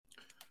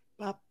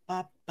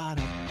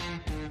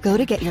Go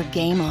to get your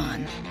game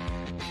on.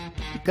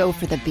 Go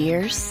for the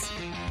beers.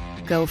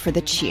 Go for the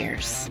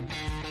cheers.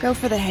 Go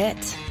for the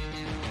hit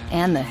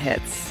and the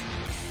hits.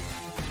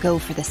 Go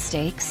for the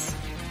stakes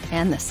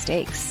and the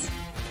stakes.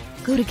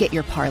 Go to get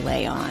your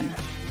parlay on.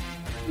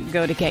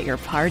 Go to get your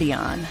party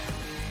on.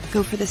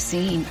 Go for the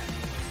scene.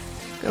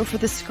 Go for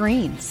the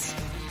screens.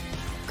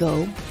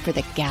 Go for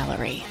the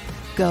gallery.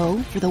 Go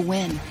for the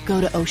win.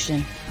 Go to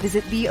Ocean.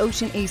 Visit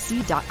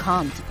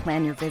theoceanac.com to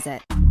plan your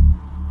visit.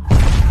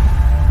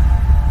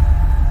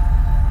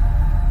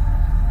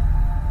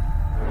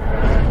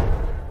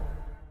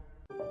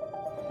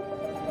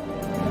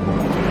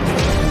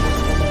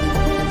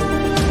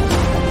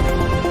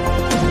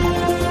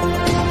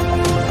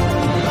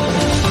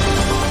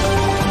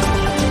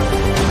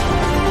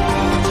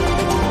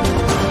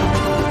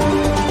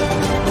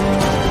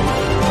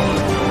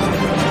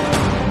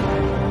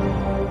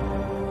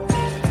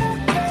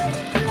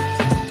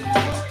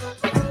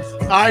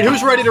 All right,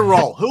 who's ready to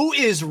roll? Who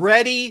is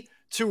ready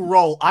to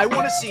roll? I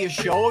want to see a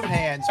show of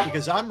hands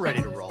because I'm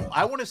ready to roll.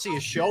 I want to see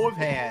a show of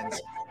hands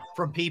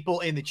from people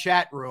in the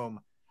chat room.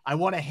 I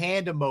want a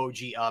hand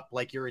emoji up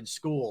like you're in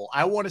school.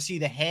 I want to see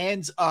the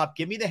hands up.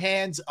 Give me the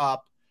hands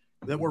up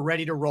that we're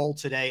ready to roll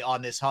today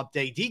on this hump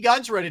day. D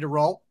Gunn's ready to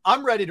roll.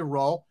 I'm ready to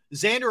roll.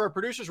 Xander, our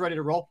producer's ready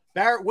to roll.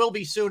 Barrett will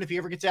be soon if he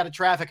ever gets out of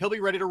traffic. He'll be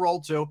ready to roll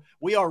too.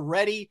 We are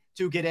ready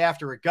to get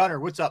after it. Gunner,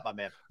 what's up, my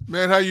man?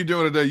 Man, how you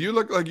doing today? You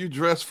look like you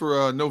dressed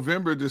for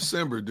November,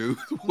 December, dude.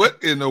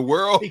 What in the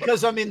world?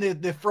 Because I'm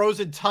in the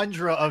frozen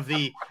tundra of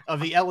the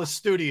Ellis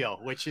studio,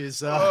 which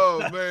is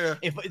oh man.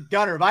 If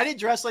Gunner, if I didn't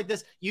dress like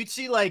this, you'd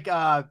see like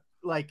frog.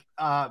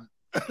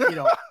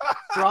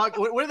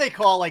 What do they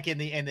call like in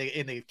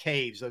the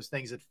caves? Those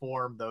things that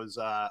form those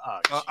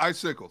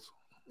icicles.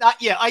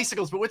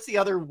 Icicles. But what's the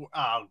other?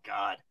 Oh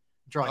God, I'm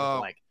drawing a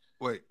blank.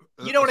 Wait,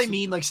 you know what I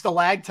mean? Like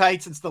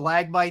stalactites and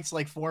stalagmites,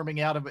 like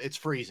forming out of it's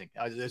freezing.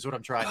 Is what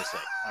I'm trying to say.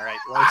 All right,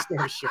 long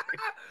story short.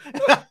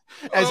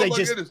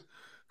 Goodness.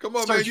 Come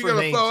on, man, you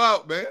gotta throw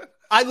out, man.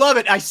 I love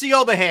it. I see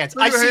all the hands.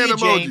 I see you,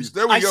 James.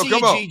 There we go.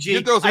 Come on,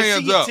 get those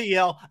hands up. I see you,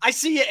 TL. I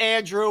see you,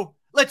 Andrew.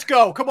 Let's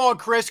go. Come on,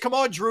 Chris. Come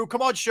on, Drew.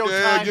 Come on, Showtime.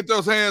 Yeah, get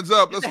those hands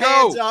up. Let's go.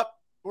 Hands up.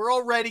 We're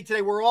all ready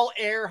today. We're all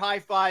air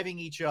high-fiving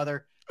each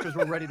other because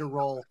we're ready to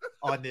roll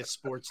on this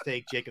Sports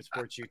Take, Jacob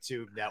Sports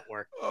YouTube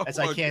network, as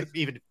I can't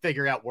even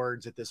figure out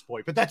words at this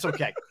point, but that's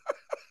okay.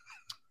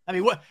 I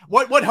mean,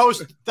 what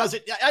host does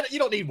it? You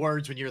don't need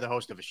words when you're the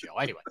host of a show.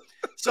 Anyway,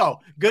 so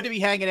good to be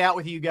hanging out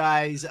with you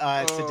guys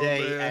today,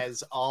 man.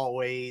 As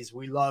always.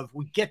 We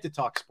get to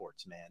talk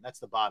sports, man. That's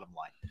the bottom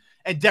line.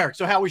 And Derrick,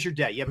 so how was your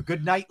day? You have a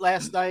good night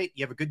last night?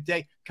 You have a good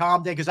day,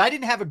 calm day? Because I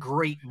didn't have a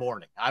great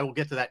morning. I will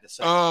get to that in a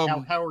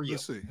second. How are you?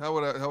 Let's see. How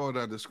would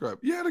I describe?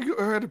 Yeah,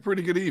 I had a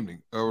pretty good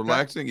evening, a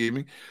relaxing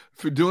evening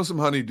for doing some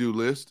honeydew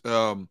list.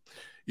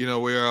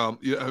 Where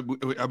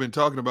I've been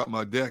talking about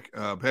my deck,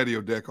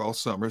 patio deck all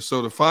summer.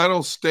 So the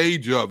final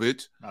stage of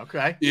it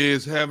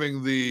is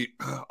having the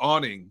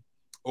awning,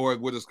 or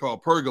what is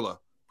called pergola,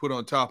 put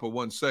on top of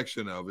one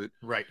section of it.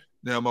 Right.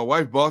 Now, my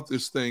wife bought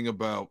this thing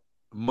about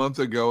a month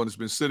ago, and it's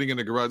been sitting in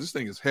the garage. This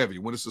thing is heavy.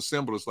 When it's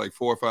assembled, it's like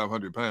 400 or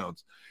 500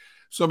 pounds.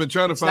 So I've been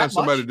trying to find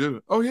somebody to do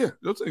it. Oh, yeah.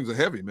 Those things are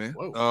heavy, man.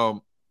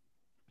 So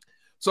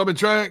I've been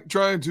trying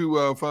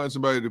to find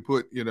somebody to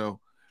put,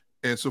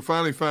 and so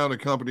finally found a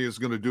company that's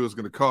going to do. It's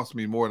going to cost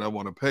me more than I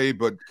want to pay.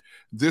 But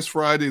this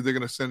Friday, they're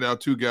going to send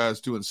out 2 guys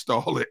to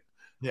install it.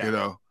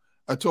 Yeah.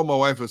 I told my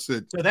wife, I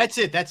said, so that's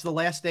it. That's the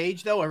last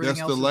stage, though.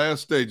 Everything else. That's the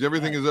last stage.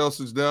 Everything else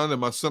is done.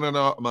 And my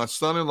son-in-law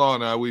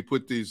and I, we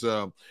put these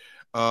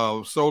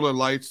solar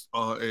lights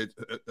on.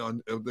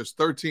 There's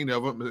 13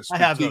 of them. There's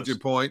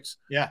strategic points.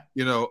 Yeah.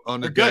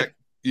 On the deck. Good.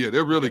 Yeah,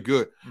 they're really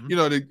good. Mm-hmm.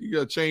 You got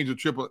to change the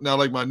triple. Now,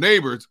 like my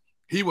neighbors,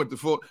 he went to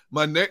full.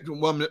 My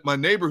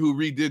neighbor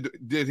who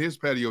did his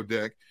patio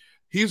deck,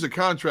 he's a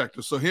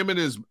contractor. So him and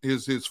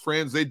his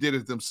friends, they did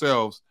it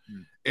themselves.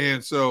 Mm.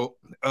 And so,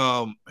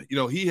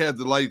 he had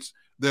the lights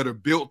that are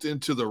built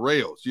into the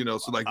rails,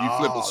 so like you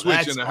flip a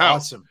switch in the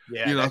house. Awesome.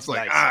 Yeah, it's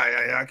like, nice.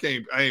 I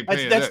ain't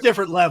paying that's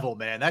different level,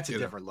 man. That's a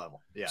different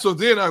level. Yeah. So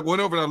then I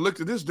went over and I looked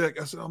at this deck.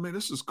 I said, oh man,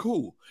 this is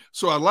cool.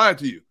 So I lied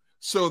to you.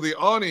 So the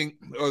awning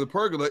or the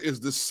pergola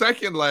is the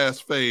second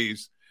last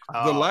phase.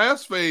 Oh. The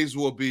last phase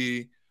will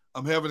be,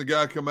 I'm having a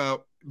guy come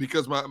out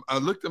because I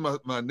looked at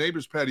my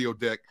neighbor's patio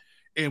deck,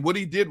 and what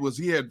he did was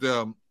he had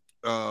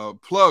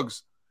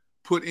plugs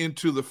put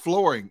into the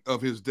flooring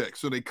of his deck.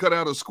 So they cut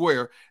out a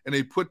square and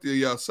they put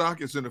the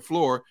sockets in the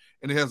floor,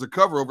 and it has a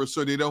cover over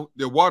so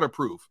they're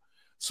waterproof.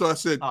 So I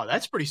said, oh,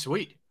 that's pretty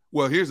sweet.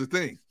 Well, here's the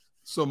thing.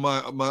 So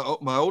my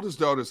oldest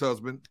daughter's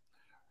husband,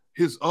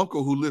 his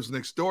uncle who lives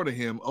next door to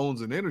him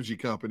owns an energy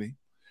company.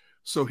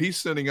 So he's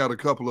sending out a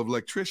couple of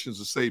electricians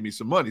to save me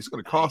some money. It's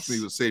going to cost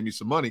me to save me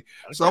some money.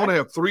 Okay. So I want to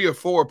have 3 or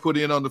 4 put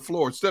in on the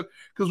floor instead,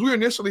 because we were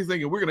initially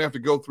thinking we're going to have to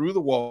go through the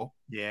wall.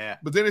 Yeah.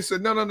 But then they said,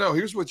 no.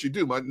 Here's what you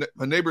do. My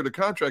neighbor, the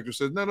contractor,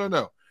 said,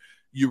 no.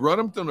 You run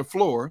them on the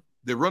floor.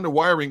 They run the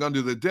wiring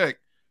under the deck.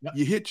 Yep.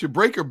 You hit your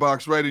breaker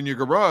box right in your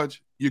garage.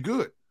 You're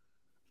good.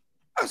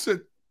 I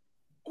said,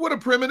 What a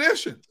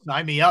premonition.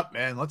 Sign me up,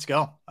 man. Let's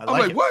go. I'm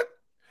like, what?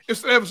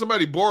 Instead of having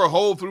somebody bore a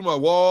hole through my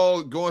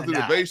wall, going through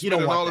the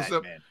basement and all this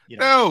stuff.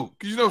 No,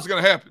 because you know what's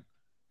going to happen.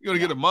 You're going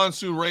to get a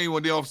monsoon rain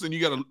one day. All of a sudden, you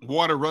got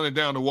water running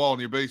down the wall in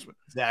your basement.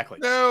 Exactly.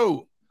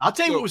 No. I'll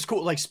tell you what was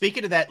cool. Like,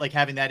 speaking of that, like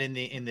having that in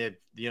the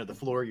the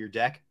floor of your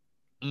deck.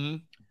 Mm-hmm.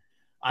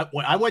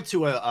 I went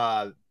to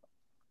a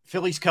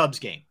Phillies Cubs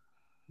game.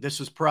 This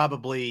was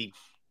probably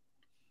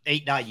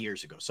 8-9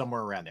 years ago,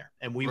 somewhere around there.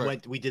 And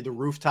we did the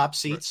rooftop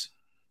seats,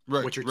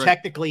 which are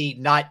technically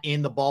not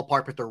in the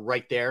ballpark, but they're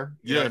right there.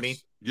 You know what I mean?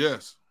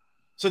 Yes.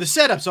 So the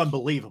setup's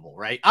unbelievable,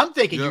 right? I'm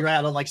thinking you're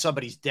out on like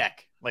somebody's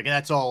deck. Like, and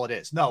that's all it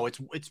is. No,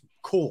 it's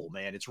cool,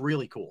 man. It's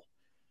really cool.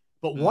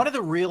 But one of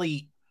the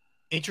really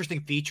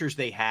interesting features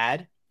they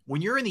had,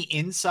 when you're in the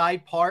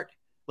inside part,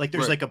 like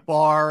there's like a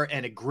bar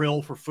and a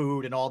grill for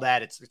food and all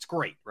that. It's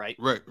great, right?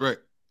 Right.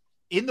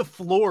 In the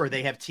floor,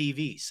 they have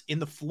TVs in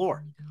the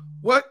floor.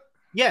 What?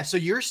 Yeah, so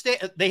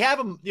they have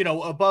them,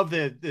 above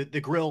the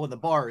grill and the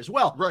bar as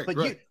well. Right.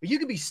 But you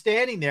could be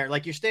standing there,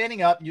 like you're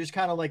standing up and you're just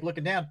kind of like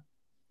looking down.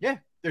 Yeah,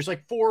 there's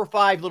like 4 or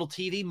 5 little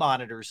TV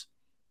monitors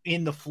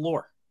in the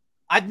floor.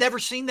 I've never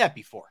seen that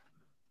before.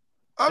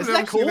 I've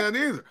never seen that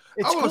either.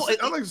 It's cool.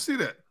 I'd like to see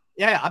that.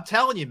 Yeah, I'm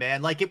telling you,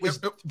 man. Like, it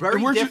was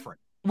very different.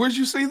 Where'd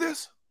you see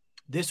this?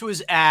 This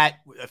was at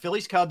a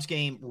Phillies Cubs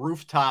game,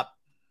 rooftop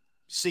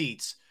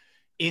seats.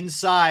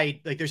 Inside,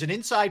 like there's an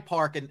inside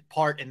part, and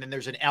then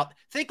there's an out.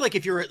 Think like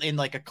if you're in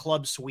like a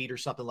club suite or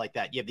something like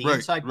that. You have the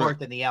inside part,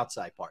 then the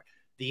outside part.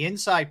 The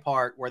inside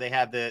part where they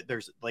have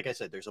there's, like I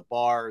said, there's a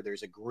bar,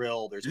 there's a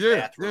grill, there's a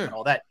bathroom, and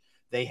all that.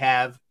 They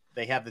have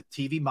the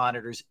TV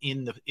monitors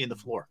in the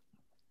floor,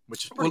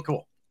 which is pretty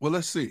cool. Well,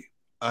 let's see.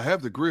 I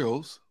have the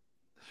grills.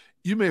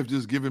 You may have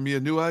just given me a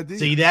new idea.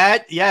 See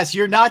that? Yes,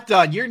 you're not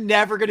done. You're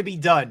never going to be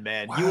done,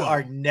 man. Wow. You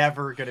are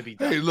never going to be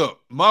done. Hey, look,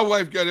 my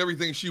wife got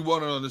everything she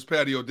wanted on this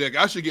patio deck.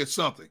 I should get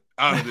something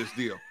out of this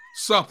deal.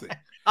 Something.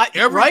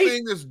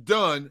 Everything that's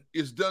done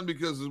is done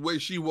because of the way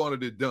she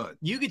wanted it done.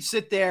 You could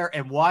sit there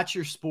and watch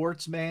your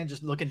sports, man,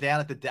 just looking down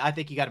at I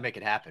think you got to make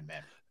it happen,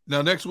 man.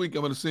 Now, next week,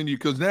 I'm going to send you,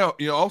 because now,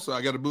 also,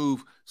 I got to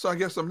move. So I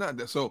guess I'm not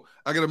that. So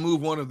I got to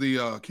move one of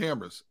the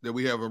cameras that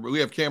we have. We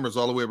have cameras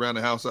all the way around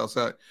the house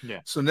outside.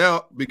 Yeah. So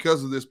now,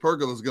 because of this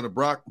pergola is going to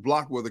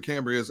block where the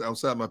camera is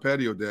outside my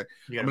patio deck,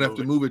 I'm going to have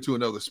to move it to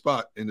another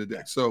spot in the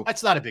deck. So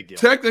that's not a big deal.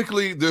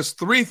 Technically, there's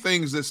 3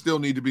 things that still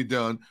need to be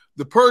done.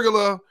 The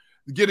pergola,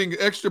 getting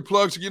extra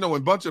plugs, when a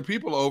bunch of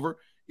people over,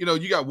 you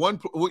got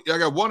I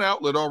got one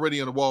outlet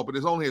already on the wall, but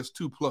it only has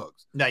 2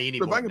 plugs. No, you need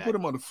so if I can put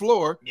them on the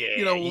floor,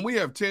 when we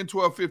have 10,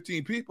 12,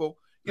 15 people,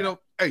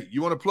 hey,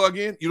 you want to plug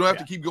in? You don't have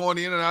to keep going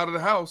in and out of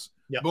the house.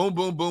 Yep. Boom,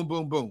 boom, boom,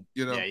 boom, boom.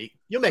 Yeah,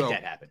 you'll make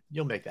that happen.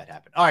 You'll make that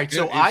happen. All right.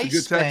 So it's a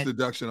good tax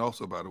deduction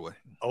also, by the way.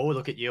 Oh,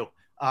 look at you.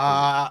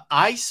 I'm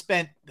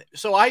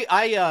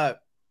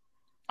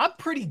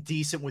pretty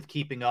decent with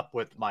keeping up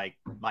with my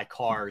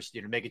cars,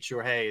 making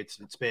sure, hey, it's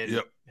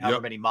been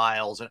however many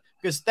miles. And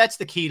because that's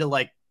the key to,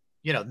 like,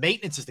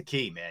 maintenance is the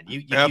key, man.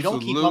 You don't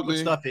keep up with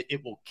stuff,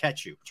 it will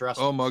catch you. Trust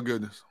me. Oh my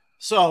goodness.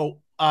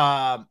 So,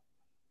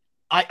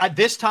 I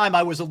this time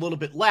I was a little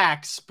bit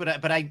lax,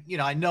 but I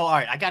know, all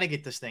right, I got to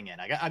get this thing in.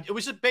 It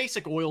was a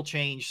basic oil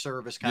change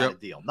service kind of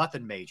deal,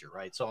 nothing major,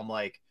 right? So I'm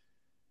like,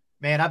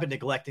 man, I've been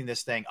neglecting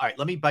this thing. All right,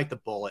 let me bite the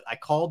bullet. I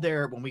called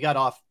there when we got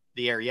off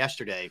the air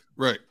yesterday.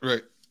 Right.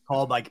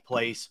 Called my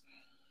place.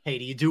 Hey,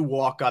 do you do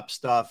walk-up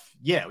stuff?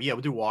 Yeah, we'll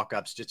do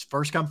walk-ups. It's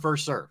first come,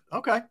 first serve.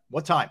 Okay.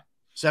 What time?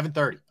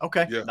 7:30.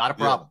 Okay. Yeah, not a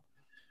problem.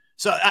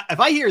 So if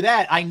I hear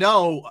that, I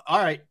know, all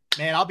right,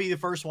 man, I'll be the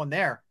first one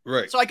there.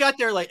 Right. So I got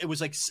there it was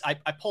like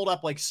I pulled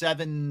up like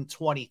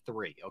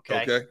 7:23.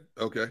 Okay.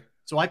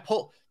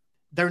 So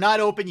they're not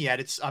open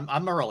yet.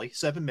 I'm early,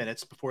 7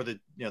 minutes before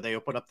they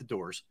open up the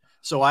doors.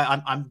 So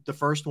I'm the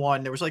first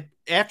one. There was like,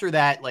 after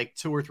that, like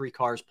 2 or 3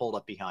 cars pulled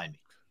up behind me.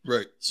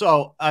 Right.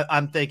 So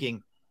I'm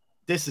thinking,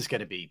 this is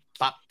going to be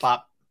pop,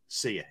 pop,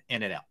 see ya,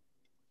 in and out.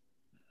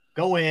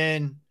 Go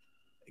in.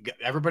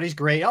 Everybody's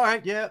great. All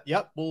right. Yeah.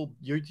 Yep. Well,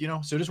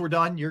 as soon as we're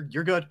done, you're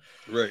good.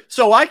 Right.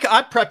 So I'm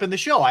prepping the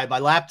show. I have my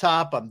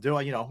laptop. I'm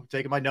doing,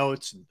 taking my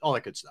notes and all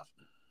that good stuff.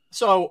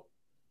 So,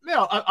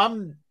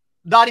 I'm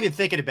not even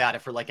thinking about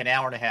it for like an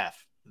hour and a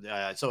half.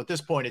 So at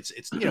this point it's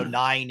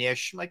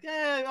 9-ish. I'm like,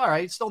 all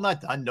right, it's still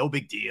not done. No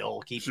big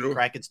deal. Keep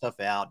cracking stuff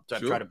out.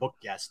 I'm trying to book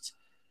guests.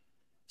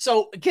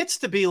 So it gets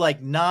to be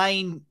like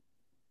 9:45,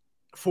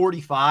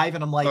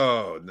 and I'm like,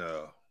 oh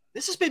no,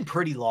 this has been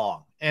pretty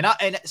long. And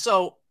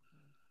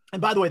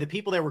by the way, the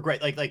people there were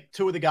great. Like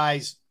 2 of the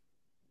guys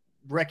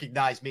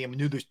recognized me and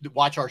knew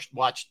watch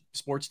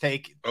Sports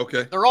Take.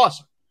 Okay. They're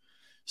awesome.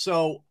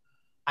 So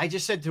I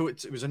just said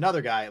it was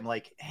another guy. I'm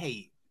like,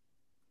 hey,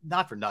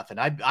 not for nothing.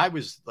 I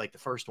was like the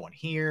first one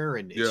here,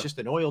 and it's just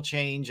an oil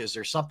change. Is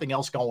there something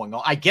else going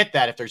on? I get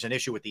that if there's an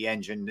issue with the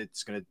engine,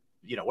 it's going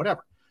to,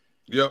 whatever.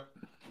 Yep.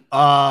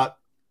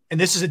 And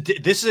this is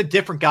a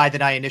different guy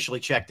than I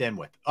initially checked in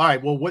with. All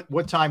right. Well,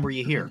 what time were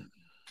you here?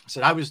 I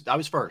said, I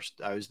was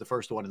first. I was the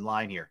first one in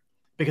line here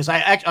because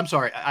I'm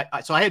sorry.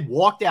 So I had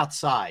walked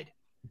outside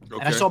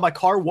and I saw my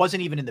car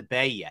wasn't even in the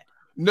bay yet.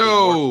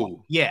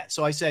 No. Yeah.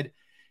 So I said,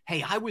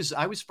 hey, I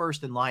was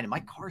first in line and my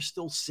car's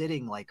still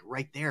sitting like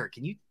right there.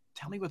 Can you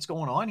tell me what's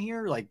going on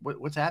here? Like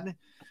what's happening?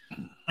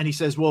 And he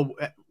says, well,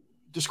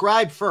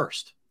 describe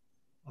first.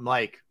 I'm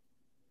like,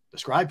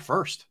 describe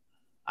first.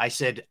 I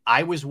said,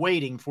 I was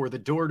waiting for the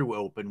door to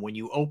open. When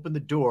you opened the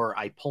door,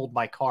 I pulled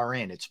my car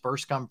in. It's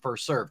first come,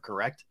 first serve,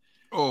 correct?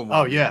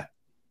 Oh, yeah.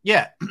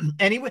 Yeah.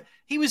 And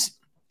he was,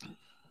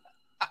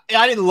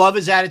 I didn't love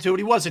his attitude.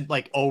 He wasn't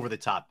like over the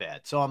top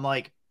bad. So I'm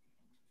like,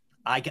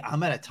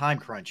 I'm at a time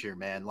crunch here,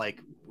 man.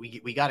 Like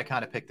we got to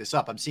kind of pick this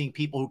up. I'm seeing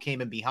people who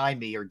came in behind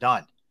me are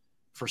done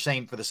for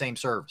the same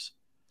service.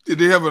 Did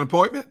they have an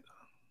appointment?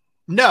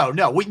 No,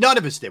 none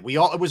of us did. We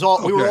were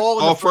all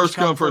in the first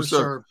come, first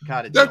serve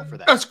kind of deal for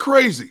that. That's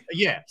crazy.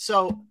 Yeah.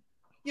 So,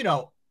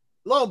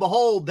 lo and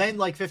behold, then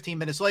like 15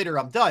 minutes later,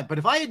 I'm done. But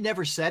if I had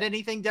never said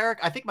anything, Derrick,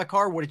 I think my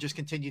car would have just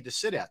continued to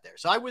sit out there.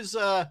 So I was,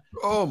 I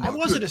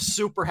wasn't a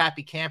super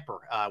happy camper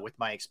with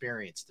my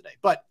experience today,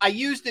 but I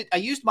used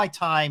my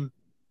time,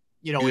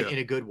 in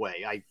a good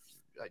way.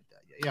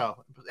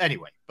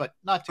 Anyway, but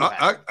not too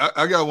happy.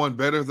 I got one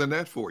better than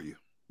that for you.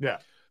 Yeah.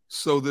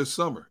 So this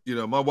summer,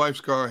 my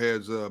wife's car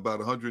has about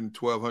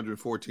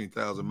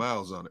 114,000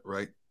 miles on it,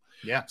 right?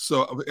 Yeah.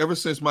 So ever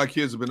since my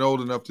kids have been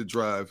old enough to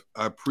drive,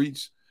 I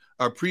preach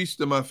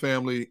to my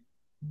family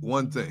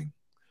one thing: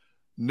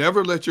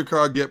 never let your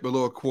car get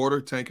below a quarter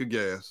tank of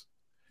gas,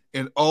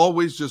 and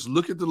always just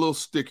look at the little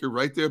sticker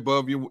right there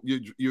above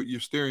your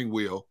steering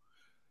wheel,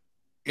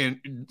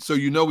 and so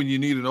when you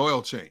need an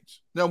oil change.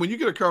 Now, when you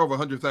get a car over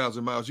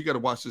 100,000 miles, you got to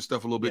watch this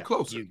stuff a little bit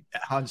closer.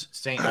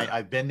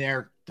 I've been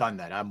there, done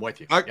that. I'm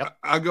with you.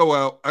 I go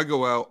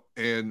out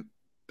and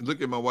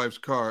look at my wife's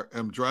car.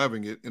 I'm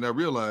driving it, and I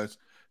realize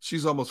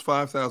she's almost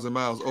 5,000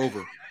 miles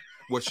over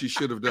what she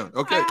should have done.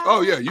 Okay.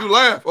 Oh yeah, you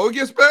laugh. Oh, it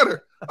gets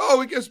better.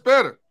 Oh, it gets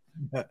better.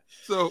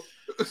 So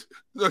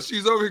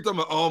she's over here talking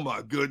about, oh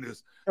my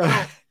goodness,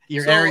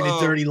 you're airing the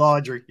dirty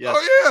laundry. Yes.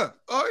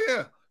 Oh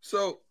yeah.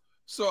 So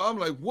I'm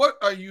like, what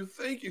are you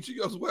thinking? She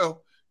goes,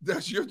 well,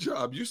 that's your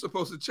job. You're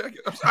supposed to check it.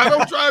 I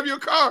don't drive your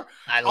car.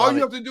 All you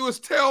have to do is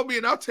tell me,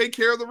 and I'll take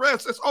care of the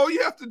rest. That's all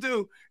you have to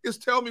do is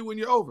tell me when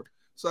you're over.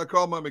 So I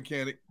call my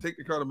mechanic, take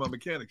the car to my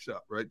mechanic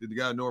shop, right, that the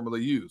guy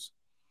normally use.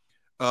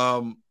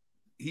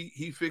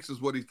 He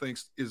fixes what he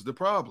thinks is the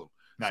problem.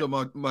 Right. So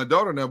my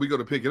daughter, now we go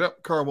to pick it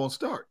up. Car won't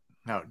start.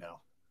 Oh, no.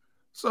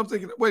 So I'm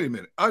thinking, wait a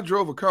minute. I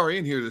drove a car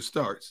in here that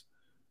starts.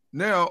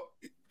 Now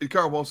the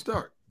car won't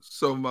start.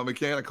 So my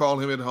mechanic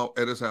called him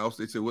at his house.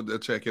 They said, well, they'll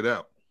check it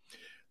out.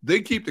 They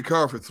keep the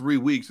car for 3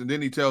 weeks, and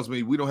then he tells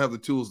me we don't have the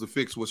tools to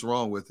fix what's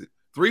wrong with it.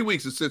 3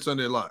 weeks it sits on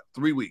their lot.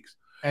 3 weeks.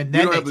 And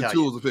then you don't have the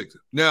tools to fix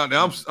it. Now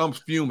I'm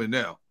fuming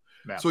now.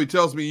 Yeah. So he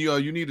tells me,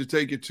 you need to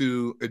take it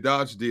to a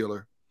Dodge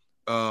dealer,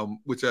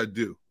 which I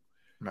do.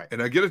 Right.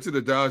 And I get it to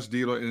the Dodge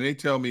dealer, and they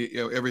tell me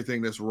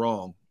everything that's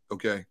wrong.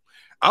 Okay.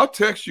 I'll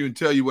text you and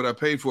tell you what I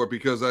paid for it,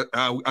 because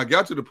I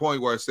got to the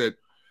point where I said,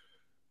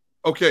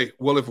 okay,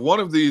 well, if one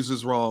of these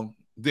is wrong,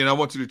 then I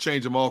want you to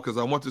change them all, because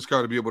I want this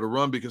car to be able to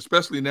run, because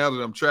especially now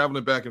that I'm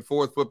traveling back and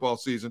forth football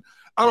season,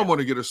 I don't want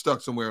to get her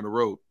stuck somewhere on the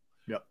road.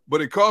 Yep.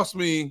 But it cost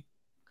me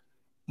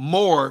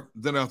more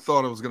than I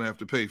thought I was going to have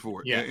to pay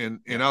for it. Yeah.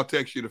 And I'll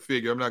text you the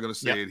figure. I'm not going to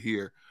say it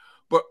here.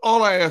 But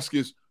all I ask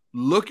is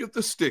look at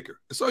the sticker.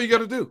 That's all you got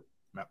to do.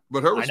 Yep.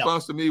 But her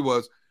response to me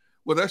was,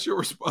 well, that's your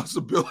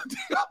responsibility.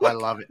 I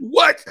love it.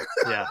 What?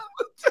 Yeah.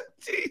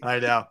 I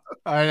know.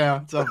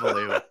 It's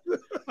unbelievable.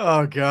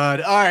 Oh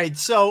God. All right.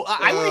 So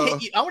I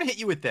want to hit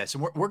you with this,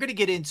 and we're going to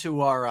get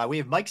into our, we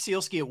have Mike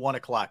Sealski at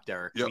 1:00,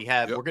 Derrick.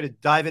 Yep, we're going to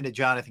dive into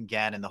Jonathan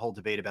Gannon, the whole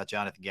debate about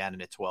Jonathan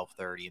Gannon at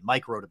 12:30. And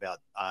Mike wrote about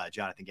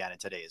Jonathan Gannon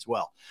today as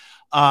well.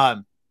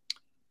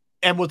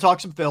 And we'll talk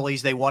some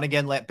Phillies. They won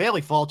again.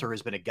 Bailey Falter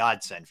has been a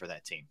godsend for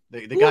that team.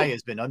 The guy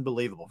has been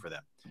unbelievable for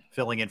them,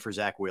 filling in for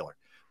Zach Wheeler.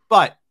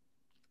 But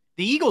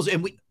the Eagles,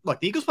 the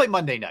Eagles play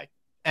Monday night,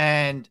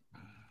 and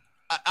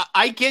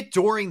I get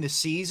during the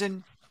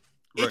season,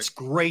 it's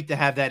great to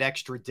have that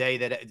extra day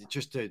that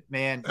just you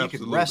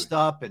can rest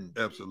up, and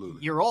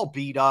you're all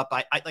beat up.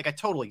 I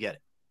totally get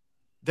it.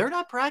 They're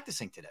not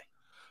practicing today.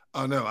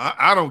 Oh no,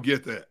 I don't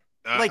get that.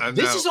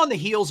 This is on the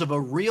heels of a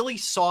really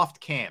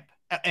soft camp.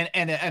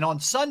 And on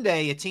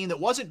Sunday, a team that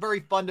wasn't very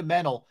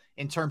fundamental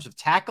in terms of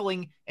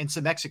tackling and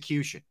some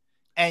execution.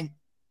 And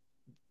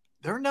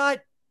they're not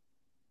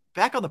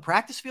back on the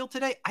practice field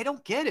today. I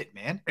don't get it,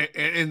 man.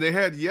 And they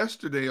had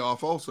yesterday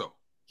off also.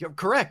 You're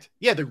correct.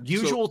 Yeah, the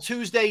usual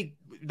Tuesday.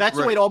 That's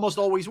the way it almost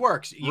always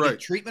works. You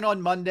get treatment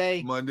on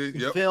Monday,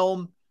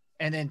 film,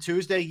 and then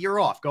Tuesday you're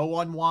off. Go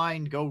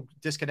unwind, go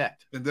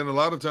disconnect. And then a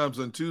lot of times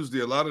on Tuesday,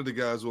 a lot of the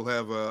guys will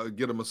have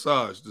get a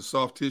massage, the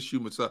soft tissue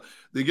massage.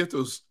 They get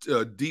those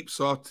deep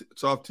soft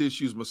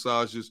tissues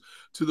massages,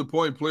 to the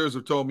point players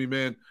have told me,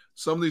 man,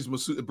 some of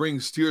these it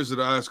brings tears to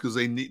the eyes because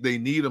they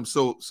need them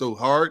so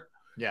hard.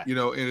 Yeah.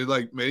 And it's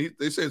like, man,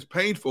 they say it's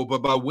painful,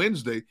 but by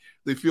Wednesday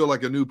they feel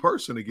like a new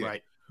person again.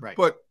 Right.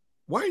 But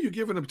why are you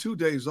giving them 2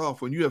 days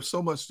off when you have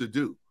so much to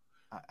do?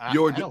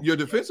 Your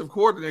defensive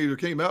coordinator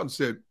came out and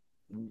said,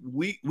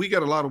 we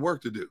got a lot of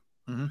work to do.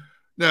 Mm-hmm.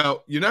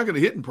 Now, you're not going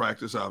to hit in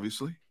practice,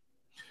 obviously,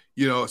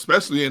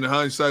 especially in the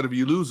hindsight of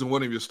you losing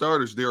one of your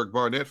starters, Derrick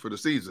Barnett, for the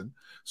season.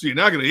 So you're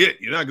not going to hit.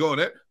 You're not going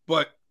that.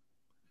 But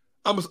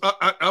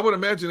I would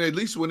imagine they at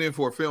least went in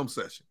for a film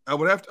session. I'm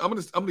going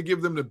to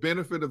give them the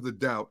benefit of the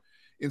doubt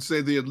and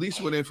say they at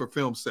least went in for a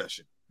film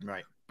session.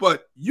 Right.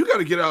 But you got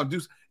to get out and do.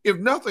 If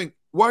nothing,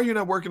 why are you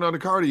not working on the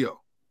cardio?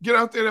 Get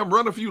out there and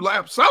run a few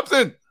laps.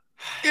 Something.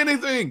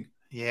 Anything.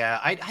 Yeah,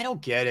 I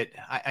don't get it.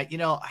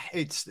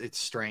 It's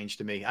strange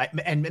to me.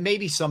 And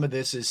maybe some of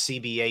this is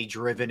CBA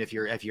driven. If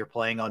you're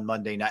playing on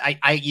Monday night,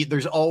 you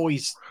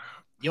always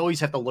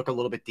have to look a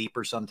little bit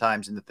deeper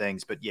sometimes into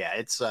things. But yeah,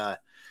 it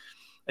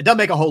doesn't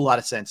make a whole lot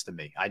of sense to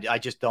me. I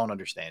just don't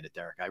understand it,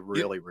 Derrick. I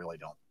really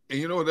don't. And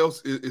you know what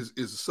else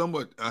is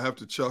somewhat, I have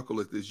to chuckle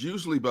at this.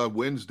 Usually by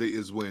Wednesday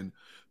is when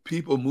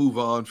people move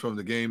on from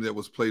the game that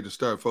was played to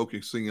start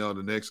focusing on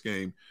the next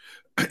game.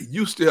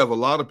 You still have a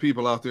lot of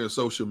people out there in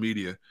social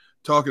media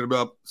talking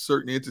about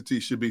certain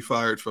entities should be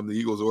fired from the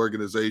Eagles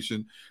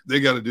organization. They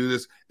got to do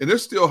this. And they're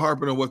still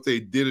harping on what they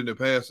did in the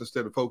past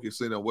instead of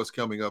focusing on what's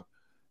coming up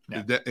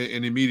in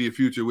the immediate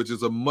future, which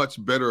is a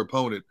much better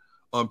opponent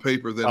on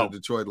paper than the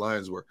Detroit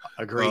Lions were.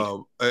 Agreed.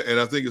 And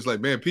I think it's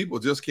like, man, people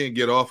just can't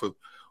get off of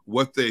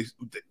what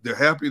they're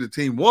happy the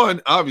team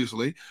won,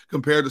 obviously,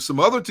 compared to some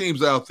other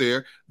teams out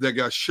there that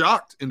got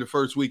shocked in the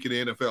first week of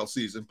the NFL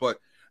season. But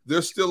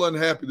they're still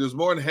unhappy. There's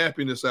more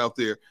unhappiness out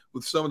there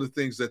with some of the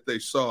things that they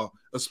saw,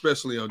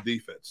 especially on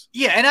defense.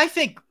 Yeah, and I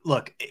think,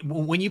 look,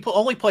 when you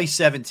only play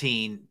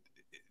 17,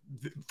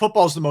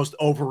 football is the most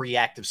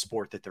overreactive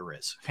sport that there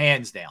is,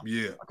 hands down.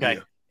 Yeah. Okay.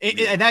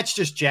 Yeah. And that's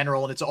just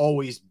general, and it's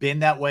always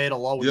been that way.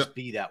 It'll always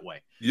be that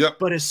way. Yep.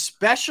 But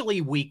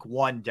especially week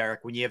one,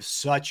 Derrick, when you have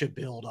such a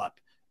buildup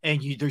and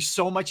there's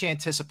so much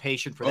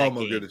anticipation for that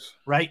game, goodness.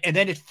 Right? And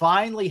then it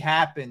finally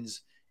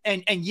happens.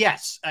 And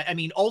yes, I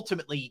mean,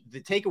 ultimately,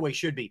 the takeaway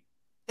should be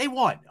they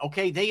won.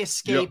 Okay, they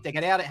escaped. They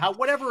got out of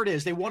whatever it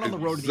is. They won on the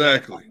road to the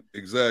NFL.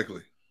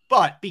 Exactly.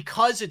 But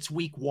because it's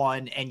week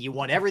one and you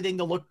want everything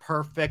to look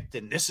perfect,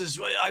 and this is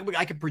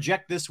I could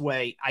project this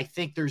way, I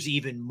think there's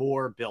even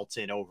more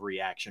built-in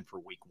overreaction for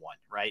week one,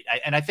 right?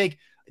 And I think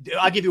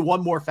I'll give you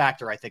one more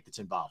factor I think that's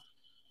involved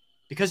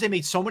because they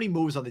made so many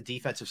moves on the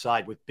defensive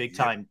side with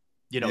big-time,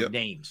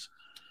 names.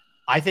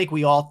 I think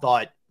we all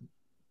thought,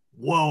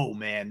 whoa,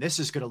 man, this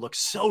is going to look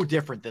so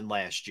different than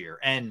last year.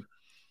 And,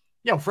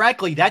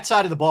 frankly, that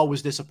side of the ball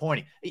was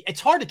disappointing. It's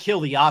hard to kill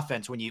the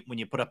offense when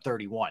you put up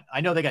 31.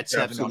 I know they got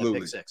 7 on a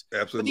pick 6.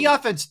 Absolutely. But the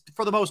offense,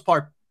 for the most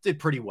part, did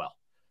pretty well.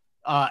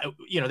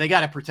 They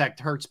got to protect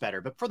Hurts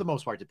better, but for the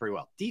most part, did pretty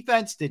well.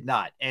 Defense did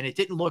not, and it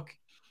didn't look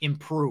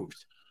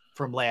improved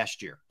from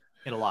last year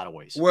in a lot of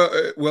ways.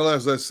 Well,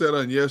 as I said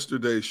on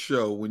yesterday's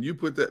show, when you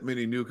put that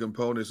many new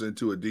components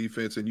into a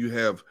defense and you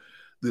have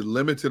the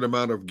limited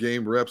amount of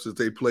game reps that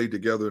they played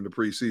together in the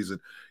preseason,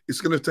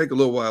 it's going to take a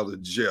little while to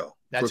gel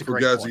for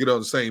guys to get on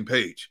the same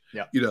page,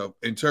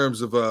 in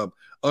terms of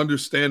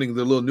understanding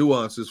the little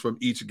nuances from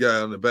each guy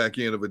on the back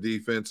end of a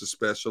defense,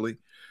 especially.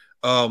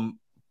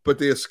 But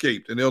they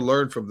escaped, and they'll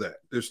learn from that.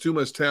 There's too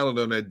much talent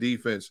on that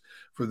defense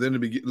for them to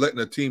be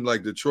letting a team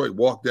like Detroit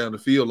walk down the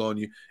field on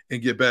you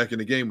and get back in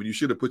the game when you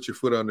should have put your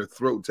foot on their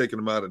throat and taken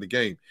them out of the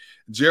game.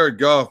 Jared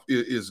Goff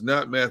is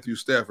not Matthew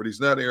Stafford. He's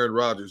not Aaron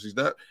Rodgers.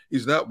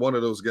 He's not one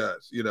of those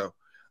guys,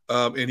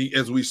 and he,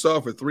 as we saw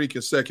for 3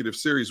 consecutive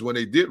series, when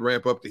they did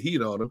ramp up the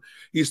heat on him,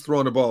 he's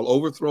throwing the ball,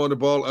 overthrowing the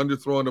ball,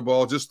 underthrowing the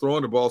ball, just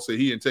throwing the ball so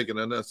he didn't take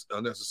an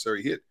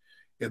unnecessary hit.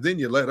 And then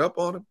you let up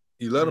on him.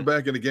 You let them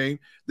back in the game.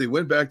 They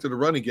went back to the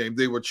running game.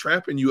 They were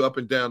trapping you up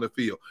and down the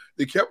field.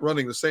 They kept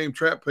running the same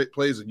trap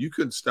plays, and you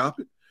couldn't stop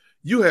it.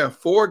 You have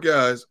 4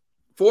 guys,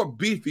 4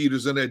 beef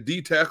eaters in that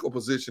D tackle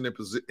position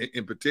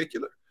in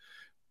particular,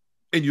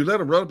 and you let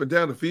them run up and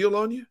down the field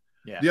on you?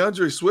 Yeah.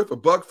 DeAndre Swift,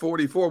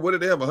 $144. What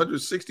did they have?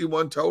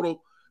 161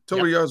 total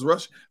yards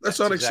rushing? That's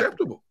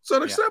unacceptable. It's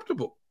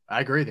unacceptable. I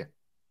agree with you.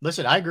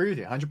 Listen, I agree with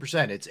you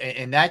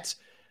 100%.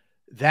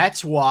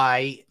 That's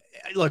why –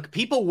 look,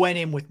 people went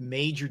in with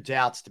major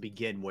doubts to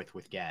begin with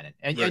Gannon.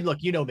 And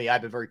look, you know me,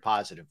 I've been very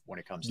positive when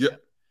it comes to him.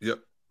 Yep.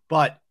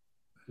 But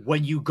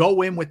when you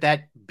go in with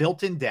that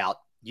built-in doubt,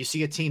 you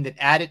see a team that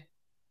added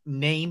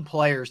name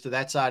players to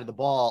that side of the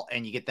ball,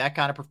 and you get that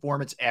kind of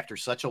performance after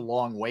such a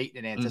long wait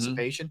in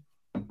anticipation,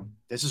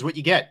 this is what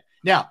you get.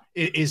 Now,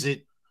 is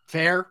it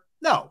fair?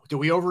 No. Do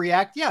we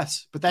overreact?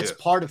 Yes. But that's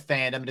part of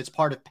fandom, and it's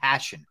part of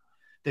passion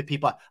that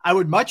people – I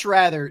would much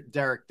rather,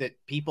 Derrick, that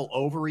people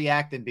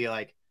overreact and be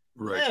like,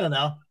 I don't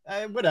know.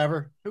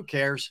 Whatever. Who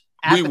cares?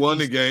 We won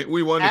the game.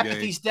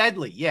 Apathy's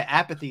deadly. Yeah,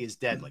 apathy is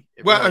deadly.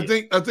 I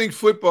think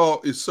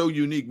football is so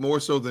unique, more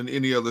so than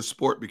any other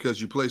sport,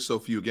 because you play so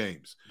few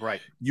games.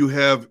 Right. You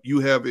have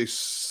a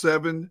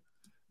 7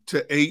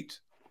 to 8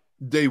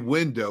 day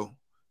window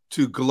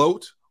to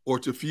gloat or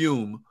to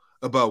fume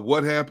about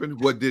what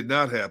happened, what did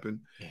not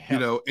happen,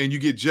 and you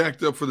get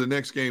jacked up for the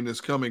next game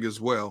that's coming as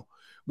well.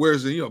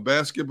 Whereas in,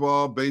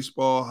 basketball,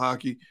 baseball,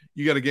 hockey,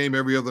 you got a game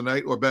every other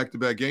night or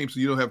back-to-back games, so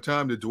you don't have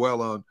time to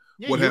dwell on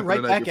what happened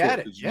right the night back before. at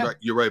it. Yeah.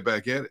 You're right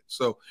back at it.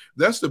 So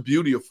that's the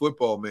beauty of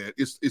football, man.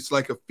 It's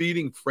like a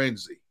feeding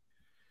frenzy.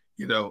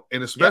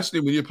 And especially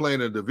when you're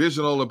playing a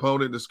divisional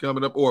opponent that's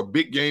coming up or a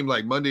big game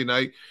like Monday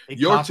night,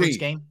 your team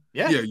game.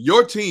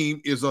 Your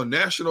team is on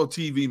national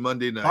TV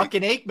Monday night.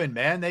 Fucking Aikman,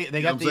 man.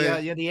 They got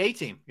the A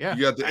team. Yeah.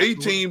 You got the A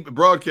team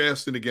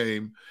broadcasting the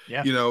game.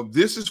 Yeah.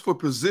 This is for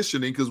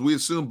positioning because we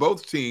assume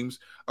both teams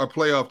are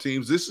playoff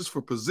teams. This is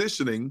for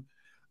positioning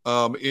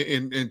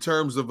in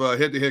terms of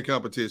head-to-head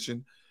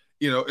competition.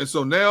 And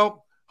so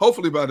now,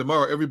 hopefully by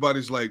tomorrow,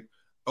 everybody's like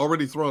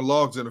already throwing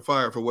logs in the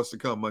fire for what's to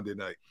come Monday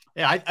night.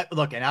 Yeah,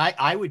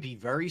 I would be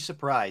very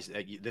surprised.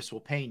 This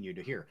will pain you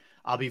to hear.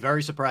 I'll be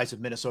very surprised if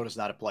Minnesota's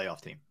not a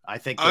playoff team. I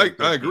think I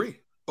agree.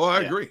 I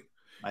agree.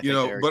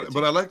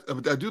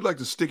 But I do like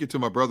to stick it to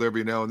my brother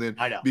every now and then.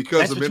 I know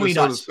because of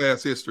Minnesota's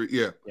past history.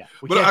 Yeah.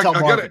 But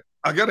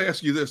I got to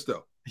ask you this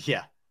though.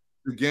 Yeah.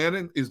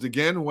 Is the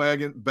Gannon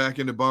wagon back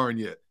in the barn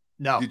yet?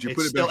 No. Did you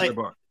put it back in the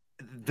barn?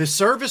 The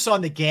service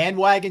on the Gann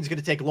wagon is going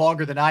to take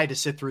longer than I had to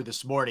sit through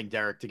this morning,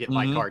 Derrick, to get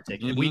my car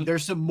taken.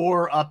 There's some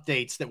more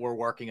updates that we're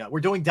working on.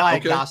 We're doing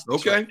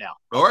diagnostics right now.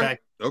 All right.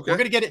 Okay. We're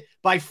going to get it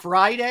by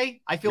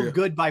Friday. I feel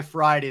good by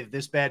Friday that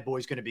this bad boy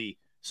is going to be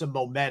some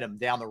momentum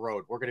down the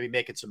road. We're going to be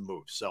making some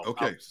moves. So,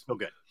 so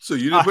good. So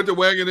you didn't put the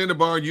wagon in the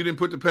barn. You didn't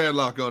put the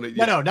padlock on it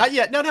yet. No, not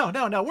yet. No.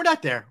 We're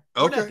not there.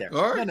 We're not there.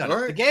 All right.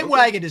 No. The Gann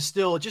wagon is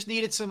still, it just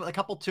needed a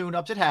couple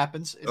tune-ups. It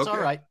happens. It's all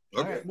right.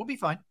 All right. We'll be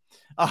fine.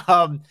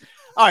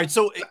 All right,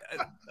 so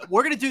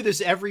we're going to do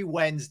this every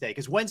Wednesday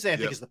because Wednesday, I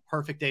think, is the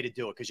perfect day to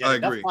do it because you have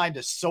enough time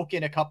to soak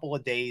in a couple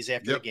of days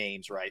after the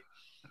games, right?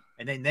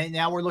 And then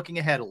now we're looking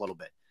ahead a little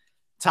bit.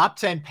 Top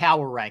 10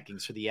 power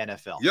rankings for the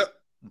NFL. Yep.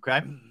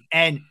 Okay.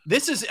 And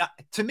this is,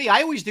 to me,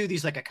 I always do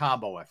these like a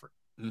combo effort.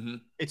 Mm-hmm.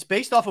 It's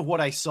based off of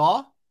what I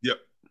saw. Yep.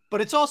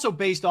 But it's also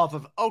based off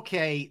of,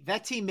 okay,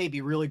 that team may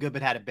be really good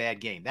but had a bad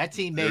game. That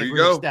team may have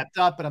really stepped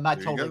up, but I'm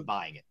not totally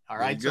buying it. All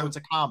right, so it's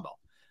a combo.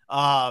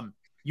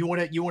 You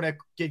want to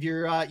give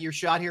your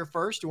shot here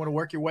first? You want to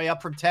work your way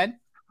up from 10?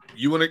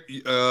 You want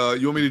me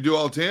to do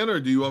all 10 or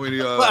do you want me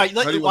to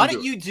why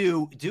don't you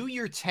do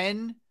your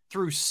 10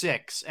 through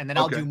 6 and then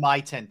I'll do my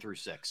 10 through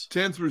 6.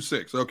 10 through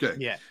 6. Okay.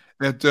 Yeah.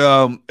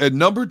 At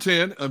number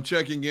 10, I'm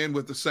checking in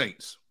with the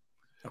Saints.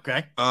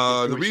 Okay.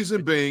 The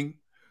reason being,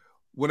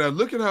 when I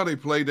look at how they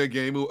played that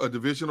game, a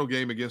divisional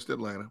game against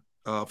Atlanta,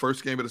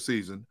 first game of the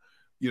season,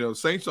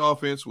 Saints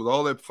offense with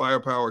all that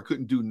firepower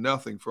couldn't do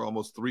nothing for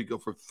almost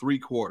three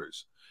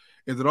quarters.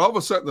 And then all of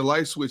a sudden the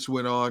light switch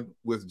went on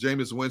with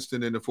Jameis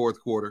Winston in the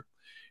fourth quarter.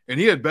 And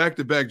he had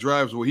back-to-back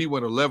drives where he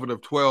went 11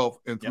 of 12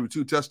 and threw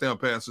 2 touchdown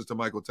passes to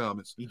Michael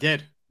Thomas. He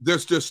did.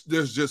 There's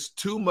just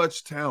too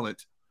much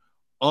talent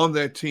on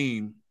that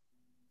team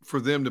for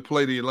them to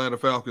play the Atlanta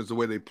Falcons the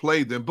way they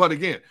played them. But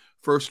again,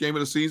 first game of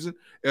the season,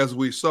 as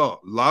we saw, a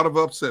lot of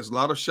upsets, a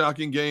lot of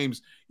shocking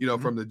games,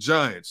 from the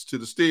Giants to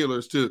the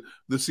Steelers to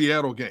the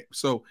Seattle game.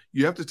 So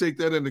you have to take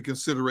that into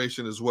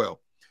consideration as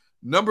well.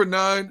 Number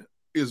 9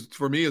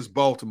 for me is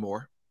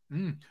Baltimore.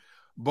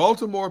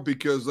 Baltimore,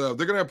 because they're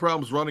going to have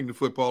problems running the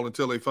football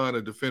until they find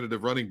a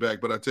definitive running back.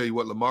 But I tell you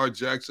what, Lamar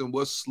Jackson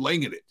was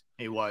slinging it.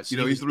 He was.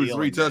 He threw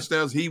 3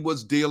 touchdowns. He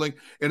was dealing,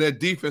 and that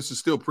defense is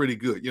still pretty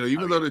good.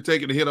 Even though they're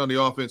taking a hit on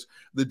the offense,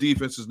 the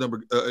defense is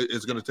going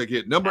to take a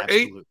hit.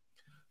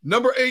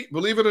 Number 8,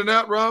 believe it or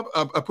not, Rob,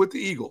 I put the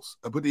Eagles.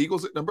 I put the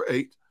Eagles at number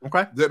 8.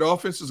 Okay. That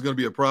offense is going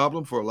to be a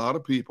problem for a lot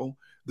of people.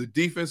 The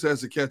defense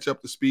has to catch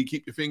up to speed.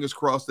 Keep your fingers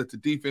crossed that the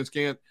defense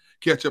can't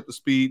catch up to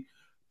speed.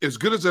 As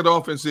good as that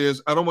offense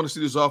is, I don't want to see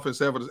this offense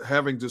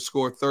having to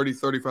score 30,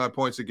 35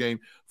 points a game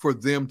for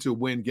them to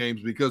win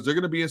games because they're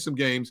going to be in some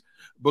games.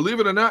 Believe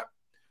it or not,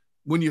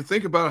 when you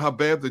think about how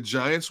bad the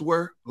Giants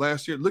were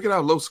last year, look at how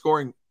low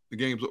scoring the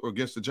games were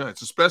against the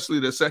Giants,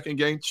 especially the second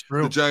game.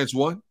 The Giants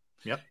won.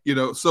 Yep.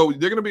 So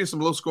they're going to be in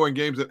some low scoring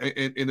games,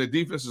 and the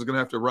defense is going to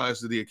have to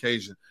rise to the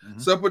occasion.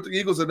 So I put the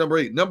Eagles at number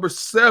 8. Number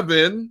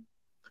 7,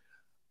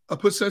 I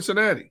put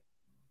Cincinnati.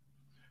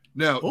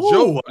 Now,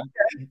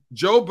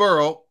 Joe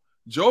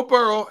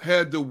Burrow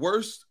had the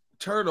worst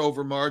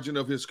turnover margin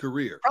of his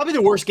career. Probably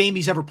the worst game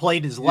he's ever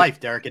played in his life,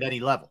 Derrick, at any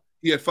level.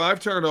 He had 5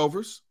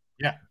 turnovers.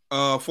 Yeah.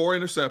 4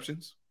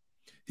 interceptions.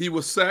 He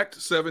was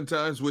sacked 7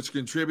 times, which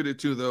contributed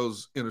to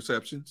those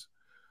interceptions.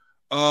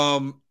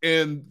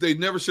 And they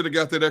never should have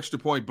got that extra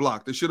point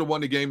blocked. They should have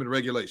won the game in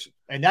regulation.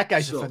 And that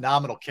guy's a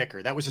phenomenal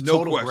kicker. That was a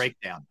total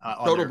breakdown.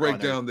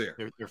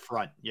 Their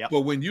front. Yeah.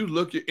 But when you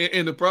look at,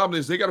 and the problem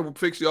is they got to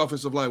fix the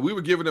offensive line. We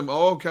were giving them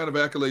all kind of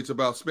accolades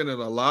about spending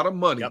a lot of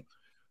money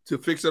to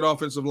fix that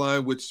offensive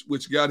line,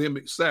 which got him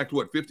sacked,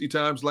 50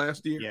 times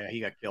last year? Yeah,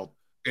 he got killed.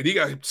 And he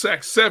got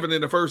sacked 7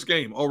 in the first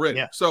game already.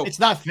 Yeah. So it's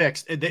not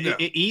fixed. They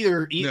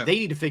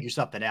need to figure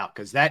something out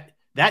because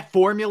that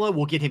formula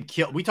will get him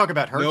killed. We talk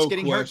about Hurts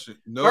getting hurt.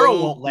 Burrow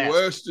won't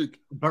last.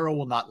 Burrow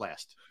will not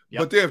last. Yep.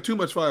 But they have too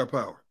much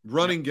firepower.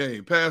 Running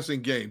game,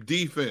 passing game,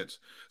 defense.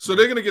 So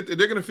they're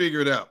gonna figure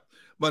it out.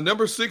 My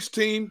number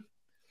 16,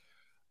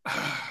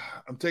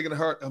 I'm taking a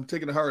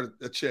hard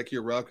check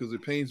here, Rob, because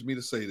it pains me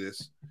to say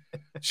this.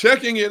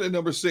 Checking in at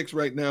number 6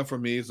 right now for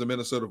me is the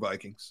Minnesota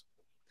Vikings.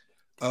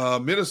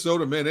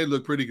 Minnesota, man, they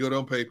look pretty good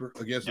on paper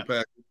against the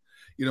Packers.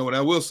 You know, and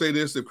I will say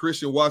this: if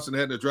Christian Watson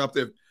hadn't dropped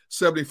that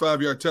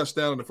 75-yard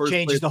touchdown in the first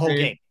changes the whole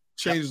game.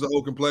 Changes the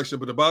whole complexion.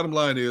 But the bottom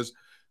line is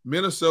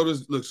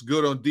Minnesota looks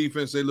good on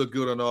defense. They look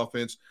good on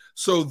offense.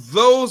 So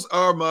those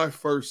are my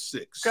first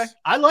 6. Okay.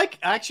 I like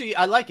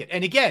it.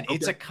 And again,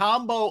 it's a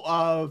combo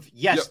of,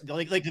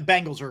 like the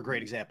Bengals are a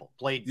great example.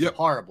 Played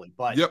horribly,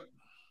 but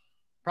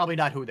probably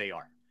not who they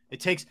are. It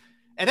takes,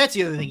 and that's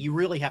the other thing you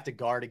really have to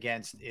guard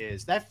against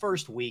is that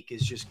first week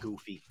is just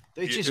goofy.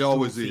 It's just it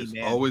always goofy, is.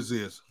 Man. Always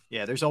is.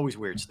 Yeah, there's always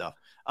weird stuff.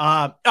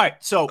 All right.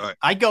 So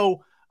I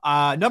go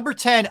number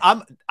 10.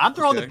 I'm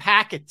throwing the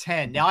Pack at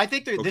 10. Now I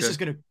think they're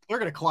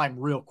gonna climb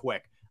real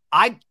quick.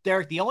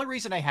 Derrick, the only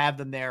reason I have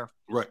them there,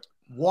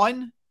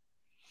 one,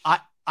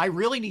 I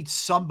really need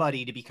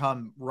somebody to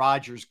become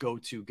Rodgers'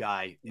 go-to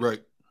guy,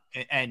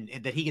 and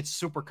that he gets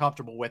super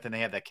comfortable with, and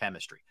they have that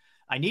chemistry.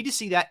 I need to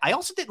see that. I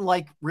also didn't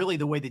like really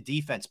the way the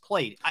defense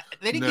played.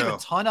 They didn't give a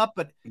ton up,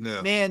 but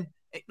man,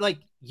 like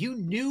you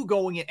knew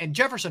going in, and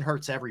Jefferson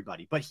hurts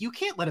everybody, but you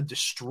can't let him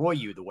destroy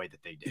you the way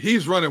that they did.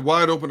 He's running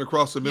wide open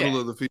across the middle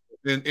of the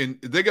field, and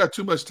they got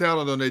too much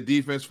talent on their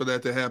defense for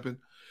that to happen.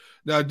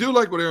 Now, I do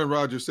like what Aaron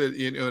Rodgers said,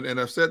 and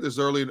I've said this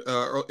early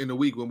in the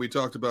week when we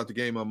talked about the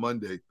game on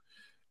Monday.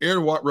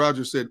 Aaron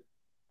Rodgers said,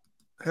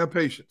 have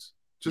patience.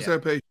 Just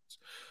have patience.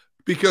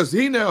 Because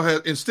he now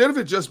has, instead of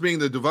it just being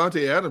the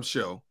Davante Adams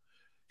show,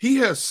 he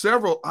has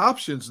several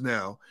options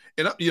now.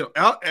 And,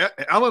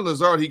 Alan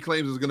Lazard, he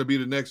claims, is going to be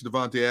the next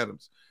Davante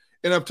Adams.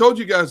 And I've told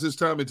you guys this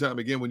time and time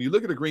again, when you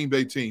look at the Green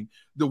Bay team,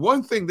 the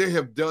one thing they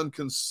have done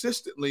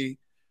consistently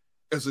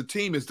as a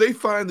team is they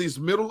find these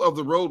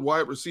middle-of-the-road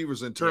wide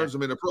receivers and turns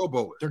them into Pro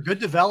Bowlers. They're good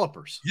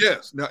developers.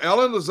 Yes. Now,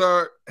 Alan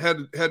Lazard had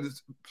to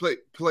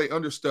play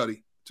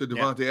understudy to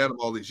Davante Adams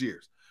all these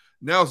years.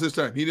 Now it's his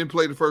time. He didn't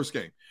play the first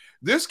game.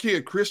 This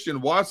kid,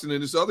 Christian Watson,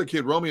 and this other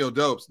kid, Romeo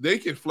Doubs, they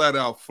can flat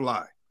out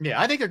fly. Yeah,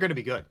 I think they're going to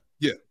be good.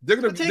 Yeah, they're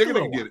going to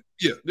get it.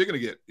 Yeah, they're going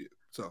to get it.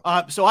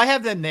 So I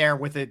have them there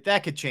with it.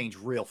 That could change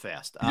real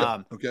fast.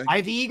 Okay. I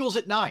have the Eagles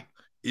at 9.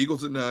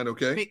 Eagles at 9,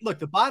 okay. I mean, look,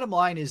 the bottom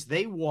line is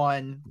they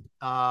won.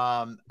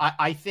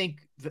 I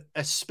think,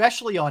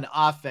 especially on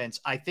offense,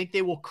 I think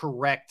they will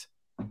correct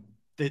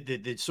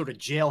the sort of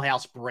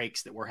jailhouse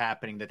breaks that were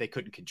happening that they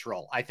couldn't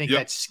control. I think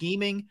that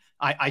scheming.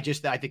 I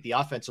think the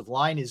offensive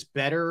line is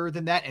better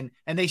than that,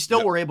 and they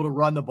still were able to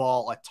run the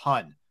ball a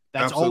ton.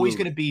 That's always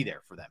going to be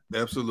there for them.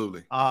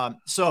 Absolutely.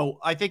 So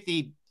I think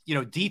the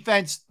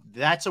defense,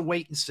 that's a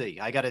wait and see.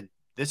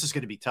 This is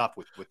going to be tough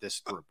with this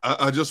group.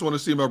 I just want to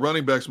see my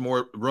running backs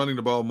running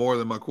the ball more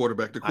than my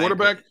quarterback. The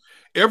quarterback,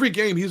 every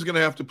game he's going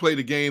to have to play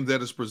the game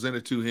that is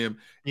presented to him.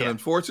 And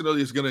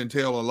unfortunately, it's going to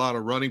entail a lot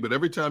of running. But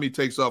every time he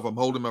takes off, I'm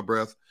holding my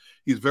breath.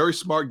 He's very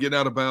smart getting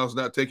out of bounds,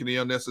 not taking the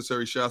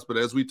unnecessary shots. But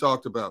as we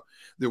talked about,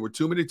 there were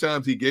too many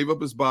times he gave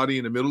up his body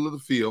in the middle of the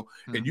field,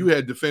 and you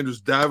had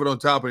defenders diving on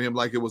top of him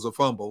like it was a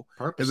fumble.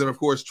 And then, of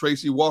course,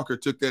 Tracy Walker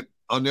took that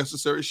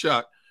unnecessary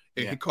shot,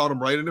 and he caught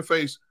him right in the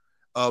face.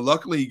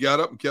 Luckily, he got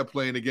up and kept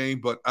playing the game,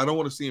 but I don't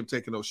want to see him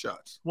taking those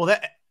shots. Well,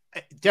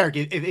 Derrick,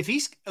 if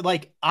he's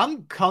like,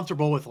 I'm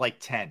comfortable with like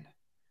 10,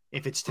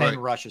 if it's 10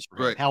 rushes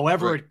for him.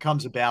 However it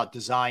comes about,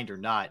 designed or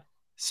not,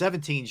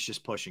 17 is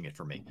just pushing it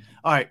for me.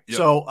 All right,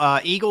 so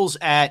Eagles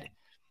at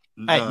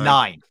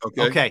 9.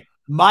 Okay.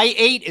 My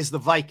 8 is the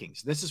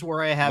Vikings. This is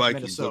where I have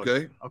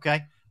Minnesota.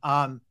 Okay.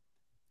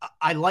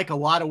 I like a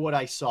lot of what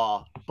I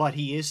saw, but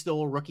he is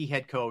still a rookie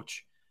head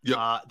coach.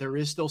 There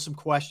is still some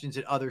questions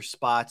at other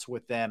spots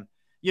with them.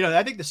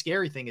 I think the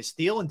scary thing is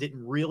Thielen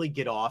didn't really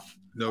get off.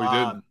 No, he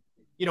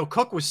didn't.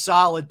 Cook was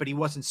solid, but he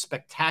wasn't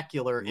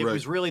spectacular. It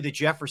was really the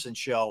Jefferson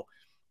show.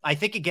 I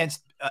think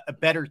against a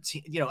better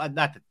team, not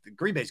that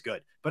Green Bay's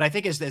good, but I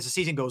think as the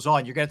season goes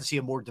on, you're going to have to see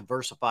a more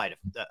diversified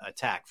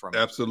attack from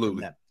them.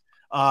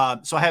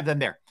 So I have them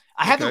there.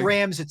 I have the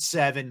Rams at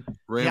 7.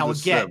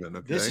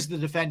 This is the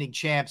defending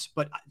champs,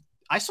 but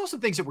I saw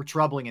some things that were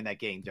troubling in that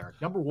game, Derrick.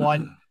 Number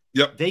one,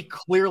 they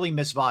clearly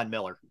miss Von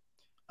Miller.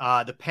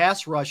 The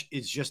pass rush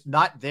is just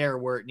not there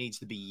where it needs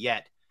to be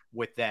yet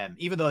with them,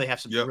 even though they have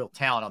some real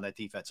talent on that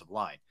defensive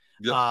line.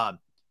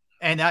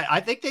 And I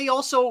think they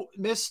also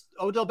miss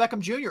Odell Beckham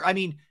Jr. I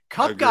mean,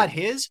 Kupp got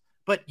his,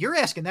 but you're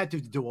asking that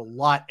dude to do a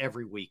lot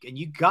every week, and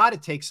you got to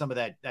take some of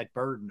that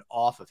burden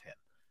off of him.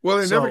 Well,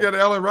 they never got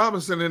Allen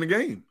Robinson in the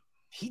game.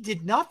 He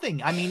did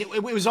nothing. I mean,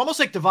 it was almost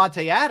like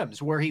Davante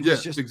Adams, where he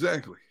was just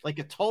like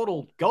a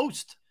total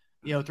ghost,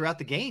 throughout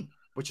the game,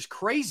 which is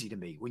crazy to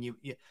me. When you're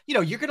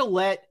going to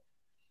let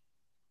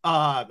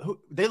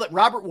they let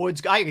Robert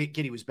Woods. I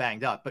get he was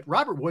banged up, but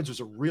Robert Woods was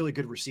a really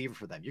good receiver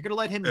for them. You're going to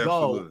let him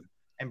go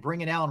and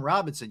bring in Allen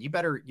Robinson. You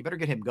better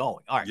get him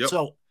going. All right.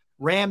 So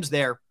Rams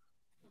there.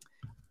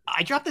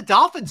 I dropped the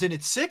Dolphins in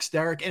at 6,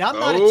 Derrick, and I'm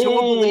not a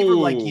Tua believer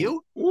like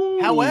you.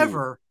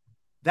 However,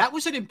 that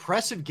was an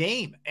impressive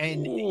game,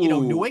 and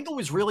New England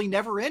was really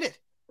never in it.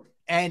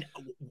 And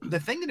the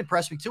thing that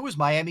impressed me too was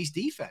Miami's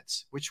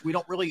defense, which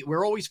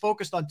we're always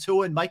focused on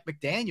Tua and Mike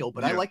McDaniel,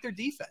 but I like their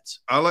defense.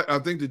 I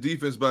think the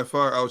defense by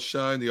far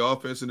outshined the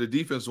offense, and the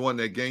defense won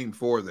that game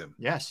for them.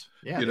 Yes.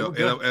 Yeah. You know,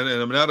 and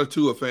I'm not a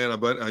Tua fan,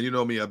 but you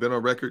know me, I've been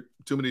on record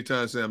too many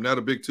times saying I'm not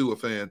a big Tua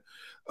fan.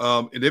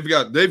 And they've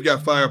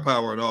got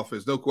firepower on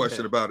offense, no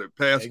question about it.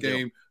 Pass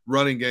game,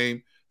 running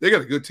game. They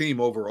got a good team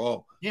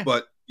overall. Yeah.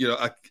 But you know,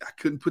 I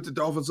couldn't put the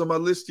Dolphins on my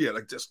list yet.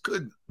 I just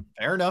couldn't.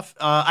 Fair enough.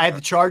 I had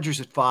the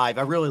Chargers at 5.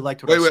 I really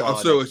liked what I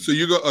saw. So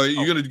you go? Are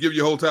you going to give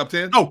your whole top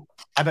 10? Oh,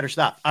 I better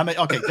stop.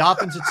 Okay.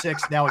 Dolphins at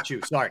 6. Now it's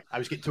you. Sorry, I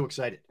was getting too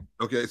excited.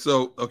 Okay.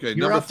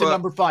 You're up to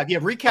number 5. Yeah.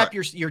 Recap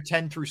your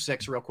 10 through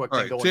 6 real quick.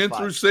 All right. 10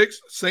 through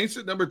 6. Saints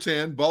at number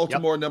 10.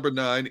 Baltimore number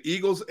 9.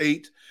 Eagles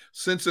 8.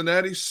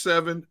 Cincinnati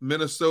 7.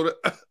 Minnesota.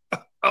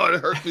 Oh, it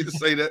hurts me to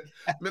say that.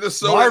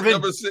 Minnesota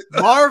number 6.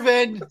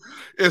 Marvin.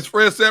 It's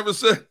Fred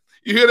Sanford.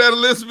 You hear that,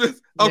 Elizabeth?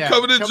 I'm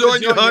coming to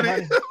join you,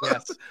 honey.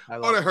 Yes,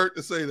 oh, that hurt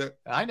to say that.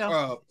 I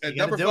know. At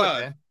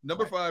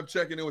number 5,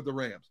 checking in with the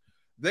Rams.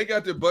 They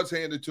got their butts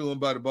handed to them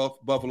by the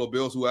Buffalo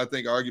Bills, who I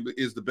think arguably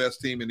is the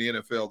best team in the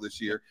NFL this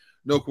year.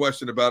 No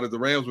question about it. The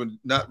Rams were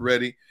not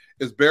ready.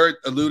 As Barrett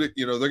alluded,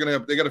 you know, they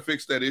got to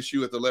fix that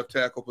issue at the left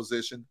tackle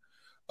position.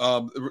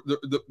 The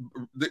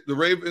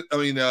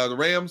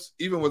Rams,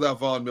 even without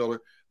Von Miller,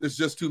 there's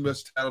just too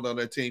much talent on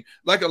that team.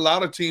 Like a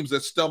lot of teams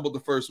that stumbled the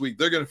first week,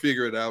 they're going to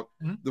figure it out.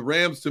 Mm-hmm. The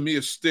Rams, to me,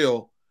 is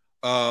still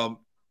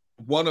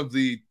one of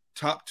the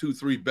top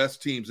 2-3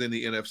 best teams in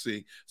the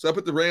NFC. So I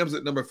put the Rams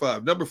at number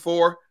 5. Number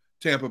 4,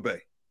 Tampa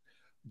Bay.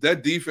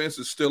 That defense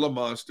is still a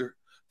monster.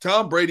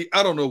 Tom Brady,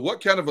 I don't know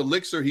what kind of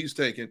elixir he's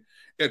taken.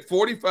 At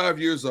 45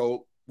 years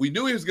old, we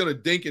knew he was going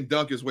to dink and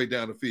dunk his way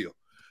down the field.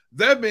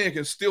 That man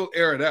can still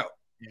air it out.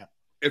 Yeah.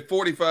 At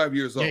 45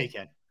 years old. Yeah, he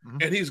can. Mm-hmm.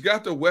 And he's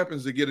got the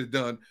weapons to get it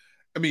done.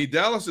 I mean,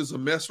 Dallas is a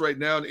mess right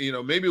now. You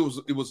know, maybe it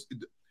was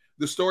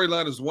the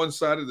storyline is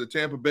one-sided. The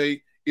Tampa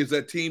Bay is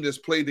that team that's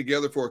played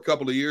together for a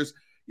couple of years.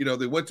 You know,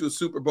 they went to a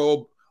Super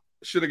Bowl,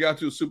 should have got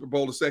to a Super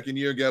Bowl the second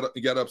year,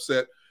 got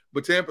upset.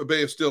 But Tampa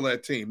Bay is still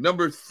that team.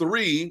 Number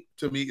 3,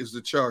 to me, is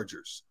the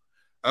Chargers.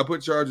 I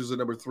put Chargers at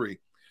number 3.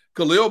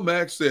 Khalil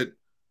Mack said,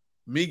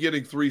 me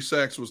getting 3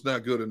 sacks was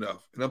not good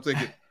enough. And I'm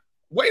thinking,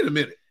 wait a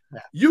minute. Yeah.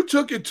 You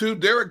took it to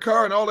Derrick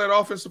Carr and all that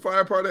offensive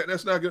firepower.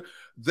 That's not good.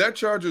 That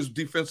Chargers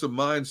defensive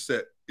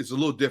mindset is a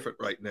little different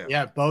right now.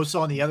 Yeah,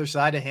 Bosa on the other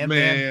side of him.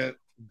 Man.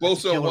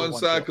 Bosa on one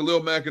side,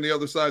 Khalil Mack on the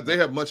other side. They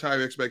have much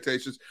higher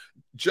expectations.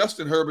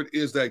 Justin Herbert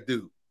is that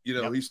dude. You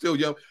know, he's still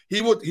young.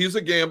 He's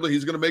a gambler.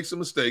 He's going to make some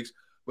mistakes.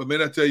 But,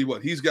 man, I tell you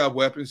what, he's got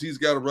weapons. He's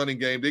got a running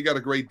game. They got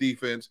a great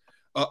defense.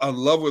 I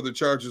love where the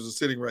Chargers are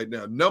sitting right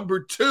now.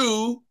 Number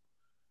 2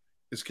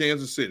 is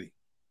Kansas City.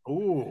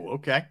 Oh,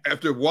 okay.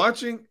 After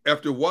watching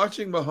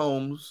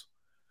Mahomes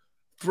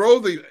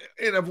throw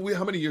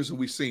how many years have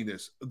we seen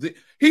this?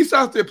 He's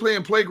out there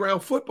playing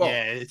playground football.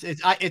 Yeah,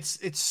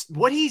 it's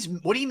what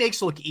he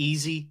makes look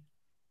easy.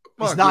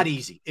 It's not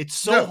easy. It's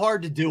so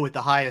hard to do at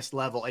the highest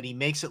level, and he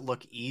makes it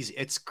look easy.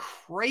 It's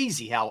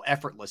crazy how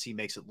effortless he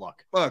makes it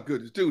look. My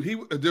goodness,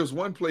 dude. There's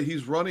one play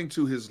he's running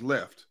to his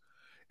left,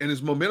 and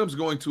his momentum's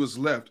going to his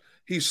left.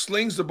 He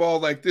slings the ball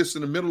like this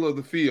in the middle of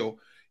the field,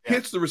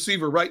 hits the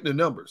receiver right in the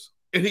numbers.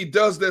 And he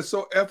does that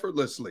so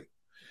effortlessly.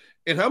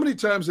 And how many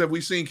times have we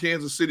seen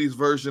Kansas City's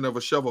version of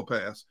a shovel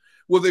pass?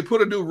 Well, they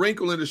put a new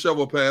wrinkle in the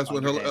shovel pass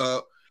when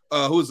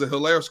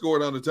Hilaire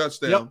scored on the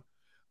touchdown. Yep.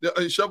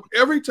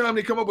 Every time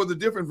they come up with a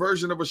different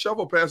version of a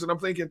shovel pass, and I'm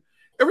thinking,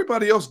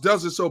 everybody else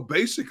does it so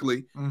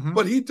basically,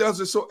 but he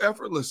does it so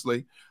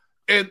effortlessly.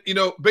 And, you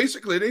know,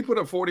 basically they put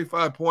up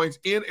 45 points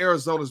in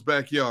Arizona's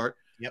backyard,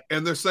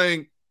 and they're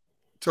saying,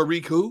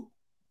 Tariq who?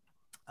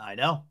 I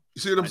know.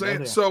 You see what I'm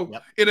saying? So,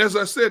 and as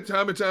I said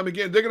time and time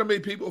again, they're going to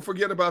make people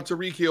forget about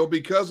Tariq Hill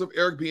because of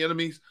Eric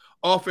Bieniemy's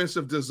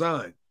offensive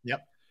design.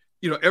 Yep.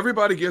 You know,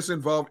 everybody gets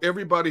involved.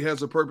 Everybody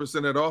has a purpose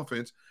in that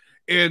offense.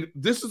 And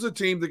this is a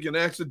team that can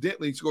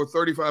accidentally score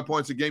 35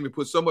 points a game and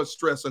put so much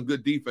stress on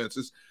good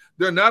defenses.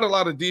 There are not a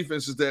lot of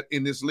defenses that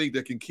in this league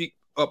that can keep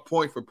up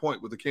point for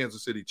point with the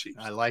Kansas City Chiefs.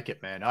 I like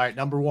it, man. All right,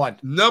 number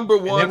 1. Number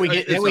 1. And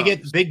then we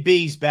get Big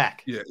B's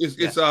back. Yeah,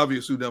 it's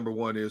obvious who number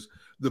 1 is.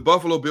 The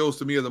Buffalo Bills,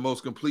 to me, are the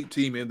most complete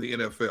team in the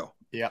NFL.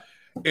 Yeah.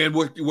 And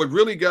what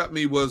really got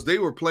me was they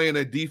were playing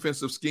a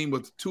defensive scheme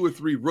with 2 or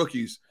 3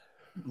 rookies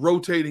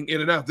rotating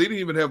in and out. They didn't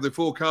even have the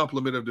full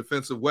complement of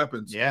defensive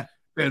weapons. Yeah.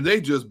 And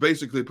they just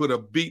basically put a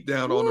beat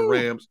down on the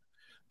Rams.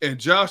 And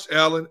Josh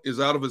Allen is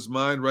out of his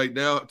mind right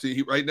now.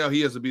 Right now,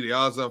 he has to be the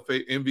odds-on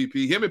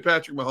MVP. Him and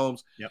Patrick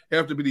Mahomes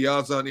have to be the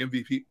odds-on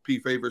MVP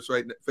favorites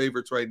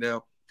right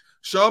now.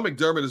 Sean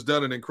McDermott has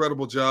done an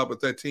incredible job with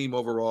that team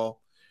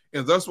overall.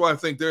 And that's why I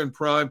think they're in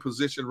prime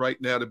position right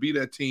now to be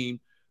that team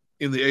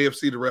in the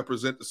AFC to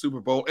represent the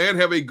Super Bowl and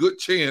have a good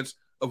chance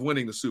of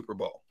winning the Super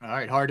Bowl. All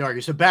right, hard to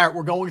argue. So, Barrett,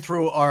 we're going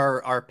through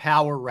our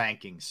power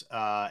rankings,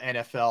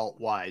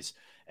 NFL-wise.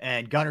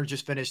 And Gunner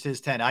just finished his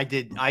 10. I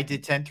did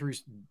 10 through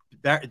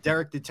 –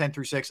 Derrick did 10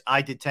 through 6.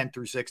 I did 10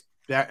 through 6.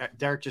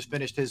 Derrick just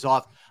finished his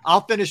off.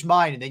 I'll finish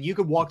mine, and then you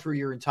can walk through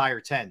your entire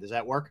 10. Does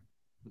that work?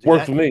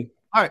 Work for me.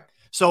 All right.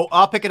 So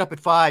I'll pick it up at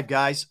 5,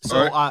 guys.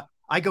 So right.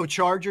 I go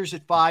Chargers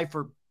at 5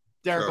 for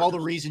Derrick, all the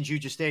Chargers. reasons you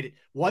just stated.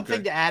 One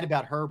thing to add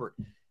about Herbert,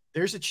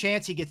 there's a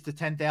chance he gets to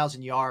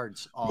 10,000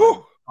 yards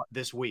on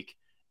this week.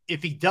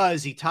 If he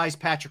does, he ties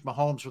Patrick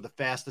Mahomes for the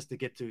fastest to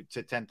get to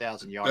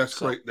 10,000 yards. That's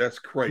great. That's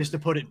great. Just to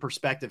put it in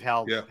perspective,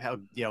 how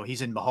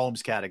he's in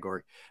Mahomes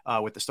category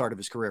with the start of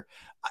his career.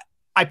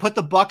 I put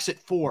the Bucs at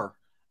 4.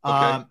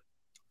 Okay.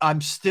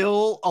 I'm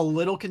still a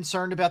little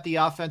concerned about the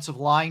offensive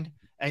line.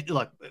 And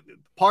look,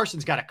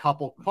 Parsons got a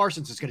couple.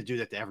 Parsons is going to do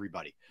that to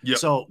everybody. Yep.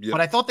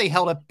 But I thought they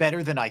held up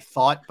better than I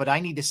thought. But I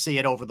need to see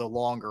it over the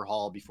longer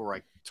haul before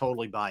I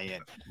totally buy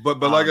in. But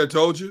like I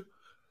told you,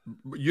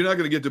 you're not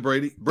going to get to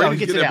Brady. Brady's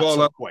getting that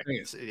ball up quick.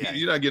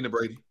 You're not getting to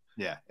Brady.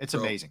 Yeah, it's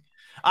amazing.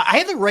 I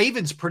have the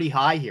Ravens pretty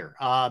high here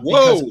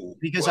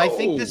because I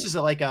think this is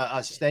like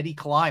a steady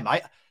climb.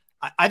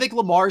 I think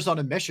Lamar's on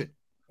a mission.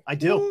 I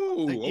do.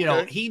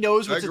 Whoa, he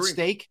knows what's at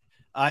stake.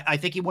 I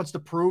think he wants to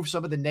prove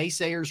some of the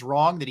naysayers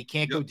wrong, that he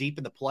can't go deep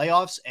in the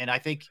playoffs. And I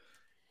think,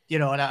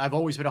 and I've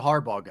always been a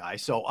hardball guy,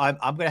 so I'm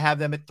going to have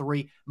them at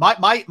 3.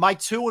 My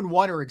 2 and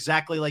 1 are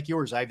exactly like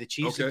yours. I have the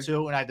Chiefs at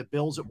 2, and I have the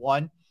Bills at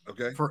 1.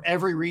 Okay. For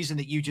every reason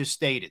that you just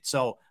stated.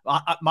 So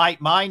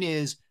mine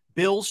is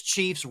Bills,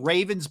 Chiefs,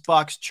 Ravens,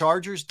 Bucks,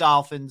 Chargers,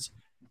 Dolphins,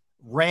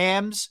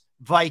 Rams,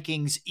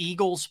 Vikings,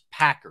 Eagles,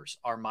 Packers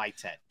are my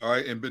 10. All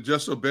right, but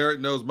just so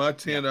Barrett knows, my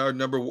 10 are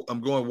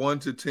I'm going 1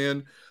 to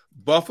 10.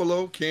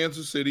 Buffalo,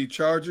 Kansas City,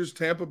 Chargers,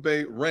 Tampa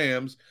Bay,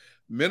 Rams,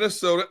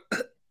 Minnesota.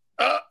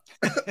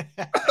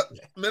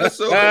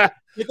 Minnesota.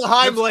 Get the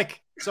Heimlich.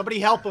 Somebody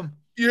help him.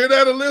 You hear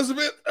that,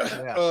 Elizabeth?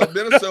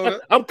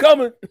 Minnesota. I'm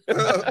coming.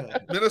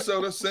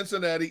 Minnesota,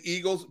 Cincinnati,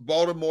 Eagles,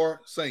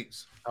 Baltimore,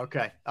 Saints.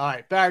 Okay. All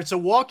right, Barrett. So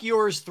walk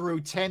yours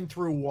through 10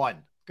 through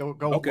 1. Go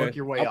work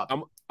your way up.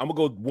 I'm going to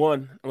go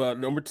 1.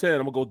 Number 10, I'm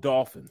going to go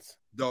Dolphins.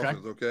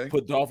 Dolphins, okay.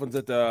 Put Dolphins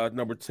at the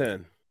number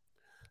 10.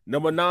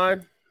 Number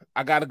 9,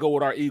 I got to go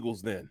with our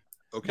Eagles then.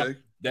 Okay.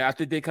 I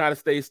think they kind of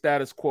stay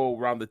status quo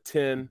around the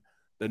 10,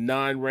 the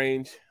 9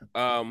 range.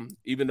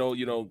 Even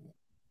though,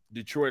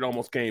 Detroit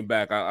almost came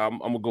back. I'm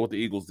going to go with the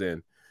Eagles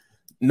then.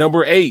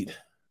 Number 8,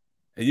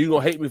 and you're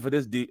going to hate me for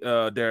this,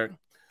 Derrick.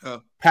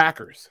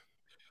 Packers.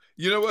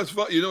 You know what's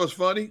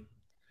funny?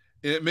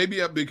 It may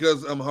be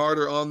because I'm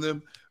harder on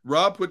them.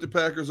 Rob put the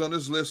Packers on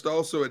his list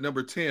also at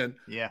number 10.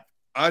 Yeah.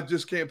 I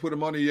just can't put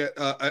him on it yet.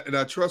 And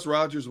I trust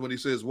Rodgers when he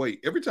says, wait.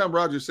 Every time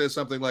Rodgers says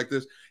something like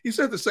this, he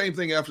said the same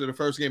thing after the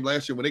first game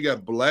last year when they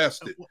got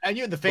blasted. And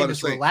you're the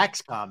famous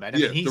relax comment.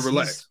 The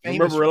relax.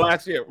 Remember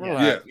relax? Yeah.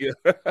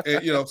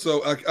 And,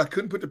 so I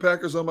couldn't put the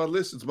Packers on my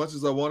list as much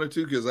as I wanted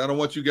to because I don't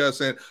want you guys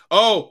saying,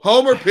 oh,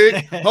 Homer pick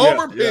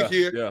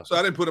here. Yeah. So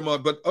I didn't put him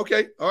on. But,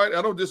 okay, all right,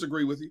 I don't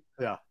disagree with you.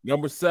 Yeah.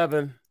 Number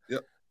 7,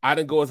 I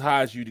didn't go as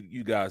high as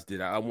you guys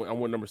did. I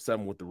went number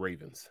 7 with the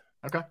Ravens.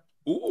 Okay.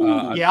 Ooh,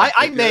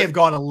 I may have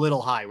gone a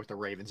little high with the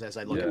Ravens as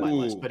I look at my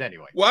list, but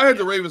anyway. Well, I had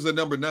the Ravens at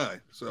number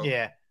 9. So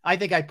I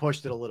think I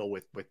pushed it a little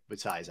with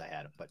size I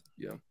had them, but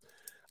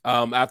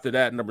after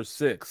that, number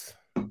 6,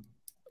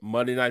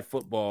 Monday Night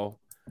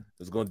Football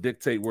is going to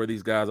dictate where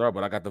these guys are,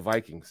 but I got the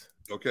Vikings.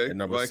 Okay, at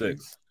number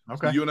 6.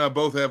 Okay, so you and I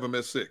both have them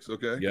at 6.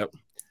 Okay. Yep.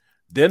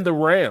 Then the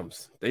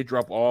Rams, they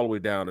drop all the way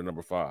down to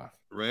number 5.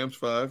 Rams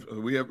 5.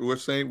 We're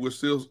saying we're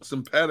still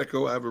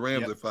simpatico. I have the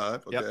Rams at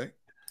 5. Okay. Yep.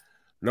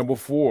 Number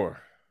 4.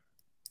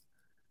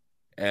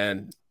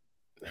 And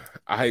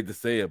I hate to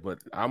say it, but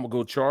I'm gonna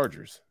go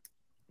Chargers.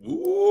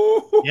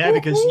 Ooh. Yeah,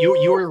 because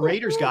you were a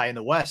Raiders guy in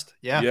the West.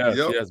 Yeah.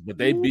 Yes, but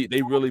they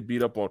really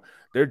beat up on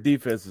their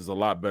defense is a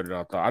lot better than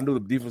I thought. I knew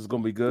the defense was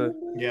gonna be good.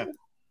 Yeah.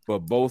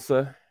 But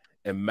Bosa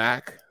and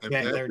Mack.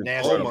 They're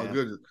nasty. Oh my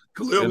goodness.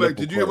 Khalil Mack.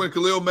 Did you hear when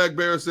Khalil Mack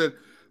Barrett said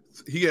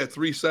he had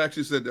 3 sacks?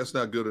 He said that's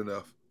not good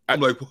enough.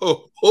 I'm like,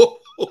 whoa.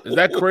 Is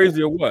that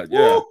crazy or what?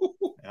 Yeah.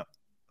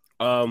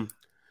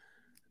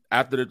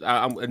 After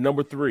I'm at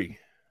number 3.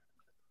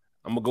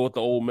 I'm gonna go with the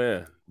old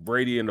man,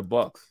 Brady and the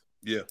Bucks.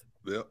 Yeah.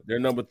 They're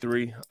number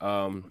 3.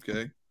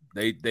 Okay.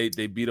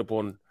 They beat up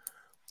on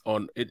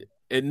it.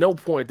 At no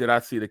point did I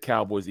see the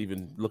Cowboys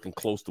even looking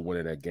close to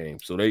winning that game.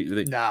 So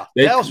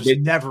Dallas was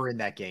never in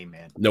that game,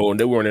 man. No,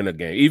 they weren't in the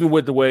game. Even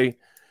with the way,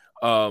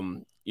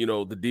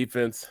 the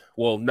defense.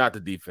 Well, not the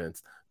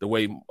defense. The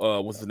way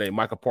what's his name,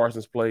 Michael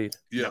Parsons played.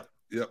 Yeah.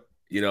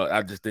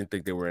 I just didn't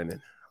think they were in it.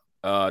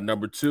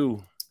 Number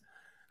 2.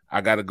 I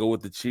got to go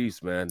with the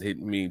Chiefs, man.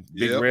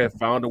 Big Red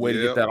found a way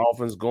to get that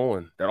offense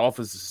going. That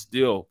offense is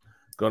still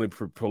going to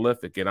be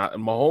prolific. And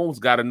Mahomes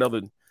got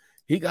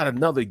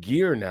another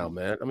gear now,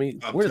 man. I mean,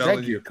 where did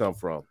that gear come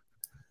from?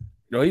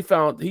 He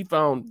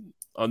found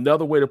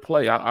another way to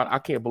play. I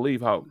can't believe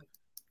how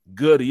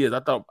good he is. I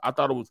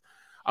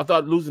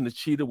thought losing the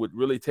cheetah would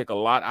really take a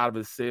lot out of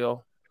his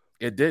sail.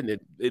 It didn't.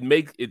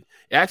 It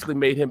actually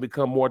made him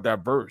become more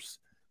diverse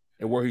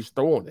in where he's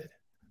throwing it.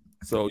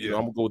 So I'm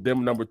gonna go with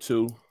them number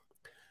 2.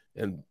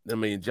 And I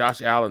mean,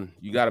 Josh Allen,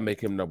 you got to make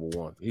him number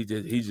 1. He's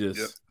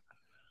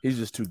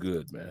just too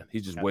good, man.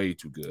 He's just way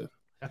too good,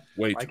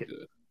 too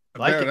good.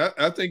 Barrett,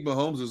 I think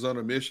Mahomes is on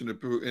a mission to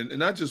prove, and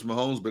not just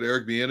Mahomes, but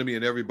Eric Bieniemy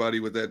and everybody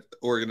with that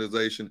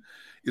organization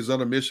is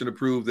on a mission to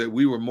prove that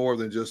we were more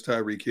than just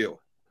Tyreek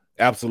Hill.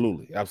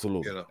 Absolutely.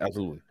 Absolutely.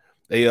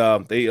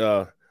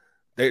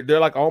 They're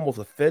like almost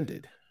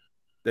offended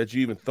that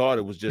you even thought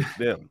it was just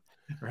them.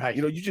 Right.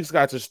 You just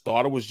got to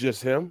thought it was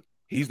just him.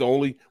 He's the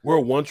only. We're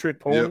a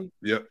one-trick pony.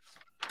 Yep.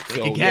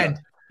 Think again.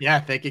 Yeah,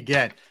 think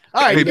again.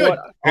 All right, good.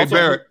 Hey,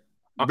 Barrett,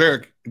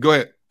 go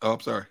ahead. Oh, I'm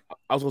sorry.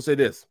 I was going to say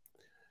this.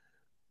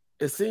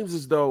 It seems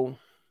as though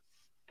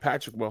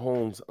Patrick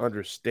Mahomes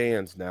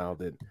understands now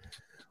that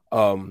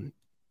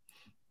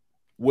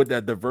with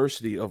that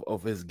diversity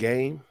of his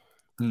game,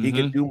 he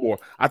can do more.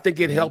 I think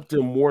it helped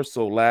him more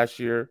so last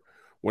year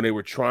when they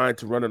were trying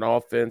to run an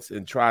offense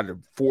and try to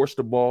force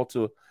the ball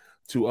to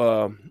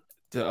Cheetah.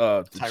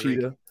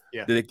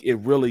 Yeah. That it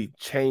really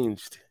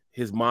changed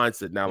his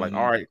mindset now. Like,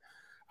 all right,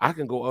 I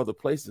can go other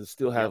places and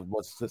still have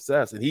much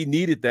success. And he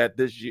needed that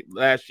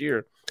last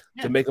year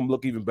to make him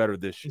look even better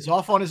this year. He's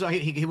off on his own.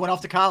 He went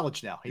off to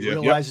college now. He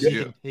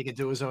realizes he can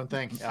do his own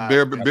thing.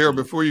 Bear,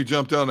 before you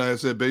jumped on, I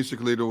said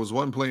basically there was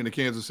one play in the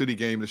Kansas City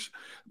game.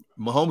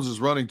 Mahomes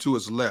is running to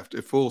his left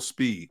at full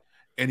speed,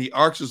 and he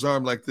arcs his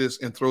arm like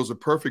this and throws a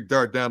perfect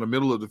dart down the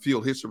middle of the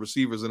field, hits the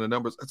receivers and the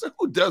numbers. I said,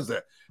 who does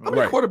that? How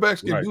many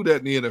quarterbacks can do that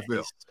in the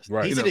NFL?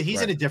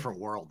 He's in a different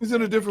world. He's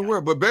in a different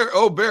world. But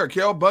Barrett,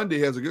 Cal Bundy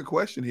has a good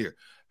question here.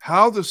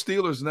 How the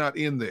Steelers not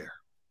in there?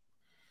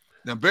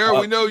 Now,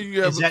 Barrett, we know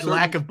you have is that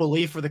lack of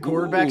belief for the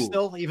quarterback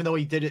still, even though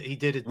he did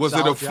it. Was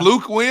it a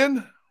fluke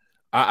win?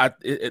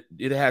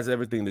 It has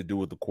everything to do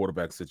with the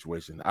quarterback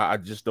situation. I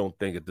just don't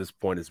think at this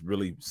point it's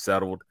really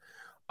settled.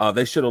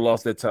 They should have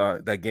lost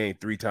that game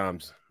 3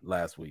 times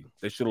last week.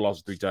 They should have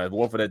lost 3 times.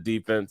 One for that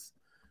defense,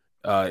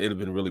 it'd have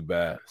been really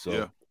bad. So.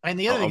 Yeah. And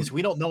the other thing is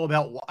we don't know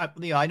about I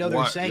know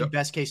they're saying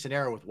best case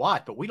scenario with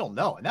Watt, but we don't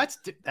know. And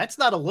that's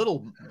not a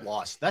little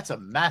loss. That's a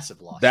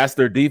massive loss. That's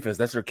their defense.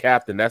 That's their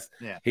captain.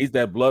 He's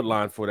that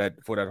bloodline for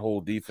that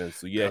whole defense.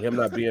 So him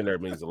not being there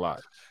means a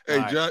lot.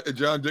 Hey,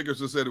 John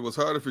Dickerson said it was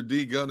harder for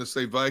D Gunn to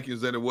say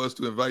Vikings than it was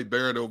to invite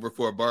Barrett over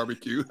for a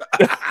barbecue.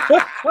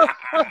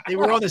 They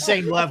were on the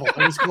same level. It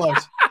was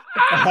close.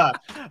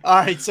 All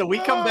right, so we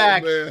come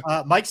back.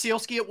 Mike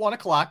Sealski at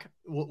 1:00.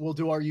 We'll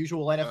do our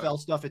usual NFL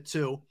stuff at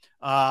 2.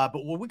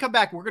 But when we come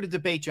back, we're going to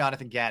debate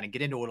Jonathan Gannon,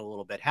 get into it a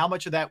little bit. How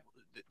much of that,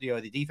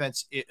 the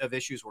defense of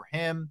issues were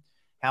him?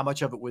 How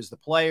much of it was the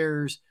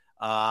players?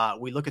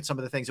 We look at some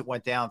of the things that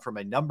went down from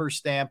a numbers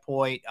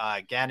standpoint.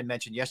 Gannon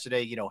mentioned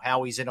yesterday,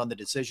 how he's in on the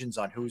decisions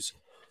on who's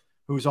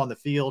on the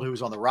field,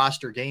 who's on the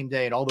roster game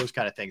day, and all those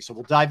kind of things. So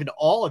we'll dive into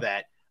all of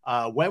that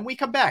when we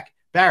come back.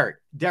 Barrett,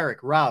 Derrick,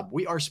 Rob,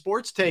 we are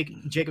Sports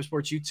Take, Jacob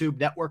Sports YouTube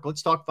Network.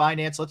 Let's talk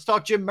finance. Let's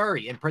talk Jim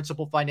Murray and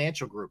Principal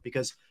Financial Group,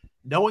 because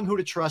knowing who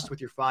to trust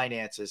with your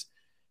finances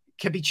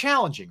can be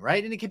challenging,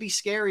 right? And it can be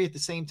scary at the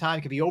same time.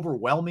 It can be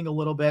overwhelming a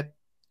little bit.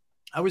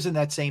 I was in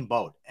that same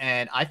boat,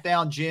 and I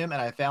found Jim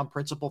and I found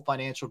Principal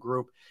Financial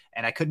Group,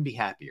 and I couldn't be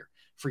happier.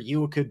 For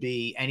you, it could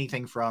be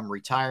anything from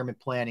retirement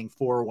planning,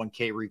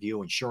 401k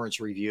review, insurance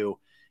review.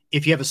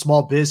 If you have a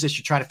small business,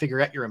 you're trying to figure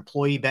out your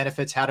employee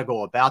benefits, how to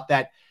go about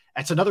that.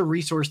 That's another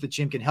resource that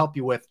Jim can help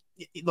you with.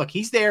 Look,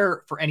 he's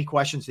there for any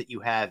questions that you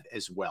have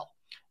as well.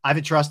 I've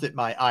entrusted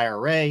my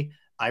IRA.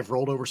 I've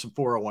rolled over some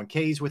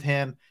 401ks with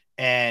him,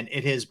 and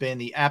it has been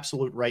the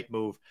absolute right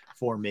move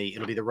for me.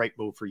 It'll be the right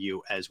move for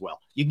you as well.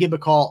 You can give him a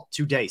call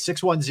today,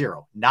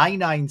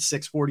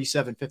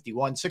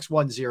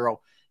 610-996-4751,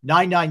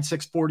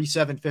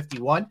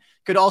 610-996-4751.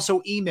 Could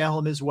also email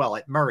him as well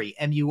at Murray,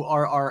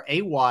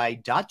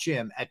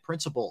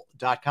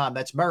 murray.jim@principal.com.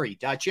 That's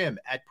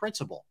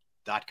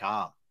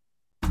murray.jim@principal.com.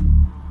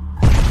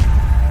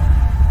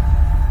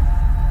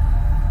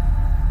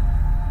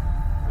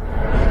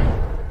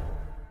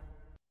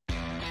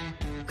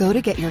 Go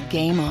to get your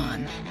game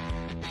on.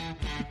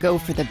 Go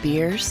for the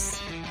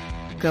beers.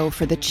 Go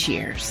for the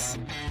cheers.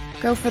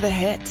 Go for the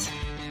hit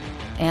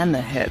and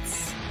the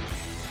hits.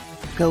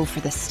 Go for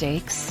the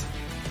stakes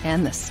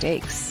and the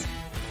stakes.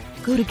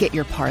 Go to get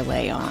your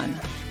parlay on.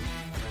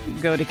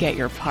 Go to get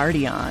your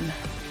party on.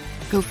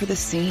 Go for the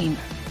scene.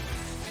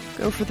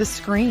 Go for the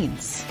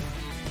screens.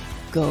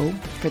 Go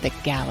for the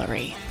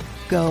gallery.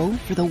 Go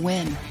for the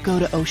win. Go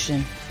to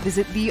Ocean.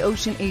 Visit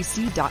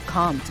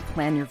theoceanac.com to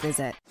plan your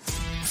visit.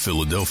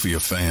 Philadelphia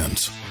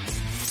fans,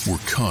 we're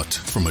cut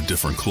from a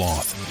different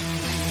cloth.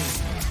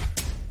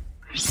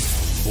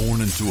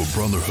 Born into a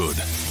brotherhood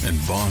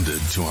and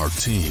bonded to our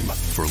team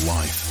for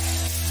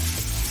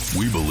life.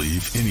 We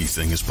believe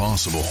anything is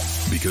possible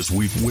because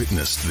we've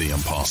witnessed the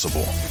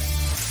impossible.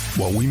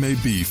 While we may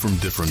be from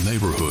different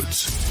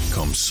neighborhoods,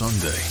 come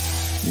Sunday,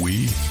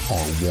 we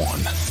are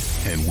one,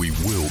 and we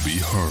will be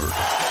heard.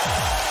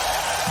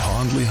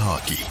 Pondley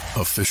Hockey,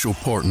 official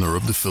partner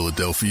of the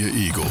Philadelphia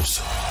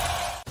Eagles.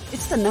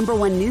 It's the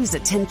 #1 news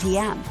at 10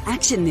 p.m.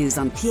 Action News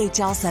on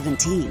PHL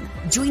 17.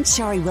 Join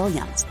Shari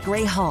Williams,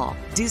 Gray Hall,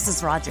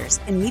 Deuces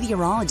Rogers, and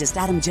meteorologist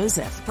Adam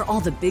Joseph for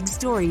all the big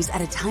stories at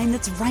a time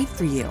that's right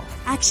for you.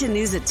 Action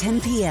News at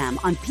 10 p.m.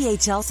 on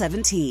PHL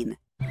 17.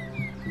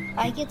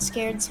 I get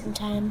scared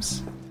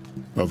sometimes.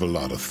 of a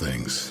lot of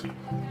things.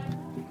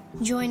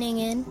 Joining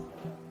in.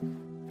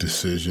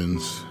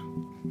 Decisions.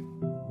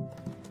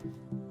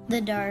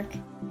 The dark.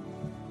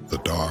 The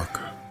dark.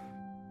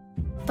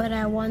 But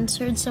I once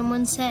heard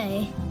someone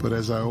say, but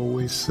as I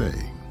always say,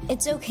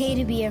 it's okay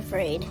to be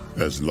afraid.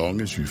 As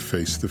long as you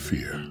face the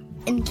fear.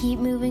 And keep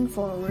moving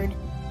forward.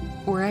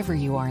 Wherever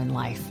you are in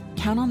life,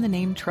 count on the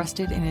name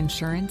trusted in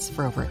insurance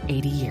for over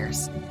 80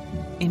 years.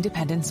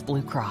 Independence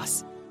Blue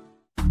Cross.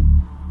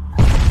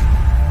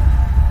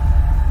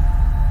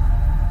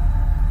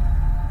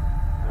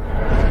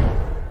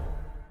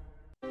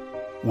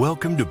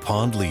 Welcome to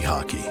Pond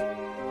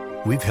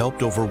Lehocky. We've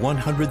helped over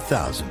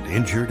 100,000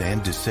 injured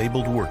and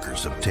disabled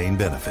workers obtain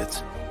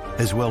benefits,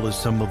 as well as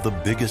some of the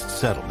biggest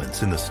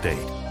settlements in the state.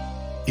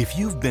 If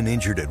you've been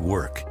injured at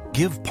work,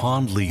 give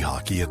Pond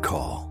Lehocky a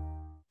call.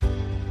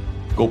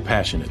 Go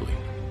passionately.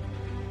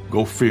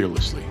 Go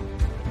fearlessly.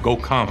 Go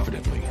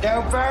confidently.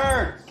 Go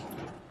Birds!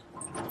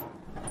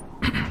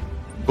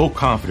 Go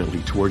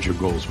confidently towards your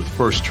goals with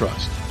First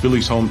Trust,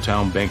 Philly's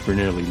hometown bank for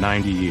nearly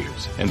 90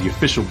 years, and the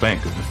official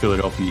bank of the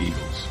Philadelphia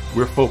Eagles.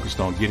 We're focused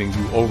on getting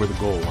you over the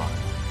goal line.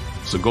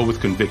 So go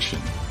with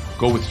conviction,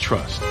 go with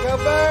trust. Go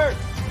Birds!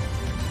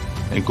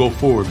 And go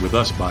forward with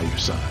us by your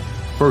side.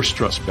 First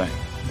Trust Bank,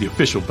 the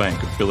official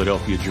bank of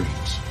Philadelphia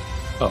dreams.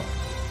 Oh,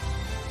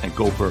 and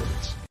go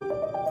Birds.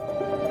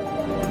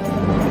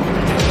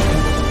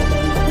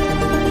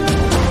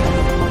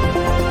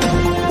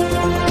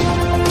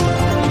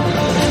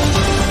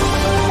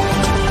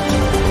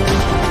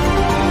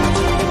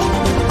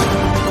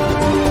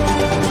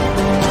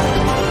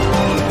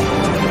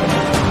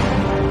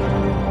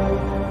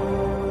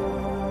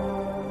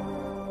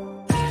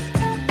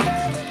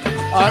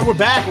 All right, we're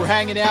back. We're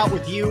hanging out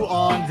with you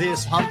on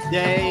this hump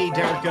day.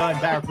 Derrick Gunn,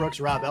 Barrett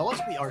Brooks, Rob Ellis.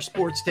 We are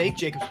Sports Take,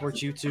 Jacob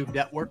Sports YouTube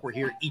Network. We're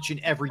here each and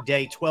every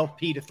day,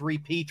 12P to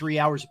 3P, 3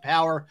 hours of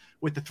power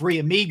with the three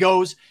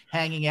amigos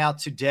hanging out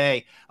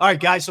today. All right,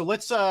 guys, so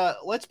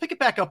let's pick it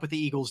back up with the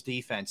Eagles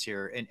defense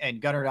here. And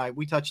Gunner and I,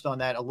 we touched on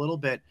that a little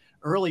bit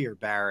earlier,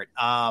 Barrett.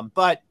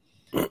 But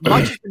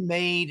much has been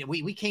made.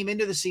 We came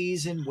into the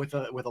season with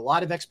a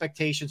lot of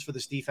expectations for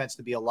this defense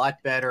to be a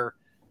lot better.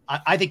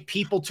 I think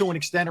people, to an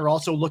extent, are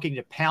also looking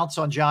to pounce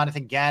on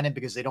Jonathan Gannon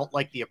because they don't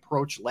like the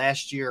approach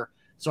last year.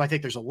 So I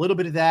think there's a little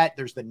bit of that.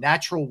 There's the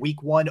natural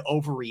week one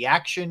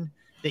overreaction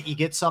that you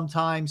get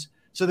sometimes.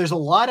 So there's a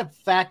lot of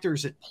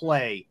factors at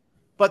play.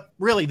 But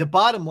really, the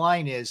bottom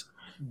line is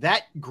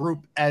that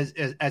group as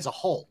a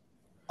whole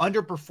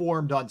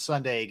underperformed on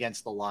Sunday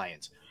against the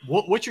Lions.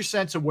 What's your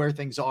sense of where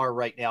things are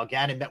right now?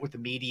 Gannon met with the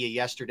media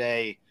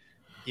yesterday.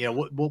 You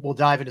know, we'll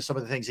dive into some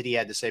of the things that he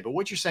had to say, but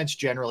what's your sense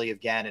generally of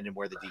Gannon and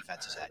where the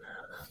defense is at?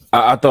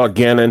 I thought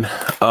Gannon,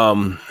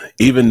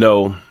 even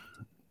though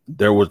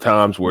there were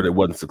times where it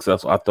wasn't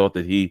successful, I thought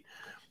that he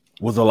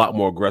was a lot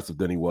more aggressive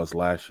than he was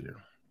last year.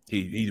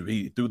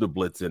 He threw the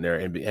blitz in there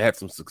and had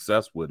some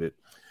success with it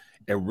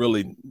and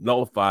really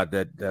nullified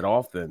that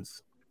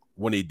offense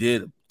when he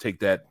did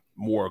take that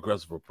more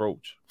aggressive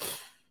approach.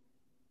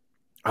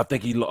 I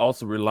think he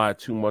also relied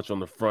too much on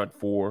the front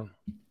four,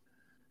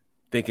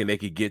 thinking they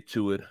could get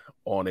to it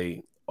on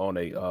a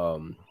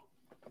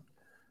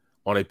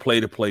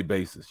play-to-play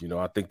basis. You know,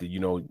 I think that, you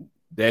know,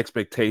 the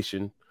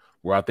expectation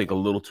were, I think, a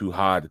little too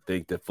high to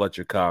think that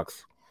Fletcher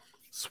Cox,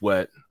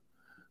 Sweat,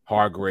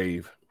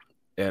 Hargrave,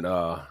 and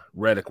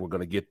Reddick were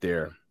going to get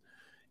there.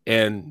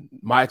 And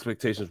my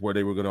expectations were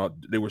they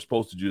were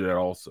supposed to do that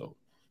also.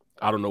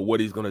 I don't know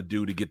what he's going to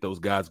do to get those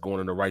guys going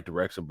in the right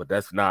direction, but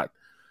that's not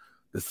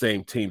the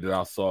same team that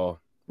I saw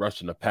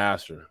rushing the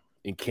passer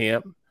in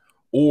camp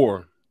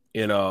or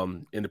in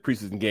the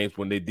preseason games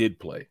when they did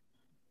play.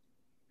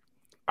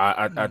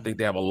 I think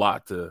they have a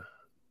lot to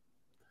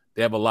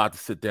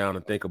sit down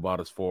and think about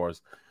as far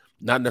as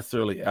not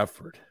necessarily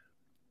effort,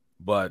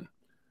 but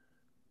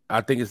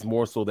I think it's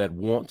more so that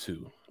want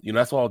to. You know,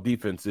 that's all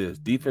defense is.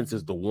 Defense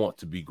is the want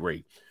to be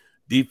great.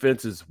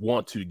 Defenses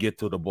want to get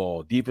to the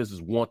ball.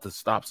 Defenses want to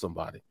stop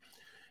somebody.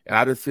 And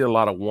I didn't see a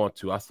lot of want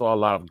to. I saw a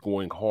lot of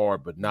going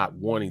hard but not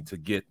wanting to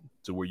get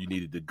to where you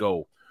needed to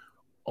go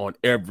on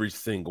every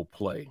single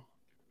play.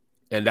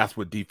 And that's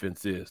what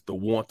defense is, the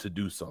want to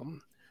do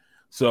something.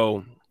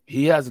 So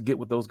he has to get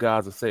with those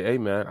guys and say, hey,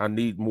 man, I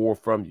need more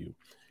from you.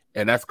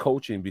 And that's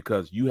coaching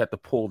because you have to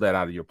pull that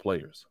out of your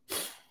players.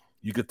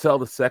 You could tell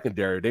the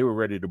secondary, they were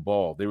ready to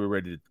ball. They were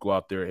ready to go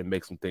out there and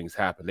make some things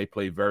happen. They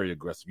played very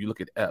aggressive. You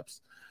look at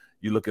Epps.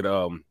 You look at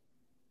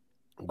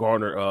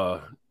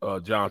Garner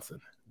Johnson.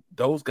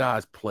 Those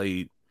guys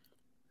played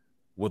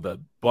with a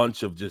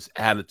bunch of just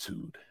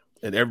attitude.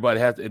 And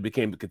it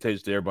became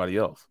contagious to everybody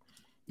else.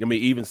 I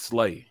mean, even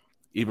Slay.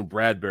 Even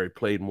Bradbury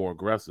played more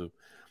aggressive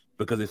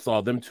because they saw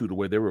them two the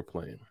way they were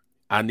playing.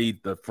 I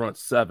need the front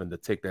seven to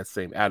take that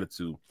same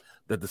attitude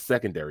that the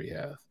secondary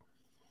has.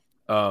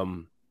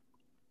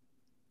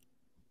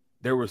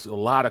 There was a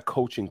lot of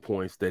coaching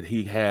points that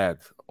he had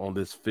on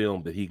this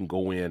film that he can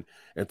go in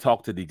and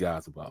talk to the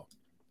guys about.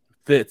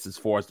 Fits as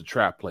far as the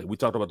trap play. We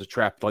talked about the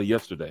trap play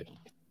yesterday.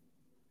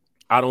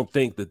 I don't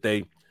think that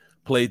they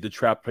played the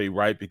trap play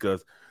right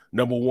because,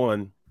 number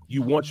one,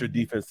 you want your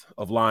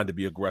defensive line to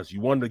be aggressive.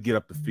 You want them to get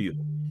up the field.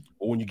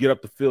 But when you get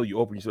up the field, you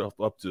open yourself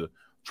up to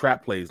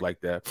trap plays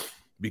like that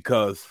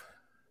because,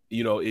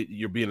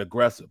 you're being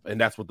aggressive,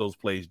 and that's what those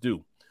plays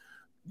do.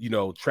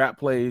 Trap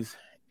plays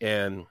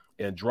and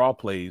draw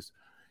plays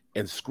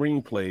and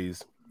screen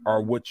plays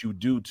are what you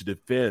do to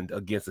defend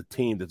against a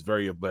team that's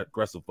very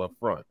aggressive up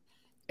front.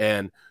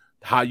 And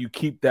how you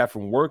keep that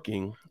from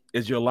working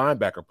is your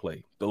linebacker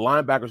play. The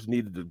linebackers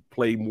needed to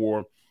play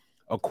more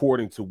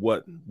according to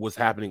what was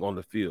happening on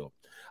the field.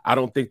 I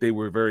don't think they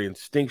were very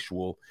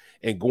instinctual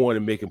in going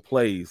and making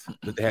plays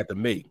that they had to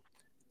make.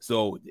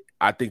 So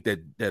I think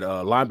that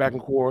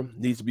linebacking core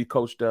needs to be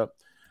coached up.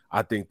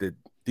 I think that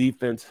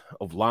defense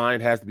of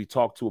line has to be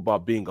talked to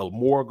about being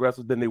more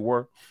aggressive than they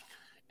were.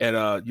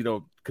 And,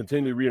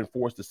 continue to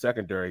reinforce the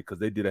secondary because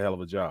they did a hell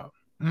of a job.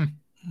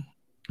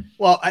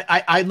 Well,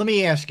 I let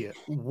me ask you,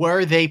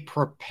 were they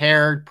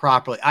prepared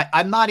properly?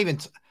 I'm not even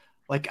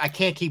I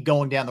can't keep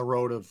going down the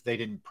road of they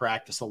didn't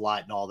practice a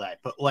lot and all that,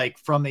 but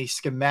from a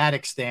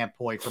schematic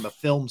standpoint, from a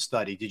film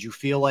study, did you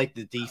feel like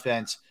the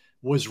defense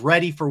was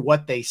ready for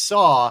what they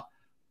saw,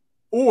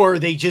 or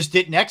they just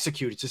didn't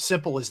execute? It's as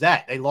simple as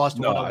that. They lost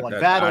one-on-one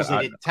battles.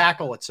 They didn't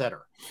tackle,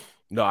 etc.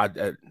 No,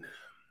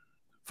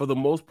 for the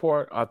most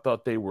part, I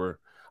thought they were.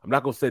 I'm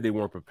not going to say they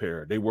weren't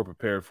prepared. They were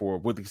prepared for,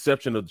 with the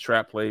exception of the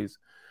trap plays.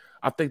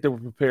 I think they were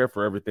prepared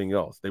for everything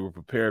else. They were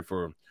prepared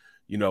for,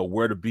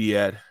 where to be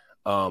at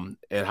and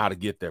how to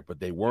get there, but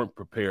they weren't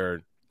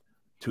prepared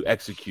to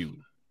execute.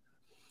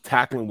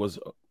 Tackling was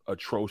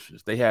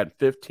atrocious. They had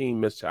 15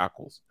 missed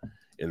tackles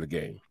in the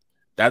game.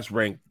 That's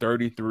ranked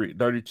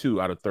 32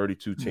 out of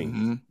 32 teams.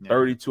 Mm-hmm. Yeah.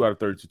 32 out of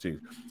 32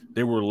 teams.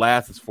 They were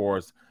last as far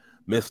as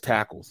missed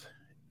tackles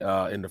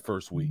in the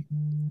first week.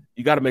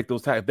 You got to make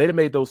those tackles. If they'd have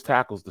made those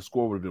tackles, the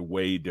score would have been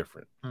way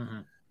different. Mm-hmm.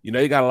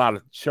 You got a lot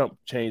of chump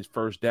change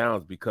first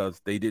downs because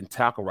they didn't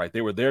tackle right.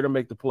 They were there to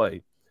make the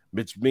play,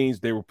 which means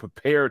they were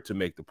prepared to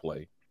make the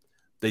play.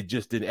 They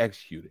just didn't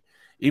execute it.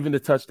 Even the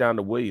touchdown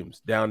to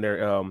Williams down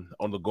there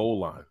on the goal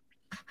line.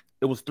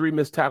 It was 3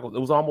 missed tackles. It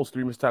was almost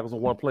 3 missed tackles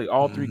on one play.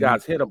 All 3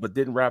 guys hit him but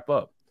didn't wrap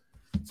up.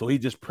 So he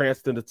just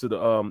pranced into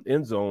the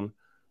end zone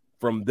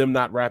from them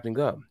not wrapping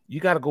up. You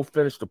got to go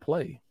finish the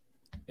play.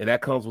 And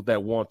that comes with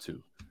that want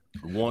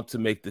to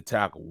make the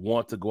tackle,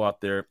 want to go out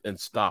there and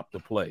stop the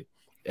play.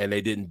 And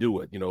they didn't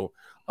do it.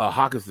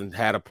 Hawkinson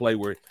had a play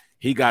where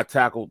he got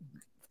tackled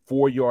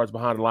 4 yards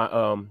behind the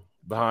line,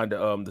 behind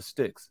the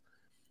sticks,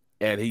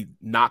 and he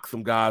knocked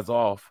some guys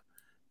off,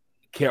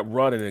 kept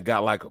running, and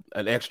got like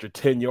an extra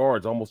 10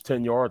 yards, almost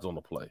 10 yards on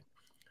the play.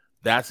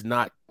 That's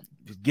not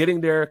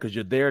getting there because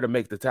you're there to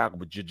make the tackle,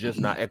 but you're just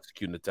not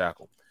executing the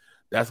tackle.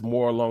 That's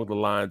more along the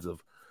lines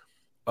of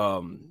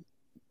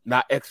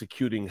not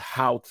executing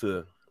how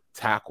to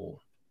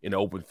tackle in the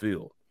open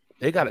field.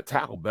 They got to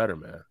tackle better,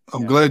 man.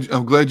 I'm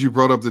glad you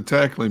brought up the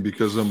tackling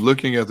because I'm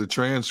looking at the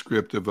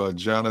transcript of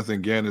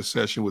Jonathan Gannon's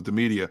session with the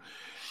media,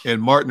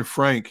 and Martin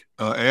Frank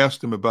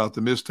asked him about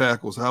the missed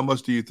tackles. How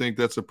much do you think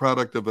that's a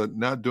product of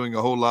not doing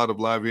a whole lot of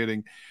live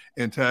hitting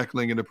and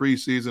tackling in the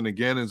preseason? And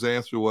Gannon's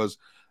answer was,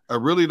 I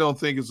really don't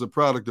think it's a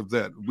product of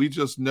that. We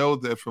just know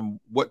that from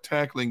what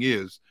tackling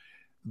is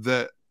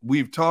that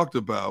we've talked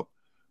about,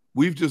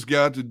 we've just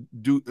got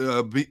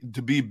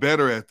to be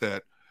better at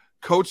that.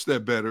 Coach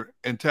that better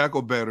and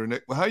tackle better.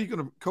 And how are you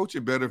going to coach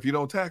it better if you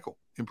don't tackle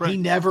in practice? He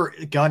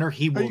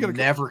will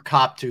never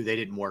cop to they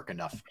didn't work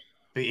enough.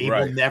 He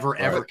will never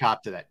ever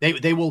cop to that.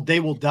 They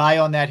will die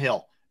on that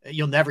hill.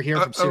 You'll never hear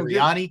from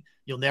Sirianni.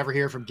 You'll never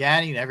hear from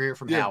Ganny. You never hear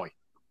from Howie.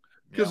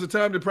 Because the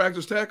time to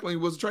practice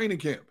tackling was training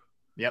camp.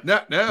 Yep.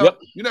 Now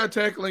you're not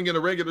tackling in a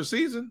regular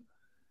season.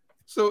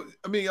 So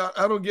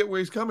I don't get where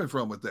he's coming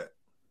from with that.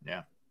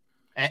 Yeah.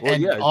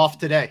 And off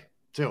today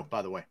too,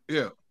 by the way.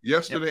 Yeah.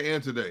 Yesterday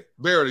and today.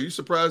 Barrett, are you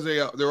surprised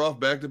they're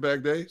off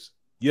back-to-back days?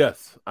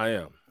 Yes, I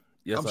am.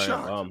 I'm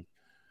shocked.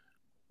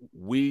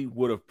 We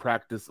would have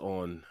practiced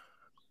on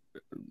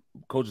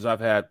coaches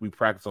I've had. We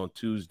practiced on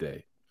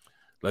Tuesday.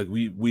 Like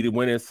we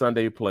went in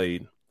Sunday,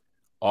 played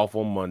off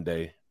on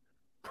Monday,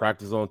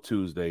 practice on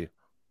Tuesday,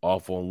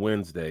 off on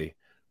Wednesday,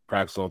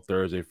 practice on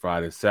Thursday,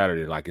 Friday,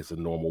 Saturday, like it's a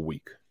normal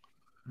week.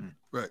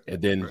 Right. And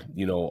then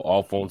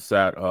off on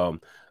Saturday.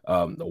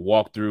 A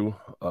walkthrough,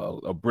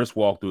 a brisk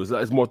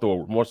walkthrough. It's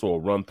more so a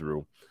run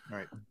through.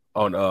 Right.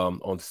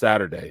 On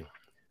Saturday,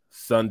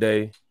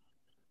 Sunday,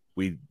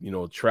 we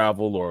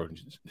travel or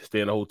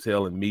stay in a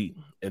hotel and meet,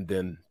 and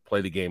then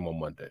play the game on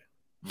Monday.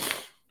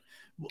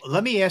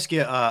 Let me ask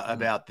you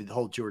about the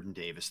whole Jordan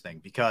Davis thing,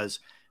 because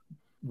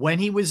when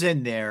he was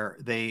in there,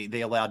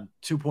 they allowed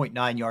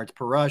 2.9 yards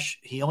per rush.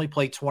 He only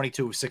played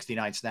 22 of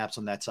 69 snaps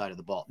on that side of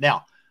the ball.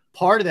 Now,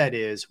 part of that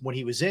is when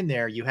he was in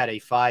there, you had a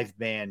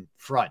 5-man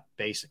front,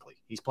 basically.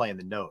 He's playing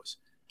the nose.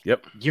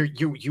 Yep.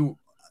 You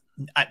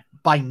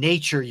by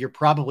nature, you're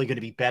probably going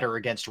to be better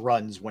against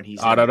runs when he's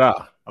in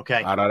there.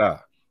 Okay.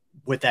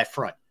 With that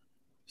front.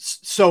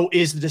 So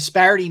is the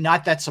disparity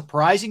not that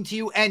surprising to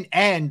you?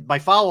 And my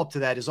follow-up to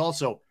that is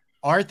also,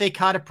 aren't they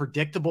kind of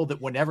predictable that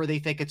whenever they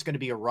think it's going to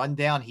be a run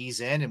down, he's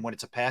in, and when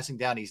it's a passing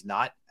down, he's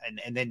not?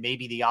 and then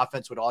maybe the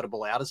offense would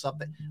audible out of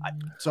something.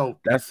 So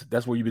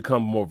that's where you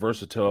become more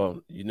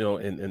versatile, in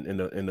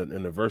the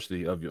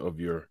diversity of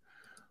your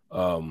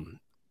of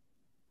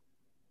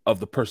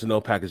the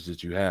personnel package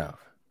that you have.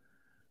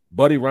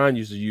 Buddy Ryan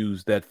used to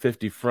use that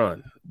 50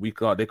 front. They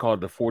call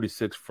it the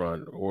 46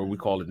 front, or we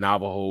call it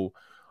Navajo.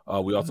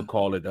 We also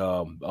call it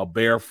a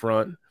bear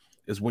front.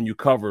 Is when you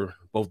cover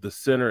both the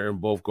center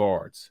and both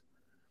guards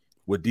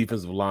with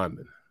defensive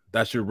linemen.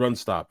 That's your run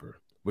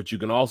stopper. But you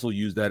can also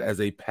use that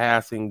as a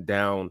passing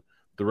down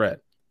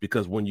threat,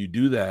 because when you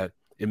do that,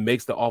 it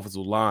makes the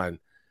offensive line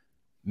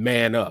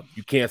man up.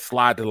 You can't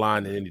slide the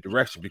line in any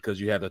direction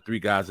because you have the three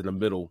guys in the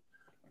middle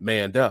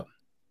manned up.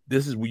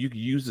 This is where you can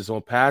use this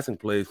on passing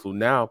plays. So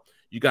now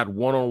you got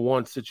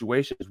one-on-one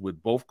situations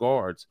with both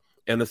guards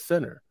and the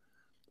center.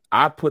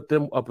 I put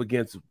them up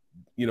against,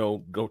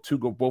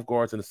 both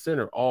guards in the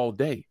center all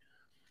day.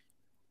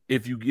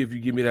 If you give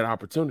me that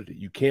opportunity,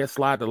 you can't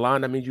slide the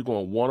line. That means you're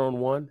going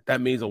one-on-one.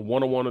 That means a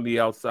one-on-one on the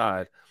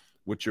outside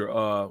with your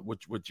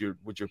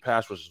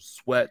pass rush,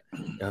 Sweat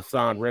and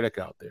Hassan Reddick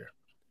out there.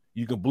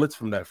 You can blitz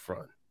from that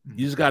front.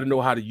 You just got to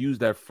know how to use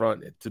that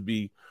front to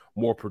be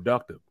more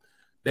productive.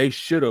 They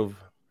should have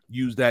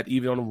used that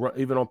even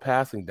on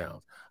passing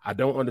downs. I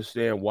don't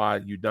understand why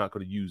you're not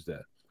going to use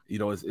that.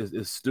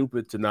 It's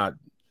stupid to not.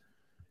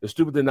 It's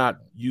stupid to not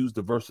use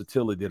the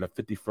versatility that a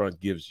 50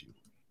 front gives you.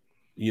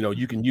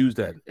 You can use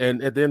that.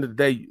 And at the end of the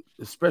day,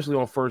 especially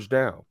on first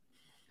down,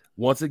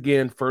 once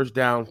again, first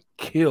down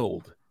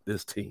killed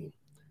this team.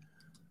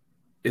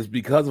 It's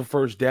because of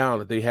first down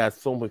that they had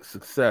so much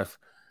success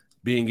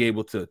being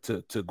able to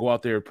go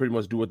out there and pretty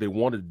much do what they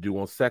wanted to do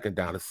on second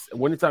down.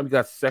 Anytime you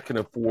got 2nd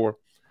and 4,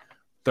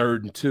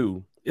 3rd and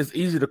 2, it's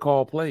easy to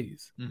call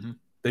plays. Mm-hmm.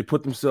 They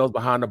put themselves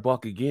behind the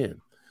buck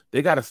again.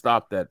 They got to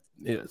stop that.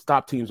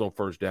 Stop teams on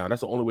first down.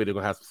 That's the only way they're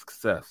going to have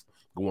success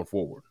going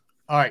forward.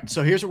 All right,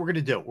 so here's what we're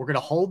going to do. We're going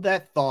to hold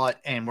that thought,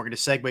 and we're going to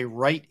segue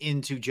right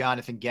into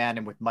Jonathan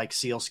Gannon with Mike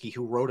Sealski,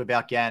 who wrote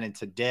about Gannon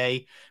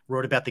today,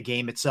 wrote about the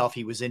game itself.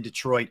 He was in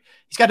Detroit.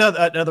 He's got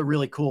another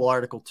really cool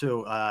article,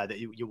 too, that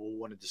you will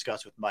want to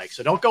discuss with Mike.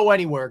 So don't go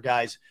anywhere,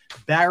 guys.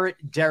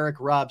 Barrett, Derrick,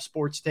 Rob,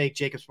 Sports Take,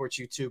 Jacob Sports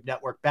YouTube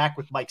Network, back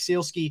with Mike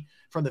Sealski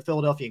from the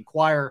Philadelphia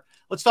Inquirer.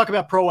 Let's talk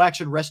about Pro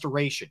Action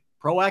Restoration.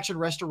 Pro Action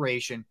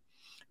Restoration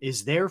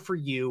is there for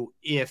you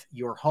if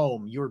your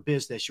home, your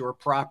business, your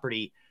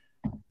property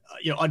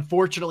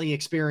unfortunately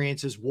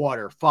experiences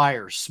water,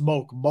 fire,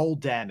 smoke,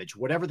 mold damage,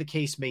 whatever the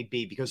case may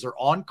be, because they're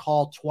on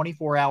call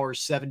 24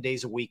 hours, 7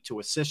 days a week to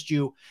assist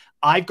you.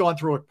 I've gone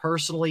through it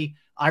personally.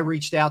 I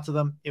reached out to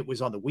them. It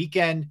was on the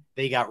weekend.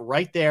 They got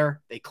right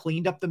there. They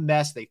cleaned up the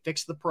mess. They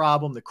fixed the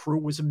problem. The crew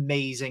was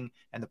amazing,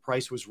 and the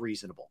price was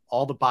reasonable.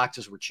 All the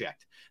boxes were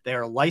checked. They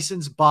are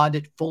licensed,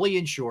 bonded, fully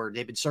insured.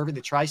 They've been serving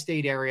the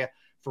tri-state area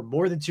for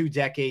more than 2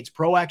 decades.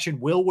 Pro Action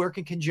will work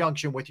in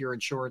conjunction with your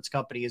insurance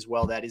company as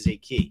well. That is a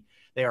key.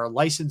 They are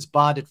licensed,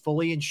 bonded,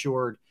 fully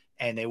insured,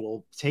 and they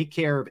will take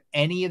care of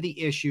any of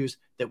the issues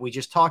that we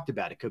just talked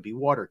about. It could be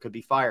water, it could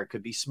be fire, it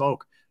could be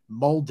smoke,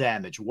 mold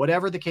damage,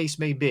 whatever the case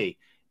may be.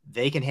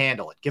 They can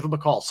handle it. Give them a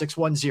call,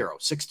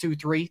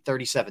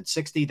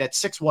 610-623-3760.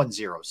 That's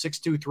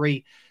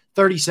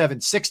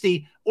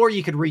 610-623-3760. Or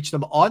you can reach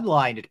them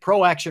online at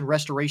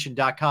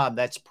proactionrestoration.com.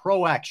 That's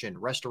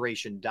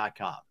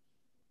proactionrestoration.com.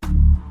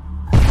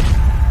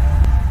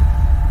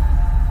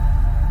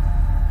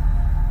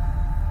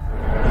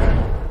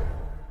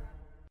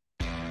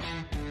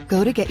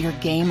 Go to get your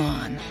game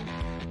on.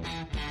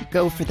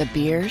 Go for the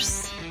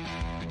beers.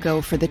 Go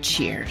for the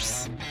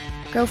cheers.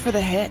 Go for the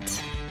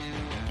hit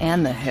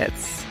and the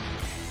hits.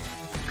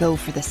 Go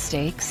for the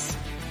stakes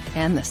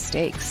and the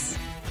stakes.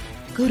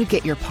 Go to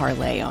get your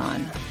parlay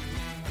on.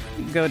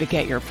 Go to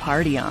get your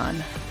party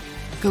on.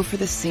 Go for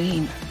the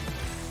scene.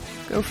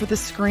 Go for the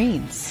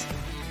screens.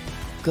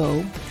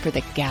 Go for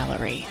the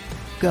gallery.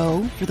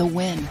 Go for the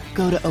win.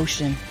 Go to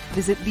Ocean.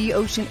 Visit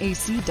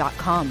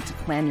theoceanac.com to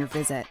plan your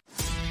visit.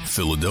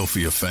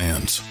 Philadelphia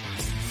fans,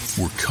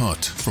 we're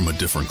cut from a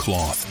different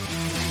cloth.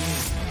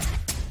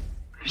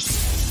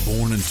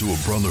 Born into a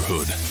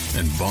brotherhood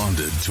and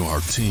bonded to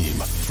our team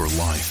for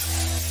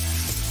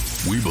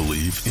life. We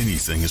believe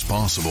anything is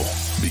possible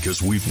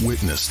because we've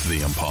witnessed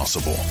the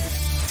impossible.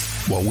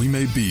 While we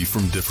may be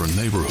from different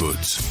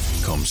neighborhoods,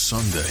 come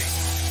Sunday,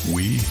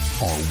 we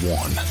are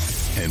one,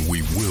 and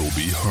we will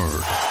be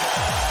heard.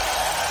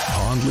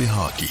 Pondley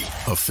Hockey,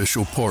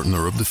 official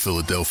partner of the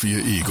Philadelphia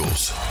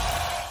Eagles.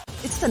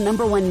 It's the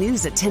 #1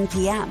 news at 10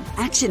 p.m.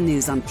 Action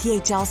News on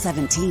PHL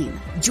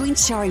 17. Join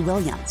Shari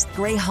Williams,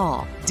 Gray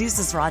Hall,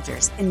 Deuces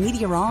Rogers, and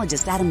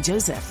meteorologist Adam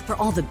Joseph for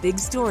all the big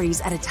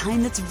stories at a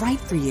time that's right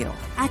for you.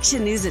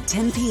 Action News at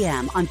 10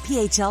 p.m. on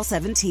PHL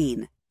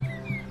 17.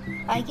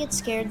 I get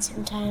scared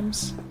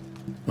sometimes.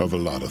 Of a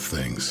lot of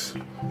things.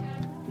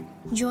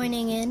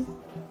 Joining in.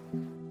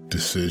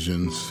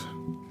 Decisions.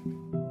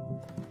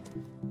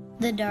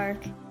 The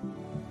dark.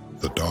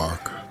 The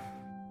dark.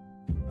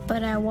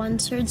 But I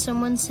once heard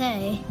someone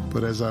say,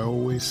 but as I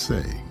always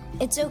say,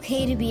 it's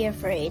okay to be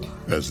afraid.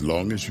 As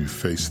long as you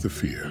face the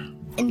fear.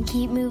 And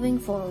keep moving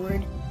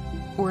forward.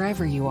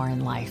 Wherever you are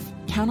in life,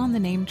 count on the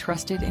name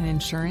trusted in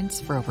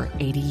insurance for over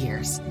 80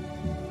 years.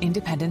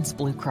 Independence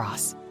Blue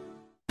Cross.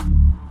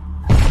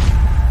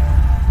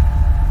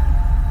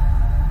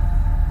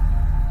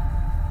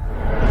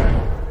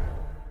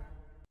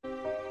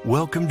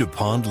 Welcome to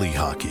Pond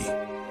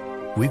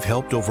Lehocky. We've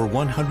helped over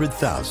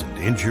 100,000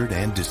 injured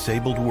and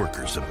disabled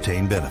workers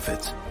obtain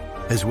benefits,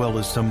 as well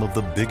as some of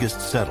the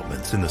biggest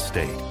settlements in the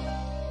state.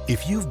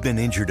 If you've been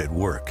injured at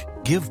work,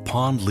 give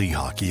Pond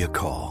Lehocky a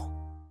call.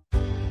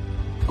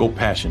 Go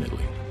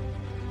passionately.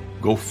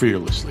 Go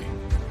fearlessly.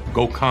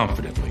 Go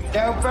confidently.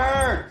 Go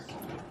Birds!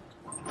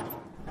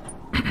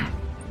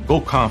 Go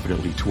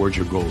confidently towards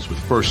your goals with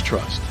First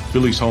Trust,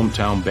 Philly's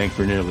hometown bank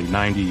for nearly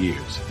 90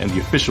 years, and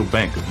the official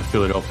bank of the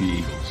Philadelphia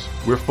Eagles.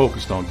 We're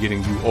focused on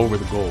getting you over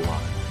the goal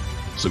line.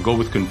 So go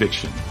with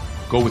conviction.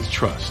 Go with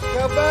trust.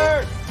 Go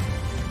Birds!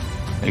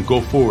 And go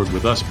forward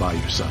with us by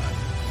your side.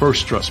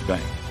 First Trust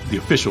Bank, the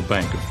official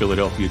bank of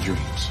Philadelphia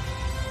dreams.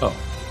 Oh,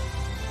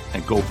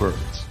 and go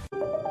Birds.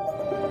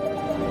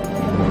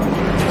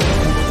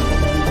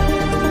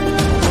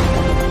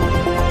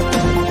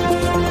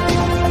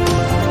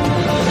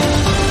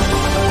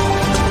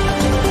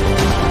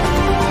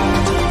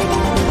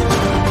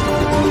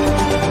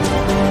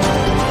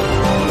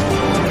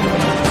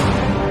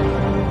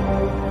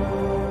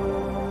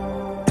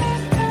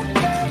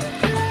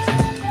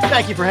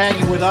 Thank you for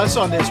hanging with us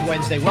on this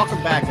Wednesday.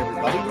 Welcome back,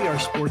 everybody. We are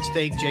Sports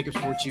Take, Jacob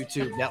Sports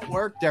YouTube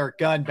Network. Derrick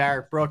Gunn,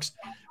 Barrett Brooks,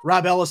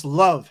 Rob Ellis.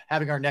 Love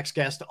having our next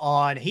guest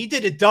on. He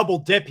did a double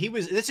dip.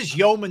 This is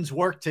yeoman's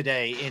work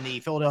today in the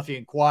Philadelphia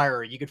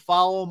Inquirer. You could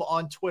follow him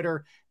on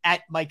Twitter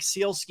at Mike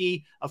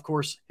Sealski. Of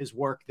course, his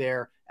work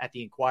there at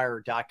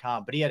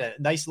theinquirer.com. But he had a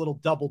nice little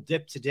double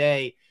dip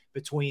today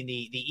between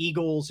the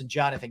Eagles and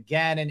Jonathan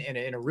Gannon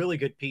in a really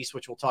good piece,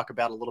 which we'll talk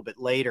about a little bit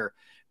later,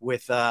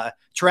 with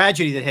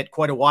tragedy that hit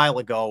quite a while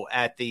ago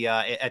at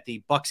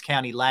the Bucks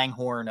County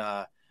Langhorne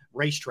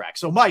racetrack.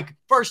 So, Mike,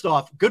 first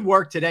off, good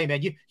work today,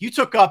 man. You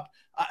took up.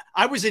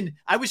 I was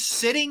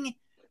sitting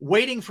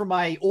waiting for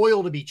my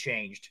oil to be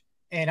changed,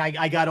 and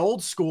I got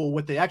old school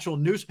with the actual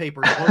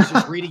newspaper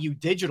versus reading you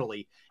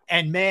digitally.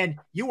 And man,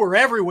 you were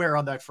everywhere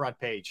on that front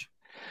page.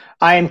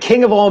 I am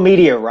king of all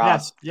media,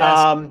 Rob.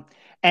 Yes.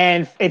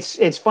 And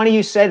it's funny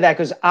you said that,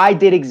 because I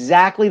did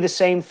exactly the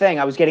same thing.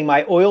 I was getting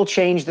my oil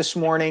changed this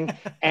morning,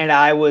 and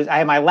I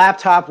had my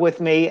laptop with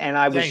me, and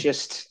I was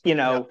just,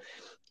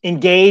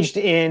 engaged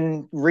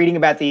in reading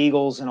about the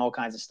Eagles and all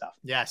kinds of stuff.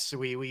 Yes,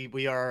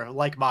 we are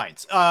like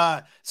minds.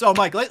 So,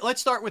 Mike,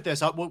 let's start with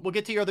this. We'll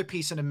get to your other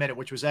piece in a minute,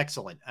 which was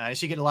excellent. I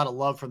see you get a lot of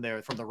love from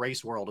the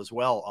race world as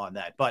well on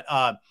that. But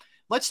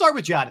let's start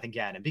with Jonathan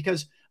Gannon,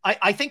 because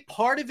I think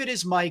part of it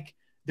is, Mike,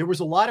 there was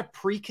a lot of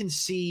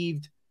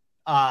preconceived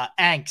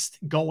angst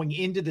going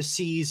into the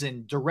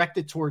season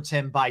directed towards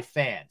him by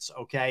fans.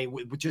 Okay.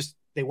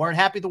 They weren't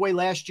happy the way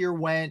last year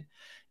went,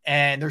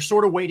 and they're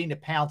sort of waiting to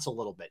pounce a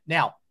little bit.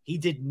 Now, he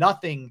did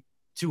nothing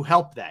to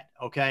help that.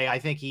 Okay. I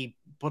think he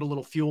put a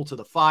little fuel to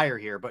the fire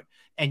here,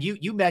 and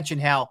you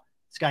mentioned how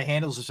this guy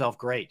handles himself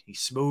great. He's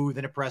smooth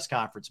in a press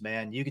conference,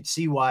 man. You could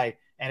see why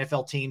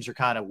NFL teams are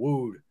kind of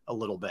wooed a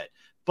little bit,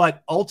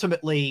 but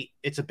ultimately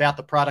it's about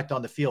the product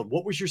on the field.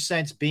 What was your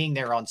sense being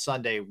there on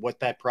Sunday, what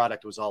that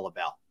product was all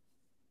about?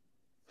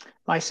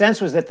 My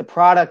sense was that the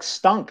product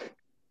stunk.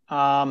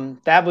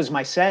 That was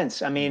my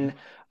sense. I mean,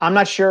 I'm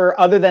not sure,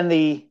 other than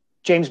the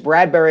James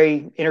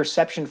Bradbury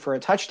interception for a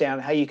touchdown,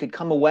 how you could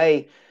come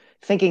away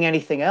thinking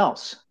anything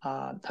else.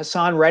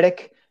 Hassan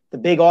Reddick, the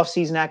big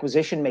offseason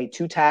acquisition, made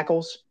 2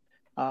 tackles,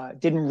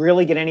 didn't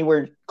really get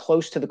anywhere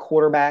close to the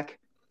quarterback.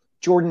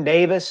 Jordan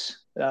Davis,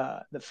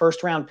 the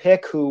first-round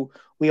pick, who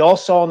we all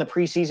saw in the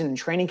preseason and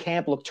training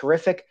camp, looked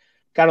terrific,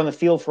 got on the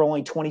field for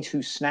only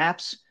 22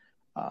 snaps.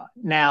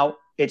 Now,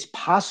 it's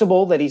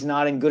possible that he's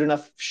not in good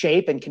enough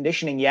shape and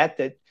conditioning yet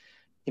that,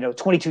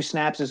 22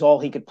 snaps is all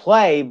he could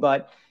play.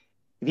 But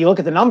if you look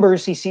at the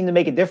numbers, he seemed to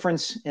make a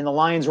difference in the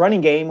Lions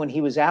running game when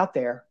he was out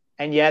there.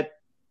 And yet,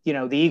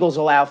 the Eagles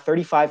allow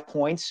 35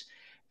 points.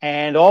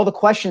 And all the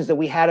questions that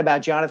we had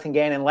about Jonathan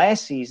Gannon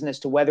last season as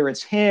to whether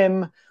it's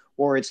him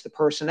or it's the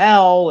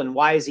personnel and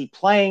why is he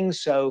playing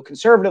so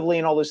conservatively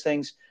and all those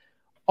things,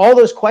 all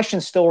those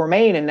questions still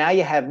remain. And now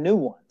you have new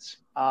ones.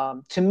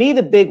 To me,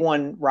 the big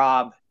one,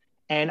 Rob,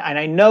 and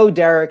I know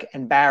Derrick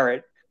and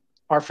Barrett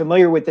are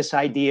familiar with this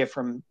idea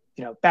from,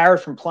 Barrett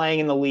from playing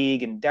in the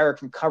league and Derrick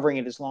from covering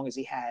it as long as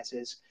he has,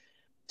 is,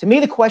 to me,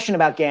 the question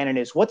about Gannon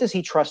is, what does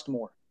he trust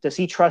more? Does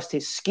he trust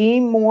his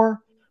scheme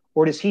more,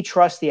 or does he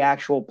trust the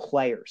actual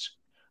players?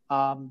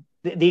 The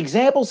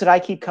examples that I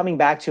keep coming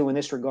back to in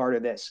this regard are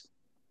this.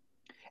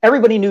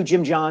 Everybody knew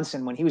Jim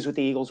Johnson, when he was with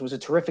the Eagles, was a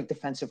terrific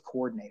defensive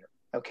coordinator,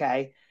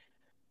 okay?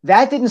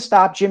 That didn't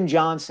stop Jim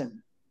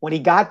Johnson when he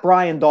got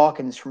Brian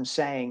Dawkins from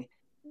saying,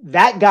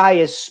 that guy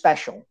is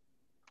special.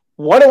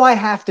 What do I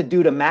have to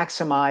do to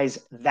maximize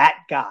that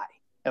guy?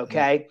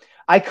 Okay. Mm-hmm.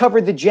 I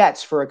covered the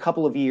Jets for a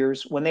couple of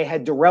years when they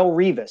had Darrelle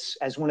Revis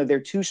as one of their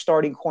 2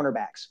 starting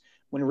cornerbacks,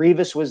 when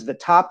Revis was the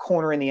top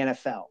corner in the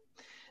NFL.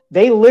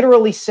 They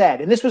literally said,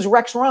 and this was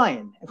Rex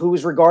Ryan, who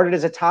was regarded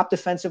as a top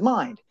defensive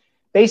mind.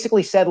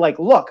 basically said, like,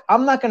 look,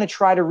 I'm not going to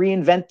try to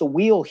reinvent the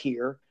wheel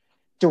here.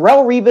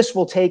 Darrelle Revis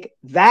will take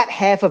that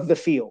half of the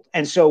field.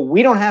 And so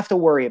we don't have to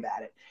worry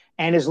about it.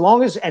 And as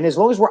long as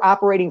we're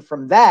operating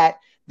from that,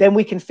 then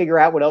we can figure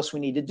out what else we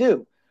need to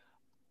do.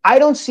 I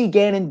don't see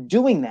Gannon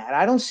doing that.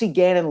 I don't see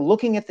Gannon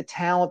looking at the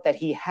talent that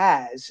he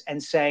has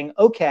and saying,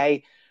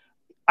 okay,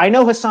 I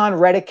know Hassan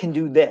Reddick can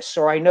do this,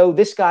 or I know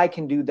this guy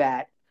can do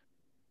that.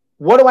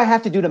 What do I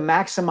have to do to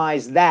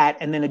maximize that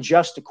and then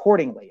adjust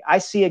accordingly? I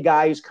see a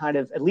guy who's kind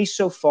of, at least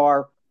so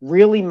far,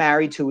 really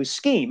married to his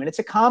scheme. And it's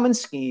a common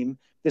scheme,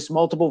 this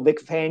multiple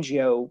Vic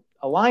Fangio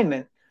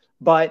alignment,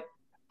 but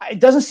it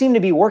doesn't seem to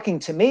be working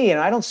to me, and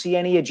I don't see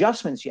any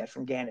adjustments yet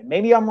from Gannon.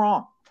 Maybe I'm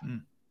wrong.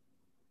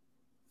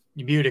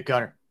 You muted,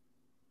 Gunner.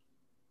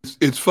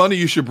 It's funny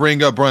you should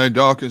bring up Brian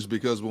Dawkins,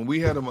 because when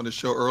we had him on the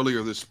show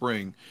earlier this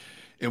spring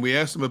and we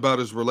asked him about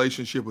his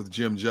relationship with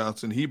Jim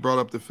Johnson, he brought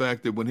up the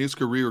fact that when his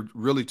career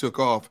really took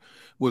off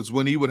was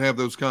when he would have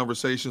those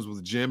conversations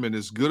with Jim. And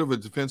as good of a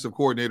defensive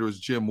coordinator as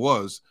Jim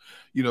was,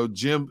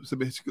 Jim,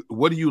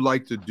 what do you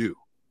like to do?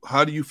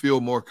 How do you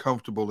feel more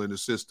comfortable in the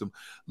system?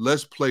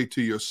 Let's play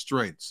to your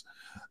strengths.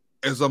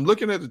 As I'm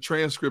looking at the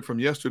transcript from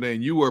yesterday,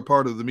 and you were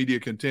part of the media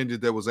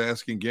contingent that was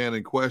asking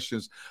Gannon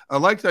questions, I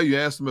liked how you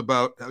asked him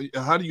about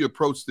how do you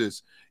approach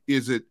this?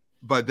 Is it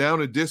by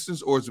down and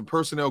distance, or is it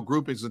personnel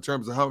groupings in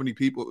terms of how many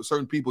people,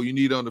 certain people you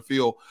need on the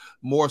field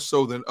more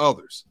so than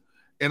others?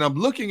 And I'm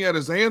looking at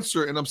his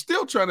answer, and I'm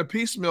still trying to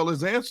piecemeal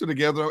his answer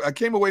together. I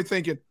came away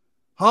thinking,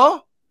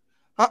 how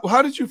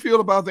did you feel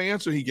about the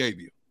answer he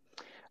gave you?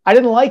 I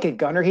didn't like it,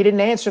 Gunner. He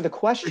didn't answer the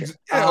question.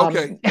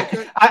 Okay.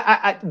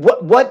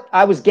 What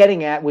I was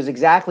getting at was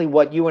exactly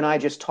what you and I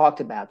just talked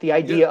about. The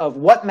idea of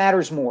what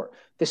matters more,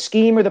 the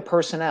scheme or the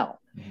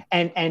personnel,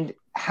 and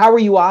how are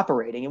you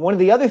operating? And one of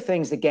the other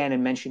things that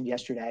Gannon mentioned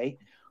yesterday,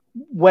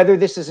 whether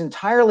this is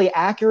entirely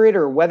accurate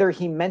or whether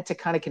he meant to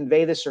kind of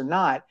convey this or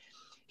not,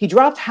 he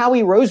dropped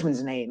Howie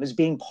Roseman's name as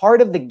being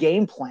part of the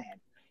game plan.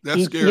 That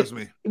scares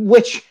me.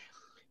 Which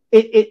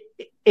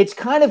it's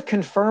kind of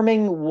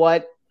confirming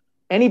what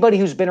anybody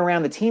who's been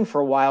around the team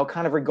for a while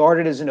kind of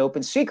regarded as an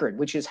open secret,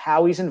 which is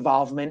Howie's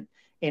involvement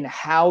in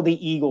how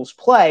the Eagles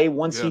play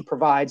once he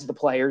provides the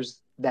players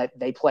that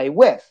they play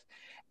with.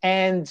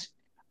 And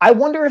I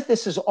wonder if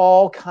this is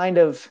all kind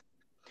of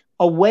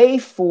a way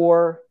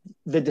for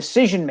the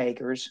decision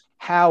makers,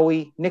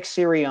 Howie, Nick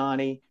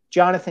Sirianni,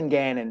 Jonathan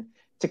Gannon,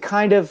 to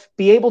kind of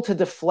be able to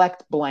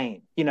deflect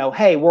blame.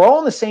 Hey, we're all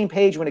on the same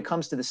page when it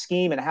comes to the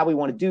scheme and how we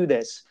want to do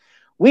this.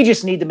 We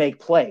just need to make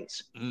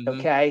plays.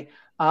 Okay.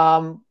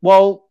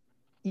 Well,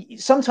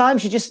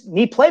 sometimes you just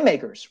need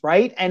playmakers,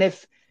 right? And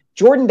if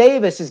Jordan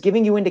Davis is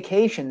giving you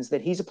indications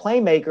that he's a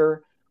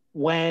playmaker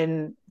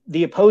when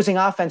the opposing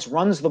offense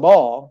runs the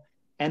ball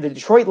and the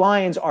Detroit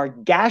Lions are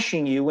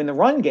gashing you in the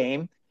run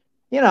game,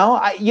 you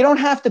don't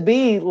have to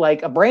be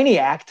like a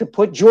brainiac to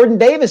put Jordan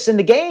Davis in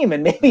the game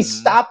and maybe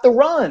stop the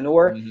run.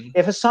 Or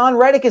if Hassan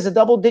Reddick is a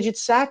double-digit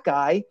sack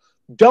guy,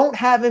 don't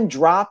have him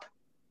drop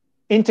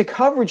into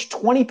coverage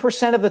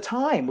 20% of the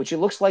time, which it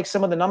looks like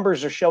some of the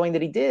numbers are showing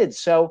that he did.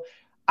 So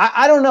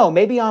I don't know.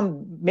 Maybe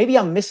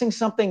I'm missing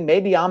something.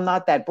 Maybe I'm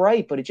not that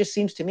bright, but it just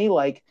seems to me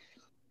like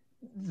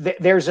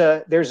there's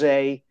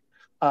a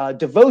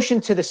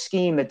devotion to the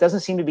scheme that doesn't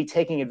seem to be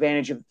taking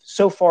advantage of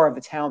so far of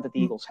the talent that the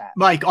Eagles have.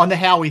 Mike, on the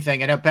Howie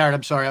thing, and Barrett,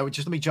 I'm sorry,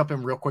 let me jump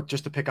in real quick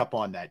just to pick up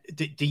on that.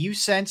 Do you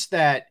sense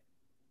that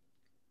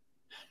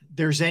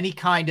there's any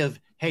kind of,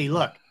 hey,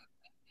 look,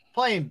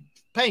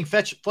 paying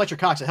Fletcher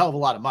Cox a hell of a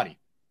lot of money,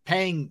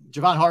 paying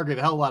Javon Hargrave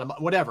a hell of a lot of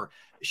money, whatever.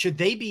 Should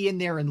they be in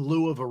there in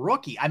lieu of a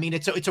rookie? I mean,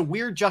 it's a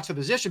weird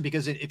juxtaposition,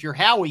 because if you're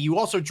Howie, you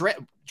also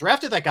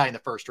drafted that guy in the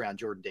first round,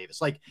 Jordan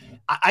Davis. Like,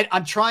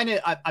 I'm trying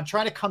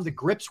to come to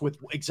grips with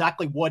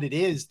exactly what it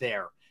is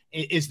there.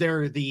 Is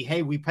there the,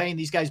 hey, we paying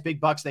these guys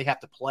big bucks, they have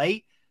to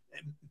play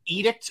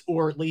edict,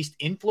 or at least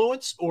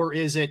influence? Or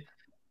is it,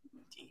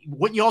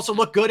 wouldn't you also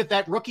look good if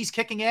that rookie's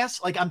kicking ass?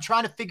 Like, I'm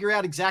trying to figure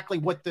out exactly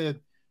what the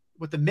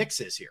mix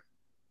is here.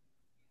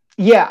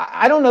 Yeah,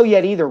 I don't know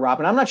yet either, Rob,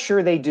 and I'm not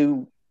sure they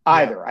do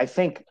either. Yeah. I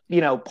think,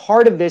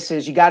 part of this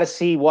is you got to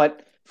see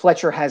what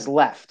Fletcher has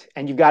left,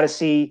 and you've got to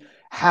see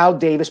how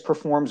Davis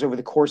performs over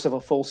the course of a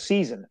full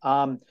season.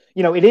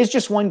 It is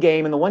just one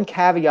game, and the one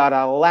caveat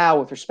I'll allow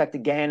with respect to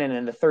Gannon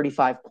and the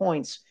 35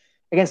 points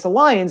against the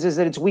Lions is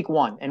that it's week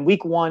one, and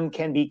week one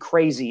can be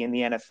crazy in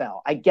the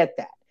NFL. I get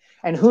that.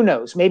 And who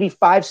knows, maybe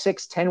 5,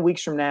 6, 10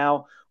 weeks from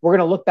now, we're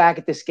going to look back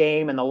at this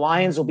game and the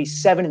Lions will be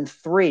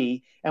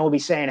 7-3, and we'll be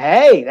saying,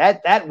 hey,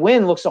 that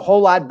win looks a whole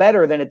lot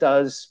better than it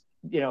does,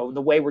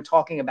 the way we're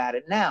talking about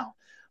it now.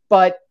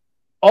 But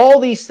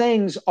all these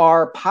things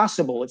are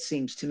possible, it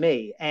seems to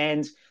me.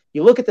 And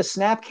you look at the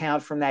snap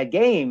count from that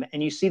game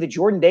and you see that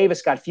Jordan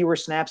Davis got fewer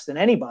snaps than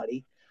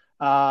anybody.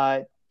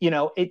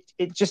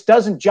 It just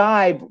doesn't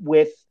jibe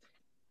with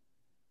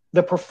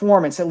the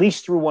performance, at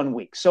least through 1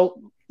 week.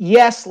 So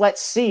yes,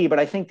 let's see, but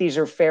I think these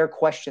are fair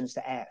questions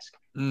to ask.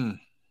 Well,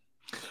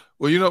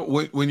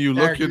 when you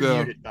look Derrick, at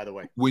muted, by the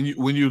way, when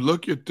you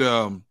look at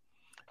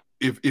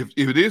if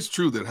it is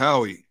true that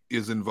Howie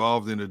is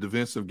involved in a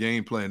defensive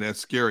game plan. That's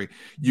scary.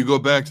 You go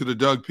back to the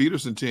Doug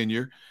Peterson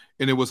tenure,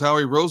 and it was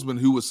Howie Roseman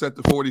who would set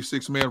the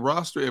 46-man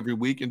roster every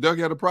week, and Doug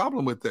had a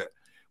problem with that.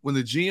 When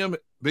the GM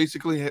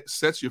basically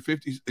sets your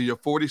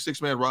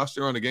 46-man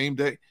roster on a game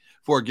day,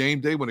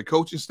 when the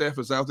coaching staff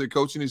is out there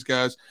coaching these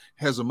guys,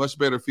 has a much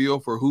better feel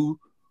for who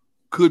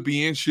could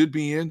be in, should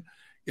be in.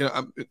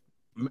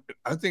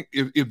 I think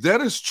if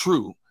that is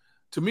true,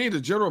 to me,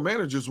 the general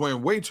manager is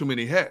wearing way too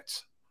many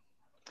hats.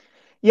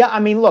 Yeah,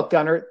 I mean, look,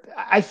 Gunnar,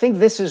 I think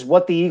this is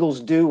what the Eagles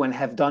do and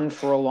have done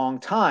for a long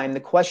time. The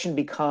question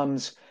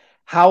becomes,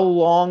 how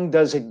long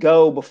does it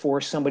go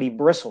before somebody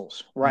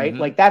bristles, right?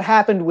 Like that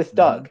happened with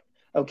Doug,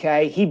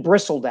 okay? He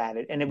bristled at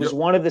it, and it was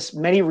one of the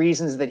many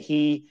reasons that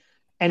he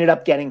ended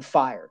up getting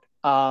fired.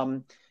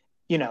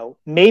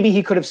 Maybe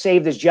he could have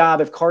saved his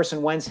job if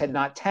Carson Wentz had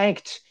not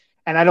tanked,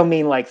 and I don't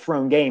mean like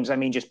thrown games, I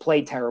mean just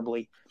played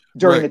terribly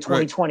during the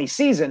 2020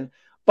 season.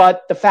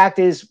 But the fact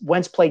is,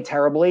 Wentz played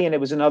terribly, and it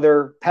was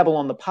another pebble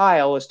on the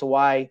pile as to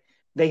why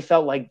they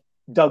felt like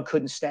Doug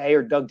couldn't stay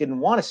or Doug didn't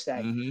want to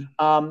stay.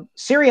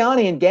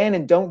 Sirianni and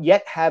Gannon don't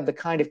yet have the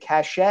kind of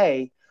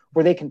cachet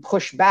where they can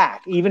push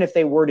back, even if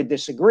they were to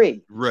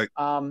disagree. Right.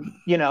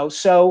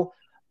 So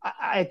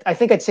I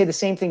think I'd say the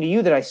same thing to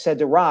you that I said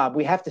to Rob.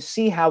 We have to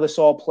see how this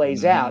all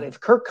plays out. If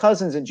Kirk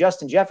Cousins and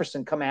Justin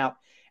Jefferson come out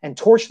and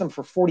torch them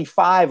for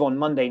 45 on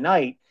Monday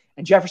night,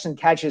 and Jefferson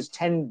catches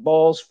 10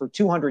 balls for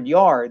 200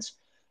 yards,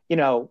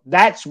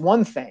 that's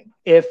one thing.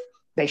 If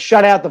they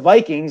shut out the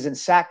Vikings and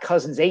sack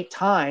Cousins 8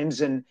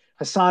 times and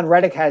Hassan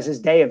Reddick has his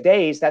day of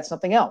days, that's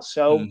something else.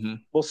 So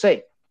we'll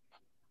see.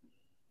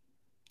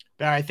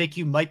 Barry, I think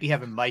you might be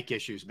having mic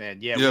issues, man.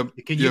 Yeah.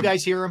 Can you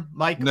guys hear him,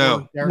 Mike?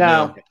 No.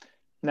 All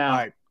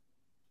right.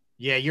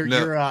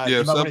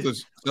 Yeah,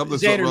 something's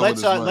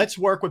Xander, let's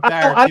work with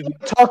Barrett. I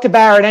don't talk to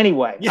Barrett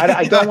anyway.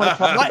 I don't want to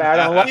talk to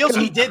Barrett. Feels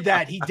he did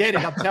that. He did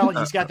it. I'm telling you,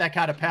 he's got that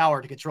kind of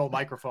power to control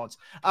microphones.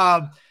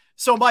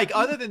 So, Mike,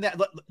 other than that,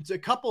 a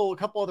couple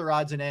other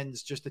odds and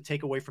ends just to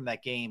take away from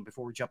that game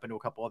before we jump into a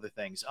couple other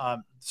things.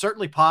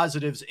 Certainly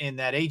positives in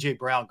that A.J.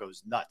 Brown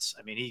goes nuts.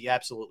 I mean, he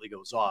absolutely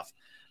goes off.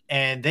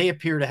 And they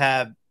appear to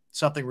have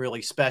something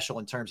really special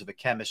in terms of a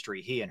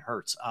chemistry, he and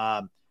Hurts.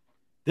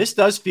 This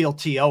does feel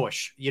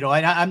T.O.ish.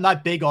 I'm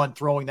not big on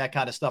throwing that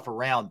kind of stuff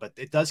around, but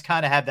it does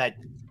kind of have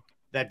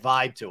that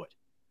vibe to it.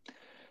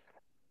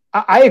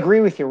 I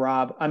agree with you,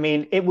 Rob. I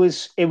mean, it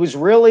was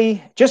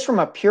really just from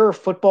a pure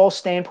football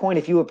standpoint.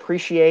 If you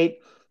appreciate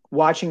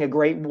watching a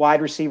great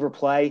wide receiver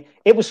play,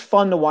 it was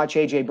fun to watch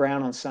A.J.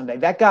 Brown on Sunday.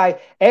 That guy,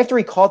 after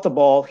he caught the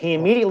ball, he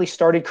immediately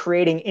started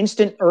creating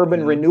instant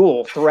urban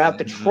renewal throughout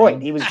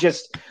Detroit. He was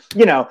just,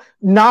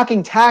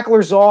 knocking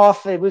tacklers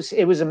off. It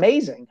was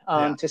amazing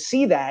to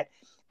see that.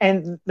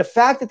 And the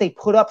fact that they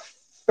put up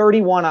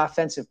 31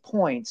 offensive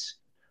points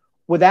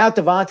without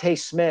Devontae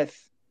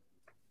Smith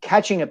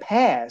catching a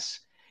pass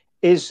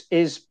is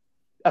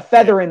a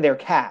feather in their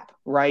cap,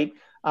 right?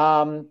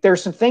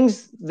 There's some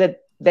things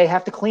that they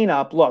have to clean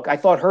up. Look, I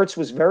thought Hurts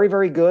was very,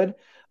 very good.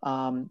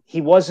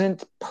 He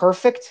wasn't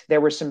perfect.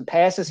 There were some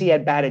passes he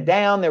had batted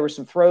down. There were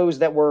some throws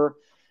that were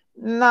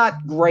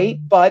not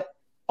great, but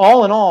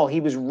all in all,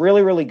 he was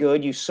really, really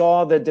good. You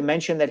saw the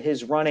dimension that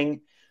his running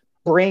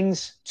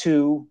brings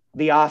to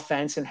the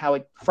offense and how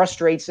it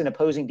frustrates an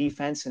opposing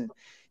defense and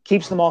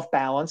keeps them off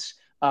balance.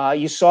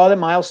 You saw that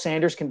Miles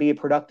Sanders can be a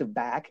productive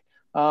back.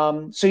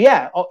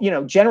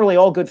 Generally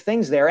all good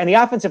things there. And the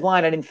offensive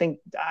line,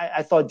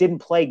 I thought didn't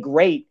play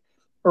great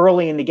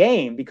early in the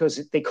game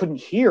because they couldn't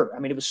hear. I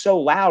mean, it was so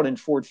loud in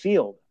Ford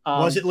Field.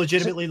 Was it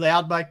legitimately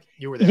loud, Mike?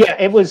 You were there. Yeah,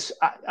 it was.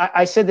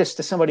 I said this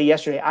to somebody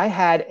yesterday. I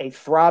had a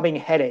throbbing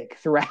headache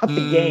throughout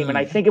the game, and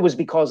I think it was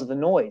because of the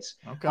noise.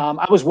 Okay.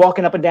 I was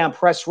walking up and down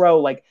press row,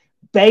 like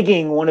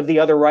begging one of the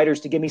other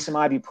writers to give me some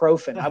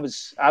ibuprofen.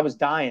 I was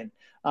dying,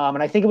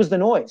 and I think it was the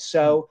noise.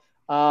 So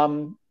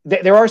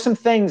there are some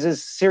things,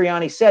 as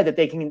Sirianni said, that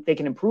they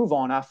can improve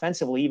on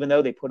offensively, even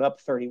though they put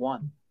up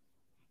 31.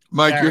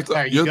 Mike,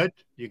 you good?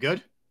 You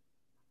good?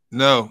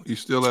 No, you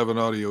still have an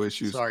audio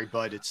issue. Sorry,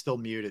 bud. It's still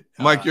muted.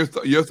 Mike, your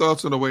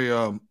thoughts on the way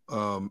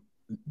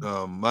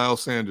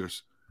Miles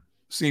Sanders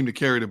seemed to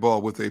carry the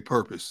ball with a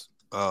purpose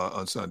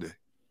on Sunday?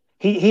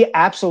 He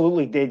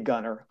absolutely did,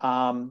 Gunner.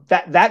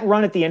 That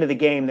run at the end of the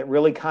game that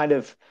really kind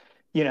of,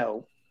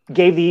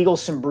 gave the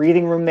Eagles some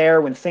breathing room there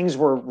when things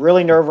were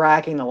really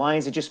nerve-wracking. The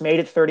Lions had just made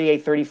it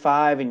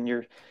 38-35, and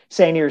you're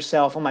saying to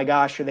yourself, oh my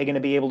gosh, are they going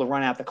to be able to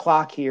run out the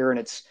clock here?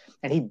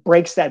 And he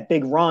breaks that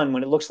big run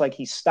when it looks like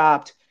he's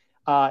stopped.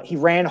 He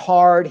ran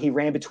hard. He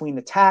ran between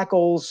the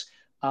tackles.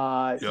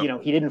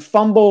 He didn't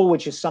fumble,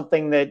 which is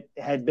something that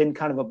had been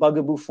kind of a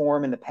bugaboo for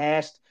him in the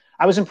past.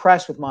 I was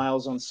impressed with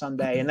Miles on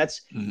Sunday, and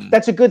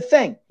that's a good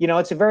thing.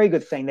 It's a very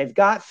good thing. They've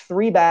got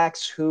 3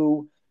 backs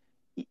who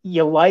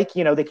you like.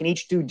 They can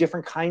each do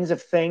different kinds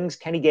of things.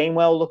 Kenny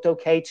Gainwell looked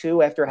okay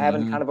too after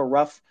having kind of a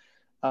rough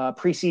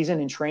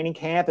preseason and training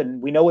camp,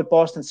 and we know what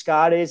Boston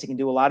Scott is. He can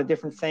do a lot of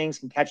different things.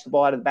 Can catch the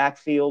ball out of the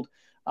backfield.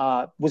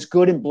 Was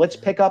good in blitz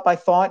pickup, I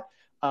thought.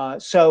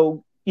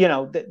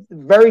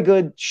 Very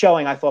good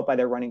showing, I thought, by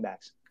their running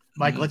backs.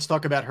 Mike, let's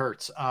talk about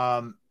Hurts.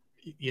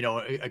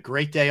 a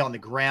great day on the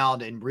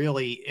ground, and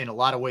really in a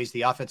lot of ways,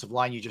 the offensive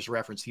line you just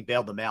referenced, he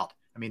bailed them out.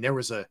 I mean, there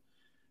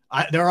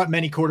aren't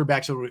many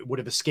quarterbacks who would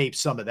have escaped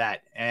some of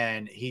that.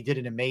 And he did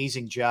an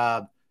amazing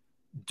job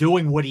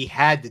doing what he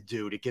had to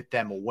do to get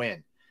them a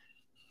win.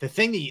 The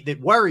thing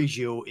that worries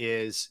you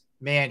is,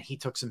 man, he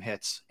took some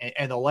hits.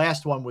 And the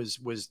last one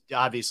was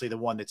obviously the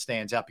one that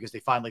stands out because they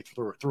finally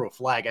threw a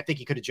flag. I think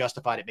he could have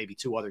justified it maybe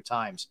 2 other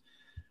times.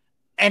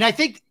 And I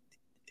think,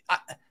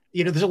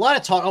 there's a lot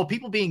of talk,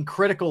 people being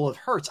critical of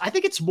Hurts. I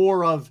think it's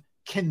more of,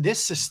 can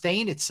this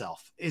sustain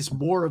itself is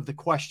more of the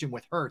question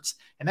with Hurts.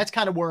 And that's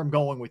kind of where I'm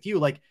going with you.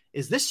 Like,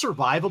 is this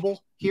survivable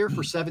here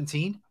for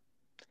 17?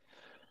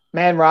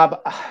 Man,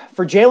 Rob,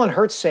 for Jalen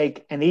Hurts'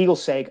 sake and the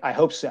Eagles' sake, I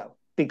hope so.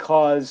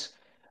 Because,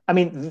 I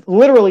mean,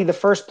 literally the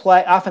first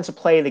offensive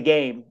play of the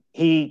game,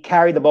 he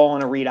carried the ball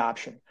in a read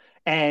option.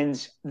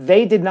 And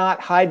they did not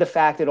hide the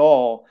fact at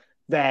all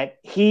that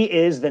he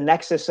is the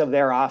nexus of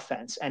their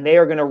offense. And they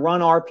are going to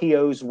run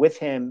RPOs with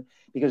him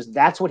because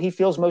that's what he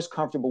feels most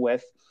comfortable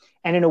with.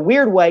 And in a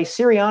weird way,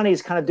 Sirianni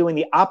is kind of doing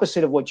the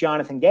opposite of what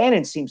Jonathan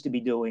Gannon seems to be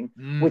doing,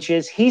 which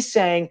is he's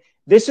saying,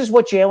 this is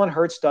what Jalen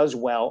Hurts does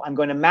well. I'm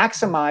going to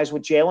maximize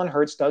what Jalen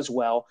Hurts does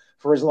well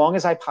for as long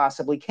as I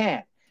possibly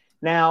can.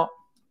 Now,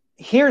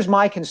 here's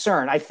my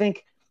concern. I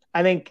think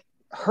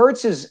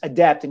Hurts is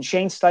adept, and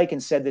Shane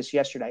Steichen said this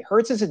yesterday.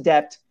 Hurts is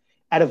adept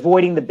at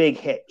avoiding the big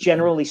hit,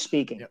 generally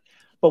speaking. Yep.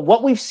 But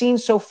what we've seen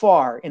so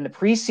far in the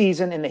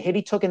preseason and the hit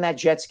he took in that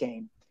Jets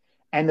game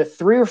and the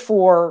 3 or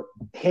 4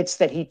 hits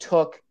that he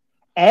took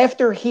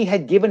after he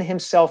had given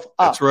himself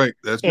up in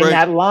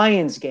that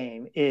Lions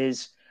game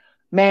is,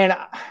 man,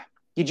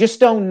 you just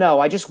don't know.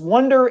 I just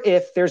wonder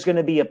if there's going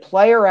to be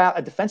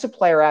a defensive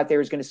player out there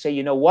who's going to say,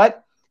 you know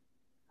what,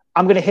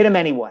 I'm going to hit him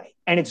anyway.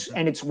 And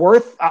it's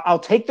worth, I'll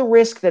take the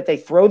risk that they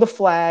throw the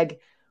flag,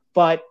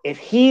 but if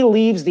he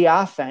leaves the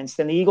offense,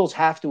 then the Eagles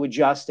have to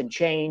adjust and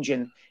change,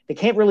 and they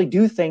can't really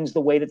do things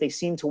the way that they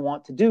seem to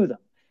want to do them.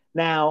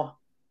 Now,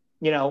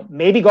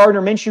 maybe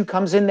Gardner Minshew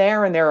comes in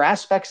there and there are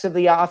aspects of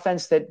the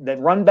offense that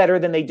run better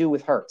than they do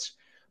with Hurts.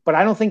 But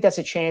I don't think that's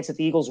a chance that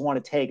the Eagles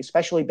want to take,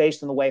 especially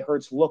based on the way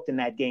Hurts looked in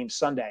that game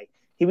Sunday.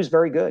 He was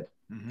very good.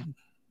 Mm-hmm.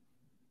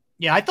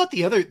 Yeah, I thought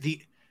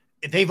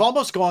they've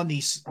almost gone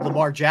the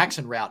Lamar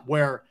Jackson route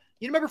where,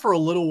 you remember for a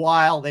little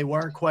while they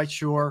weren't quite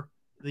sure,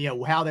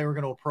 how they were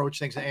going to approach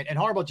things. And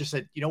Harbaugh just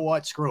said, you know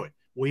what, screw it.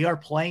 We are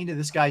playing to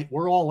this guy.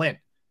 We're all in.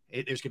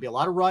 There's going to be a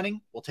lot of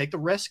running. We'll take the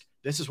risk.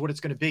 This is what it's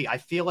going to be. I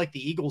feel like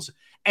the Eagles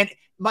 – and,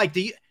 Mike,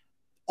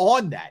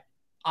 on that,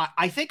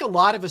 I think a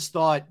lot of us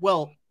thought,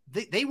 well,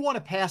 they want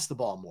to pass the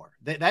ball more.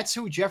 That's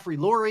who Jeffrey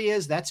Lurie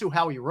is. That's who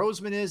Howie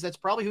Roseman is. That's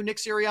probably who Nick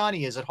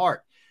Sirianni is at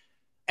heart.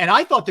 And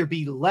I thought there'd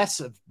be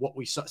less of what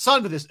we saw.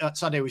 Some of this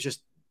Sunday was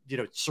just,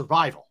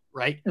 survival,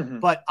 right? Mm-hmm.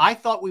 But I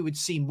thought we would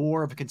see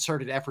more of a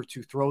concerted effort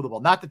to throw the ball.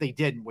 Not that they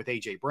didn't with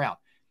A.J. Brown.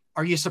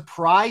 Are you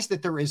surprised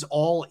that there is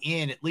all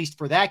in, at least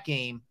for that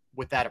game,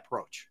 with that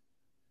approach?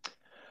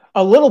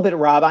 A little bit,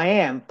 Rob, I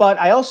am. But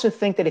I also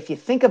think that if you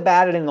think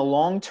about it in the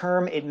long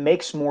term, it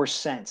makes more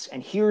sense.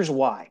 And here's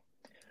why.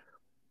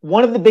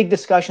 One of the big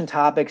discussion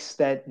topics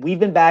that we've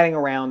been batting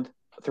around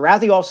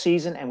throughout the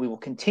offseason, and we will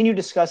continue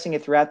discussing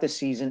it throughout this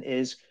season,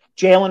 is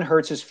Jalen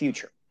Hurts'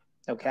 future.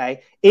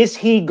 Okay? Is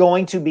he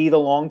going to be the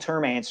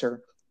long-term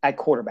answer at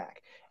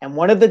quarterback? And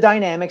one of the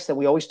dynamics that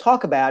we always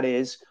talk about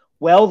is,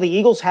 well, the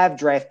Eagles have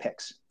draft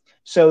picks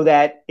so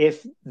that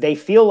if they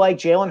feel like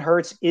Jalen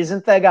Hurts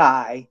isn't the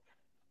guy,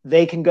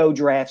 they can go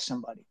draft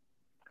somebody.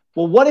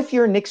 Well, what if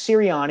you're Nick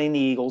Sirianni and the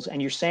Eagles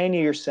and you're saying to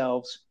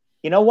yourselves,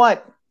 you know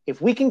what?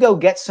 If we can go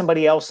get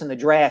somebody else in the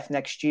draft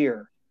next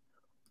year,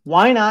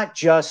 why not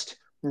just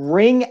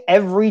wring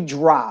every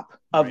drop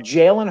of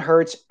Jalen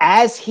Hurts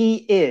as he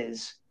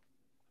is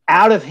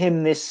out of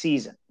him this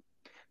season?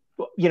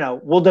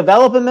 We'll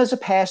develop him as a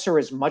passer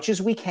as much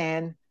as we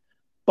can,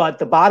 but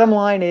the bottom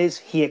line is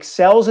he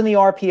excels in the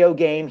RPO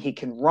game. He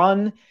can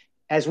run.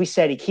 As we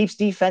said, he keeps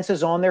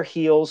defenses on their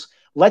heels.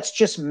 Let's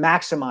just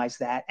maximize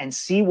that and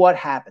see what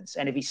happens.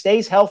 And if he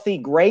stays healthy,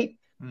 great.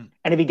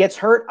 And if he gets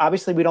hurt,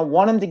 obviously we don't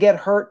want him to get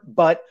hurt,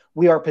 but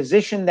we are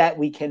positioned that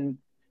we can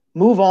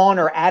move on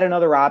or add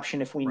another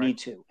option if we need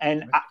to.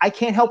 And I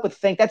can't help but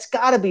think that's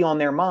got to be on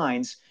their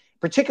minds,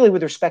 particularly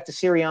with respect to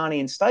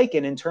Sirianni and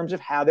Steichen in terms of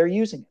how they're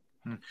using it.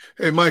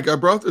 Hey, Mike, I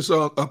brought this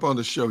up on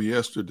the show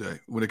yesterday.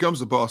 When it comes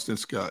to Boston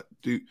Scott,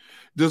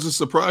 does it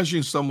surprise you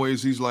in some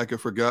ways he's like a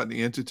forgotten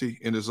entity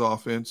in his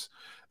offense?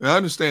 And I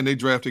understand they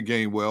drafted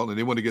Gainwell and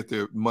they want to get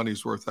their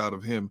money's worth out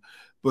of him.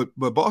 But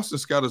Boston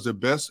Scott is their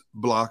best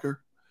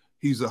blocker.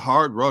 He's a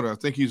hard runner. I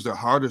think he's the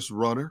hardest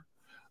runner,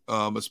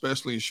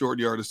 especially in short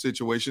yardage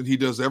situations. He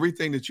does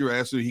everything that you're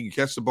asked to do. He can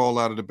catch the ball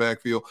out of the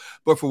backfield.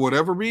 But for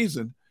whatever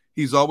reason,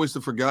 he's always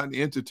the forgotten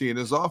entity in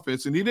his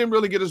offense. And he didn't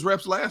really get his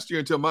reps last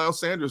year until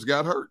Miles Sanders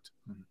got hurt.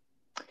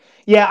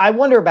 Yeah, I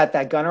wonder about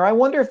that, Gunner. I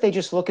wonder if they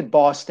just look at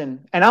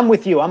Boston. And I'm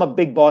with you. I'm a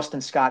big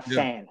Boston Scott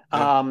fan.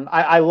 Yeah.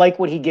 I like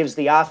what he gives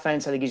the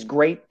offense. I think he's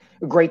great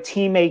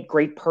teammate,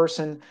 great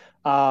person,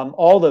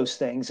 all those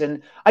things.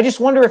 And I just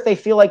wonder if they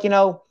feel like,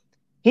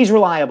 he's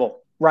reliable.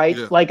 right?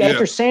 Yeah. Like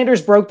after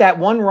Sanders broke that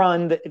one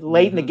run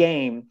late in the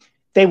game,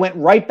 they went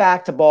right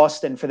back to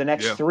Boston for the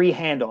next 3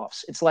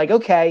 handoffs. It's like,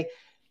 okay,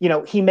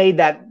 he made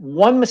that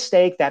one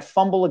mistake, that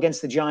fumble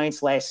against the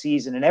Giants last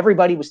season, and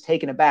everybody was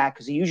taken aback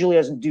because he usually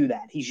doesn't do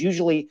that. He's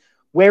usually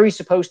where he's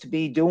supposed to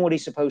be, doing what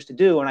he's supposed to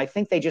do. And I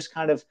think they just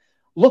kind of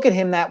look at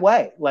him that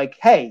way. Like,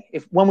 hey,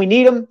 when we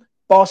need him,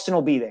 Boston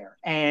will be there.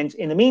 And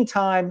in the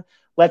meantime,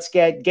 let's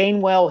get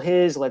Gainwell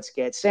his, let's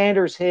get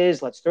Sanders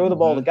his, let's throw the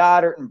ball to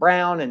Goddard and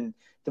Brown and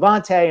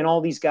Devontae and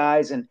all these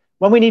guys. And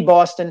when we need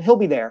Boston, he'll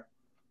be there.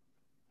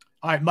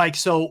 All right, Mike.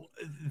 So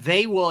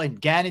they will,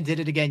 and Gannon did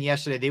it again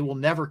yesterday. They will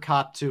never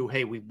cop to,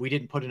 hey, we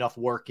didn't put enough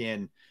work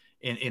in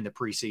the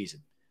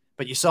preseason.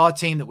 But you saw a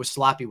team that was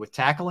sloppy with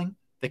tackling.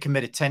 They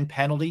committed 10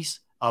 penalties,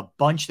 a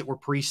bunch that were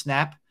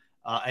pre-snap,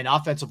 an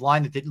offensive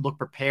line that didn't look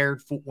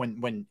prepared for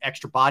when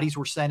extra bodies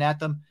were sent at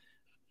them.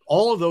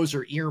 All of those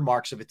are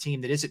earmarks of a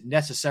team that isn't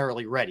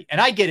necessarily ready.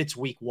 And I get it's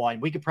week 1.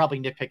 We could probably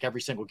nitpick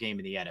every single game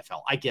in the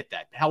NFL. I get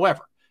that.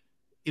 However,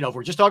 if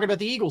we're just talking about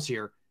the Eagles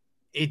here,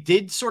 it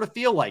did sort of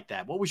feel like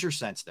that. What was your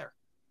sense there?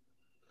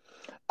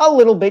 A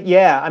little bit,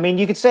 yeah. I mean,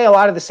 you could say a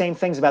lot of the same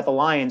things about the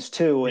Lions,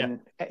 too. And,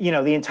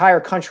 the entire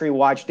country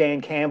watched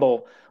Dan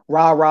Campbell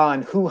rah-rah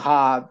and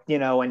hoo-ha,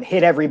 and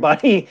hit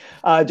everybody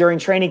during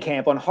training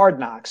camp on Hard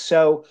Knocks.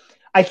 So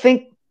I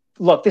think,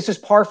 look, this is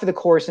par for the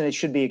course, and it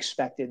should be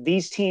expected.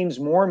 These teams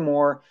more and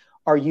more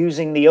are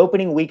using the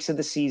opening weeks of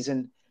the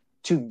season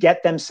to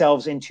get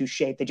themselves into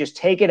shape. They just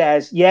take it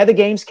as, the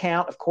games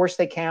count. Of course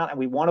they count, and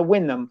we want to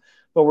win them.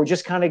 But we're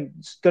just kind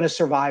of going to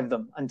survive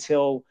them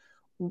until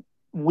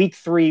week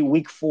 3,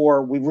 week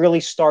 4, we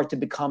really start to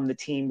become the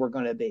team we're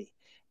going to be.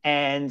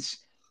 And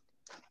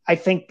I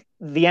think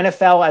the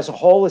NFL as a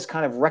whole has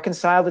kind of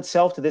reconciled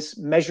itself to this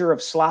measure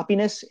of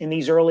sloppiness in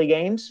these early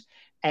games,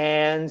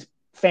 and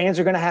fans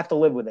are going to have to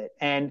live with it.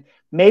 And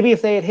maybe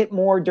if they had hit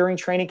more during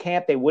training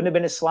camp, they wouldn't have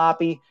been as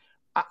sloppy.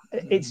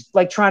 It's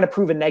like trying to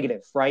prove a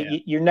negative, right?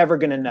 You're never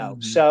going to know.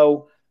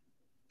 So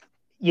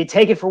you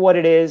take it for what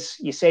it is.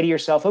 You say to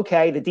yourself,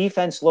 okay, the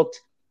defense looked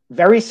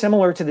very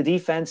similar to the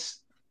defense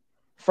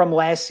from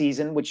last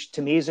season, which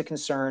to me is a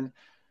concern.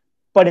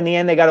 But in the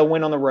end, they got to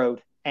win on the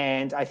road,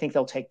 and I think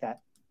they'll take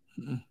that.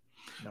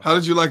 How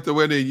did you like the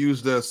way they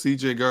used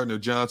C.J.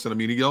 Gardner-Johnson? I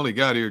mean, he only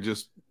got here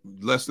just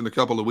less than a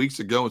couple of weeks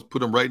ago and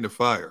put him right in the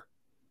fire.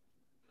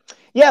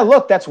 Yeah,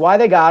 look, that's why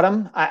they got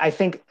him. I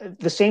think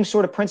the same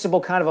sort of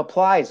principle kind of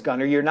applies,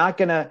 Gunner. You're not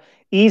going to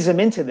ease him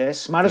into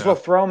this. Might as well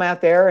throw him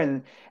out there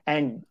and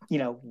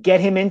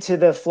get him into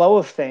the flow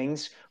of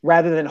things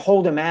rather than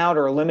hold him out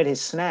or limit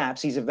his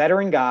snaps. He's a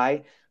veteran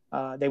guy.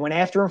 They went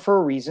after him for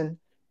a reason,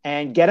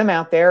 and get him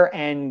out there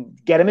and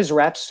get him his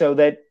reps so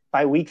that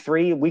by week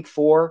 3, week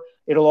 4,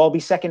 it'll all be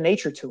second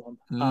nature to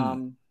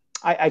him.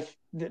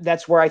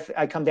 That's where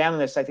I come down on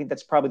this. I think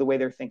that's probably the way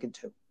they're thinking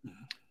too.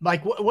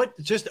 Mike, what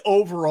just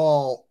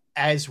overall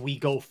as we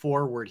go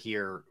forward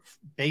here,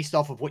 based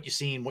off of what you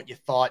seen, what you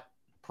thought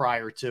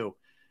prior to,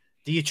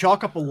 do you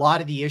chalk up a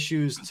lot of the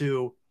issues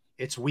to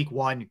it's week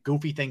 1,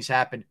 goofy things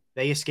happen,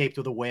 they escaped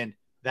with a win,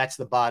 that's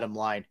the bottom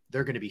line,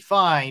 they're going to be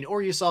fine,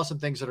 or you saw some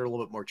things that are a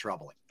little bit more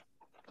troubling?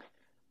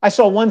 I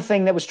saw one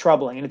thing that was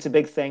troubling, and it's a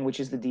big thing,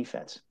 which is the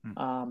defense.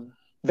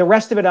 The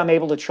rest of it I'm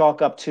able to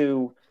chalk up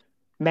to,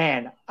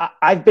 man,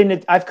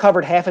 I've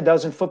covered half a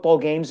dozen football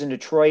games in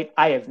Detroit.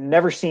 I have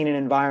never seen an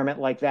environment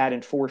like that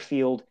in Ford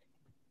Field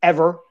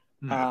ever.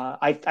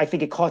 I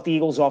think it caught the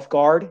Eagles off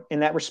guard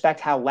in that respect,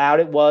 how loud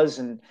it was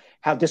and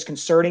how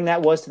disconcerting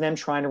that was to them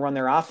trying to run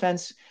their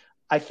offense.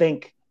 I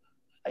think,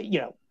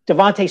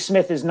 Devontae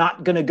Smith is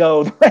not going to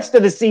go the rest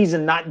of the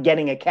season not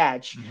getting a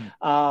catch.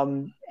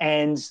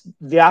 And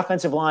the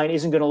offensive line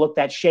isn't going to look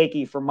that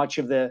shaky for much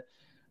of the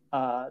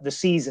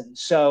season.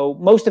 So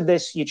most of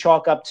this you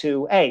chalk up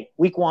to, hey,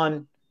 week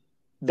 1,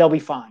 they'll be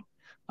fine.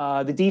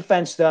 The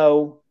defense,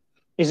 though,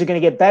 is it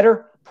going to get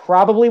better?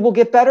 Probably will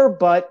get better,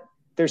 but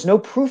there's no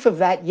proof of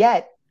that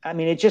yet. I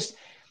mean,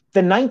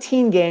 the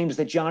 19 games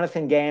that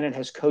Jonathan Gannon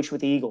has coached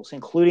with the Eagles,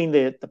 including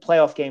the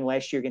playoff game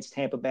last year against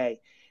Tampa Bay,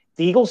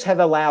 the Eagles have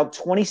allowed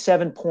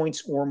 27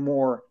 points or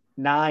more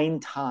 9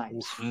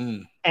 times.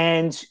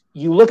 And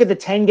you look at the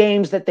 10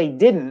 games that they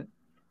didn't,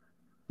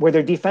 where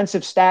their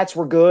defensive stats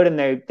were good and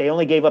they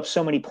only gave up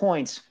so many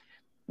points,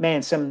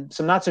 man, some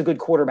not so good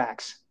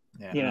quarterbacks.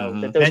 That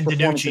those Ben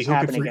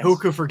DiNucci, who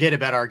could forget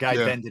about our guy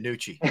Ben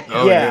DiNucci?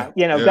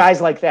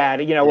 Guys like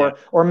that,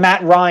 or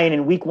Matt Ryan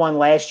in week 1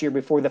 last year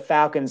before the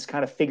Falcons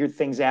kind of figured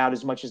things out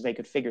as much as they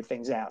could figure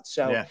things out.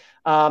 So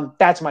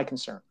that's my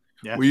concern.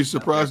 Yeah. Were you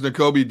surprised that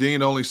Kobe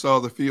Dean only saw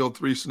the field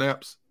 3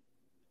 snaps?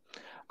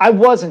 I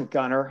wasn't,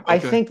 Gunner. Okay. I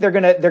think they're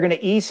gonna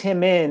ease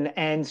him in.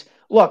 And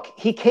look,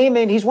 he came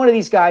in. He's one of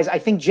these guys. I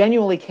think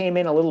genuinely came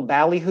in a little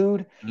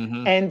ballyhooed,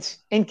 and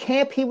in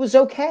camp he was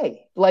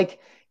okay. Like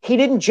he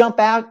didn't jump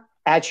out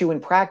at you in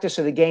practice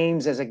or the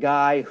games as a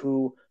guy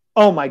who,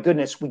 oh my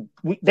goodness,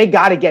 they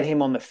got to get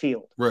him on the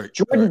field. Right.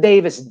 Jordan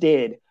Davis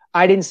did.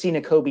 I didn't see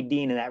Nakobe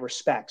Dean in that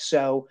respect.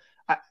 So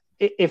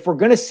if we're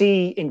going to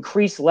see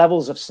increased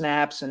levels of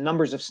snaps and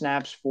numbers of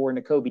snaps for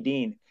Nakobe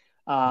Dean,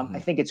 I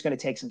think it's going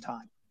to take some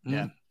time.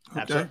 Yeah.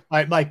 Okay. Absolutely. All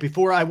right, Mike,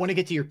 before I want to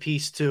get to your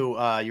piece too,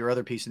 your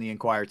other piece in the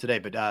Inquirer today,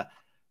 but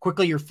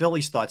quickly your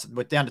Phillies thoughts.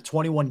 We're down to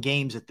 21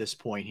 games at this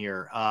point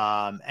here,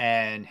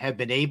 and have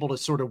been able to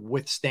sort of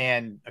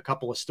withstand a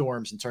couple of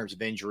storms in terms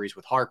of injuries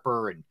with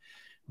Harper and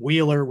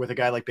Wheeler, with a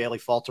guy like Bailey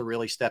Falter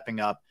really stepping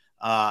up.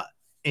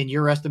 In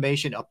your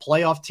estimation, a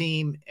playoff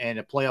team, and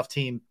a playoff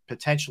team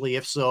potentially,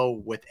 if so,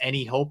 with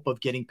any hope of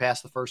getting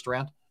past the first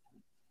round?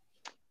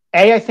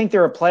 A, I think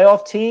they're a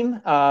playoff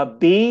team.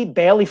 B,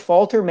 Bailey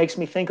Falter makes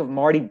me think of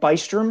Marty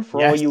Bystrom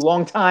for all you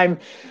longtime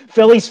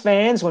Phillies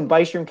fans, when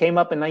Bystrom came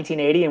up in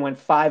 1980 and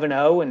went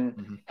 5-0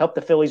 and helped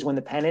the Phillies win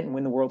the pennant and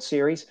win the World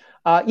Series.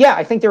 Yeah,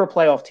 I think they're a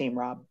playoff team,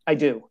 Rob. I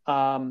do.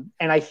 And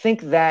I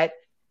think that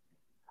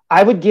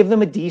I would give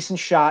them a decent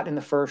shot in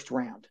the first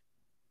round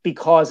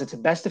because it's a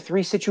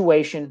best-of-3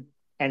 situation.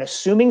 And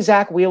assuming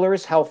Zach Wheeler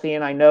is healthy,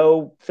 and I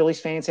know Phillies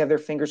fans have their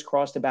fingers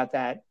crossed about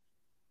that,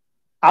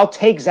 I'll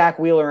take Zach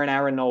Wheeler and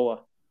Aaron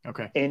Nola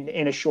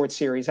in a short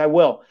series. I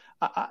will.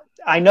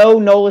 I know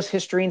Nola's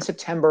history in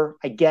September.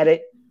 I get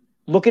it.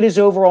 Look at his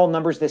overall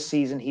numbers this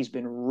season. He's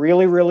been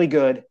really, really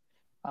good.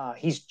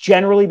 He's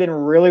generally been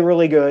really,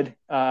 really good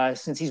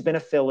since he's been a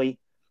Philly.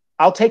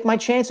 I'll take my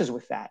chances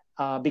with that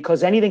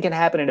because anything can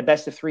happen in a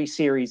best-of-3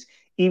 series,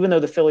 even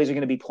though the Phillies are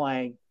going to be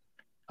playing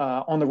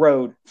on the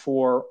road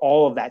for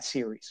all of that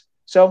series.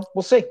 So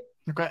we'll see.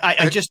 Okay.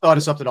 I just thought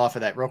of something off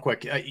of that real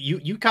quick.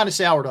 You kind of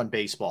soured on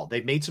baseball. They're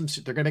going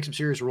to make some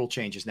serious rule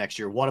changes next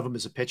year. One of them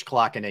is a pitch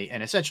clock, and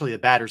essentially the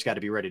batter's got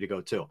to be ready to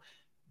go too.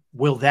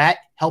 Will that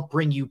help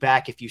bring you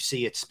back if you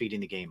see it speeding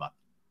the game up?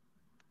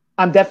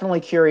 I'm definitely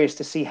curious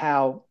to see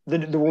how the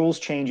rules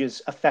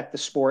changes affect the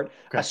sport,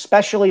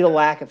 especially the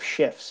lack of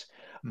shifts.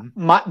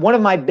 One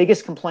of my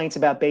biggest complaints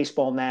about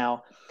baseball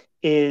now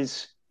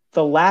is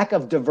the lack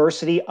of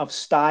diversity of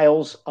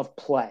styles of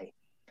play.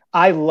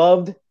 I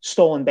loved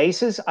stolen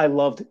bases. I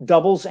loved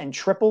doubles and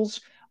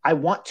triples. I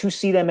want to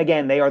see them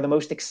again. They are the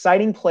most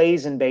exciting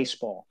plays in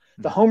baseball.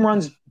 The home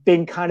run's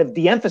been kind of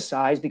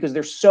de-emphasized because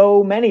there's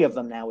so many of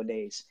them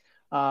nowadays.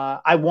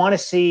 I want to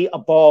see a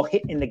ball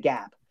hit in the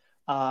gap.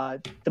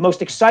 The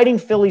most exciting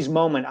Phillies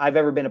moment I've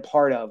ever been a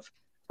part of,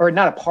 or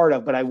not a part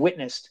of, but I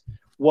witnessed,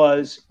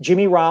 was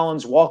Jimmy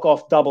Rollins'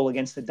 walk-off double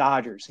against the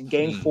Dodgers in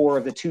Game 4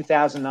 of the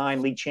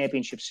 2009 League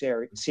Championship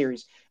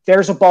Series.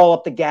 There's a ball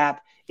up the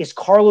gap. Is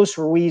Carlos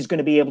Ruiz going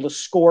to be able to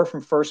score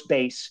from first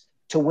base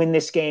to win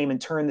this game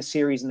and turn the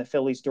series in the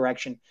Phillies'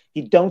 direction?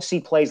 You don't see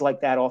plays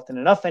like that often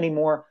enough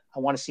anymore. I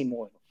want to see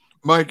more of them.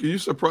 Mike, are you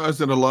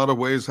surprised in a lot of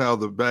ways how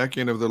the back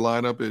end of the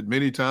lineup, at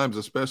many times,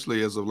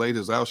 especially as of late,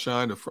 has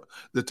outshined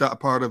the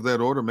top part of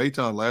that order?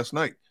 Maton last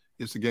night,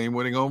 it's the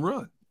game-winning home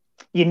run.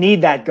 You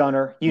need that,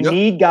 Gunner. You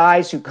need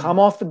guys who come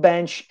off the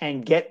bench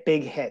and get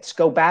big hits.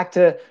 Go back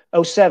to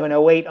 07,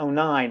 08,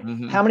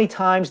 09. How many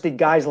times did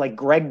guys like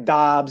Greg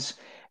Dobbs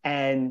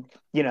and,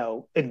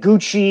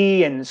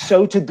 Iguchi and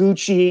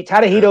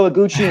Tadahito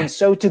Iguchi and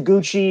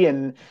Taguchi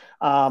and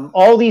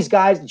all these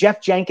guys,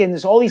 Jeff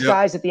Jenkins, all these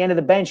guys at the end of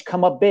the bench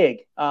come up big.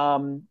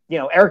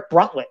 Eric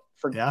Bruntlett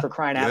for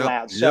crying out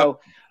loud.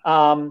 So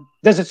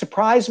does it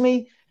surprise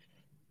me?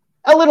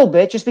 A little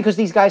bit, just because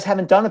these guys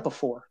haven't done it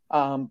before.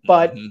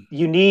 But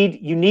you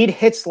need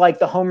hits like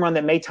the home run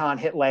that Maton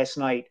hit last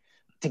night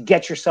to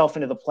get yourself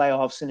into the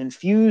playoffs and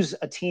infuse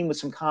a team with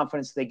some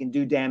confidence they can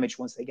do damage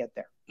once they get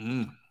there.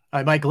 All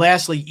right, Mike,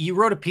 lastly, you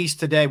wrote a piece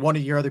today. One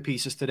of your other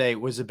pieces today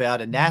was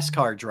about a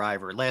NASCAR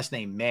driver, last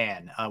name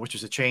Mann, which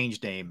was a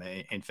changed name,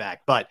 in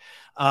fact, but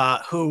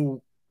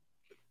who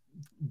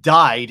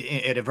died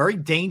at a very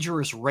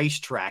dangerous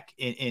racetrack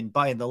in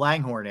the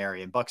Langhorne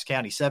area in Bucks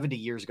County 70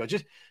 years ago.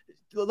 Just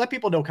let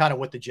people know kind of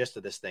what the gist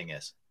of this thing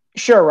is.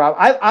 Sure, Rob.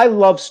 I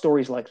love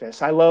stories like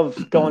this. I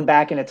love going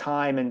back in a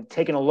time and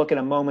taking a look at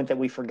a moment that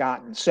we've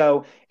forgotten.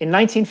 So in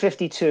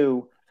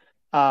 1952,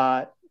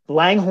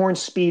 Langhorne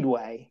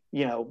Speedway,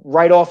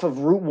 right off of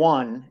Route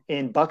 1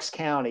 in Bucks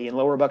County, in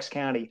Lower Bucks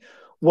County,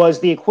 was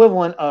the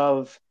equivalent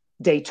of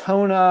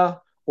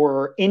Daytona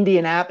or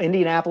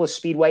Indianapolis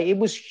Speedway. It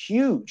was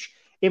huge.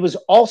 It was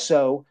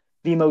also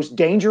the most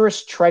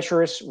dangerous,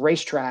 treacherous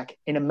racetrack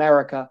in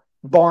America,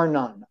 bar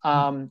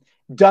none.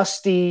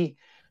 Dusty.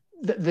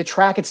 The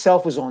track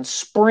itself was on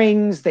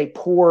springs. They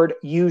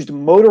used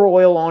motor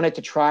oil on it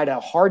to try to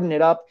harden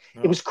it up.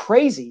 It was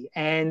crazy.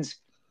 And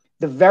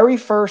the very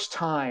first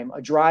time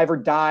a driver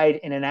died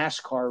in a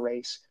NASCAR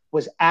race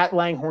was at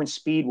Langhorne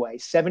Speedway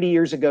 70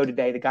 years ago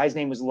today. The guy's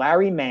name was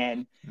Larry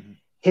Mann.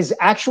 His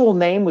actual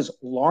name was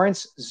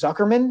Lawrence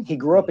Zuckerman. He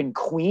grew up in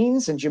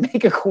Queens, in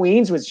Jamaica,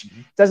 Queens, which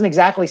doesn't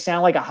exactly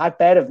sound like a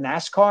hotbed of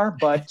NASCAR,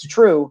 but it's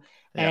true.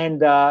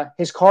 And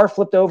his car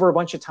flipped over a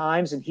bunch of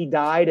times and he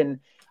died. And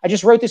I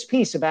just wrote this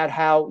piece about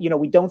how,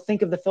 we don't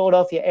think of the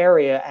Philadelphia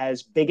area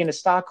as big into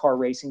stock car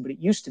racing, but it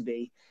used to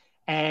be.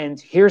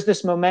 And here's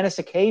this momentous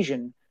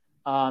occasion,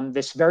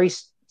 this very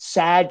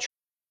sad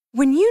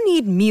When you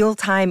need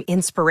mealtime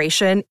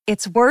inspiration,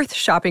 it's worth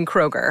shopping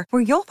Kroger,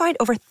 where you'll find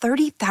over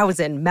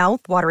 30,000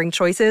 mouth-watering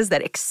choices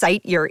that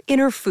excite your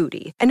inner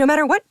foodie. And no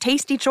matter what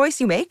tasty choice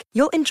you make,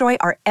 you'll enjoy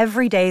our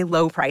everyday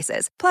low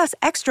prices, plus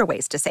extra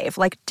ways to save,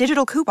 like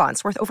digital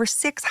coupons worth over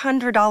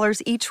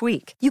 $600 each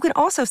week. You can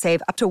also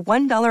save up to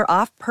 $1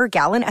 off per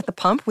gallon at the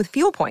pump with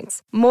fuel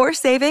points. More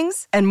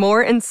savings and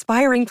more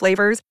inspiring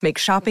flavors make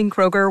shopping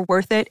Kroger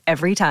worth it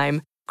every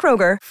time.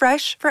 Kroger,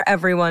 fresh for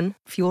everyone.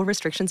 Fuel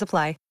restrictions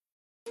apply.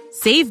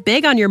 Save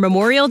big on your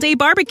Memorial Day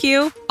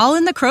barbecue, all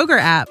in the Kroger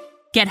app.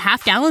 Get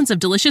half gallons of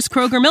delicious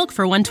Kroger milk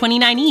for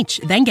 $1.29 each.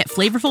 Then get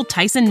flavorful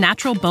Tyson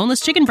natural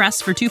boneless chicken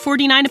breasts for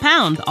 $2.49 a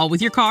pound, all with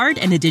your card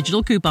and a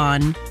digital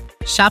coupon.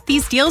 Shop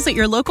these deals at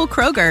your local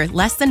Kroger,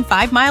 less than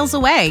 5 miles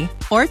away.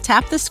 Or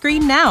tap the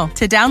screen now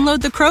to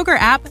download the Kroger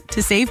app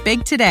to save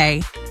big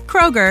today.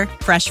 Kroger,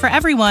 fresh for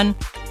everyone.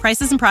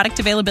 Prices and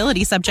product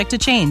availability subject to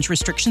change.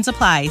 Restrictions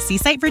apply. See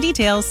site for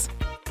details.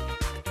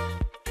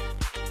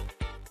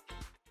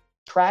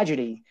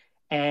 Tragedy,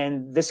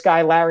 and this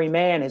guy Larry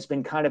Mann has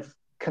been kind of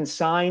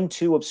consigned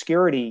to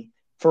obscurity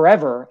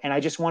forever, and I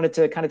just wanted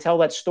to kind of tell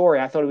that story.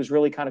 I thought it was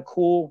really kind of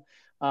cool,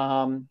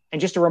 and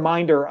just a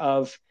reminder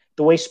of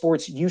the way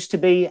sports used to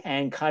be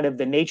and kind of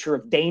the nature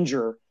of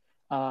danger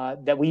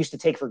that we used to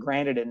take for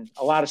granted in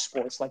a lot of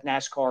sports like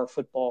NASCAR,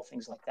 football,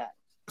 things like that.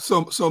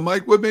 So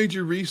Mike, what made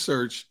you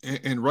research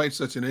and write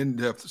such an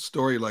in-depth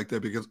story like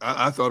that? Because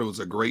I thought it was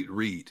a great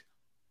read.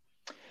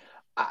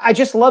 I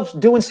just love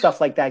doing stuff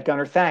like that,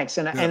 Gunner. Thanks.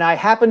 And I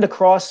happened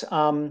across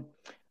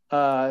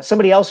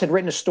somebody else had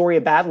written a story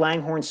about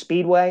Langhorne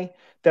Speedway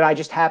that I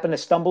just happened to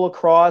stumble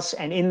across.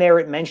 And in there,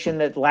 it mentioned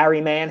that Larry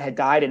Mann had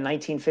died in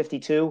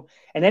 1952.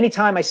 And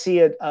anytime I see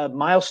a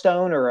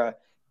milestone or a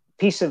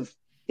piece of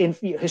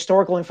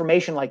historical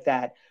information like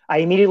that, I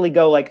immediately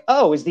go like,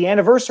 oh, is the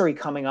anniversary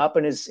coming up?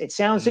 And it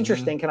sounds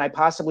interesting. Can I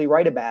possibly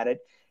write about it?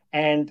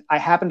 And I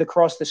happened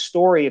across this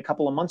story a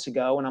couple of months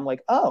ago, and I'm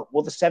like, oh,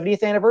 well, the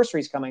 70th anniversary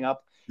is coming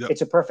up. Yep.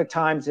 It's a perfect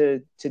time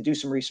to do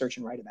some research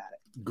and write about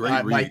it.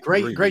 Great, Mike.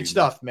 Great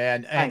stuff,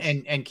 man.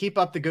 And keep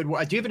up the good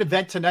work. Do you have an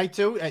event tonight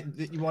too?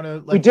 You want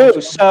to? We do.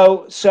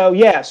 So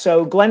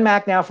Glenn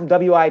Macnow from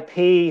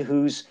WIP,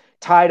 who's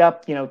tied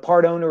up,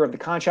 part owner of the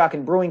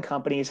Conshohocken Brewing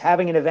Company, is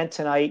having an event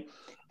tonight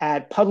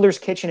at Puddler's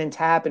Kitchen and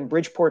Tap in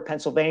Bridgeport,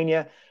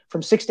 Pennsylvania,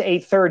 from 6 to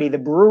 8:30. The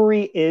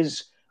brewery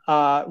is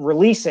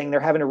they're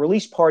having a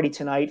release party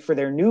tonight for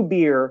their new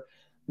beer,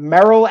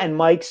 Merrill and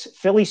Mike's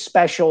Philly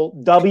Special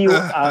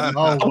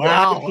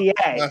IPA.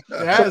 Yes.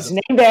 So it's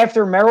named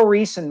after Merrill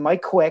Reese and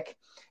Mike Quick.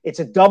 It's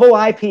a double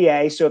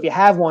IPA, so if you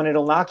have one,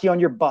 it'll knock you on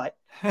your butt.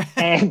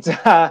 And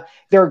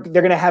they're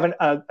going to have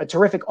a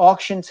terrific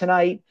auction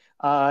tonight.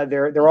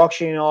 They're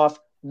auctioning off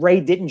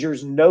Ray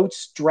Dittinger's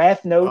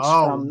draft notes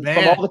from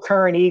all the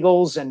current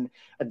Eagles, and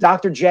a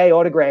Dr. J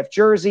autographed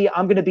jersey.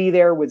 I'm going to be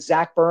there with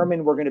Zach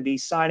Berman. We're going to be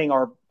signing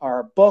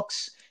our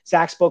books.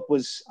 Zach's book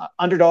was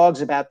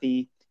Underdogs, about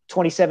the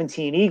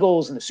 2017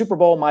 Eagles and the Super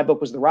Bowl. My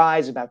book was The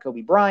Rise, about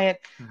Kobe Bryant.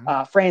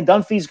 Fran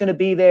Dunphy's going to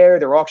be there.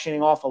 They're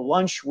auctioning off a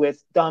lunch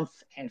with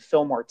Dunph and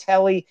Phil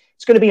Martelli.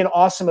 It's going to be an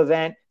awesome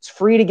event. It's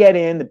free to get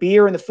in. The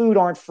beer and the food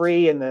aren't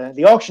free, and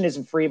the auction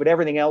isn't free, but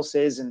everything else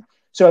is. And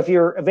so if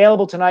you're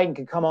available tonight and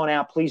can come on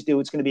out, please do.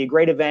 It's going to be a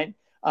great event.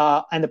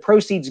 And the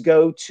proceeds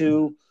go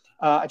to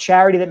a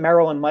charity that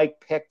Merrill and Mike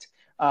picked.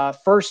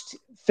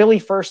 Philly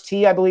First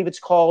Tee, I believe it's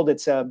called.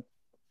 It's a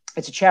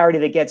charity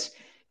that gets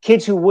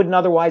kids who wouldn't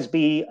otherwise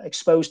be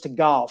exposed to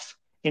golf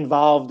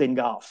involved in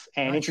golf,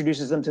 and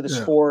introduces them to the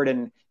sport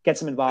and gets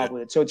them involved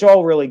with it. So it's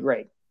all really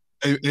great.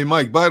 Hey,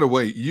 Mike, by the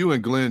way, you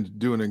and Glenn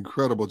do an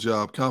incredible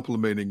job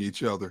complimenting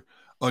each other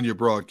on your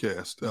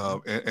broadcast.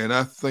 And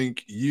I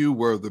think you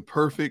were the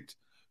perfect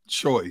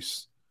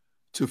choice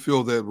to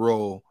fill that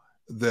role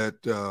that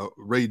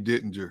Ray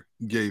Dittinger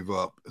gave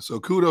up.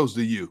 So kudos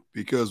to you,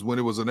 because when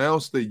it was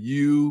announced that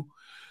you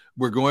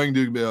were going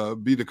to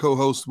be the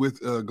co-host with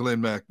Glenn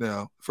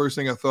Macnow, first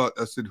thing I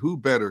said,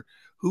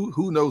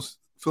 who knows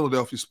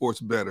Philadelphia sports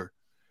better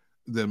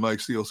than Mike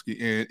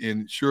Sealski?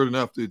 And sure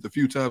enough, the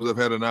few times I've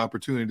had an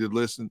opportunity to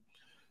listen,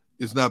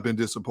 it's not been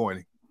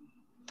disappointing.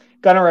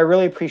 Gunnar, I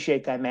really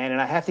appreciate that, man. And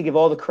I have to give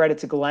all the credit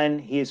to Glenn.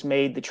 He has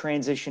made the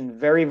transition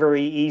very,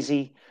 very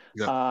easy.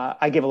 Yeah.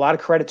 I give a lot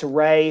of credit to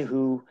Ray,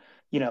 who,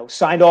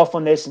 signed off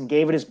on this and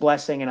gave it his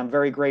blessing. And I'm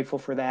very grateful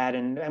for that.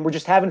 And we're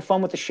just having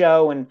fun with the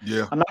show. And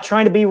I'm not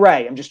trying to be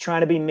Ray. I'm just trying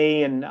to be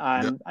me. And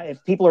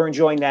if people are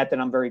enjoying that, then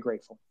I'm very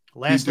grateful.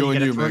 Lastly, you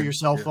got to throw your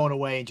cell phone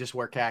away and just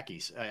wear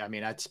khakis. I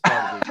mean, that's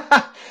part of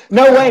it.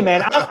 No way,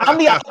 man. I'm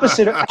the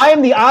opposite. I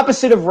am the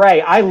opposite of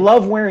Ray. I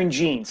love wearing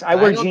jeans. I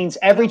wear jeans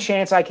every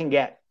chance I can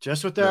get.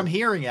 Just what I'm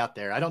hearing out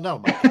there. I don't know,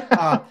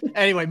 Mike.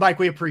 Anyway, Mike,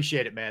 we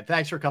appreciate it, man.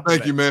 Thanks for a couple of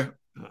minutes. Thank you, man.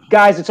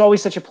 Guys, it's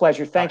always such a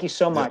pleasure. Thank you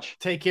so much.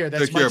 Take care.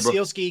 That's Mike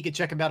Sealski. You can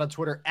check him out on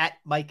Twitter at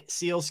Mike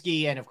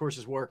Sealski. And, of course,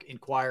 his work,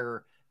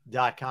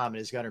 Inquirer.com, and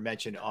as Gunnar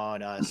mentioned,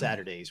 on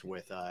Saturdays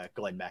with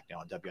Glenn Macnow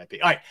on WIP.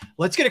 All right,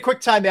 let's get a quick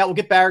timeout. We'll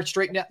get Barrett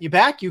straightened out. You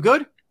back? You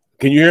good?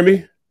 Can you hear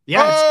me?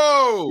 Yeah.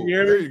 Oh,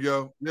 there you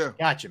go. Yeah.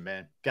 Gotcha,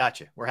 man.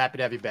 Gotcha. We're happy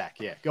to have you back.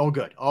 Yeah. All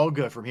good. All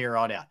good from here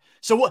on out.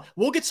 So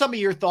we'll get some of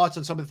your thoughts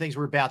on some of the things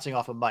we're bouncing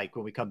off of Mike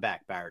when we come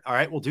back, Barrett. All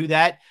right. We'll do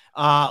that.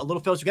 A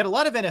little fellas. We got a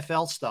lot of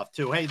NFL stuff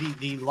too. Hey,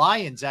 the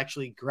Lions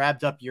actually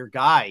grabbed up your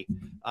guy,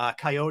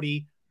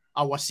 Coyote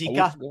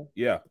Awasika.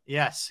 Yeah.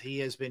 Yes. He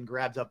has been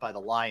grabbed up by the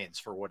Lions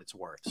for what it's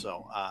worth.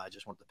 So I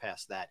just wanted to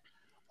pass that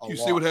along. You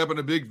see what happened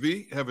to Big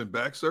V having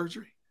back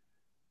surgery?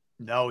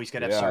 No, he's got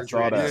to have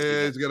surgery.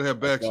 Yeah, he's got to have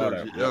back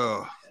surgery.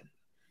 Oh.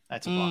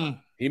 That's a bummer.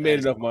 He made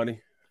enough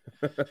money.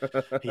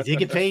 He did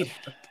get paid.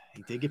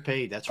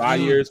 That's 5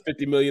 years,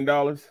 $50 million.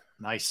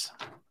 Nice.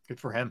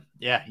 Good for him.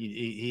 Yeah,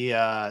 he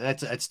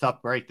that's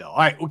tough break though. All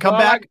right, we'll come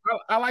back.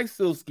 I like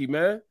Silsky,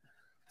 man.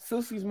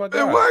 Silsky's my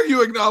guy. Man, why are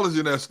you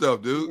acknowledging that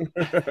stuff, dude?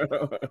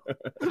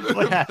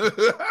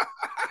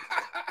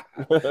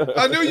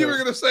 I knew you were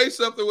going to say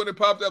something when it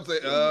popped up. Say,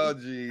 oh,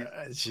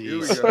 geez. Here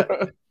we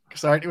go.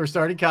 We're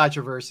starting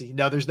controversy.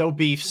 No, there's no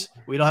beefs.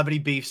 We don't have any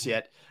beefs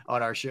yet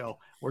on our show.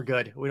 We're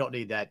good. We don't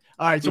need that.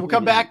 All right, so we'll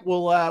come back.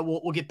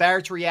 We'll get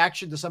Barrett's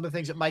reaction to some of the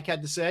things that Mike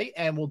had to say,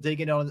 and we'll dig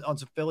in on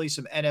some Phillies,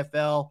 some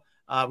NFL.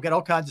 We've got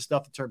all kinds of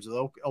stuff in terms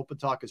of open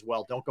talk as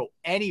well. Don't go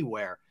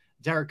anywhere.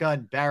 Derrick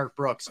Gunn, Barrett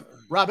Brooks,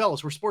 Rob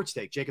Ellis. We're Sports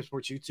Take, Jacob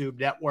Sports YouTube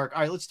Network.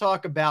 All right, let's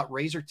talk about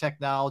Razor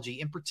technology,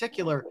 in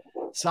particular,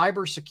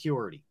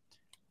 cybersecurity.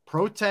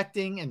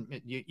 Protecting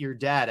and your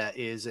data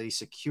is a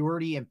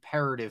security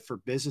imperative for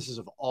businesses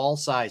of all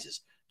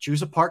sizes.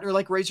 Choose a partner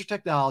like Razor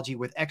Technology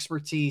with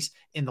expertise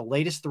in the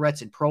latest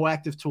threats and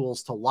proactive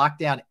tools to lock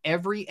down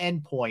every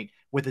endpoint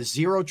with a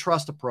zero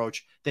trust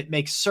approach that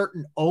makes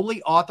certain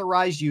only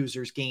authorized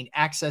users gain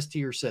access to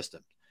your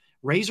system.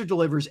 Razor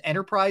delivers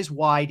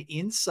enterprise-wide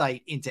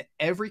insight into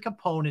every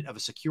component of a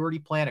security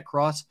plan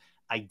across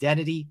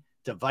identity,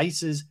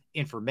 devices,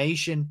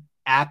 information,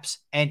 apps,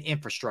 and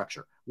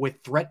infrastructure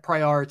with threat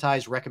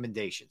prioritized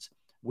recommendations.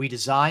 We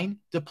design,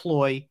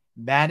 deploy,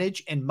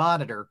 manage, and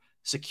monitor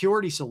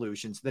security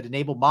solutions that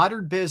enable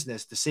modern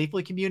business to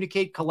safely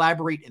communicate,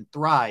 collaborate, and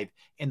thrive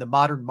in the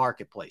modern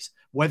marketplace,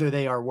 whether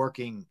they are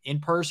working in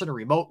person or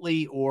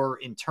remotely or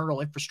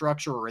internal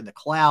infrastructure or in the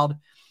cloud,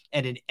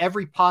 and in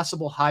every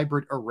possible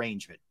hybrid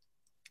arrangement.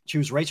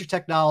 Choose Razor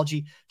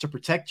Technology to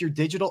protect your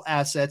digital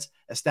assets,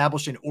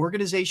 establish an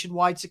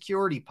organization-wide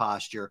security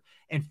posture,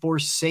 and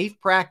force safe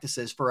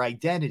practices for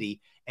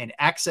identity and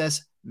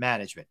access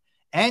management,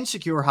 and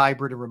secure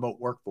hybrid and remote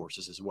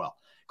workforces as well.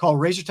 Call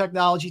Razor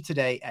Technology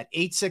today at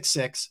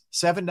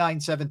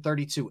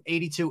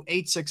 866-797-3282,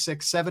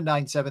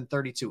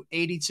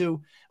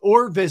 866-797-3282,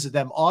 or visit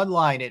them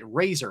online at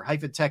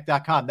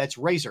razor-tech.com. That's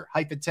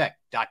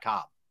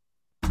razor-tech.com.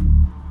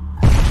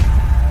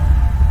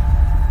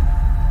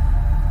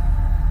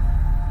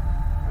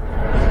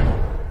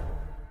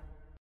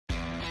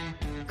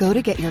 Go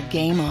to get your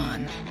game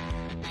on.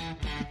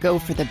 Go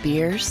for the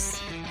beers.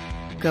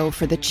 Go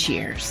for the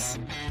cheers.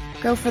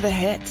 Go for the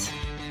hit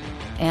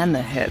and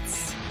the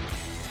hits.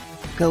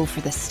 Go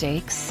for the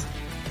stakes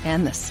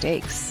and the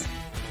stakes.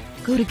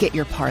 Go to get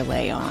your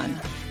parlay on.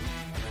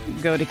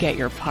 Go to get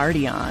your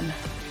party on.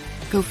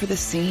 Go for the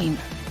scene.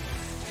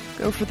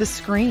 Go for the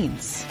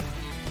screens.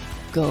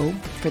 Go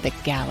for the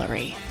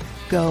gallery.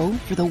 Go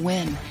for the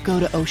win. Go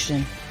to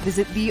Ocean.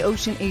 Visit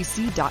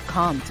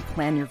theoceanac.com to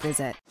plan your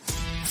visit.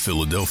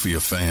 Philadelphia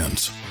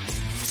fans,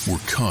 we're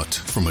cut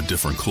from a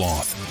different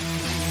cloth.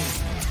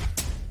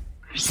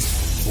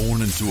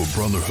 Born into a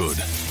brotherhood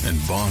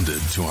and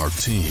bonded to our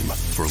team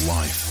for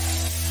life.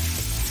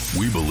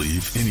 We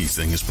believe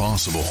anything is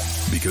possible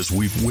because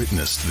we've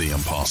witnessed the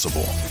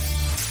impossible.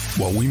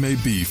 While we may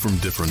be from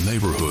different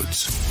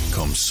neighborhoods,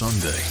 come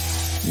Sunday,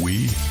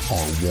 we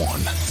are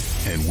one,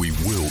 and we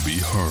will be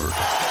heard.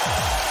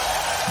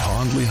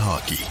 Pondley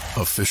Hockey,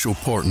 official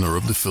partner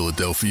of the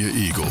Philadelphia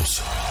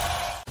Eagles.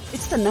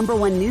 It's the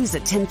 #1 news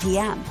at 10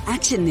 p.m.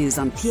 Action News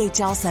on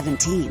PHL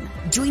 17.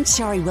 Join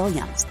Shari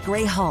Williams,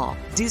 Gray Hall,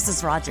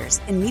 Deuces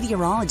Rogers, and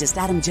meteorologist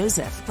Adam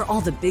Joseph for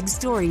all the big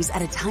stories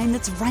at a time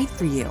that's right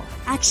for you.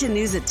 Action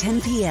News at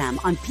 10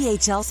 p.m. on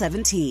PHL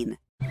 17.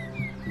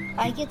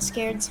 I get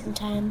scared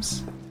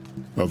sometimes.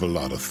 Of a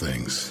lot of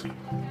things.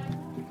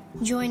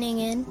 Joining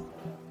in.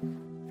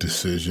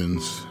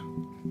 Decisions.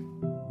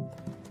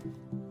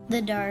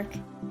 The dark.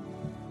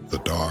 The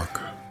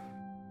dark.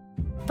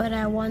 But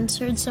I once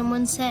heard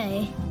someone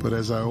say, but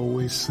as I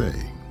always say,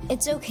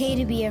 it's okay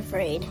to be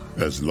afraid.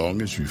 As long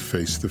as you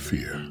face the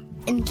fear.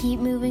 And keep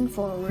moving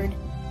forward.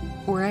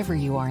 Wherever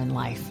you are in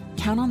life,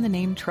 count on the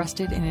name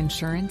trusted in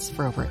insurance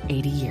for over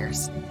 80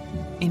 years.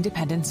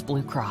 Independence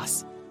Blue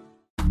Cross.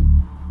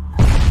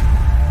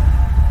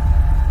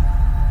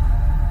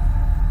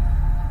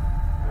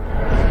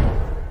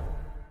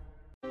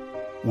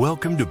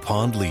 Welcome to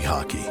Pondley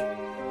Hockey.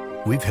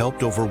 We've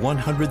helped over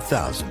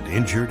 100,000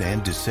 injured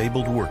and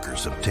disabled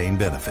workers obtain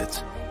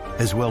benefits,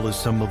 as well as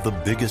some of the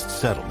biggest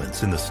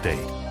settlements in the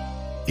state.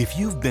 If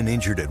you've been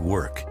injured at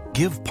work,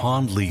 give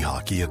Pondley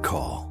Hockey a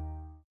call.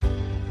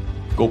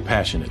 Go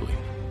passionately.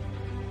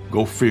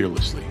 Go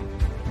fearlessly.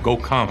 Go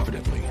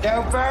confidently.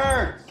 Go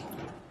Birds!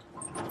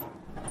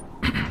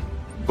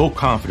 Go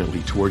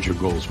confidently towards your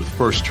goals with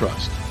First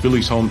Trust,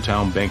 Philly's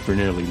hometown bank for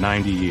nearly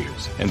 90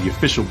 years and the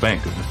official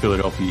bank of the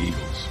Philadelphia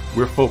Eagles.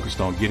 We're focused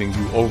on getting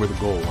you over the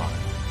goal line.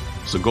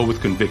 So go with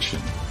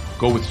conviction,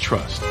 go with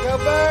trust,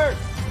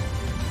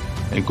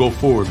 and go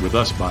forward with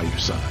us by your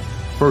side.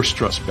 First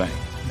Trust Bank,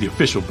 the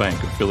official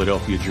bank of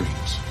Philadelphia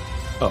Dreams.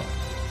 Oh,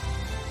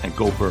 and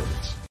go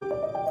Birds.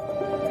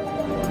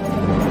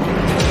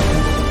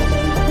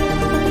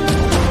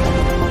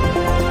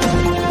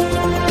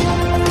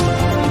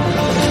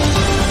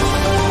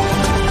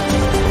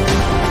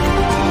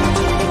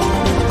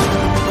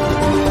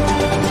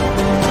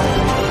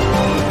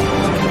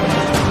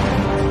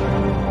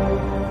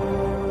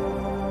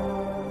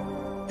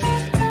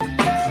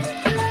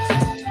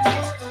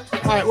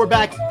 We're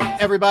back,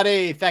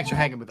 everybody. Thanks for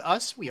hanging with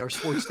us. We are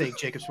Sports Take,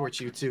 Jacob Sports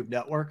YouTube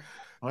Network.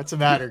 What's the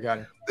matter,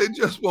 Gunner? They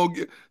just won't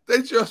get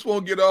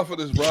off of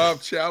this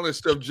Rob challenge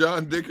stuff.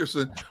 John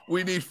Dickerson,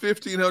 we need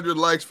 1,500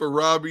 likes for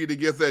Robbie to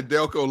get that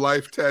Delco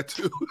Life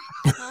tattoo.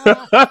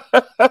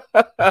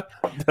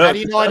 How do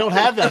you know I don't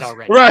have that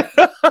already? Right.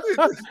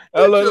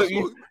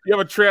 You have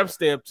a tramp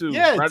stamp too.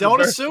 Yeah, right, don't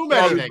assume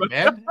anything,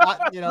 man.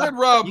 Let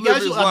Rob live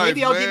his life.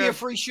 Maybe I'll give you a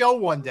free show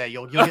one day.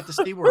 You'll get to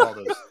see where all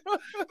those.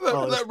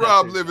 Let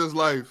Rob live his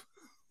life.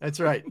 That's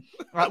right.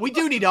 All right. We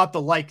do need to up the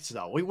likes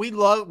though.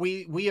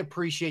 We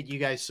appreciate you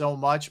guys so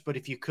much. But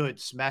if you could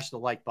smash the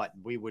like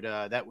button, we would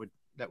that would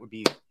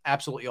be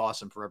absolutely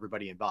awesome for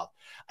everybody involved.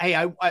 Hey,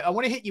 I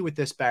want to hit you with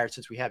this, Barrett,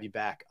 since we have you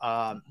back.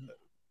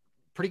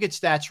 Pretty good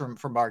stats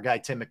from our guy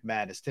Tim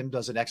McManus. Tim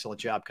does an excellent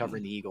job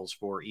covering the Eagles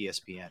for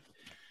ESPN.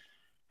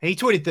 He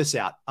tweeted this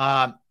out.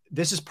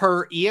 This is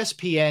per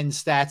ESPN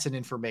stats and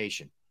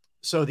information.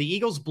 So the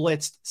Eagles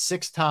blitzed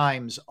 6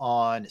 times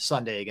on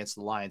Sunday against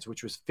the Lions,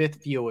 which was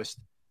 5th fewest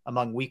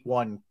among week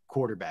 1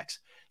 quarterbacks.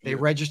 They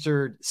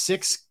registered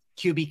 6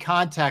 QB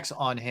contacts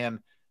on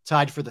him,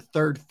 tied for the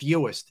 3rd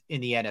fewest in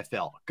the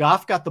NFL.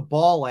 Goff got the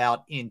ball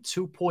out in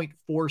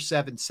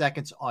 2.47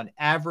 seconds on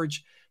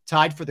average,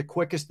 tied for the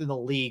quickest in the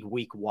league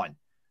week 1.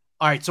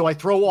 All right, so I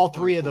throw all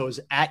 3 of those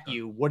at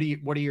you. What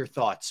are your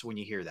thoughts when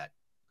you hear that?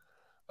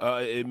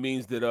 It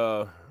means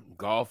that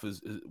Goff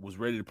was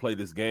ready to play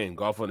this game.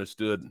 Goff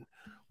understood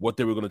what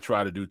they were going to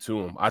try to do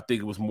to him. I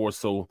think it was more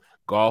so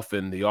Goff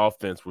and the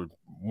offense were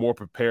more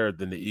prepared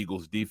than the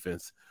Eagles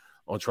defense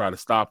on trying to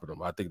stop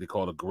them. I think they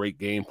called a great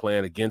game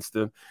plan against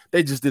them.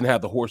 They just didn't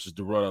have the horses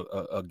to run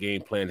a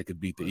game plan that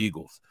could beat the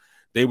Eagles.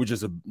 They were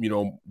just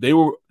they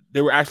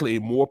were actually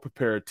a more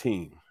prepared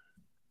team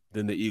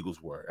than the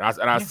Eagles were.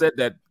 And I said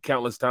that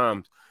countless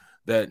times,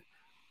 that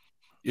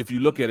if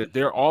you look at it,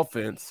 their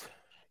offense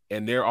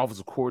and their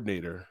offensive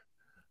coordinator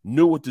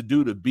knew what to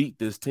do to beat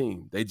this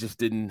team. They just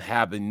didn't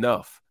have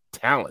enough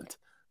talent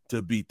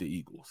to beat the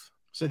Eagles.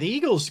 So the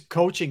Eagles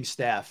coaching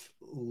staff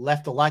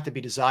left a lot to be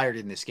desired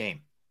in this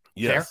game.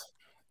 Yes,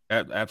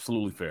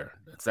 absolutely fair.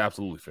 That's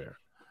absolutely fair.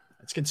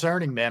 It's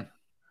concerning, man.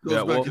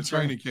 Goes back to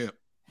training camp.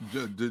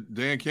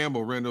 Dan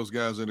Campbell ran those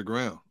guys in the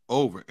ground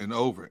over and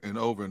over and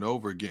over and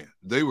over again.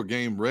 They were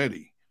game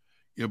ready.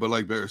 But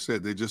like Barrett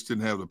said, they just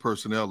didn't have the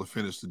personnel to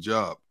finish the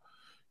job.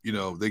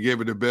 They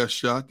gave it their best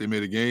shot. They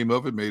made a game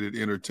of it, made it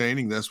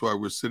entertaining. That's why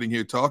we're sitting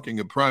here talking,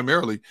 and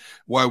primarily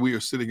why we are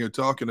sitting here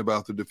talking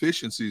about the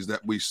deficiencies that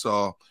we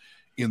saw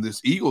in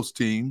this Eagles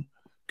team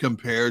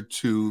compared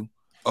to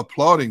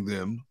applauding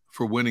them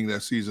for winning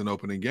that season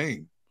opening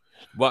game.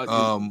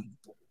 But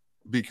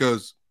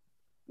because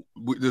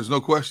there's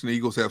no question the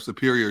Eagles have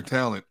superior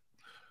talent,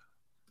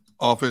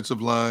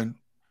 offensive line,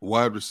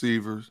 wide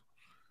receivers,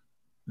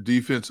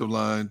 defensive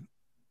line,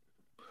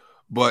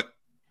 but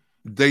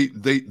they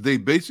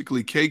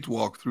basically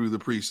cakewalked through the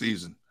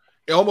preseason.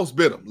 It almost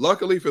bit them.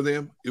 Luckily for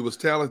them, it was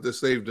talent that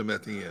saved them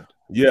at the end.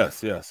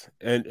 Yes.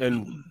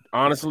 And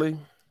honestly,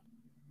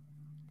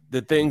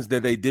 the things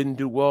that they didn't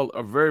do well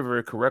are very,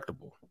 very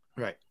correctable.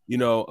 Right.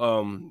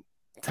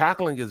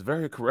 Tackling is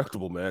very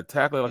correctable, man.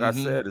 Tackling, like I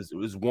said,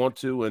 is want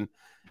to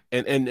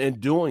and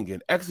doing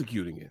it,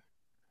 executing it.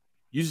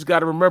 You just got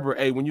to remember,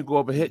 hey, when you go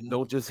up and hit,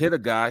 don't just hit a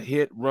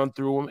guy, run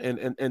through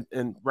him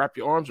and wrap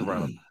your arms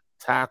around him,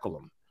 tackle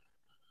him.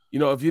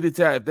 If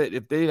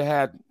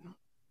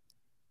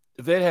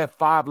they had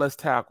 5 less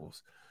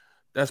tackles,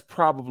 that's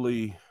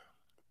probably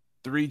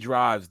 3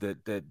 drives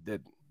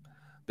that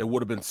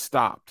would have been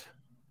stopped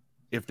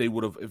if they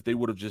would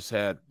have just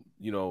had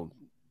 10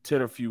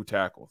 or few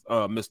tackles,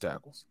 missed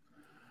tackles.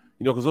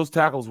 Because those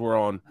tackles were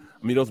on.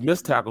 Those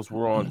missed tackles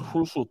were on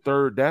crucial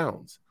 3rd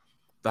downs.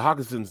 The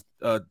Hawkinson's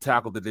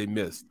tackle that they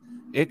missed,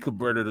 it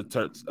converted a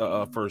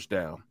 1st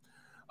down.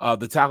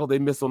 The tackle they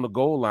missed on the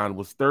goal line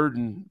was third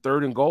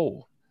and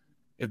goal.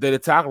 If they'd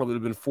have tackled him, it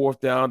would have been 4th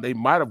down. They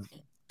might have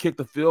kicked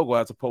a field goal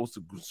as opposed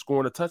to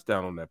scoring a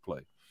touchdown on that play.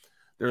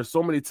 There are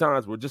so many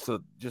times where just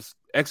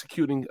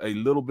executing a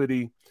little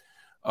bitty,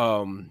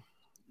 a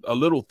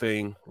little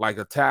thing like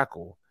a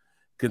tackle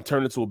can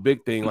turn into a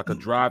big thing, like a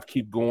drive,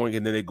 keep going,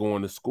 and then they go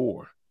on to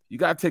score. You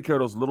got to take care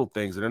of those little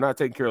things, and they're not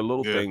taking care of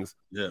little things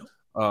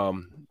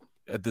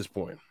at this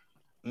point.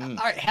 All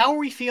right, how are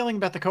we feeling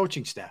about the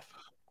coaching staff?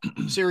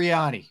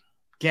 Sirianni,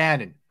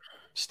 Gannon,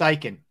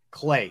 Steichen,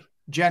 Clay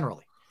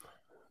generally?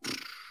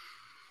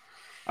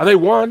 They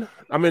won.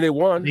 I mean, they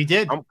won. They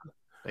did.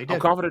 I'm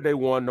confident they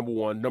won, number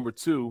one. Number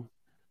two,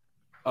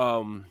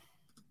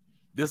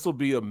 this will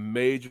be a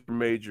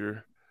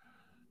major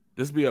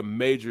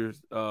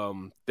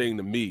thing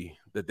to me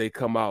that they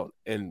come out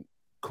and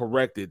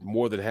corrected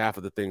more than half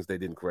of the things they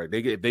didn't correct.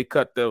 They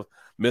cut the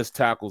missed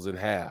tackles in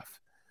half.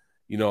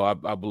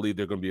 I believe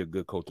they're going to be a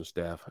good coaching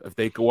staff. If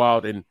they go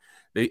out and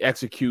they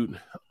execute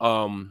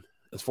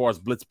as far as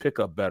blitz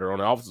pickup better on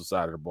the offensive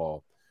side of the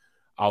ball,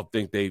 I'll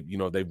think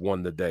they've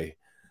won the day.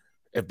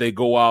 If they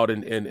go out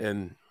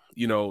and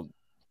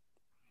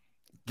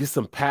get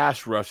some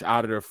pass rush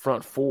out of their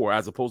front four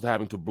as opposed to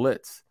having to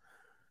blitz,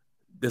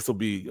 this will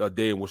be a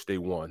day in which they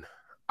won.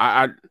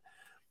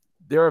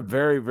 They're a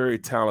very, very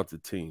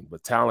talented team,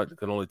 but talent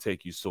can only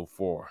take you so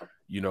far.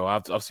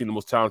 I've seen the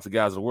most talented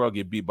guys in the world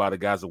get beat by the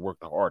guys that work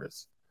the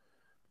hardest.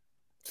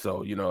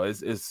 So,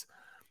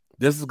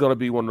 this is going to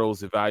be one of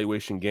those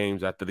evaluation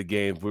games after the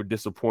game. If we're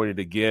disappointed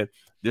again,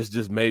 this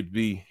just may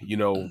be,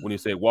 when you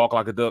say walk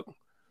like a duck,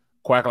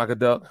 quack like a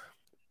duck,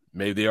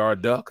 maybe they are a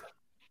duck.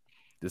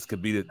 This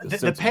could be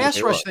the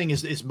pass rush thing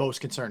is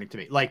most concerning to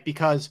me.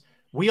 Because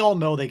we all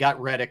know they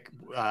got Reddick,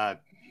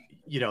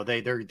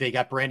 they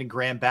got Brandon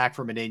Graham back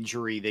from an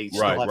injury. They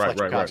still have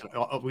Fletcher Cox.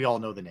 Right. We all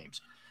know the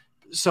names.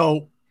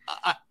 So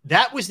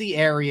that was the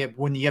area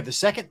when you have the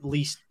second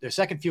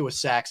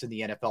fewest sacks in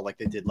the NFL, like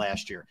they did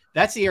last year.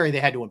 That's the area they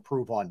had to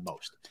improve on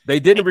most.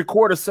 They didn't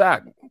record a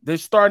sack. They're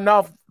starting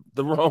off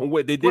the wrong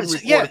way. They didn't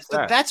record a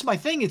sack. That's my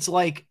thing. It's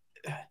like,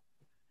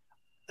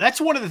 that's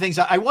one of the things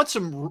I want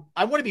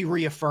to be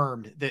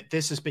reaffirmed that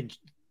this has been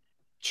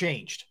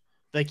changed.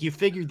 Like you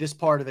figured this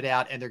part of it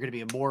out, and they're going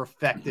to be more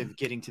effective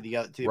getting to the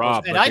other.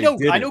 And I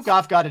know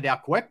Goff got it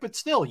out quick, but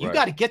still, you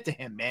got to get to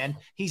him, man.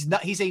 He's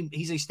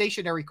a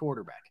stationary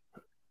quarterback.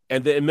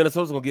 And then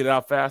Minnesota's going to get it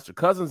out faster.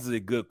 Cousins is a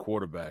good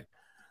quarterback.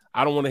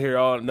 I don't want to hear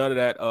none of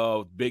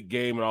that big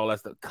game and all that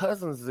stuff.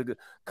 Cousins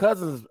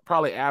is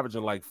probably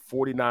averaging like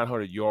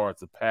 4,900 yards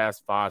the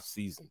past 5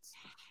 seasons.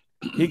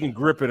 He can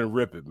grip it and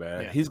rip it,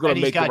 man. Yeah. He's going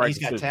to make the right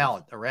decisions. He's got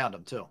talent around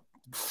him too.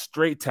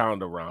 Straight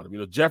talent around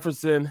him.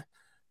 Jefferson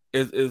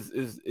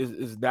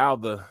is now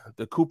the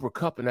Cooper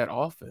Kupp in that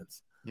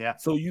offense. Yeah.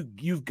 So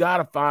you've got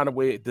to find a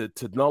way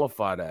to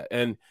nullify that.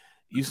 And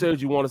you say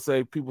what you want to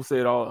say. People say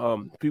it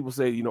all. People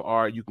say,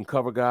 all right, you can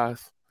cover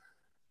guys.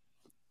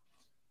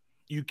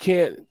 You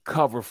can't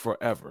cover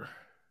forever.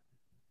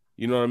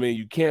 You know what I mean?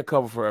 You can't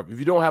cover forever. If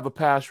you don't have a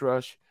pass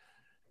rush,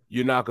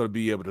 you're not going to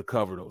be able to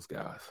cover those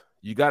guys.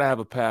 You got to have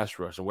a pass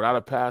rush. And without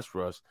a pass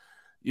rush,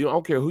 you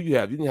don't care who you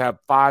have. You can have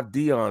 5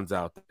 Deons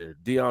out there,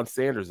 Deion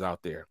Sanders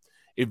out there.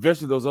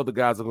 Eventually, those other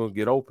guys are going to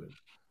get open.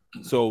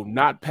 So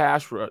not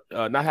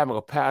having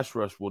a pass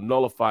rush will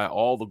nullify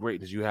all the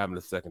greatness you have in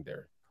the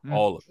secondary,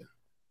 all of it.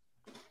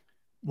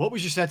 What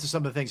was your sense of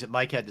some of the things that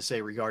Mike had to say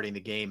regarding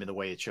the game and the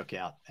way it shook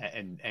out,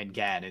 and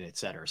Gann and et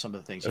cetera? Some of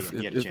the things you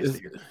had a chance to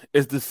hear.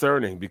 It's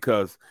discerning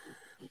because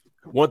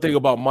one thing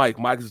about Mike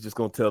is just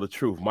going to tell the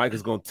truth. Mike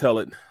is going to tell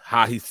it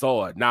how he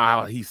saw it. Now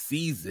how he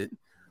sees it,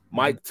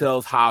 Mike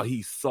tells how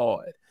he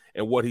saw it.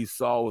 And what he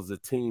saw was a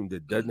team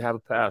that doesn't have a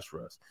pass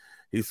rush.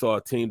 He saw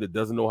a team that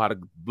doesn't know how to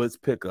blitz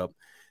pickup.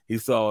 He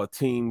saw a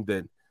team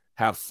that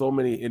have so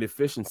many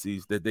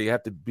inefficiencies that they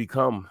have to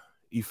become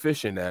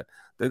efficient at.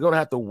 They're going to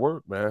have to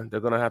work, man. They're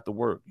going to have to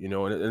work,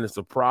 and it's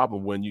a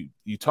problem when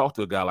you talk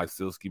to a guy like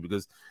Silsky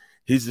because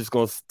he's just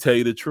going to tell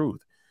you the truth.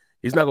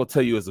 He's not going to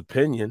tell you his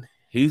opinion.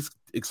 He's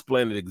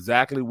explaining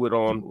exactly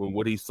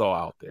what he saw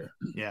out there.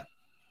 Yeah.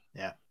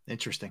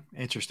 Interesting.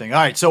 All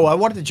right. So I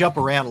wanted to jump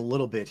around a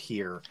little bit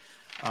here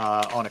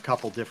on a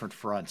couple different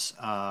fronts.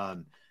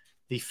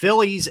 The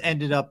Phillies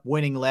ended up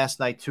winning last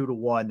night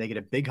 2-1. They get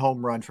a big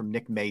home run from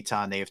Nick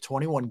Maton. They have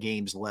 21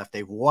 games left.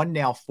 They've won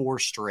now 4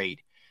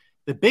 straight.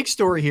 The big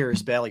story here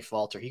is Bailey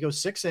Falter. He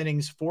goes 6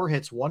 innings, 4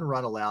 hits, 1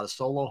 run allowed, a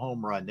solo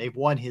home run. They've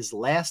won his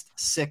last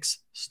 6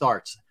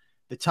 starts.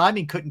 The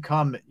timing couldn't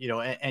come,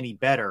 any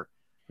better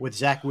with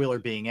Zach Wheeler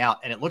being out.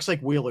 And it looks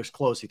like Wheeler's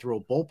close. He threw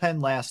a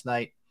bullpen last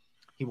night.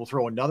 He will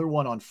throw another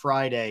one on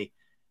Friday.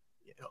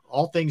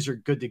 All things are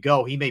good to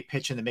go. He may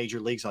pitch in the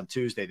major leagues on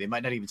Tuesday. They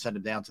might not even send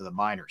him down to the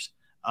minors.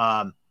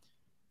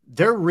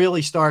 They're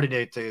really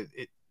starting to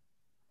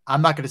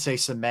I'm not going to say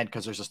cement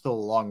because there's still a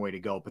long way to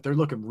go, but they're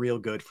looking real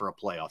good for a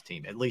playoff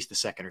team, at least the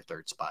 2nd or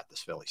 3rd spot, this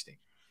Phillies team.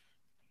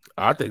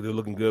 I think they're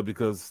looking good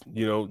because,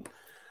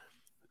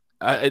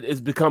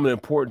 it's becoming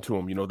important to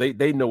them.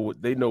 They know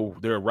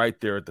they're right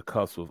there at the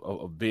cusp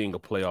of being a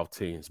playoff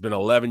team. It's been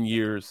 11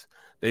 years.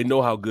 They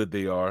know how good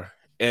they are.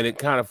 And it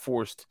kind of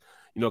forced,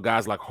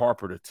 guys like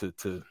Harper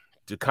to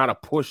kind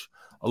of push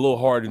a little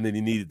harder than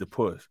he needed to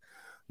push.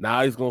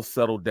 Now he's going to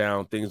settle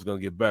down. Things are going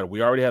to get better.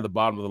 We already had the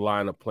bottom of the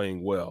lineup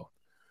playing well.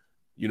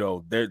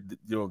 They're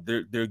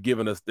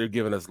giving us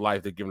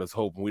life. They're giving us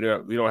hope. And we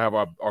don't have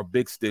our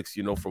big sticks,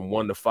 from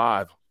 1 to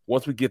 5.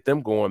 Once we get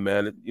them going,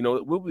 man, it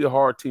will be a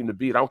hard team to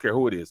beat. I don't care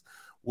who it is.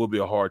 We'll be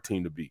a hard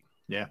team to beat.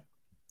 Yeah.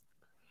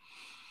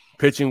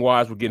 Pitching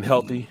wise, we're getting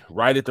healthy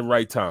right at the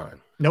right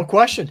time. No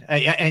question.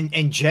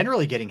 And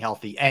generally getting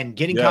healthy and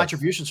getting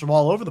contributions from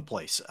all over the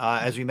place.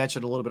 As we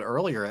mentioned a little bit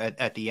earlier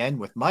at the end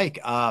with Mike,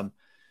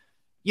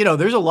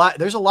 there's a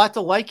lot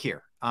to like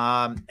here.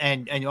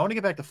 And I want to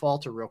get back to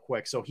Falter real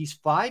quick. So he's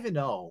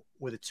 5-0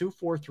 with a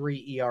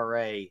 2.43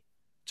 ERA,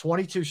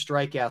 22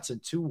 strikeouts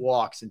and 2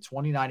 walks in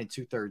 29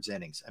 2/3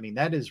 innings. I mean,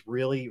 that is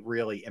really,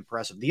 really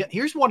impressive.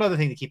 Here's one other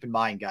thing to keep in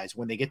mind, guys,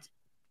 when they get to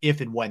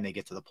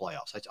the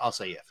playoffs. I'll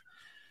say if.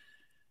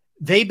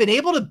 They've been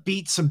able to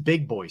beat some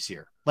big boys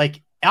here.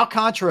 Like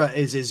Alcantara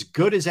is as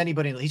good as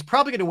anybody. He's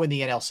probably going to win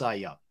the NL Cy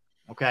Young.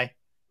 Okay.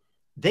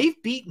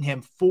 They've beaten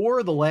him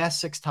 4 of the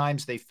last 6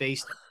 times they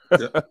faced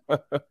him.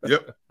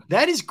 Yep.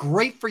 That is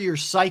great for your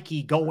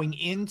psyche going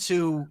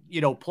into,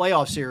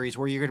 playoff series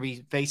where you're going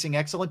to be facing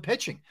excellent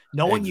pitching,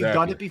 knowing you've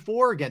done it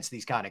before against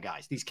these kind of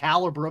guys, these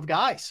caliber of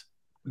guys.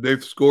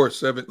 They've scored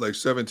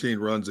 17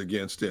 runs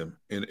against him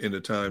in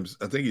the times.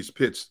 I think he's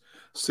pitched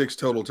 6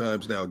 total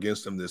times now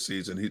against him this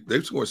season.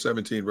 They've scored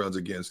 17 runs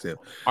against him.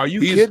 Are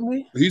you kidding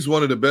me? He's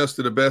one of the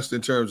best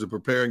in terms of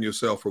preparing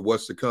yourself for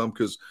what's to come.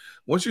 Because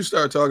once you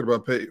start talking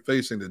about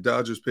facing the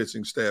Dodgers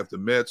pitching staff, the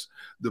Mets,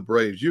 the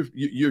Braves,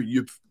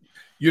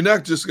 you're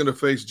not just going to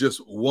face just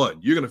one.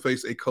 You're going to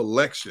face a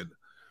collection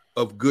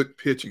of good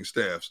pitching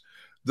staffs.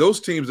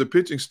 Those teams, the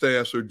pitching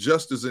staffs, are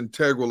just as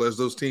integral as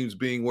those teams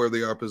being where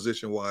they are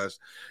position-wise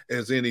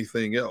as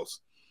anything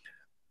else.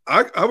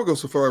 I would go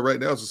so far right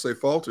now as to say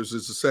Falters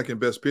is the second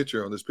best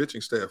pitcher on this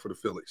pitching staff for the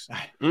Phillies.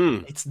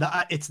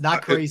 It's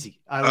not crazy.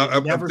 I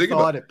never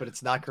thought it, but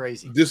it's not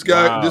crazy. This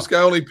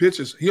guy only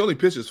pitches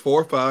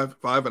 4,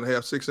 5,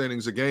 5.5, 6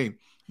 innings a game.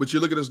 But you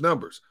look at his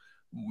numbers.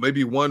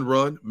 Maybe 1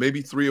 run,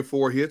 maybe 3 or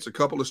 4 hits, a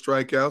couple of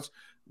strikeouts,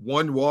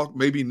 1 walk,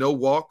 maybe no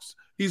walks.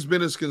 He's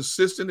been as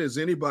consistent as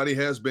anybody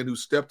has been who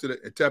tapped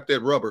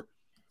that rubber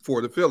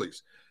for the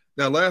Phillies.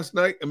 Now, last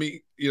night,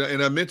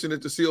 and I mentioned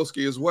it to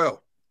Sealski as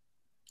well.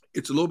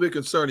 It's a little bit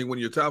concerning when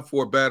your top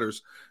 4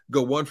 batters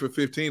go 1 for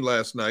 15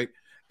 last night,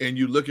 and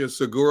you look at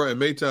Segura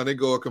and Maytown, they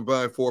go a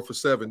combined 4 for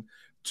 7,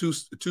 2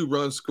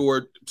 runs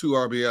scored, 2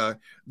 RBI.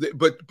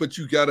 But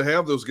you got to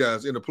have those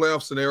guys in a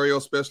playoff scenario,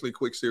 especially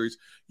quick series.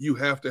 You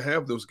have to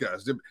have those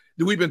guys.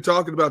 We've been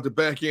talking about the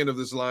back end of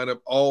this lineup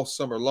all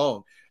summer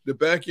long. The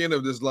back end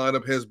of this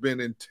lineup has been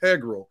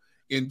integral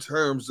in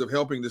terms of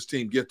helping this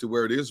team get to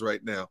where it is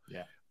right now.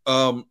 Yeah.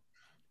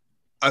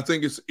 I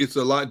think it's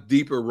a lot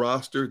deeper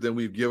roster than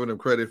we've given them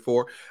credit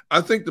for.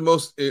 I think the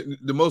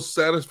most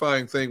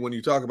satisfying thing when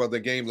you talk about the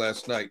game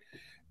last night,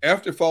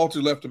 after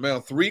Falter left the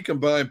mound, 3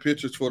 combined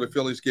pitchers for the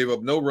Phillies gave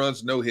up no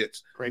runs, no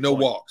hits, no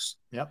walks.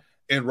 Yep.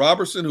 And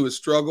Robertson, who has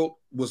struggled,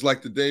 was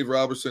like the Dave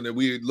Robertson that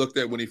we looked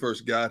at when he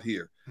first got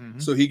here. Mm-hmm.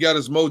 So he got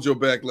his mojo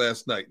back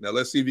last night. Now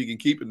let's see if he can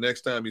keep it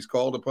next time he's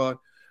called upon.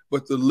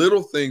 But the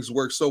little things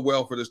worked so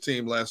well for this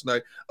team last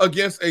night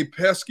against a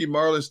pesky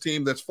Marlins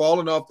team that's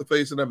fallen off the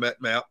face of the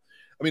map.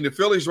 I mean, the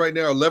Phillies right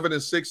now are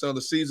 11-6 on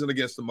the season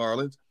against the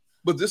Marlins,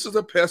 but this is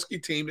a pesky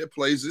team that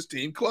plays this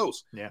team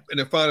close. Yeah. And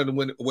they're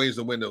finding ways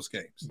to win those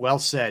games. Well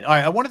said. All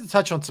right, I wanted to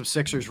touch on some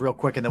Sixers real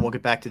quick, and then we'll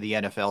get back to the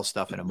NFL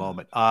stuff in a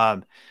moment.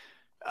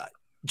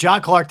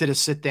 John Clark did a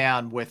sit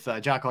down with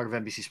John Clark of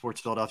NBC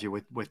Sports Philadelphia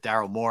with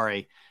Daryl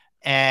Morey.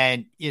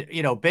 And,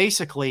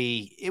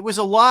 basically it was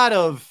a lot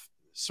of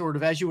sort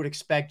of, as you would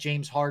expect,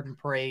 James Harden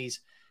praise.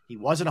 He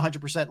wasn't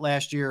 100%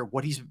 last year.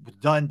 What he's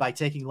done by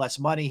taking less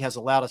money has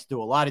allowed us to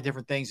do a lot of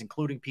different things,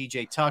 including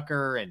PJ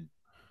Tucker and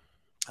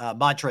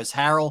Montrezl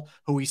Harrell,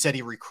 who he said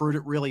he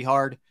recruited really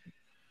hard.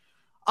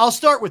 I'll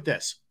start with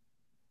this.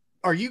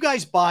 Are you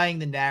guys buying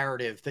the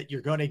narrative that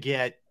you're going to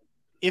get,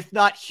 if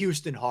not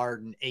Houston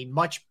Harden, a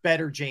much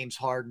better James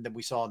Harden than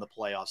we saw in the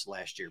playoffs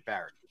last year,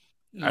 Barrett?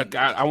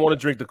 I want to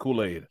drink the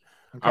Kool-Aid.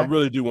 Okay. I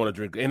really do want to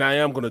drink, and I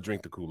am going to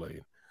drink the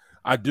Kool-Aid.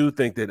 I do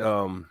think that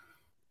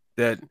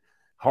that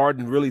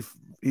Harden really,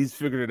 he's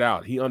figured it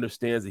out. He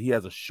understands that he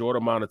has a short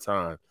amount of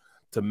time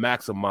to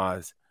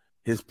maximize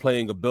his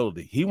playing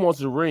ability. He wants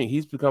a ring.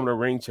 He's becoming a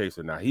ring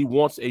chaser now. He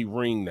wants a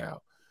ring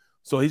now.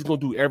 So he's going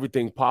to do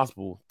everything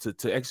possible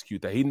to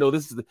execute that. He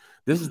knows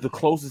this is the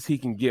closest he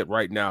can get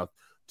right now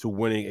to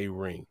winning a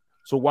ring.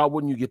 So why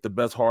wouldn't you get the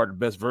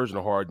best version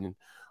of Harden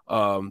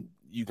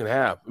you can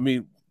have? I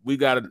mean, we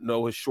got to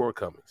know his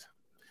shortcomings.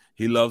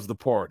 He loves the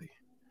party.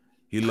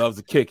 He loves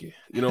to kick it.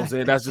 You know what I'm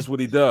saying? That's just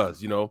what he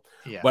does,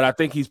 Yeah. But I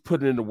think he's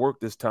putting in the work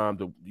this time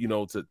to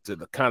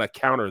kind of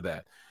counter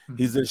that. Mm-hmm.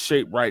 He's in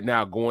shape right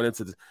now going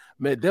into this.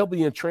 Man, they'll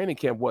be in training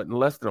camp, in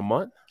less than a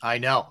month? I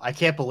know. I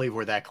can't believe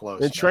we're that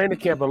close. In training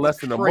camp in less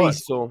than a month.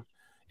 So,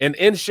 and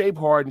in shape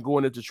Harden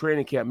going into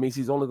training camp means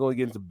he's only going to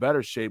get into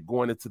better shape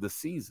going into the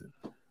season.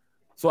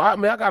 So, I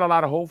got a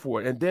lot of hope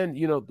for it. And then,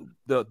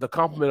 the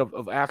complement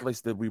of athletes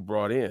that we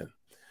brought in.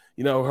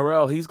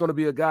 Harrell, he's going to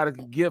be a guy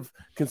that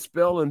can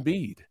spell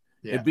Embiid.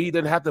 Yeah. Embiid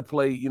doesn't have to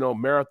play,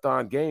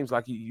 marathon games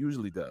like he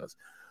usually does.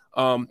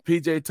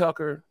 PJ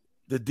Tucker,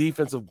 the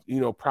defensive,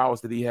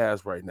 prowess that he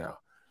has right now.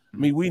 I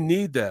mean, we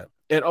need that.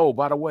 And,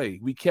 by the way,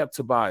 we kept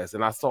Tobias,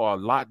 and I saw a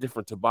lot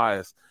different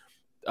Tobias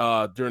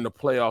during the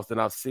playoffs than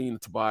I've seen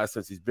Tobias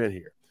since he's been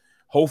here.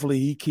 Hopefully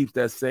he keeps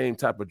that same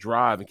type of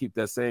drive and keep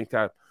that same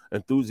type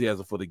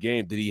enthusiasm for the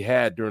game that he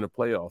had during the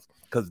playoffs.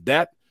 Because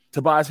that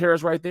Tobias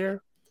Harris right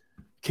there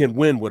can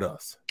win with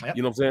us. Yep.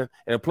 You know what I'm saying?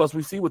 And plus,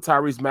 we see with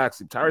Tyrese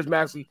Maxey. Tyrese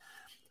Maxey,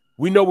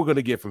 we know we're going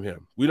to get from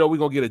him. We know we're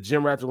going to get a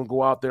gym rat to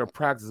go out there and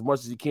practice as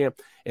much as he can,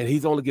 and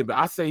he's only getting.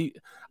 I say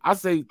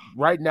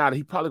right now that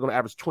he's probably going to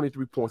average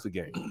 23 points a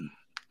game.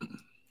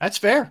 That's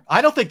fair.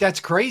 I don't think that's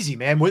crazy,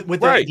 man.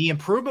 With Right. the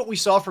improvement we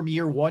saw from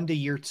year 1 to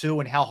year 2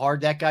 and how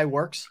hard that guy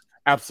works.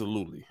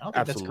 Absolutely. I don't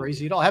think that's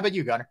crazy at all. How about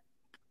you, Gunner?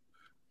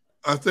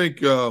 I think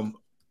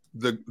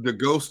the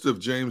ghost of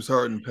James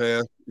Harden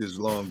past is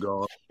long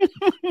gone.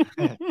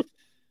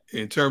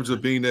 In terms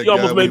of being that You guy,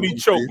 almost made me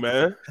choke,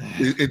 man.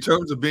 In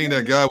terms of being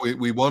that guy,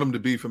 we want him to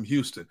be from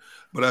Houston.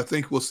 But I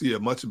think we'll see a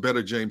much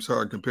better James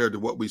Harden compared to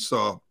what we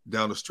saw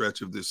down the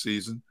stretch of this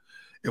season.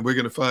 And we're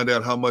going to find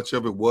out how much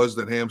of it was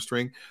that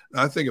hamstring.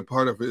 I think a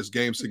part of his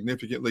game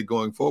significantly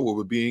going forward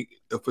would be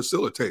a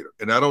facilitator.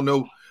 And I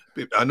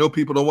know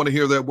people don't want to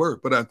hear that word,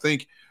 but I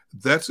think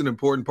that's an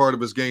important part of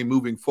his game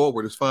moving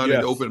forward is finding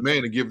an open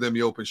man and give them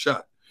the open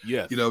shot.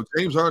 Yes. You know,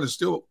 James Harden is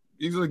still –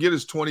 he's going to get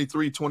his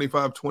 23,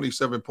 25,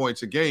 27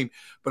 points a game,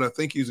 but I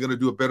think he's going to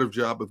do a better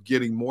job of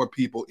getting more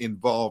people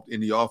involved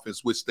in the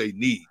offense, which they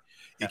need.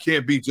 It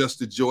can't be just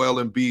the Joel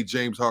Embiid,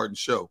 James Harden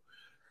show.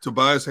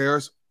 Tobias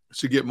Harris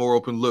should get more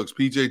open looks.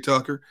 PJ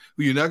Tucker,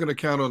 who you're not going to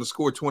count on to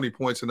score 20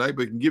 points a night,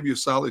 but can give you a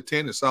solid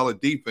 10, a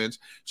solid defense,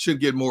 should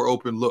get more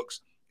open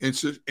looks. And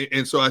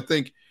so I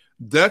think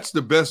that's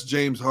the best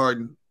James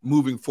Harden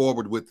moving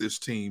forward with this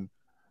team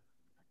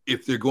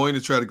if they're going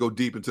to try to go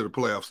deep into the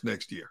playoffs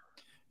next year.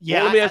 Yeah.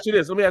 Well, let me ask you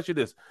this.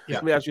 Yeah.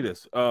 Let me ask you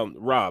this.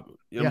 Rob,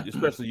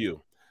 especially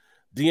you.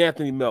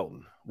 DeAnthony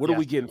Melton, what are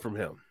we getting from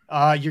him?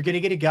 You're going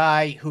to get a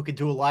guy who can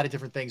do a lot of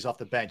different things off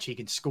the bench. He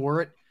can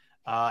score it.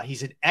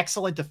 He's an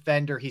excellent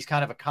defender. He's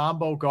kind of a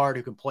combo guard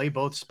who can play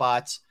both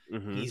spots.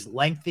 Mm-hmm. He's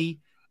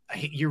lengthy.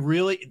 You're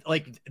really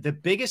like the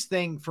biggest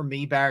thing for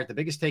me, Barrett, the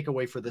biggest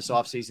takeaway for this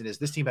offseason is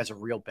this team has a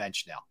real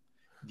bench now.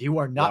 You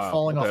are not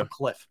falling off a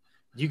cliff.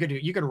 You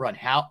can run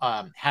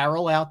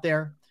Harrell out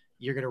there.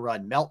 You're going to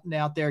run Melton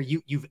out there.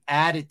 You've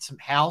added some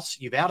House.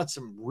 You've added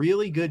some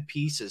really good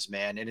pieces,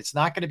 man. And it's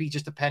not going to be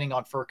just depending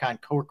on Furkan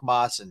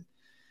Korkmaz and,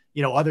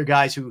 other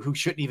guys who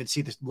shouldn't even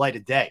see the light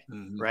of day,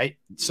 right?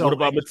 So what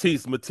about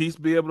Matisse? Matisse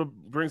be able to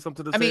bring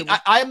something to the table?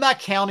 I'm not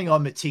counting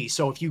on Matisse.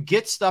 So if you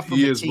get stuff from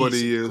Matisse,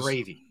 it's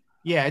gravy.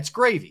 Yeah, it's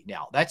gravy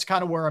now. That's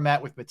kind of where I'm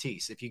at with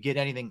Matisse. If you get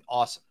anything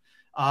awesome.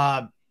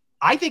 I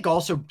think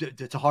also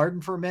to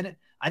Harden for a minute,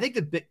 I think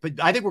we're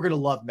going to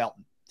love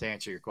Melton. To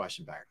answer your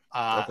question, Barrett.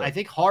 Okay. I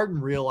think Harden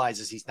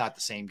realizes he's not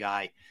the same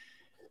guy.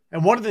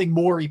 And one of the things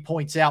more he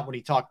points out when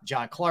he talked to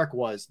John Clark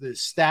was the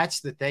stats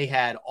that they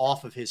had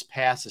off of his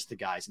passes to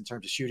guys in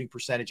terms of shooting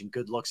percentage and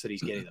good looks that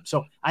he's getting them.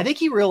 So I think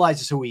he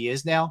realizes who he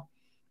is now.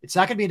 It's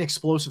not going to be an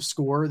explosive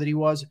scorer that he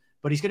was,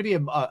 but he's going to be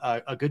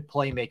a good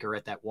playmaker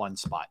at that one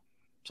spot.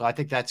 So I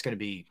think that's going to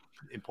be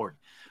important.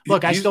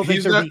 Look, I still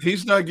think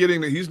he's not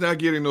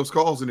getting those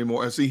calls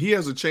anymore. And see, he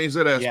has to change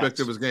that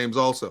aspect of his games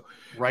also.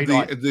 Right.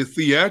 The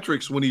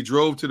theatrics when he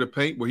drove to the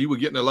paint, where he was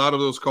getting a lot of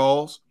those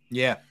calls.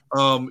 Yeah.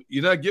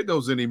 You're not getting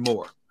those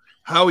anymore.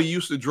 How he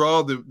used to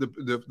draw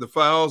the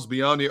fouls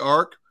beyond the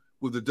arc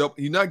with the double,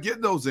 you're not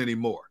getting those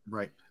anymore.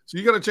 Right. So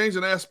you got to change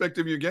an aspect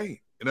of your game,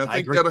 and I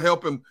think that'll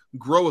help him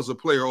grow as a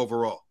player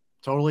overall.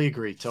 Totally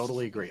agree. All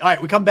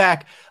right, we come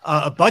back.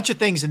 A bunch of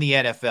things in the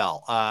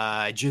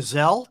NFL.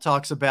 Giselle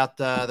talks about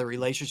the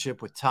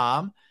relationship with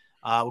Tom.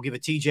 We'll give a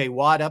TJ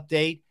Watt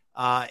update.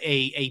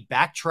 A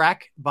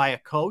backtrack by a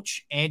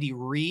coach, Andy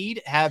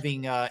Reid,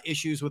 having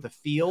issues with the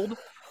field.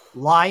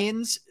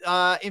 Lions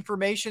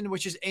information,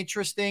 which is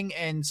interesting,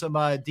 and some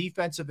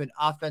defensive and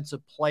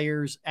offensive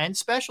players and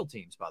special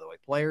teams, by the way,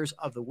 players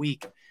of the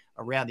week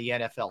around the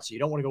NFL. So you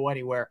don't want to go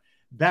anywhere.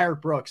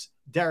 Barrett Brooks,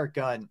 Derrick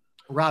Gunn,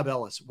 Rob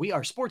Ellis. We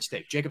are Sports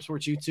Take, Jacob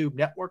Sports YouTube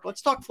Network.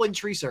 Let's talk Flynn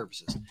Tree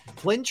Services.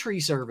 Flynn Tree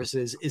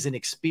Services is an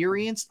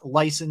experienced,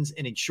 licensed,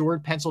 and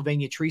insured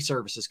Pennsylvania tree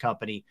services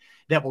company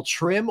that will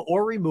trim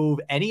or remove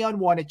any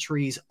unwanted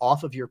trees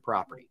off of your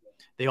property.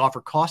 They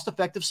offer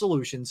cost-effective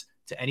solutions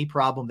to any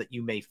problem that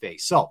you may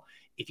face. So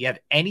if you have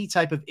any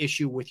type of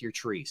issue with your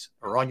trees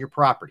or on your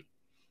property,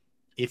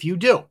 if you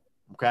do,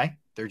 okay,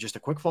 they're just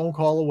a quick phone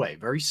call away.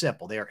 Very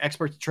simple. They are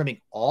experts at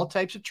trimming all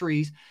types of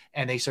trees,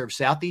 and they serve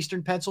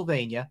southeastern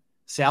Pennsylvania,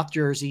 South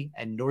Jersey,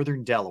 and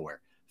northern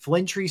Delaware.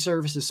 Flynn Tree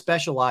Services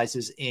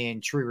specializes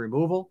in tree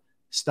removal,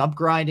 stump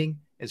grinding,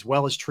 as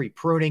well as tree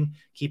pruning.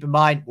 Keep in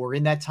mind, we're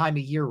in that time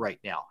of year right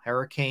now.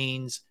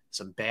 Hurricanes,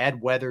 some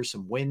bad weather,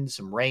 some wind,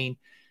 some rain.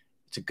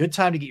 It's a good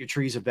time to get your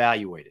trees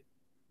evaluated.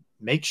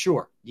 Make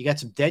sure you got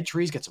some dead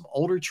trees, got some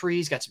older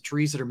trees, got some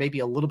trees that are maybe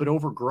a little bit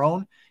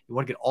overgrown. You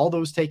want to get all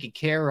those taken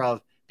care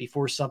of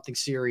before something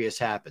serious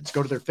happens.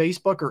 Go to their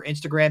Facebook or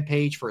Instagram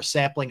page for a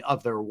sampling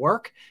of their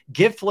work.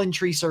 Give Flynn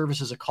Tree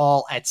Services a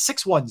call at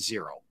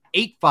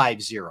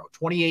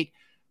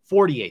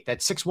 610-850-2848.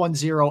 That's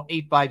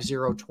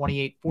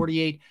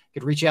 610-850-2848. You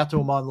can reach out to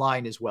them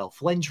online as well.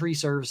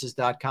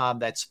 FlynnTreeServices.com.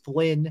 That's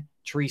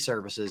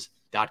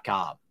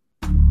FlynnTreeServices.com.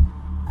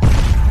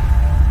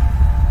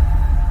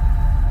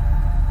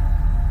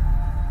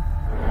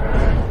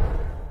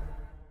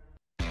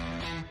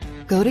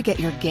 Go to get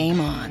your game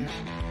on.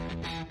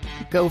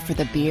 Go for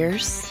the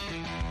beers.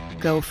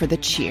 Go for the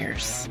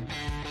cheers.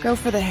 Go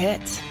for the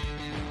hit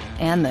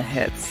and the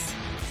hits.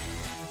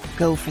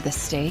 Go for the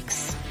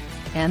stakes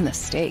and the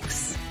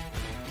stakes.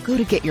 Go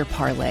to get your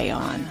parlay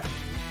on.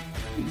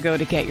 Go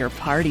to get your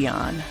party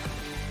on.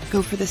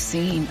 Go for the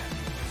scene.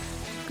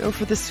 Go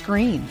for the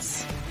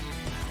screens.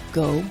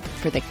 Go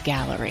for the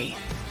gallery.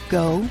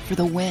 Go for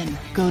the win.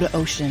 Go to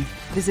Ocean.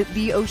 Visit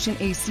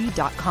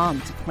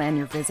theoceanac.com to plan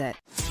your visit.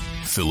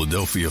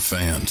 Philadelphia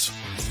fans,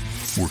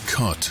 we're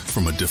cut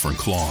from a different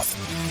cloth.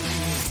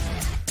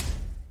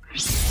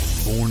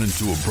 Born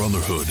into a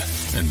brotherhood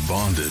and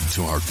bonded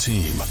to our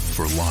team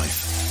for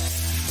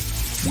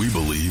life. We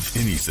believe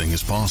anything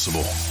is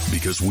possible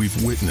because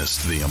we've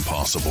witnessed the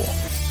impossible.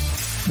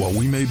 While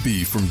we may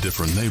be from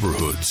different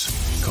neighborhoods,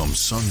 come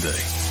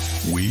Sunday,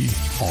 we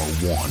are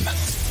one,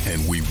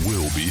 and we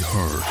will be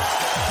heard.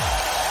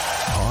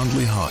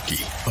 Pondley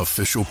Hockey,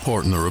 official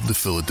partner of the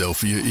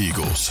Philadelphia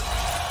Eagles.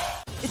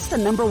 It's the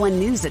 #1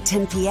 news at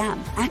 10 p.m.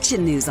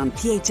 Action News on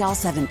PHL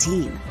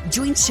 17.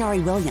 Join Shari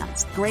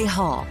Williams, Gray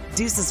Hall,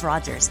 Deuces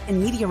Rogers,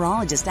 and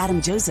meteorologist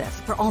Adam Joseph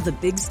for all the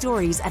big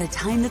stories at a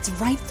time that's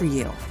right for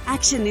you.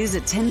 Action News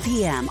at 10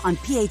 p.m. on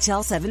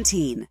PHL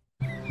 17.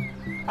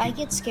 I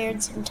get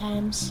scared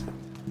sometimes.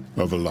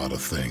 Of a lot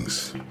of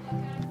things.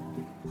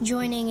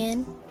 Joining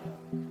in.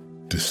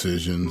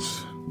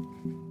 Decisions.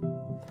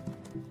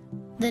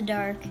 The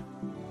dark.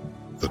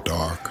 The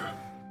dark.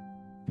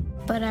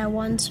 But I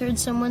once heard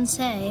someone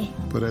say,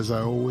 But as I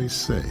always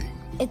say,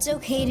 it's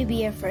okay to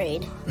be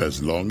afraid.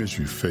 As long as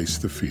you face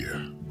the fear.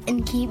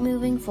 And keep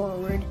moving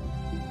forward.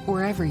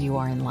 Wherever you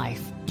are in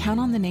life, count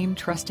on the name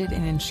trusted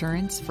in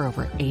insurance for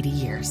over 80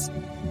 years.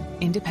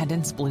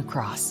 Independence Blue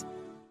Cross.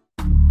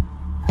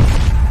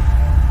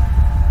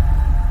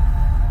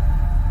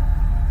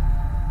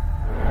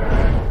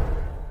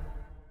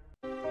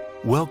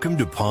 Welcome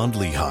to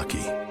Pondley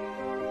Hockey.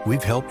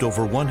 We've helped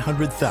over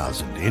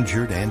 100,000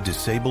 injured and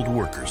disabled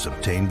workers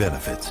obtain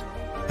benefits,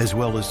 as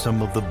well as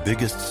some of the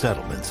biggest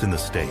settlements in the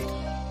state.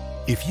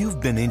 If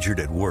you've been injured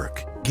at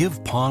work,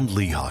 give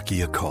Pondley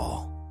Hockey a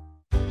call.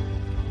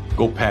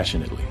 Go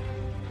passionately.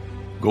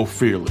 Go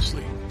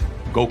fearlessly.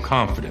 Go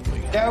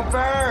confidently. Go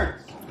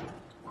Birds!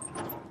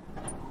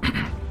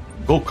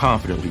 Go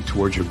confidently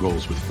towards your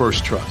goals with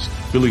First Trust,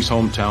 Philly's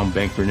hometown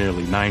bank for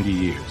nearly 90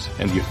 years,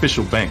 and the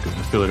official bank of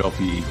the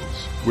Philadelphia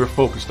Eagles. We're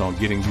focused on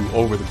getting you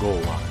over the goal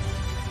line.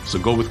 So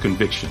go with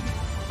conviction,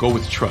 go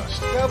with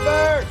trust, Go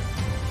Birds!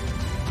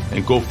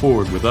 and go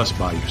forward with us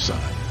by your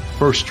side.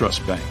 First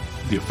Trust Bank,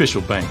 the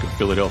official bank of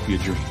Philadelphia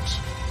dreams.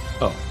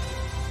 Up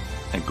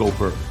and go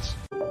Birds.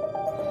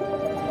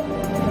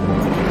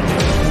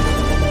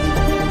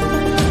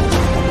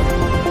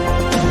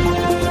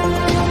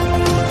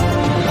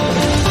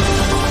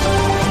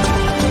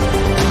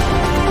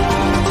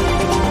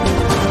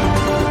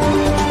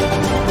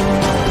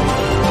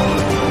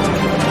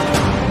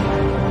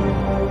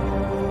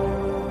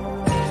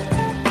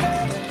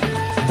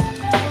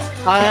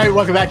 All right,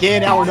 welcome back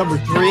in. Hour number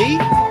 3.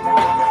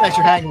 Thanks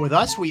for hanging with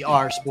us. We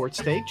are Sports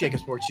Take, Jacob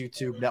Sports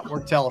YouTube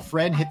Network. Tell a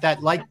friend, hit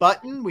that like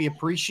button. We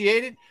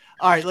appreciate it.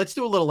 All right, let's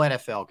do a little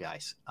NFL,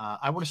 guys.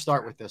 I want to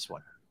start with this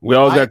one. We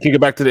always got to kick it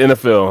back to the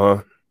NFL,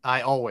 huh? I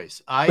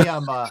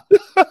am.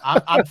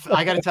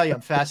 I got to tell you,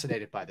 I'm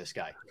fascinated by this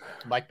guy,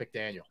 Mike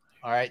McDaniel.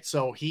 All right,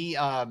 so he,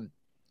 I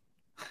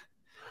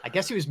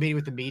guess he was meeting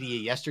with the media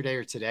yesterday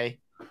or today,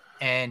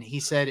 and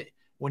he said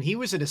when he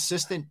was an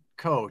assistant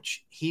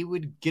coach, he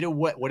would get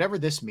away, whatever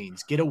this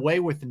means, get away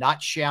with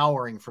not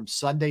showering from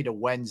Sunday to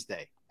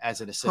Wednesday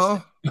as an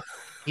assistant. Huh?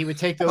 He would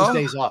take those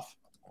days off.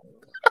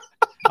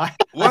 I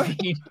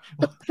mean,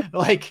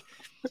 like,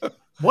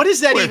 what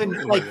is that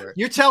even? Like,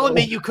 you're telling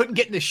me you couldn't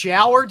get in the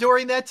shower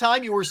during that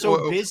time? You were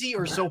so busy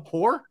or so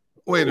poor?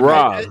 Wait a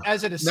minute.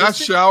 As an assistant? Not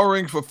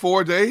showering for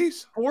 4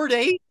 days? 4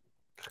 days?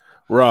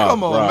 Rob,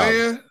 come on,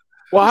 man.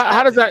 Well,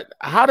 how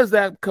does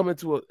that come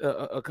into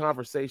a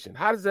conversation?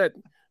 How does that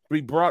be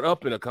brought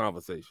up in a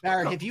conversation?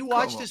 Barrett, have you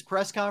watched his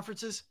press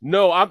conferences?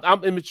 No,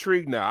 I'm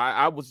intrigued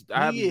now.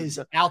 He is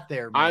out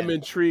there, man. I'm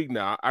intrigued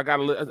now.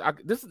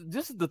 This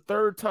is the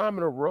third time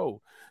in a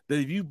row that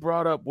if you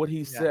brought up what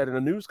he said in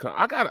a news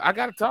I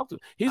got to talk to him.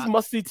 He's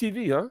must-see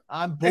TV, huh?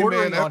 I'm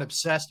bordering on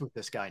obsessed with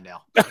this guy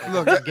now.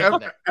 Look,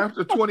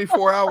 after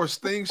 24 hours,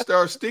 things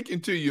start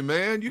sticking to you,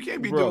 man. You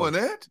can't be doing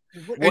that.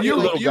 And you're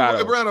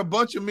around a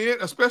bunch of men,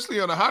 especially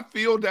on a hot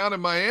field down in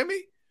Miami.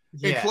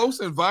 In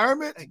close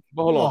environment,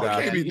 hold on, guys.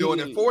 You can't be doing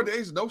it 4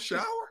 days, no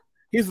shower.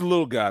 He's a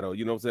little guy, though.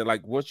 You know what I'm saying?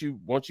 Like once you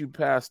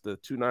pass the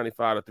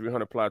 295 to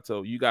 300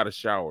 plateau, you got to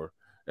shower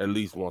at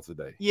least once a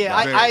day. Yeah,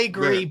 I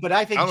agree, but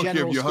I think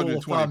general rule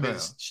of thumb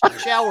is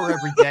shower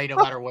every day, no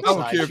matter what. I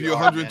don't care if you're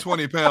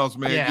 120 pounds,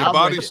 man. Yeah,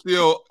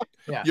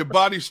 your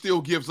body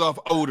still gives off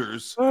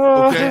odors.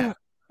 Okay.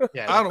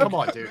 Yeah, come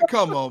on, dude.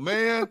 Come on,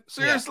 man.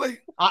 Seriously.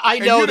 Yeah. I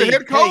know the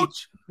head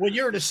coach. When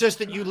you're an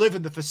assistant, you live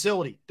in the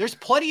facility. There's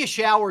plenty of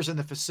showers in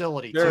the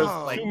facility. There's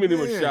too many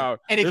with showers.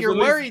 And if you're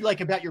worried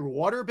about your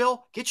water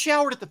bill, get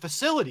showered at the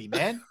facility,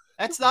 man.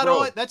 That's not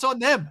on. That's on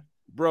them.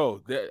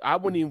 Bro, I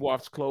wouldn't even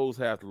wash clothes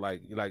half.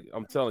 Like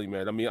I'm telling you,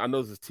 man. I mean, I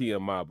know this is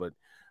TMI, but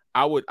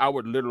I would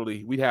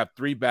literally. We'd have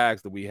 3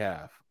 bags that we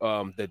have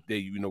that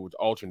they would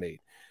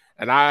alternate,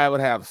 and I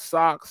would have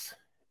socks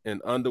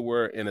and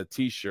underwear and a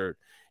T-shirt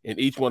in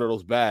each one of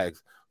those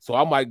bags. So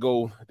I might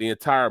go the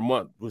entire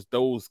month with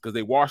those because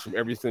they wash them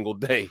every single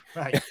day.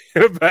 Right.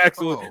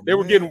 They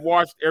were getting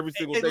washed every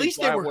single day. At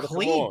least they were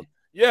clean.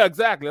 Yeah,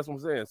 exactly. That's what I'm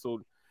saying.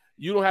 So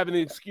you don't have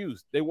any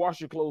excuse. They wash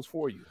your clothes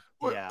for you.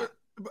 Yeah.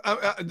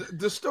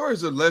 The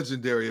stories are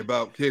legendary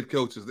about head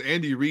coaches,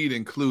 Andy Reid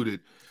included.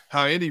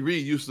 How Andy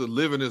Reid used to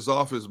live in his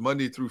office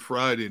Monday through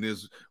Friday, and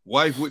his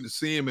wife wouldn't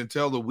see him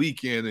until the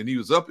weekend, and he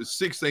was up at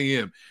 6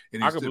 a.m.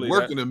 and he's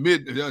working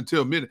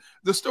until midnight.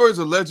 The stories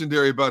are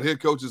legendary about head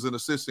coaches and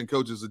assistant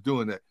coaches are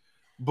doing that.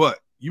 But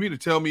you mean to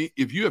tell me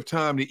if you have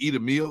time to eat a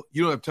meal,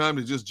 you don't have time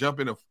to just jump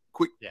in a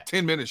quick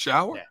 10-minute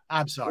shower? Yeah,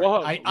 I'm sorry.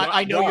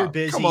 I know you're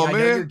busy. Come on, I know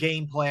man. you're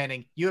game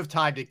planning. You have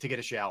time to get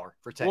a shower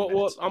for 10 minutes.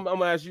 Well, I'm going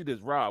to ask you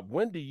this, Rob.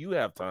 When do you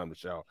have time to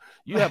shower?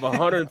 You have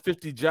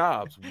 150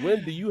 jobs.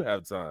 When do you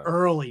have time?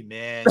 Early,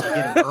 man. You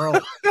get them early.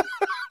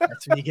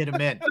 That's when you get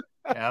them in.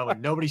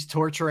 When nobody's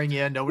torturing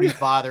you, nobody's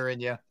bothering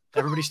you.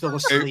 Everybody's still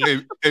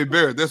asleep. Hey,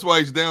 Barrett, that's why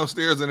he's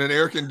downstairs in an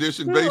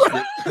air-conditioned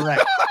basement.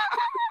 Correct.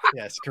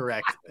 Yes,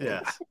 correct.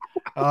 Yes.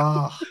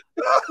 Oh,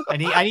 I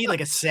need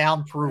like a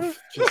soundproof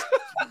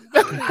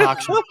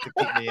concoction to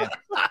keep me in.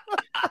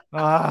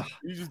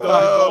 You just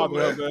don't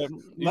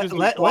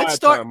let's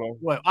start.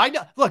 Well, I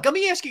know. Look, let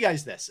me ask you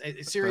guys this: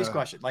 a serious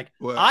question. Like,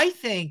 I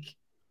think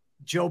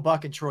Joe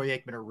Buck and Troy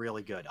Aikman are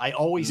really good. I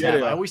always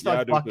have. I always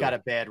thought Buck got a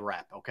bad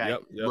rap. Okay,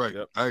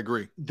 Yep. I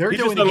agree. He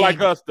just doesn't like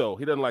us though.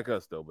 He doesn't like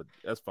us though, but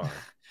that's fine.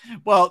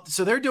 Well,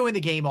 so they're doing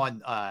the game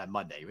on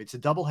Monday. It's a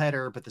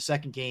doubleheader, but the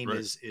second game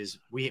is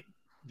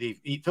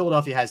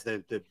Philadelphia has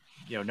the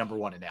number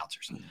one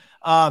announcers.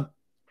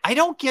 I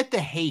don't get the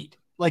hate.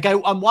 Like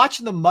I'm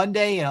watching the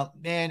Monday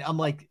and I'm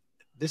like,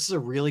 this is a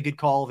really good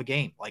call of a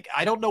game. Like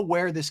I don't know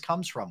where this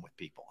comes from with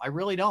people. I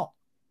really don't.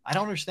 I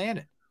don't understand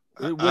it.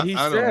 What he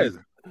says,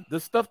 the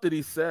stuff that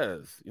he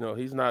says,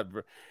 he's not.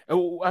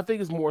 I think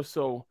it's more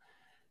so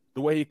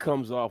the way he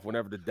comes off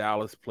whenever the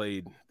Dallas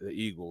played the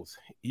Eagles.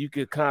 You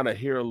could kind of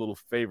hear a little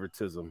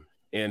favoritism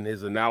in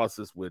his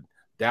analysis with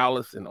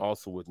Dallas and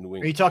also with New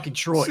England. Are you talking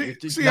Troy?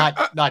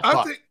 Not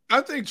Buck.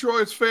 I think Troy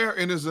is fair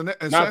in his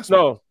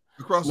assessment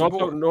across the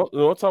board. No,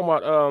 I'm talking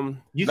about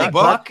you think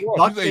Buck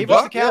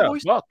favors the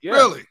Cowboys? Yeah, Buck, yeah.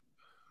 Really?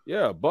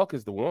 Yeah, Buck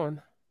is the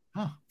one.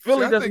 Huh.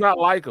 Philly does not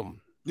like him.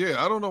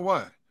 Yeah, I don't know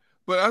why.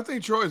 But I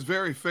think Troy is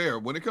very fair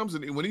when it comes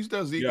to when he's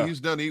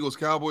done Eagles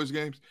Cowboys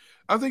games.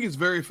 I think it's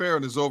very fair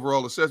in his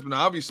overall assessment.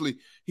 Now, obviously,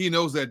 he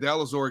knows that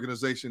Dallas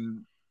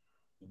organization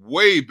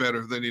way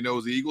better than he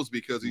knows the Eagles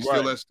because he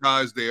still has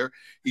ties there.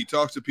 He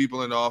talks to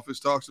people in the office,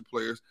 talks to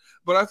players.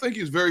 But I think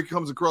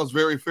comes across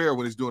very fair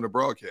when he's doing a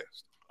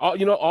broadcast.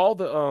 All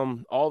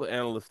the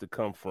analysts that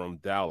come from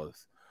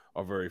Dallas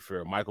are very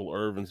fair. Michael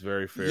Irvin's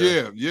very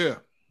fair. Yeah.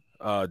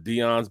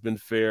 Dion's been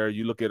fair.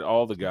 You look at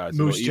all the guys.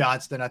 Moose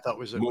Johnston, I thought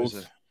was a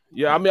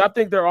yeah, I mean, I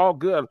think they're all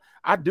good.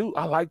 I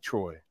like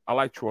Troy. I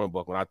like Troy and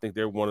Buckland. I think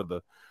they're one of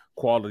the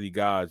quality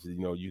guys that,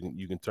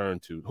 you can turn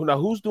to. Now,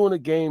 who's doing a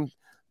game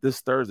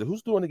this Thursday?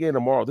 Who's doing a game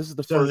tomorrow? This is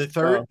the first.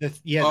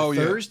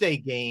 Thursday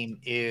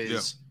game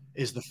is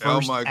the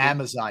first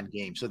Amazon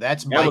game. So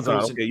that's Michaels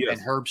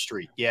and Herb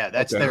Street. Yeah,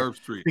 that's their Herb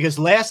Street. Because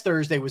last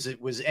Thursday was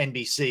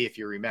NBC, if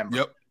you remember.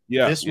 Yep.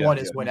 Yeah. This one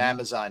is when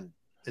Amazon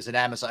is an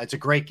Amazon. It's a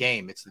great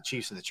game. It's the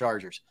Chiefs and the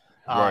Chargers.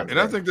 And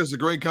I think that's a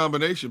great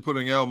combination,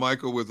 putting Al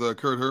Michael with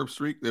Kurt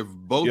Herbstreit. They're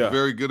both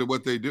very good at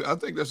what they do. I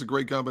think that's a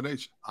great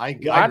combination. I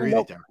agree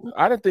with there.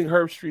 I didn't think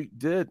Herbstreit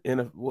did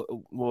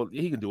well,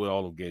 he can do it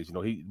all of games,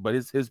 but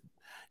his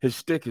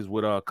shtick is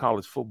with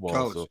college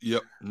football. So,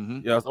 yep.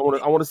 Mm-hmm. Yeah, so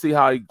I want to see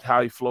how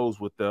he flows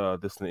with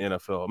this in the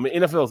NFL. I mean,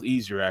 NFL is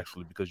easier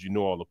actually because you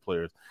know all the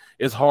players.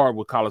 It's hard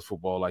with college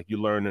football, like you're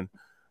learning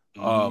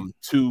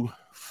 2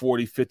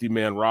 40,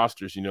 50-man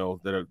rosters,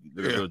 that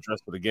are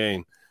dressed for the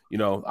game.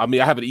 I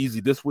mean, I have it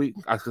easy this week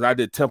because I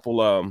did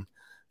Temple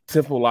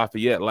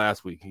Lafayette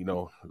last week.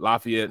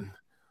 Lafayette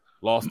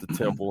lost to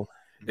Temple.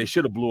 They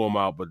should have blew them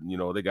out, but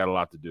they got a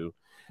lot to do.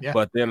 Yeah.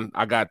 But then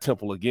I got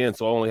Temple again,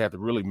 so I only have to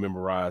really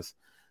memorize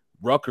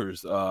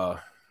Rutgers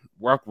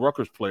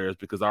players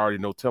because I already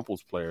know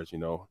Temple's players.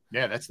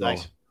 Yeah, that's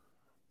nice.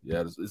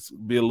 Yeah, it's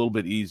be a little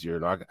bit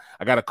easier.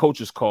 I got a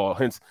coach's call.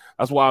 Hence,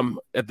 that's why I'm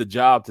at the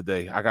job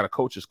today. I got a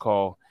coach's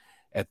call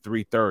at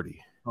 3:30.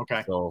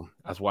 Okay. So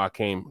that's why I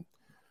came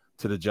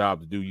to the job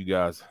to do you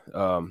guys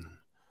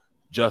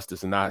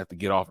justice and not have to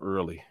get off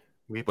early.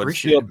 We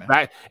appreciate it,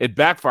 man. It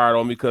backfired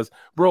on me because,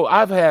 bro,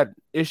 I've had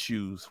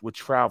issues with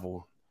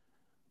travel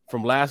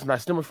from last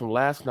night, stemming from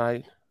last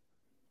night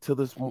to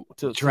this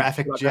to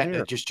traffic,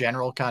 just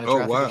general kind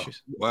of traffic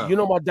issues. Wow.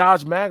 My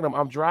Dodge Magnum,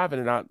 I'm driving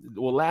and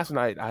last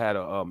night I had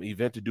a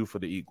event to do for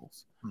the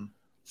Eagles.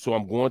 So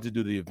I'm going to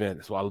do the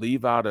event. So I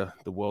leave out of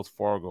the Wells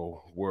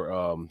Fargo where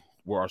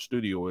our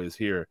studio is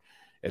here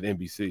at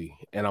NBC,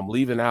 and I'm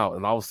leaving out,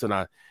 and all of a sudden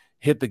I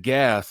hit the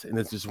gas, and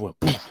it just went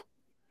poof.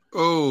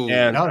 Oh,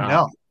 and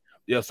no.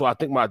 Yeah, so I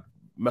think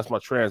messed my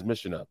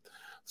transmission up.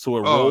 So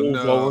it rolled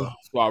over.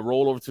 So I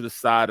roll over to the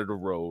side of the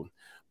road.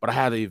 But I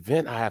had an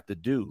event I have to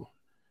do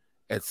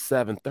at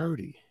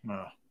 7:30.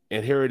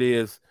 And here it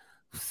is,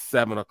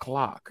 7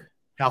 o'clock.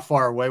 How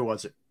far away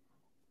was it?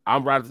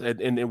 I'm right,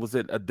 and it was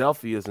at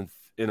Adelphia's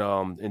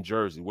in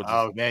Jersey.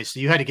 Man, so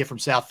you had to get from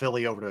South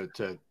Philly over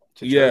to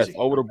yes, Jersey.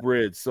 over the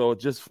bridge. So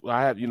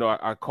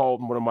I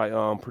called one of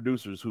my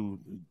producers who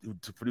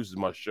produces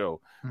my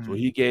show. Mm-hmm. So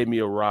he gave me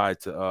a ride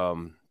to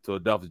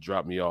Adelphia to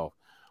drop me off.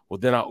 Well,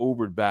 then I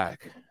Ubered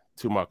back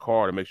to my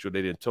car to make sure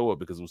they didn't tow it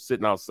because it was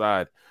sitting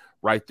outside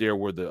right there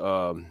where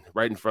the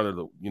right in front of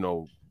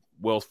the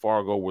Wells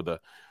Fargo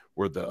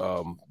where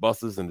the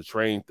buses and the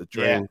train.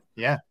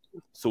 Yeah.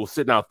 So it was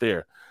sitting out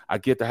there. I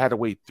had to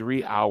wait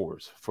 3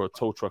 hours for a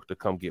tow truck to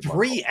come get me.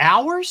 3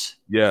 hours?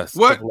 Yes.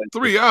 What?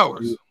 3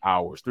 hours?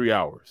 3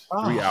 hours.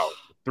 Oh. 3 hours.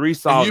 3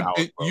 solid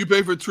hours. You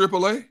pay for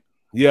AAA?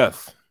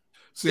 Yes.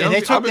 See, and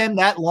it took them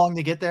that long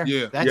to get there?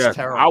 Yeah. That's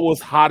terrible. I was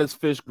hot as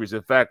fish grease.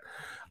 In fact,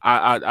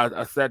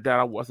 I sat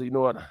down. I said, you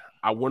know what?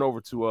 I went over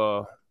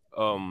to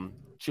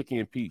Chicken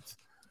and Pete's,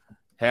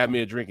 had me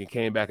a drink, and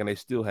came back, and they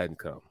still hadn't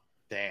come.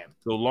 Damn.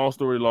 So long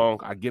story long,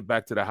 I get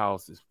back to the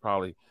house. It's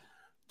probably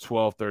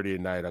 12:30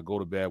 at night. I go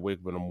to bed, wake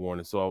up in the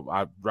morning. So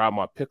I drive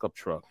my pickup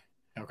truck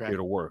here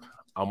to work.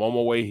 I'm on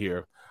my way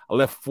here. I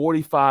left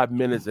 45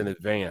 minutes in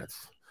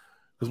advance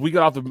because we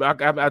got off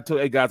I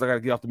told, hey guys, I got to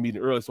get off the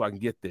meeting early so I can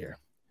get there.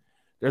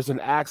 There's an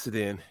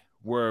accident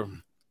where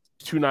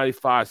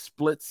 295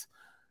 splits,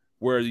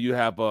 where you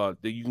have that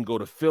you can go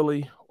to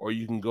Philly or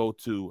you can go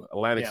to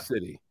Atlantic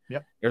City.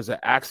 Yep. There's an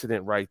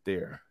accident right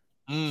there.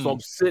 So I'm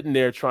sitting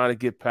there trying to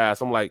get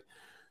past. I'm like,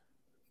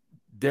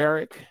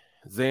 Derrick,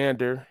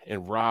 Xander,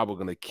 and Rob are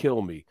gonna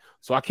kill me.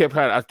 So I kept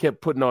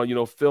putting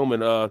on, filming.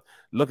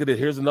 Look at it.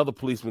 Here's another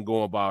policeman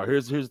going by. Here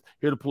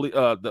the police,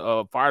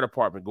 the fire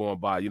department going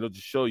by. To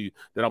show you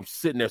that I'm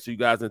sitting there, so you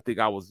guys didn't think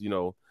I was,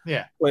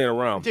 playing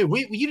around. Dude,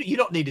 you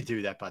don't need to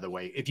do that. By the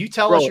way, if you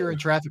tell us you're in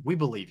traffic, we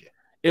believe you.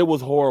 It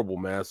was horrible,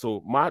 man.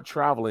 So my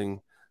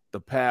traveling the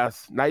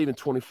past not even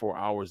 24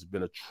 hours has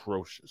been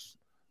atrocious.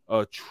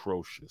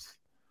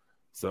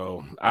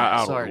 So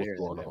I don't know what's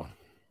going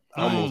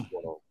on.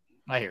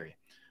 I hear you.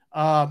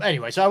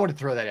 Anyway, so I want to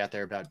throw that out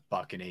there about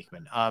Buck and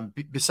Aikman.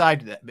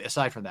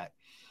 Aside from that,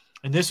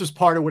 and this was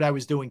part of what I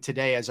was doing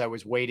today as I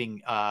was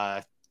waiting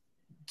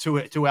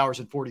 2 hours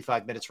and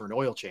 45 minutes for an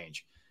oil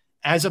change.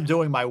 As I'm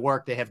doing my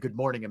work, they have Good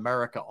Morning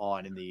America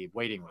on in the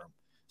waiting room.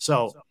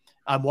 So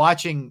I'm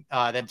watching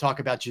them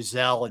talk about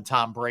Giselle and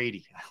Tom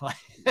Brady.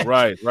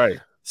 Right.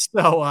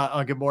 So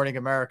on Good Morning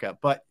America,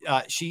 but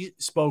she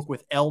spoke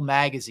with Elle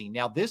Magazine.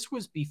 Now this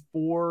was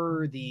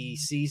before the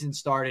season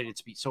started.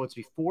 It's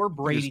before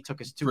Brady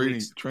took us 2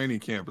 weeks training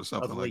camp or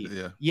something like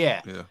that.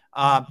 Yeah.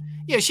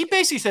 She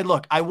basically said,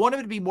 "Look, I want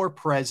him to be more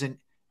present,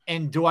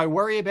 and do I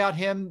worry about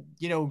him,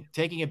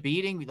 taking a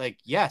beating? Like,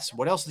 yes.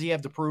 What else does he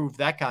have to prove?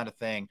 That kind of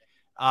thing."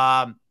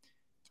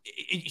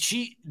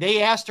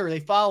 They asked her. They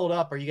followed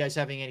up. Are you guys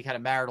having any kind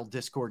of marital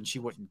discord? And she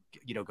wouldn't,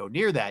 go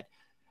near that.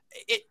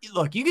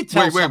 Look, you could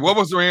tell. Wait. What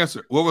was her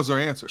answer?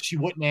 She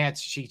wouldn't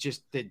answer. She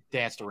just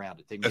danced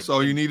around it. That's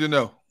all you need to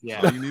know.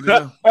 Yeah. All you need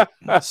to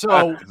know.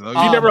 So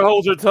she never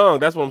holds her tongue.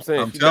 That's what I'm saying.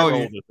 I'm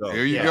telling you.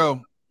 There you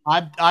go.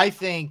 I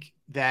think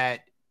that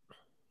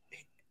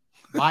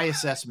my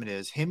assessment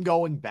is him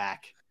going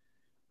back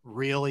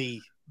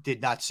really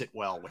did not sit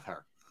well with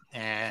her.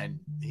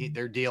 And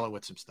they're dealing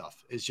with some stuff.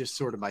 It's just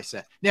sort of my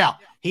set. Now,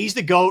 he's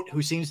the GOAT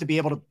who seems to be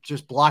able to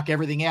just block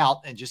everything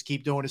out and just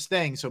keep doing his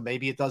thing. So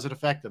maybe it doesn't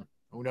affect him.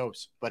 Who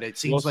knows? But it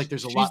seems like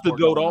there's a lot more. She's the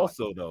GOAT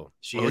also, though.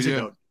 She is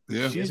a GOAT.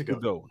 Yeah. She's a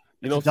GOAT.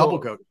 Double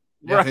GOAT.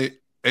 Yeah. Right.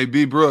 Hey,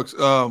 B. Brooks,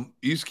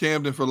 East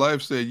Camden for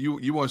Life said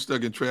you weren't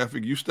stuck in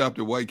traffic. You stopped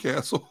at White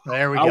Castle.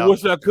 There we go. I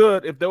wish I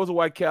could. If there was a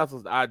White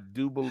Castle, I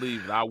do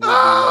believe I would be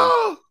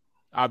late.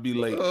 I'd be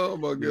late. Oh,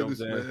 my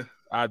goodness, man.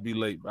 I'd be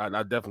late.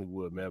 I definitely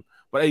would, man.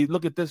 But, hey,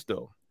 look at this,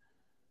 though.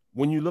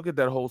 When you look at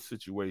that whole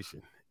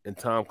situation and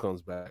Tom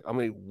comes back, I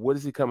mean, what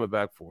is he coming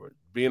back for?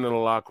 Being in the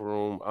locker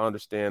room, I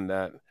understand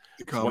that.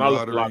 When I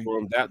look at the locker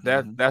room,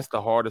 that's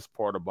the hardest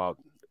part about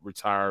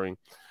retiring,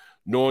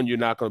 knowing you're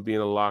not going to be in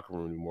the locker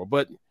room anymore.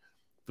 But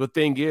the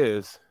thing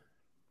is,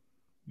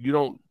 you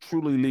don't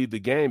truly lead the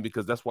game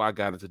because that's why I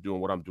got into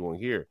doing what I'm doing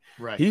here.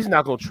 Right. He's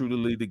not going to truly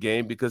lead the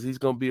game because he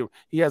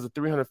has a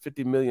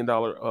 $350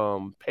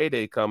 million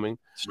payday coming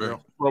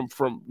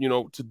from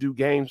to do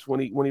games when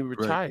he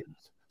retires. Right.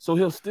 So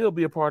he'll still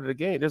be a part of the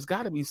game. There's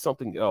got to be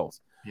something else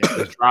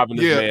that's driving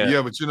this man.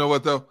 Yeah, but you know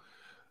what though?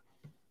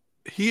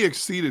 He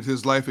exceeded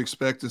his life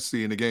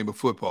expectancy in the game of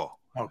football.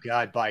 Oh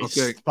God, by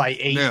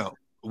 8. Now,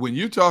 when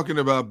you're talking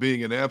about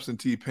being an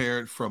absentee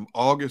parent from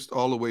August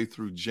all the way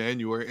through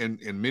January,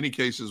 and in many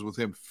cases with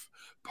him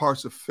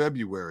parts of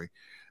February,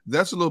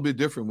 that's a little bit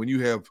different when you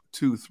have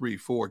 2, 3,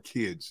 4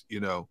 kids,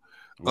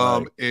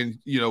 Right.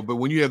 But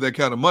when you have that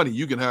kind of money,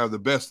 you can hire the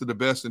best of the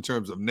best in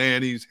terms of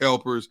nannies,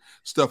 helpers,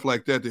 stuff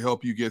like that to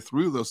help you get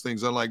through those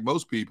things. Unlike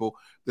most people,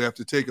 they have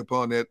to take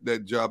upon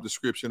that job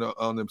description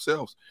on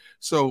themselves.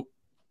 So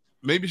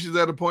maybe she's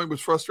at a point was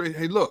frustrated.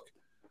 Hey, look,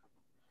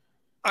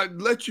 I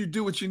let you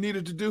do what you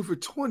needed to do for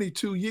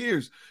 22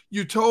 years.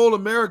 You told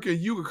America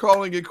you were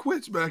calling it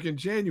quits back in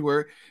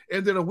January,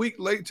 and then a week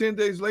late, 10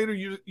 days later,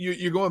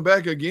 you're going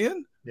back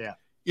again? Yeah.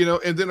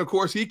 And then, of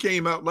course, he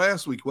came out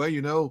last week.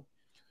 Well,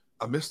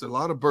 I missed a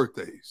lot of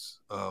birthdays,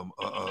 a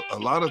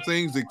lot of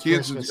things that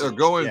kids are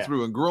going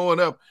through and growing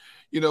up,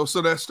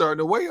 so that's starting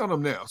to weigh on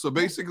him now. So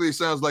basically, it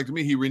sounds like to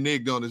me he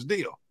reneged on his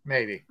deal.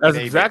 Maybe. That's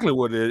exactly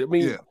what it is. I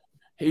mean,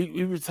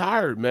 he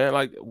retired, man.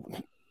 Like,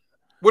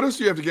 what else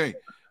do you have to gain?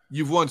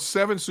 You've won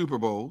 7 Super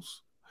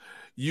Bowls.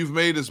 You've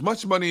made as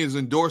much money as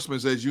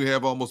endorsements as you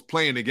have almost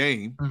playing the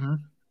game. Mm-hmm.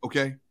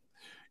 Okay.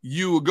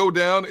 You will go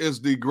down as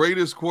the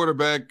greatest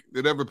quarterback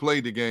that ever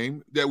played the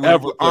game. That would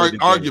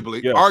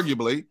arguably,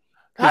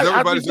 because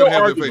everybody's going to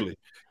have their favorite.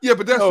 Yeah,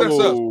 but that's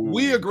us.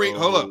 We agree.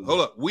 Hold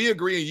up. We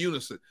agree in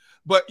unison.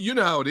 But you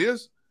know how it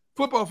is.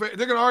 Football fans,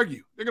 they're going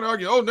to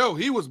argue. Oh, no,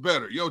 he was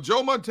better.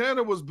 Joe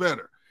Montana was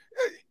better.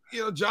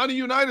 Johnny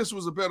Unitas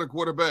was a better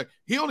quarterback.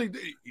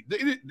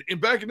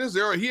 Back in this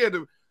era, he had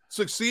to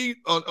succeed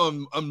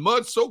on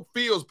mud-soaked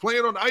fields,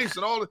 playing on ice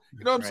and all.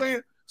 You know what I'm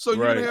saying? So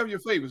you're going to have your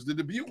favorites. The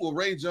debut will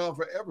rage on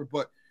forever.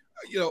 But,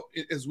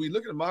 as we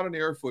look at modern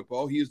era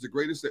football, he is the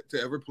greatest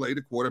to ever play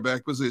the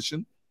quarterback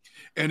position.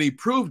 And he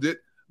proved it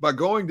by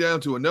going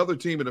down to another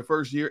team in the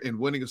first year and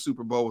winning a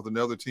Super Bowl with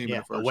another team in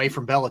the first away year.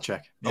 From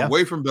Belichick.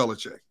 Away from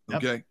Belichick.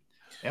 Okay.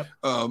 Yep.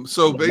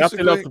 So basically,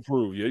 nothing else to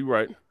prove. Yeah, you're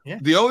right. Yeah.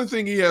 The only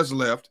thing he has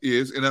left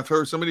is, and I've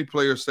heard so many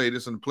players say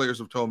this, and the players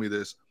have told me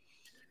this,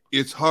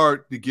 it's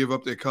hard to give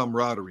up their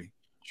camaraderie.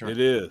 Sure. It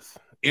is.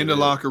 In the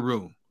locker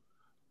room.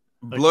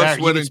 Blood,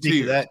 sweat, and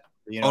tears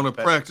on a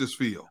practice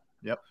field.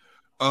 Yep.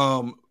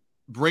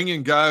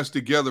 Bringing guys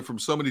together from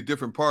so many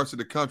different parts of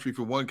the country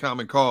for one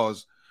common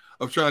cause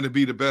of trying to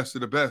be the best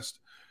of the best.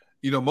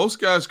 Most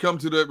guys come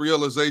to that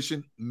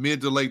realization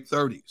mid to late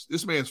 30s.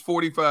 This man's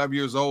 45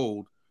 years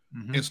old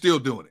and still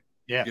doing it.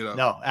 Yeah.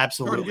 No,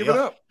 absolutely. Give it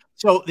up.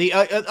 So the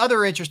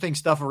other interesting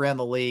stuff around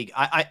the league,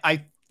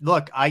 I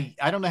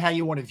don't know how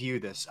you want to view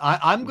this.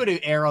 I'm going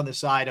to err on the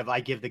side of I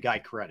give the guy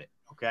credit.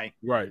 Okay.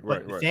 Right.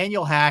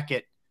 Nathaniel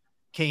Hackett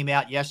came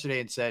out yesterday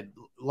and said,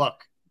 look,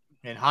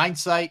 in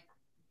hindsight,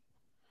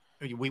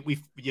 we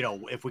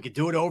if we could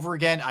do it over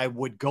again, I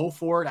would go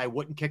for it. I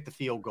wouldn't kick the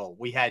field goal.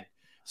 We had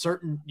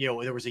certain,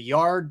 there was a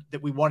yard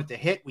that we wanted to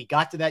hit. We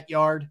got to that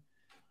yard.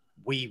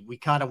 We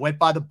kind of went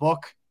by the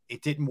book.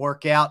 It didn't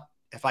work out.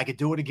 If I could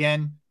do it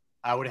again,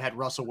 I would have had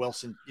Russell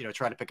Wilson,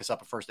 try to pick us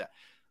up a first down.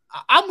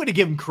 I'm going to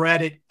give him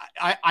credit.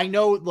 I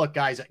know, look,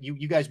 guys,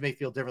 you guys may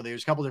feel differently.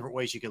 There's a couple different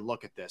ways you can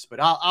look at this, but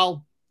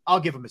I'll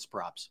give him his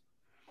props.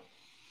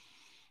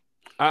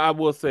 I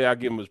will say I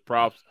give him his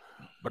props,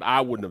 but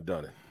I wouldn't have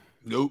done it.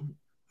 Nope,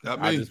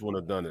 not me. I just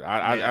wouldn't have done it.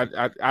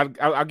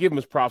 I give him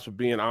his props for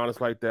being honest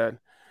like that,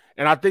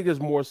 and I think it's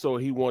more so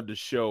he wanted to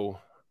show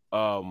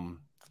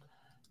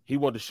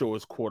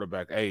his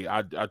quarterback, hey,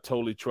 I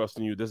totally trust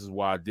in you. This is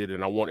why I did it.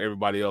 And I want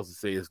everybody else to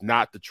say it's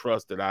not the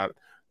trust that I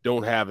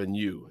don't have in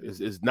you.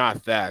 It's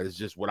not that. It's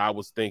just what I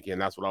was thinking.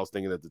 That's what I was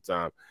thinking at the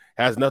time.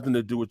 It has nothing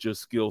to do with your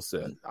skill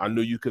set. I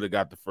knew you could have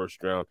got the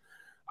first round.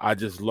 I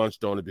just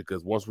lunched on it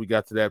because once we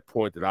got to that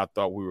point that I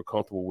thought we were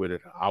comfortable with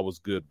it, I was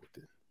good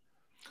with it.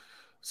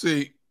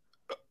 See,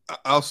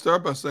 I'll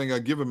start by saying I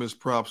give him his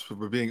props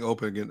for being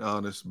open and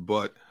honest,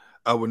 but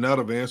I would not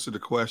have answered the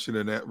question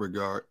in that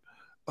regard.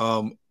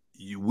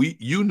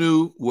 You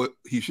knew what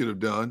he should have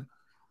done.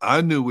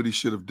 I knew what he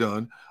should have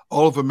done.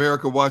 All of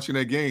America watching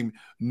that game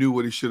knew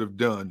what he should have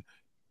done.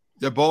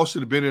 That ball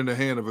should have been in the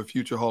hand of a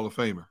future Hall of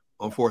Famer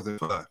on 4th and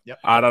 5. Yep.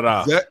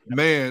 That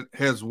man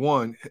has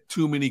won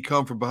too many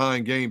come from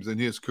behind games in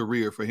his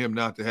career for him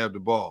not to have the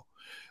ball.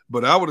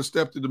 But I would have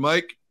stepped to the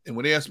mic, and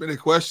when they asked me the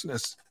question,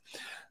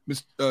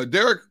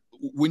 Derrick,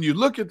 when you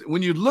look at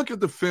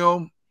the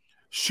film,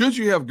 should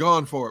you have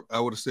gone for it? I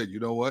would have said, you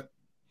know what?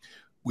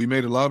 We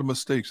made a lot of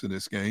mistakes in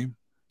this game.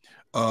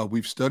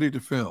 We've studied the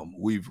film.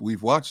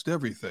 We've watched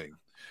everything.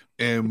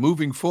 And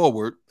moving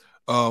forward,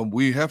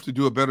 we have to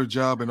do a better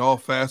job in all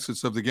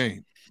facets of the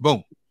game.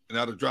 Boom. And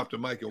I'd have dropped the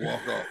mic and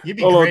walked off. You'd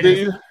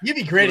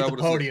be great at the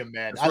podium,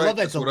 man. I love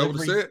that That's what I would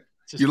have delivery.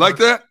 said. You like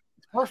that?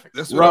 It's perfect.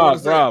 That's what I would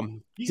have said. Rob,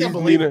 He's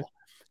unbelievable.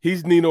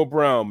 He's Nino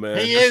Brown, man.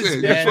 He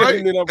is, man. That's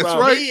right. That's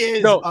right. He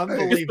is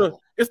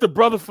unbelievable. It's the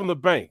brother from the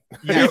bank.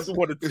 Yes.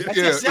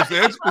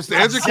 It's the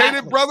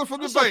educated brother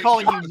from the bank. I'm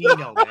calling you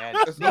Nino, man.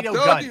 Nino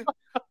Gunn.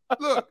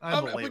 Look,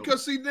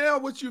 because see, now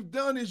what you've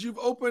done is you've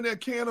opened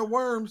that can of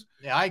worms.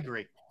 Yeah, I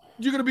agree.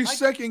 You're going to be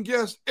second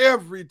guessed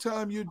every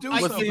time you do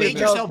something. You make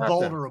yourself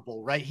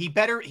vulnerable, right? He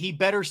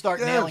better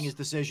start nailing his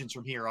decisions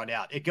from here on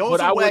out. It goes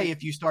away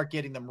if you start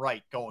getting them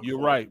right going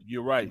forward.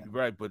 You're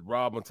right. But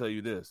Rob, I'll tell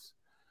you this.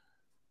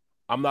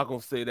 I'm not going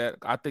to say that.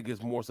 I think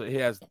it's more so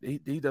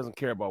he doesn't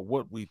care about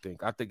what we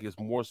think. I think it's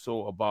more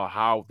so about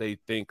how they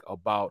think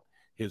about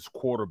his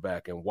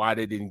quarterback and why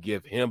they didn't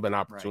give him an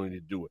opportunity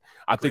to do it.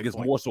 I think it's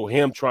more so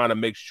him trying to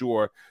make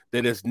sure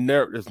that there's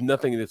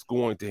nothing that's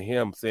going to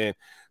him saying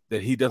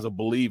that he doesn't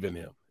believe in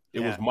him.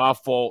 It was my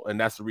fault, and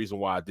that's the reason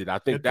why I did. I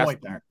think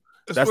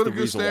That's what a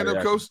good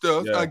stand-up coach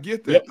does. I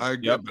get that.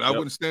 But I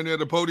wouldn't stand there at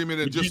the podium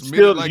and just admit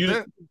it like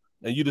that.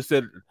 And you just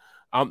said,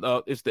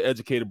 it's the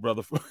educated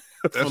brother from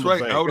That's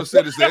right. I would have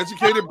said it's the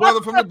educated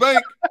brother from the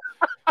bank.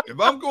 If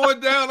I'm going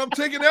down, I'm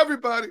taking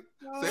everybody.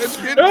 It's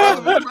the educated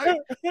brother from the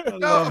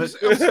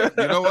bank.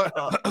 No, you know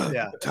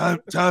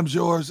what? Time's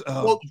yours. We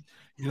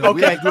have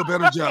to do a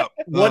better job.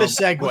 What a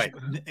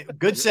segue.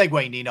 Good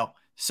segue, Nino.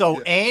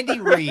 So Andy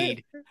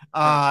Reid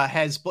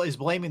is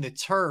blaming the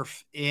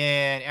turf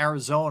in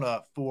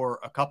Arizona for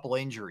a couple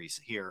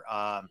injuries here,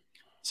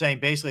 saying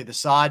basically the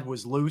sod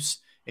was loose.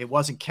 It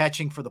wasn't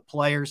catching for the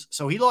players.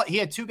 So he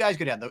had two guys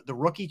go down. The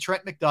rookie,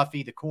 Trent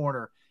McDuffie, the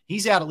corner,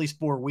 he's out at least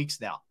 4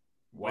 weeks now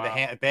with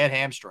a bad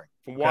hamstring.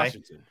 From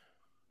Washington.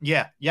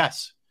 Yeah,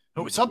 yes.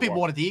 Some people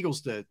wanted the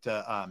Eagles to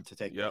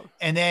take. Yep.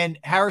 And then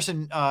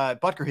Harrison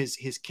Butker,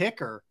 his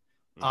kicker,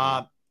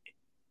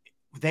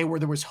 there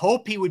was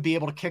hope he would be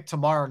able to kick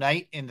tomorrow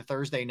night in the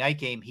Thursday night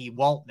game. He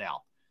won't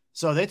now.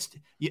 So that's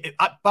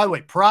by the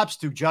way, props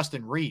to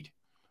Justin Reed.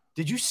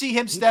 Did you see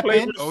him step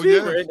in? Oh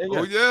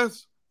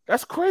yes.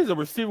 That's crazy. The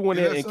receiver went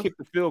in and kicked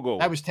the field goal.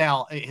 That was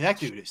talent. That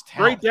dude is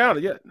talented. Straight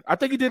down. Yeah. I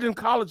think he did it in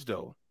college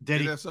though.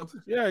 Did he?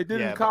 Yeah, he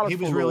did it in college. He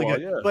was really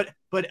good. Yeah.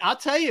 But I'll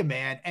tell you,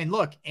 man, and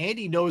look,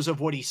 Andy knows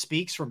of what he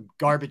speaks from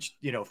garbage,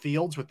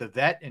 fields with the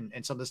vet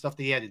and some of the stuff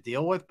that he had to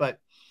deal with. But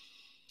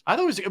I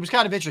thought it was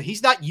kind of interesting.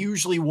 He's not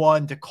usually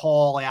one to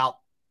call out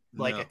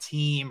a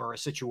team or a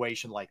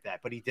situation like that,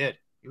 but he did.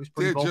 He was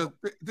pretty vocal.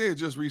 They had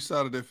just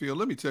resodded that field.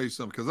 Let me tell you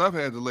something, because I've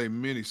had to lay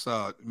many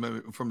sod.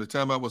 From the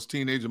time I was a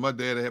teenager, my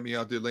dad had me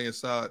out there laying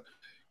sod.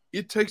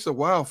 It takes a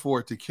while for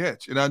it to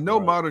catch. And I know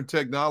modern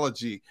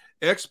technology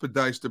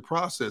expedites the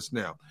process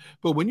now.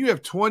 But when you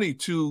have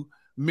 22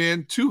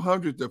 men,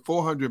 200 to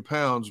 400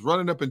 pounds,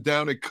 running up and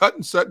down and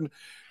cutting something,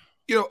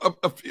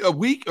 a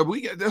week,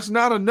 that's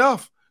not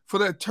enough for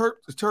that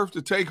turf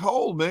to take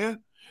hold, man.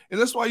 And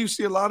that's why you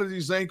see a lot of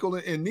these ankle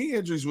and knee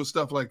injuries with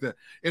stuff like that.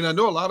 And I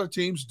know a lot of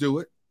teams do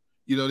it.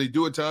 They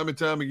do it time and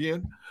time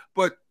again.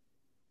 But,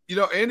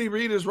 Andy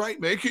Reid is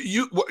right, man.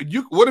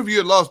 What if you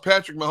had lost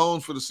Patrick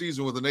Mahomes for the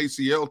season with an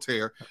ACL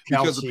tear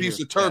because a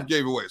piece of turf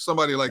gave away?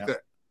 Somebody like that.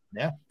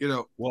 Yeah.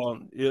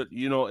 Well,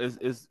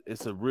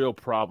 it's a real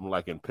problem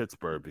like in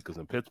Pittsburgh, because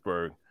in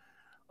Pittsburgh,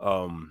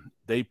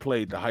 they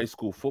played the high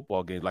school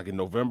football games like in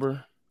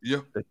November. Yeah.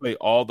 They play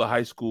all the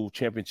high school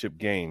championship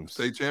games.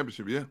 State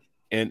championship, yeah.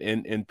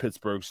 In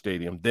Pittsburgh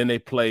Stadium. Then they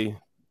play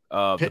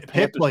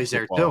Pitt plays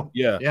there too.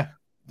 Yeah.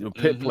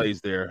 Pitt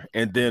plays there.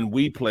 And then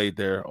we played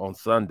there on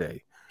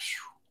Sunday.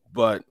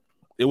 But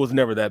it was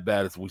never that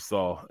bad as we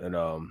saw and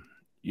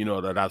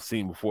that I've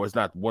seen before. It's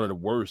not one of the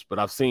worst, but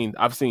I've seen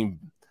the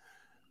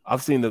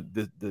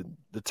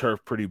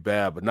turf pretty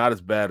bad, but not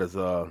as bad as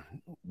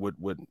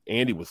what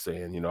Andy was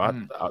saying.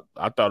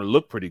 I thought it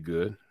looked pretty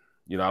good.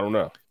 I don't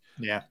know.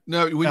 Yeah.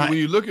 Now, when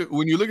you look at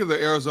the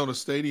Arizona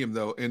Stadium,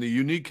 though, and the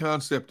unique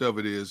concept of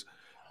it is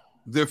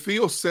their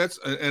field sets,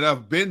 and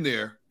I've been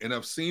there and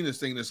I've seen this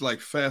thing that's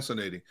like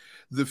fascinating.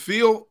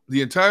 The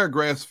entire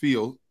grass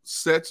field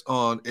sets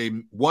on a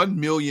 1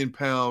 million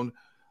pound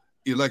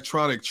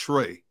electronic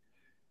tray.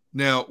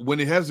 Now, when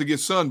it has to get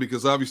sun,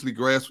 because obviously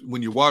grass,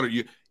 when you water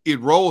it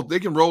rolls. They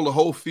can roll the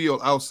whole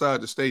field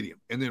outside the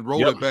stadium and then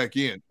roll it back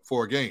in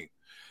for a game.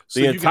 So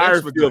the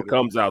entire field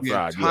comes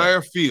outside. The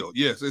entire field,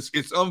 yes.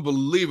 It's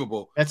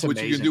unbelievable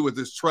what you can do with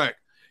this track,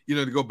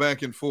 to go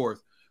back and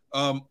forth.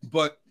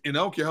 But I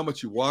don't care how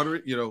much you water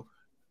it,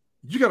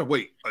 you got to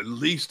wait at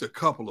least a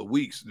couple of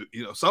weeks,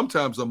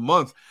 sometimes a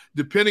month,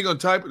 depending on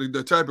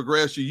the type of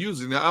grass you're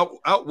using. Now,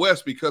 out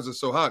west, because it's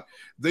so hot,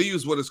 they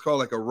use what is called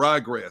like a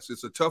ryegrass.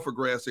 It's a tougher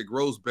grass that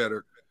grows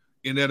better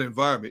in that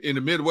environment. In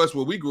the Midwest,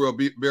 where we grew up,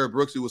 Barrett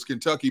Brooks, it was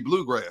Kentucky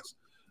bluegrass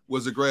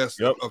was the grass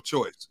of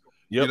choice.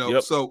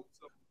 So.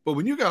 But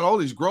when you got all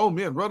these grown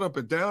men run up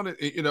and down,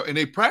 and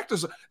they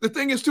practice, the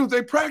thing is, too,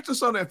 they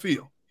practice on that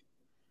field.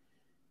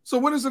 So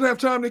when does it have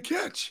time to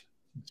catch?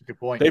 That's a good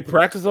point. They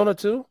practice on it,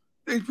 too?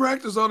 They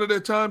practice on it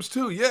at times,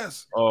 too,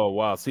 yes. Oh,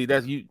 wow. See,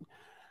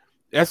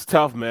 that's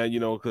tough, man,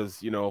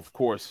 because, of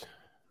course,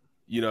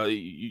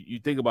 you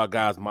think about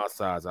guys my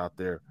size out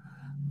there,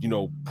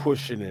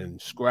 pushing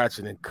and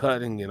scratching and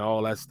cutting and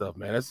all that stuff,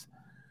 man.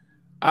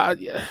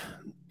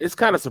 It's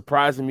kind of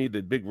surprising me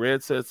that Big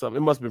Red said something.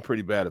 It must have been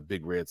pretty bad if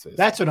Big Red said something.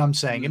 That's what I'm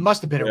saying. It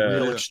must have been a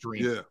real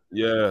extreme.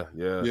 Yeah.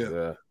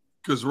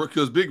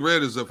 Because Big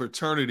Red is a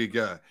fraternity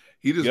guy.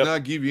 He does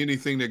not give you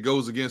anything that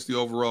goes against the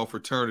overall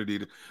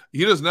fraternity.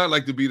 He does not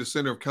like to be the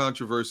center of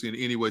controversy in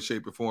any way,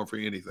 shape, or form for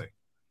anything.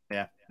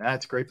 Yeah,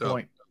 that's a great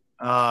point.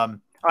 All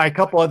right, a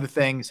couple other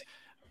things.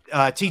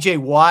 TJ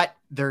Watt,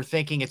 they're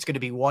thinking it's going to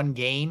be one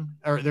game,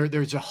 or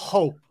there's a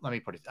hope. Let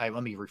me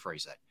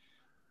rephrase that.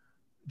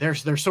 They're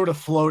sort of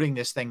floating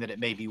this thing that it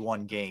may be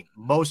one game.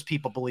 Most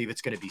people believe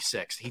it's going to be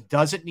 6. He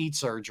doesn't need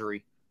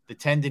surgery. The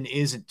tendon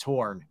isn't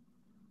torn.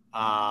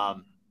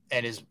 And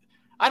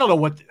I don't know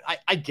what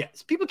I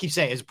guess. People keep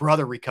saying his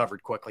brother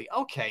recovered quickly.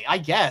 Okay, I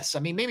guess.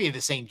 I mean, maybe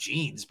the same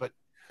genes, but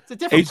it's a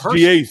different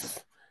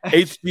person.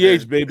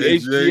 HGH, baby.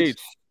 HGH.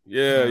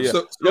 Yeah.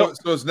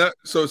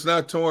 So it's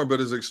not torn, but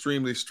it's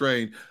extremely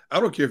strained. I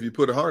don't care if you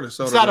put a harness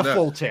on it. It's not a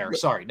full tear.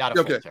 Sorry, not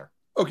a full tear.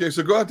 Okay,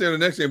 so go out there in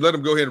the next game. Let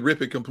them go ahead and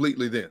rip it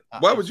completely. Then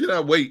why would you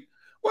not wait?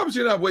 Why would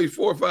you not wait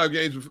 4 or 5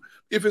 games?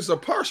 If it's a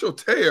partial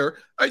tear,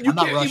 you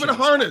can't even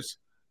harness.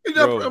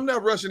 I'm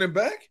not rushing him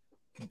back.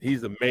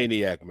 He's a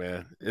maniac,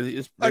 man.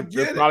 They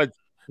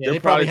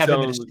probably have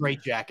him in a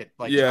straitjacket,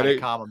 trying to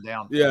calm him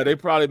down. Yeah, they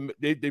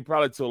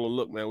probably told him,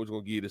 look, man, we're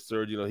gonna give you the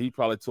surgery. He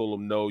probably told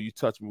him, no, you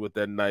touch me with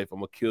that knife, I'm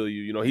gonna kill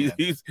you.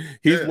 He's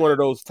one of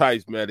those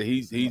types, man. That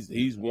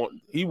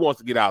he wants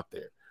to get out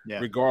there. Yeah.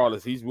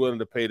 Regardless, he's willing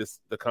to pay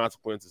the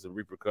consequences and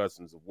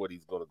repercussions of what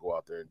he's going to go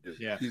out there and do.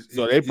 Yeah.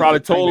 So they probably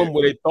told him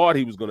what they thought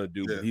he was going to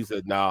do, but he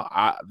said,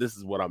 this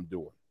is what I'm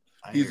doing.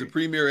 He's a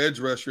premier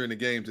edge rusher in the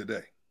game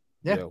today.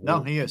 Yeah,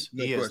 he is.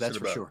 He is. That's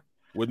for sure.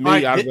 With me,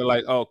 I'd have been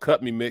like, oh,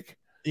 cut me, Mick.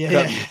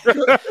 Yeah.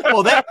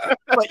 Well, but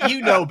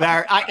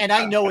Barrett,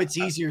 I know it's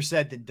easier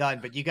said than done,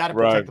 but you got to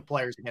protect the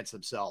players against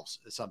themselves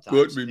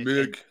sometimes. Cut me,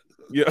 Mick.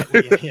 Yeah.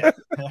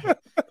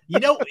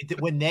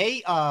 When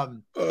they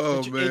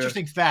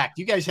interesting fact,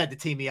 you guys had to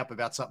team me up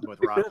about something with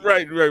Rocky.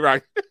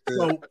 Right.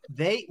 So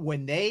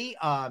when they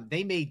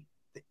made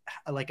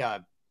like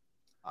a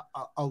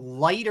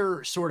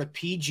lighter sort of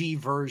PG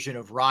version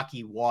of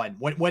Rocky 1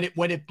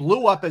 when it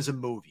blew up as a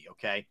movie,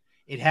 okay,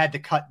 it had the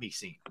cut me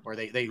scene where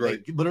they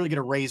literally get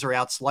a razor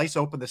out, slice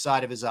open the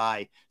side of his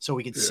eye so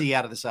we can see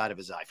out of the side of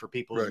his eye for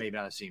people who may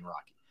not have seen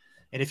Rocky.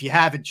 And if you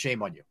haven't,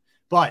 shame on you.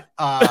 But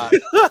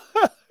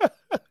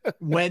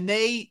when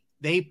they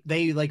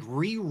like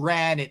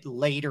reran it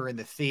later in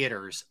the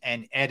theaters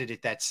and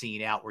edited that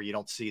scene out where you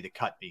don't see the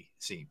cut me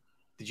scene.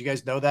 Did you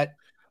guys know that?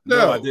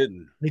 No, I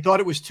didn't. They thought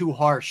it was too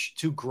harsh,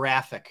 too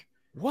graphic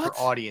for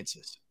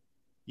audiences.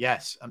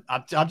 Yes,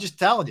 I'm just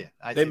telling you.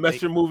 They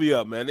messed your movie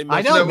up, man.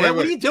 I know, man.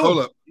 What are you doing? Hold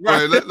up. All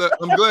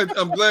right,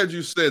 I'm glad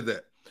you said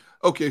that.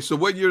 Okay, so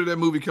what year did that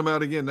movie come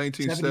out again?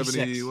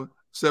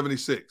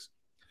 1976.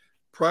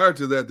 Prior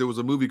to that, there was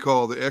a movie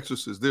called The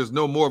Exorcist. There's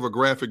no more of a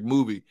graphic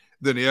movie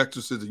than The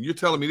Exorcist. And you're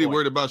telling me they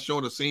worried about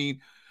showing a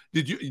scene?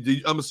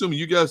 I'm assuming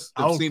you guys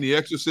have seen The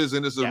Exorcist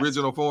in its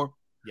original form?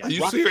 Yes. Are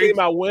you Rocky serious? came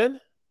out when?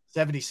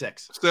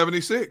 76.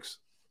 76.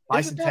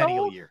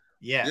 Bicentennial year.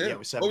 Yeah, it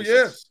was 76. Oh,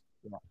 yes.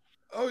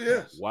 Oh,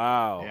 yes.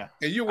 Wow. Yeah.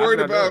 And you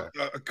worried about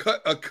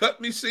a cut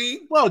me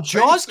scene? Well,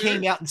 Jaws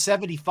came out in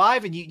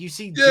 75, and you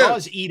see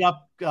Jaws eat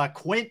up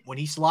Quint when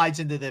he slides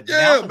into the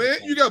man.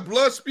 You got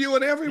blood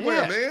spewing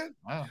everywhere, man.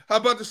 Wow. How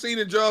about the scene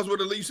in Jaws where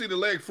you see the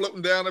leg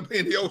floating down in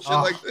the ocean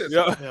like this?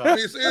 Yeah. I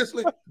mean,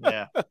 seriously?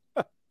 Yeah.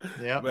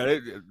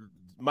 Man,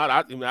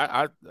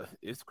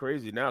 it's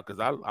crazy now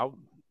because I'm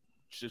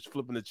just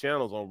flipping the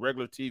channels on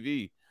regular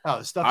TV. Oh,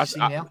 the stuff you see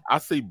now? I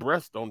see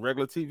breast on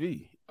regular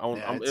TV. I'm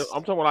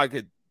talking like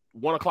at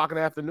 1 o'clock in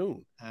the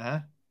afternoon.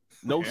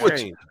 No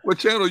shame. What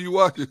channel are you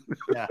watching?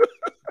 Yeah.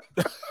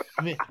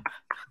 I mean,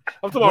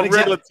 I'm talking about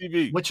regular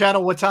TV. What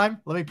channel? What time?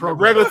 Let me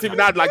program. Regular TV,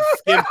 not like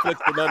Skin Flicks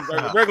or nothing.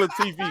 Regular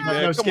TV,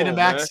 man. No Skin and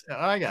Max.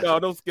 I got you.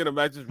 No Skin and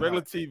Max. Just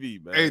regular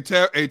TV, man. Hey,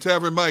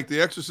 Tavern Mike, The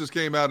Exorcist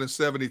came out in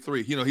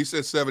 73. He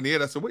said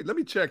 78. I said, wait, let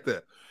me check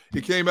that.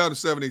 He came out in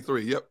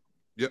 73. Yep.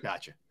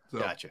 Gotcha. So.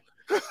 Gotcha.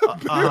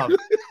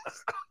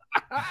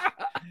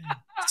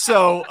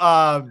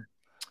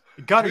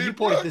 Gunner, you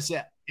pointed this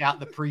out in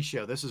the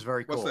pre-show. This is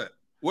very cool. What's that?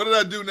 What did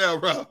I do now,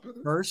 Rob?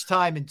 First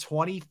time in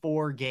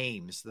 24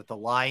 games that the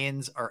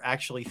Lions are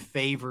actually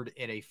favored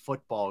in a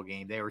football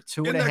game. They were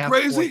 2.5 Isn't that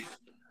crazy?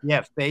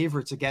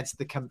 Favorites against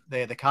the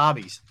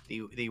Commies,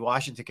 the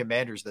Washington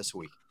Commanders this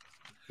week.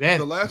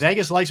 Man,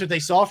 Vegas likes what they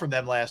saw from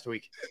them last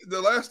week.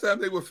 The last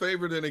time they were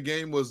favored in a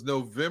game was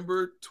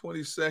November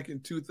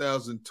 22nd,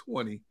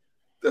 2020.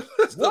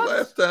 That's the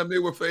last time they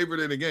were favored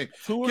in a game.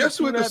 Guess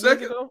who had the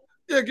second?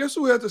 Yeah, guess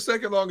who had the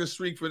second longest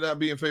streak for not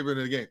being favored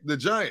in a game? The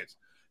Giants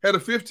had a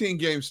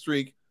 15-game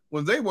streak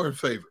when they weren't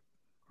favored.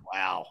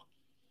 Wow.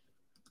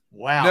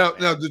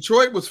 Now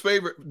Detroit was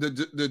favored.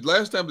 The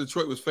last time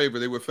Detroit was favored,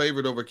 they were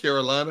favored over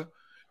Carolina.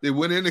 They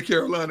went into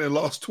Carolina and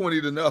lost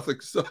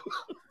 20-0. So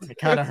it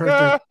kind of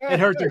hurt. It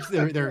hurt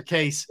their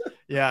case.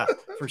 Yeah,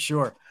 for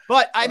sure.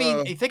 But I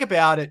mean, think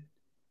about it.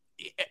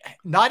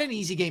 Not an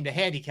easy game to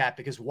handicap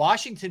because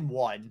Washington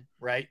won.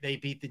 Right? They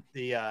beat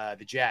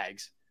the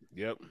Jags.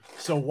 Yep.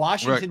 So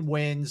Washington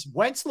wins.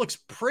 Wentz looks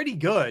pretty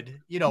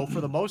good, for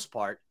the most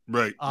part.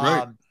 Right.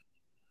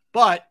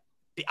 But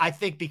I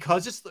think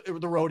because it's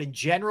the road, and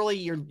generally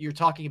you're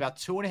talking about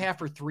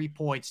 2.5 or 3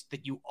 points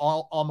that you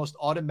almost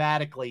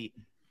automatically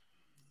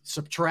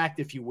subtract,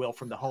 if you will,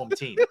 from the home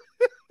team.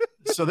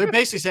 So they're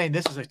basically saying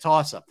this is a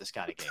toss-up, this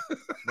kind of game.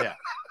 Yeah.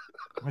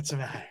 What's the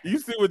matter? You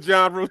see what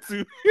John wrote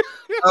too?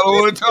 I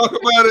don't want to talk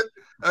about it.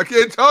 I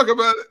can't talk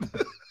about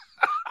it.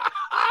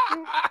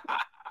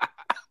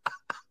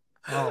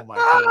 Oh my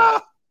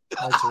God,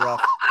 that's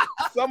rough.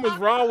 Something's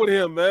wrong with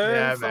him, man.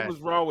 Yeah, Something's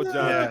wrong with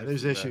John. Yeah,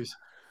 there's issues.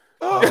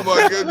 Oh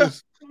my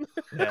goodness.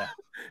 Yeah.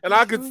 And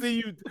I could see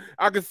you.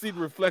 I could see the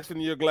reflection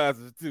in your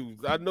glasses too.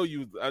 I knew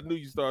you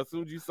started. As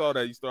soon as you saw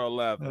that, you started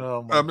laughing.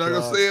 Oh I'm not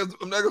gonna say it.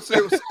 I'm not gonna say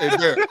it.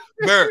 Hey,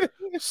 Barrett,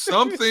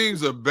 some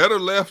things are better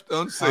left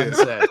unsaid.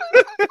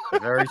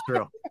 Very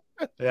true.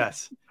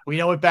 Yes. We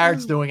know what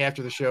Barrett's doing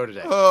after the show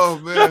today. Oh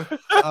man.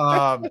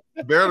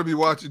 Barrett will be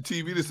watching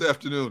TV this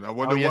afternoon. I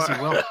wonder why. Yes, he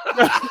will.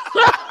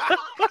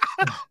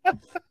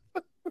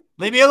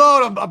 Leave me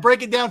alone. I'm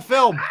breaking down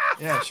film.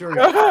 Yeah, sure.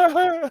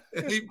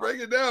 He break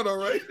it down, all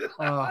right.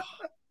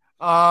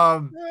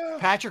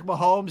 Patrick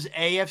Mahomes,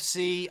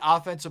 AFC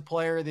Offensive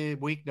Player of the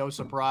Week. No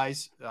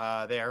surprise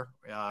there.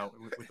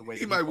 With the way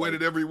he might win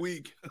it every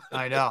week.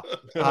 I know.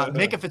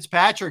 Minka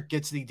Fitzpatrick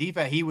gets the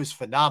defense. He was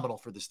phenomenal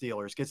for the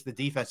Steelers. Gets the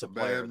Defensive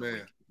Player of the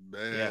Week.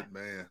 Bad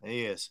man.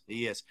 He is.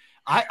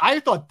 I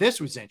thought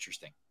this was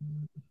interesting.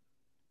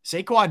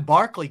 Saquon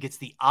Barkley gets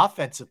the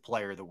Offensive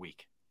Player of the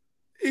Week.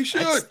 He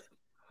should.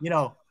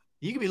 You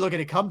could be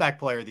looking at Comeback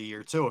Player of the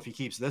Year too if he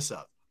keeps this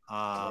up.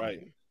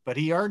 Right. But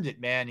he earned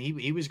it, man.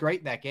 He was great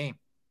in that game.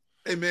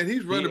 Hey, man,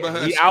 he's running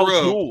behind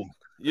Scrubs.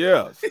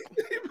 Yes. He's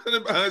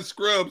running behind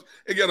Scrubs.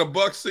 He got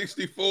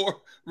 $1.64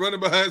 running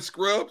behind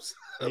Scrubs.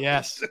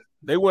 Yes.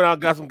 They went out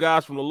and got some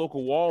guys from the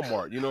local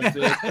Walmart. You know what I'm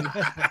saying?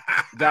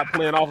 Got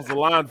playing offensive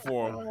line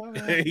for him.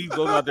 And he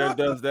goes out there and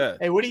does that.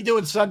 Hey, what are you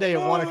doing Sunday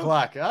at 1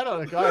 o'clock? I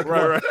don't know.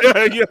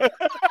 Right. Yeah.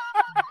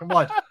 Come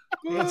on.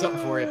 We got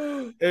something for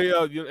you. Hey,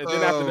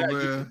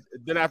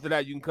 then after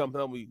that, you can come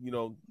help me,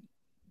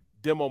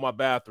 demo my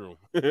bathroom.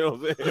 You know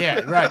what I'm saying? Yeah,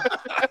 right.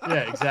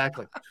 Yeah,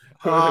 exactly.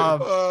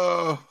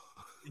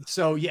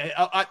 So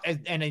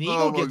and an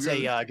Eagle gets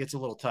a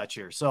little touch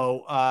here.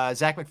 So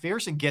Zach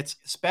McPherson gets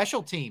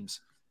special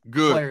teams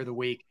player of the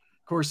week.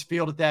 Of course,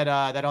 fielded that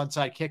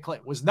onside kick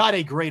was not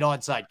a great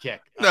onside kick.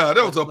 No,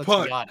 that was a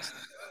punt. Be honest.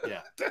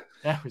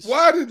 Yeah.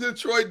 Why did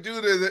Detroit do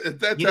that at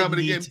that time of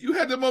the game? You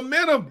had the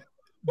momentum.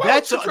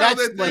 That's like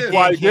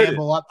Dan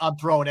Campbell. I'm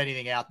throwing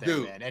anything out there,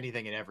 dude. Man.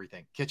 Anything and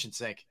everything. Kitchen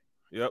sink.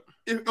 Yep.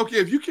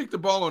 If you kick the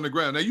ball on the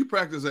ground, now you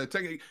practice that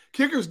technique.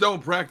 Kickers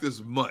don't practice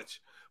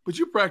much, but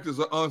you practice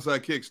the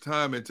onside kicks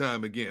time and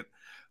time again.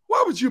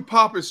 Why would you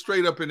pop it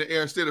straight up in the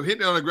air instead of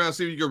hitting it on the ground,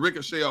 see if you can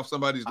ricochet off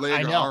somebody's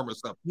leg or arm or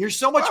something? You're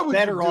so much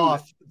better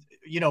off,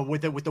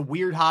 with the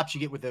weird hops you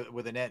get with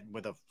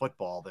a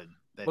football than.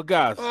 But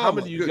guys, how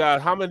many of you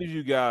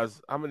guys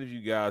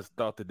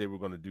thought that they were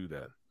going to do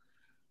that?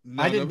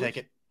 I didn't think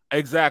it.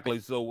 Exactly.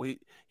 So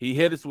he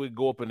hit us with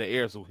go up in the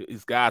air so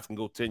his guys can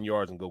go 10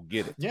 yards and go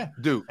get it. Yeah.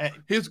 Dude,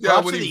 his guy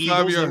when he was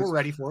 5 yards. They were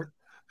ready for it.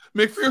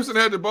 McPherson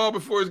had the ball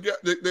before his guy.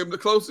 The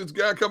closest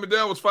guy coming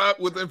down was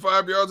within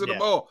 5 yards of the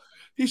ball.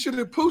 He should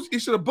have pushed. He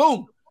should have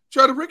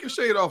tried to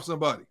ricochet it off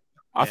somebody.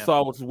 I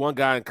saw with one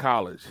guy in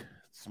college.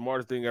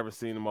 Smartest thing I've ever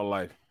seen in my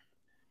life.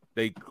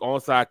 They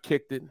onside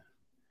kicked it,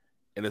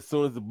 and as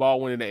soon as the ball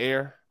went in the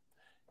air,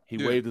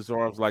 he waved his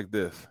arms like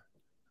this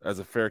as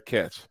a fair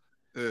catch.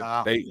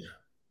 Yeah.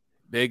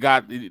 They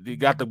got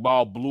the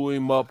ball, blew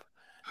him up,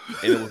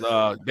 and it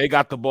was they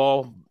got the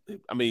ball.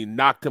 I mean,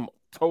 knocked him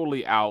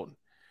totally out.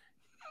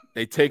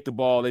 They take the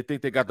ball. They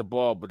think they got the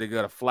ball, but they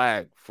got a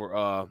flag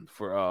for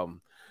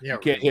you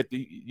can't hit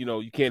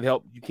you can't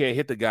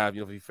hit the guy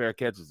if he fair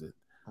catches it.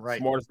 Right.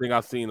 Smartest thing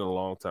I've seen in a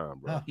long time,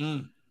 bro.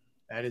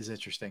 That is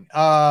interesting.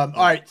 All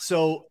right,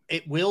 so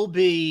it will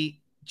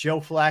be Joe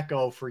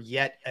Flacco for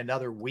yet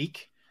another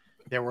week.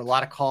 There were a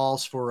lot of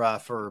calls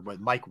for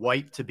Mike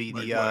White to be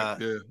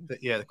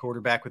the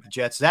quarterback with the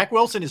Jets. Zach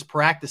Wilson is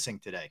practicing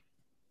today,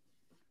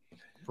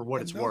 for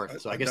what it's worth.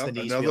 So I guess the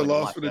knee's another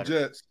loss for the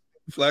Jets.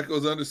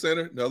 Flacco's under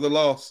center. Another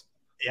loss.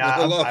 Yeah,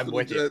 I'm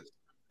with you.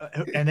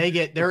 And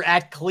they're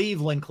at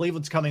Cleveland.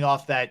 Cleveland's coming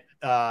off that.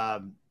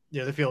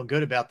 They're feeling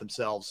good about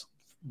themselves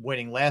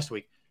winning last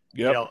week.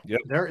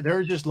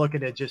 They're just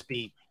looking to just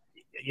be,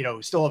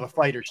 still have a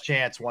fighter's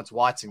chance once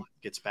Watson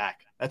gets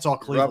back. That's all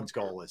Cleveland's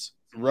goal is.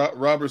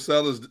 Robert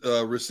Saleh's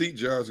receipt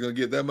jar is going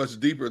to get that much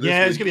deeper. This week.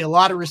 There's going to be a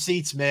lot of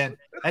receipts, man.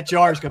 That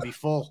jar is going to be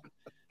full.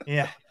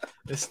 Yeah,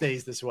 this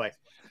stays this way.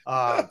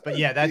 But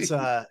yeah, that's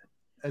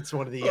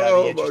one of the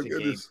interesting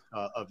games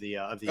of the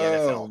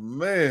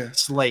NFL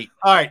slate.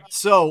 All right,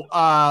 so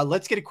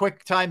let's get a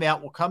quick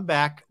timeout. We'll come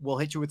back. We'll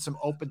hit you with some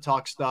open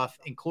talk stuff,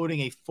 including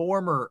a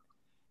former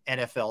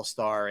NFL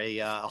star, a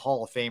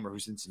Hall of Famer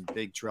who's in some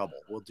big trouble.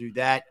 We'll do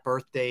that.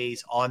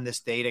 Birthdays on this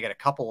date. I got a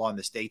couple on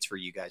this dates for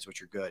you guys,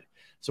 which are good.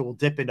 So we'll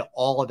dip into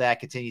all of that,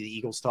 continue the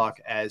Eagles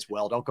talk as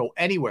well. Don't go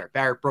anywhere.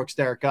 Barrett Brooks,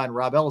 Derrick Gunn,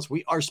 Rob Ellis.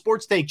 We are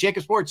Sports Take,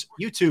 Jacob Sports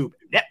YouTube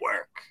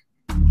Network.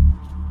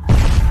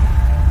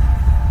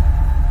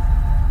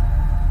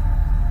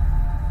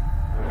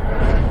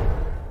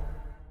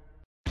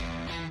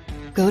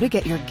 Go to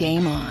get your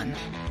game on.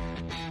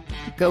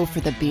 Go for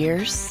the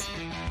beers.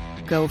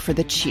 Go for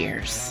the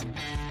cheers.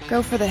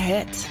 Go for the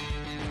hit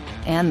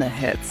and the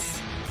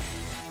hits.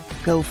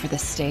 Go for the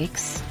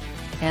stakes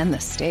and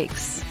the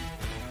stakes.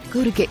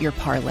 Go to get your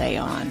parlay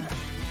on.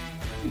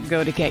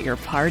 Go to get your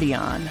party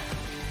on.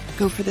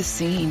 Go for the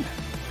scene.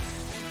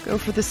 Go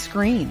for the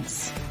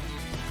screens.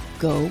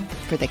 Go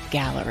for the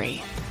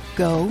gallery.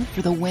 Go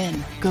for the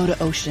win. Go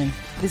to Ocean.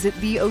 Visit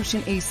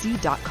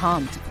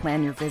theoceanac.com to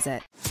plan your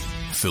visit.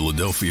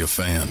 Philadelphia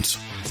fans,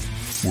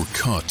 we're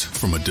cut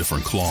from a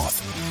different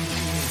cloth.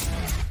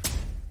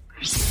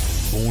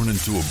 Born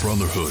into a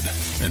brotherhood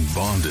and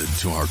bonded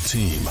to our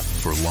team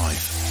for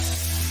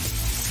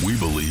life. We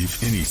believe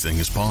anything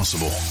is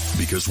possible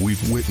because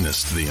we've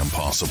witnessed the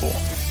impossible.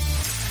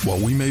 While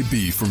we may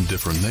be from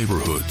different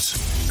neighborhoods,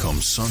 come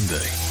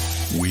Sunday,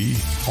 we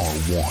are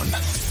one,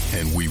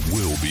 and we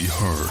will be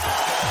heard.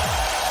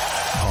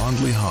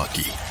 Pondley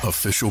Hockey,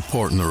 official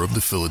partner of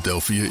the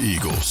Philadelphia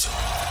Eagles.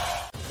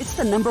 It's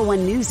the #1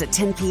 news at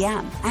 10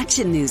 p.m.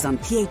 Action News on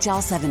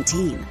PHL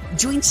 17.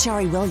 Join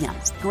Shari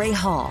Williams, Gray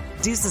Hall,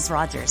 Deuces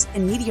Rogers,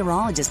 and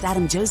meteorologist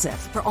Adam Joseph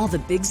for all the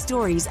big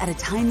stories at a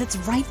time that's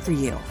right for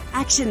you.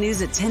 Action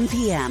News at 10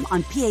 p.m.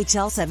 on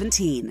PHL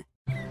 17.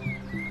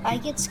 I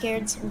get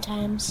scared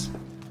sometimes.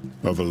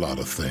 Of a lot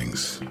of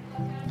things.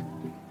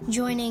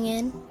 Joining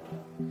in.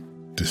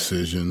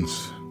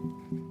 Decisions.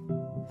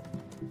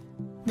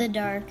 The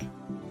dark.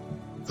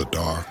 The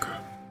dark.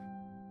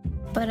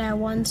 But I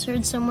once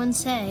heard someone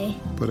say,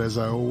 But as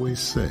I always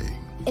say,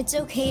 it's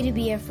okay to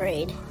be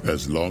afraid.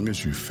 as long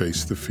as you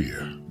face the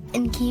fear.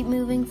 And keep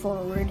moving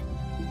forward.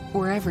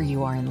 Wherever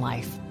you are in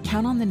life,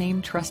 count on the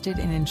name trusted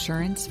in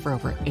insurance for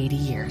over 80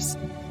 years.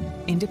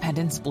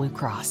 Independence Blue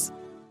Cross.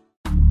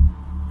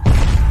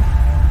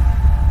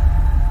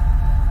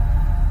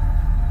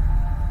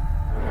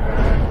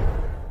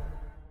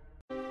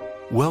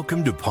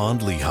 Welcome to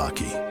Pondley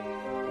Hockey.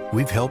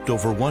 We've helped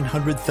over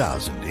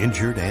 100,000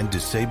 injured and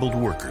disabled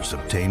workers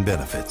obtain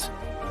benefits,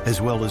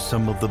 as well as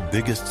some of the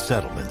biggest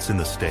settlements in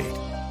the state.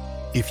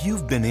 If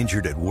you've been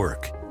injured at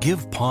work,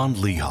 give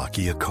Pondley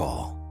Hockey a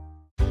call.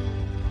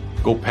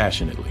 Go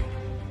passionately.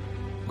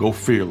 Go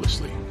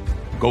fearlessly.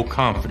 Go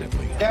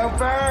confidently. Go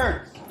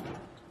Birds!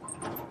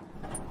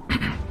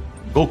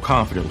 Go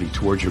confidently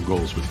towards your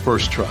goals with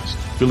First Trust,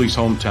 Philly's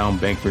hometown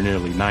bank for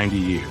nearly 90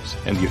 years,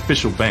 and the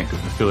official bank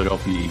of the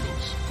Philadelphia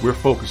Eagles. We're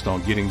focused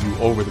on getting you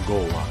over the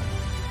goal line.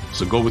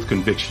 So go with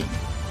conviction,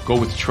 go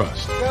with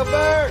trust, Go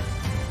Birds!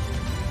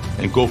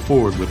 and go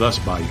forward with us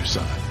by your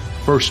side.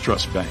 First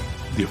Trust Bank,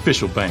 the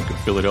official bank of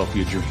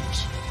Philadelphia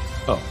dreams.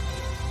 Oh,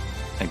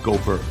 and go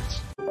Birds.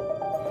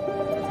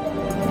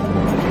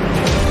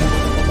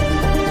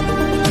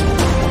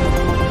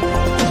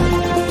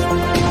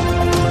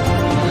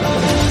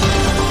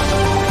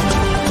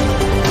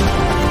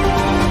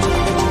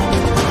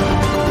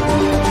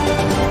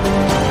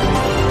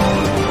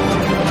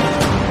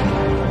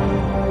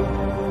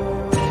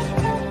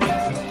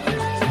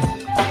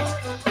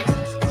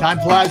 Time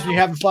flies when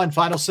you're having fun.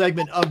 Final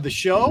segment of the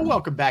show.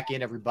 Welcome back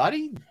in,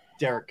 everybody.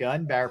 Derrick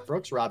Gunn, Barrett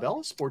Brooks, Rob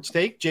Ellis, Sports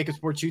Take, Jacob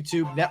Sports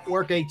YouTube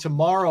Network. A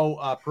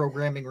tomorrow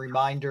programming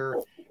reminder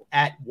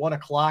at 1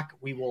 o'clock,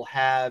 we will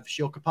have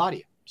Sheil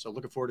Kapadia. So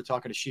looking forward to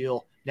talking to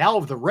Sheil, now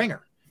of The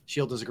Ringer.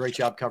 Sheil does a great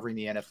job covering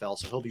the NFL,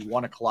 so he'll be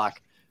 1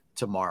 o'clock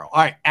tomorrow.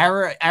 All right,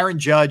 Aaron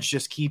Judge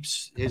just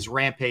keeps his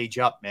rampage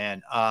up,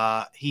 man.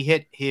 He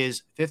hit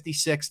his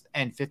 56th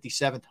and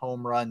 57th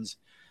home runs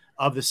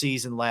of the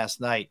season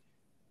last night.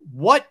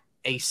 What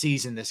a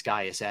season this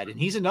guy has had. And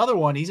he's another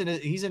one. He's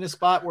in a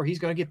spot where he's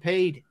going to get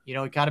paid. You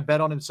know, he kind of bet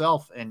on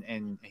himself, and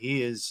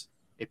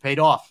it paid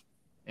off.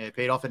 And it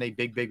paid off in a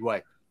big, big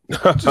way.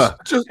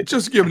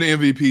 just give him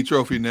the MVP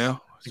trophy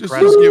now. Just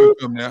give it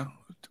to him now.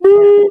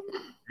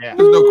 Yeah.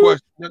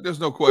 There's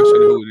no question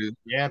who it is.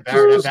 Yeah,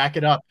 Barrett, back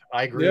it up.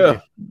 I agree with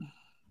you.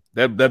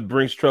 That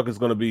Brinks truck is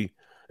going to be.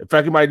 In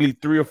fact, he might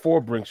need 3 or 4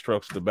 Brinks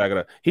trucks to back it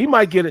up. He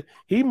might get a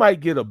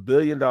 $1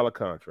 billion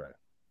contract.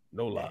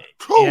 No lie.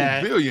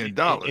 $1 billion.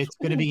 It's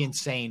going to be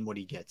insane what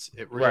he gets.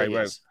 It really is.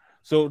 Right.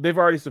 So they've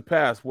already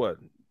surpassed what?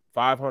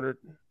 500?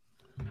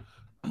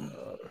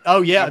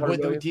 Oh yeah,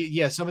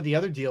 some of the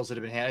other deals that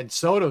have been had. And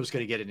Soto's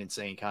going to get an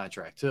insane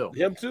contract too.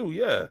 Him too,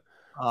 yeah.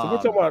 So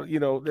we're talking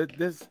about,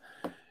 this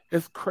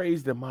it's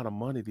crazy the amount of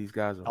money these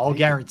guys are all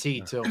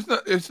guaranteed too.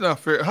 It's not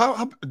fair.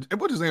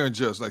 What is Aaron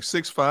Judge, like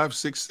 6'5",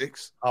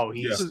 6'6"? Oh,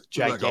 he's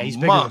gigantic. Like he's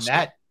bigger than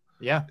that.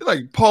 Yeah. He's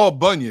like Paul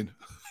Bunyan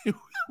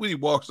when he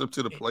walks up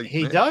to the plate.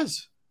 He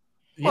does.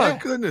 My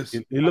goodness.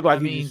 He looked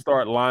like he could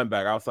start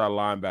outside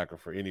linebacker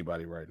for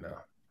anybody right now.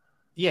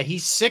 Yeah,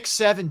 he's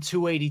 6'7",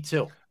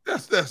 282.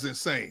 That's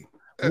insane.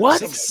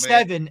 What?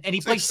 6'7", and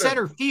he plays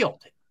center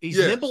field. He's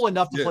nimble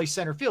enough to play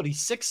center field.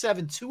 He's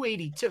 6'7",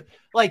 282.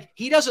 Like,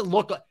 he doesn't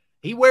look like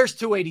he wears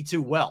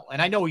 282 well,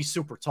 and I know he's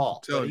super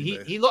tall. But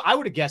I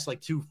would have guessed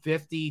like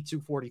 250,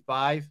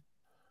 245.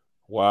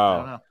 Wow. I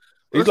don't know.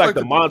 He's like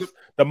the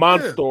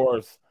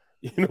monsters.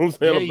 You know what I'm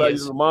saying? Yeah,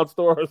 the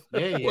monsters.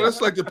 Yeah. Well, that's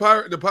like the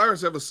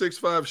Pirates have a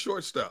 6'5"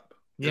 shortstop.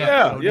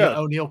 Yeah.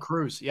 O'Neal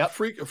Cruz. Yep.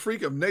 A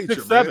freak of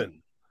nature, 6'7".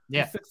 man.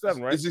 Yeah.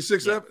 6'7", right? Is he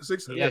 6'7"?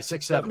 6'7". Yeah,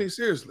 6'7". I mean,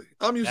 seriously.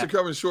 I'm used to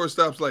covering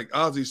shortstops like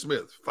Ozzie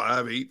Smith,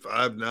 5'8",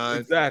 5'9".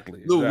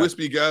 Exactly. Little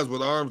wispy guys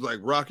with arms like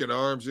rocket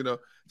arms,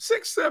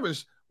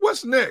 6'7".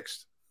 What's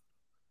next?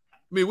 I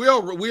mean, we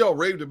all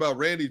raved about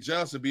Randy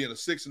Johnson being a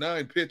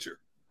 6'9" pitcher.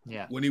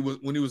 Yeah. When he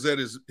was at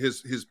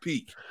his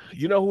peak.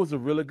 You know who was a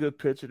really good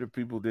pitcher that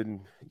people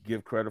didn't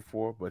give credit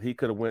for, but he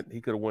could have went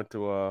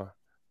to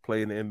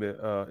play in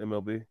the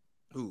MLB.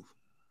 Who?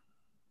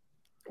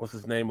 What's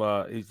his name?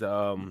 He's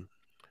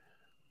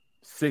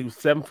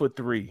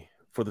 7'3"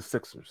 for the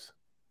Sixers.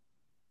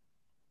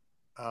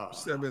 Oh.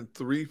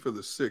 7'3" for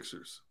the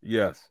Sixers.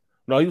 Yes.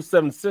 No, he was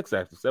 7'6"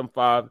 actually.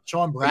 7'5".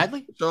 Sean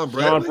Bradley? Sean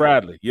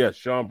Bradley. Yes,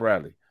 Sean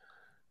Bradley.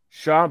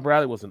 Sean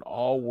Bradley was an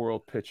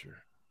all-world pitcher.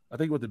 I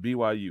think he went to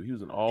BYU. He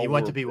was an all-world. He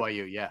went to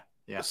BYU, yeah.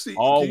 See,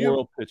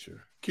 all-world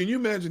pitcher. Can you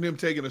imagine him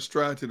taking a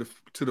stride to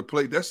the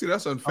plate? That's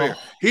unfair.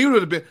 Oh. He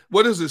would have been,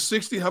 what is it,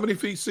 60? How many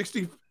feet?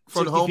 60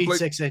 from the home plate?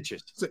 6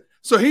 inches.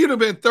 So he would have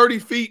been 30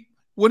 feet.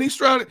 When he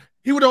started,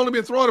 he would only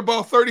been throwing the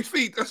ball 30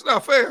 feet. That's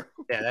not fair.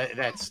 Yeah,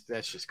 that's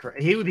just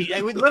crazy.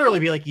 It would literally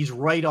be like he's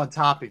right on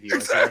top of you.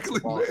 Exactly.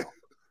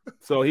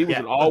 So he was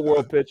an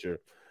all-world pitcher.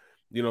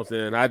 You know what I'm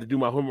saying? I had to do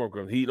my homework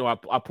on him.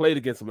 I played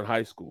against him in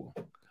high school.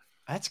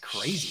 That's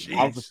crazy.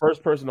 I was the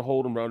first person to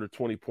hold him under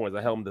 20 points.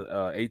 I held him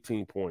to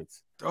 18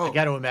 points. I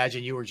got to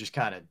imagine you were just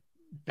kind of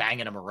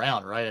banging him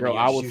around, right? Bro,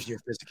 I was using your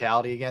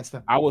physicality against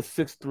him. I was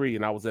 6'3"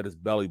 and I was at his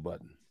belly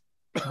button.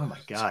 Oh my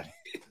God.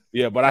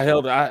 Yeah, but I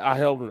held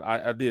him.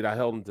 I did. I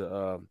held him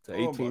to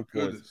 18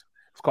 points.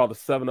 It's called the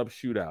 7-Up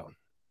shootout.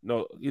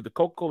 No, either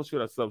Coca-Cola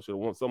shootout,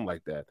 shootout, something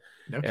like that.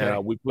 Okay.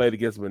 And we played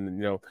against him,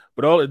 and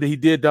but he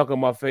did dunk on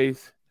my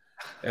face,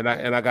 and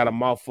I got a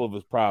mouthful of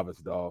his privates,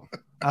 dog.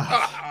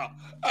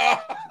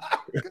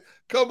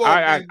 Come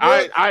on,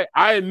 I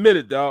admit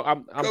it, dog.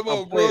 I'm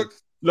playing.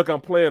 Brooks. Look,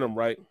 I'm playing him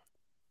right,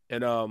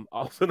 and all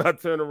of a sudden I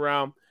turn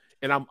around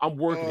and I'm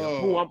working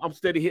him. Boom, I'm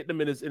steady hitting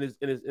him in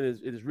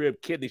his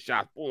rib kidney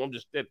shots. Boom, I'm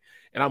just steady,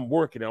 and I'm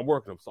working him.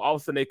 So all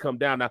of a sudden they come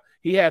down. Now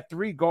he had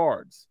 3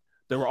 guards.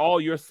 They were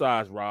all your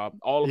size, Rob.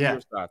 All of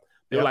your size.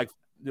 They were like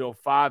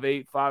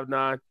 5'8",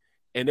 5'9",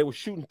 and they were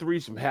shooting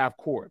threes from half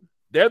court.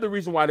 They're the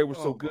reason why they were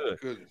so good.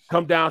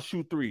 Come down,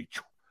 shoot 3.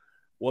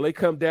 Well, they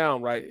come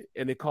down, right,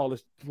 and they call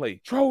this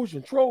play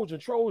Trojan.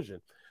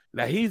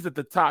 Now he's at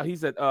the top.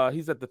 He's at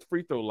the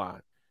free throw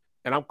line,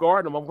 and I'm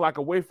guarding him. I'm like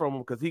away from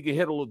him because he can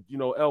hit a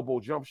little, elbow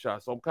jump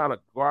shot. So I'm kind of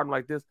guarding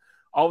like this.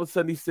 All of a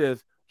sudden he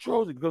says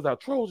Trojan. He goes out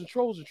Trojan.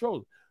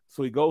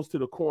 So he goes to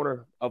the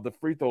corner of the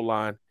free throw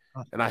line,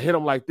 and I hit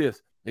him like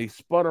this. And he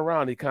spun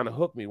around. He kind of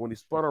hooked me. When he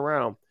spun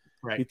around,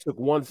 he took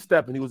one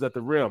step and he was at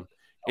the rim,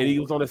 and he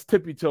was on his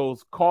tippy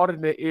toes, caught it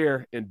in the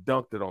air, and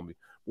dunked it on me.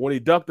 When he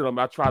dunked it on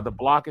me, I tried to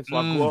block it, so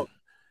I go up,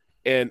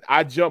 and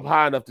I jump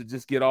high enough to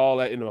just get all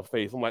that into my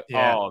face. I'm like,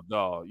 oh,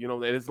 dog.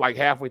 And it's like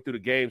halfway through the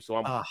game, so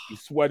I'm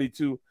sweaty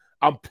too.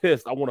 I'm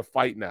pissed. I want to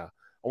fight now.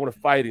 I want to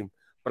fight him,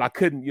 but I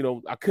couldn't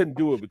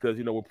do it because,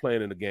 we're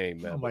playing in the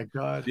game, man. Oh, my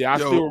God. Yeah, I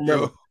still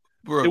remember.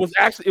 It was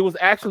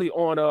actually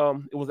on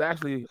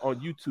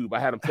YouTube. I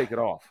had him take it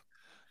off.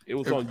 It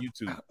was on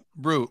YouTube.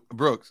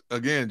 Brooks,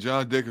 again,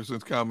 John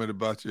Dickerson's comment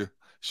about your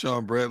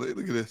Sean Bradley.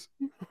 Look at this.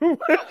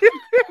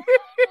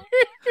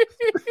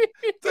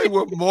 They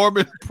were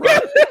Mormon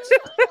prophets.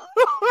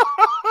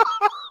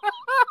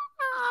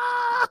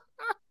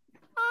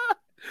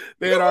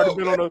 They had already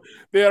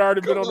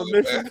been on a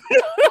mission.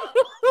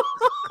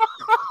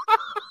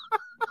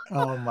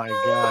 Oh my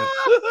God.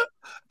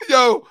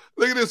 Yo,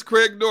 look at this,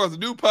 Craig North,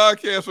 new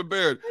podcast for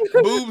Barrett.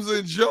 Boobs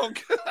and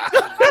junk.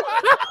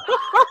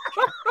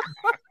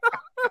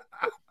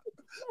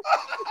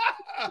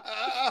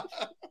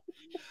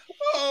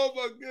 Oh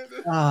my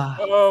goodness.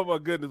 Oh my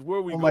goodness. Where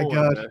are we going? Oh my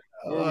God. Man?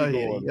 Where are we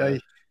going, man?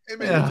 Hey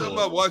man, you're talking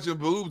about watching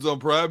boobs on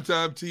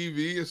primetime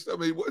TV and stuff.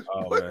 I mean,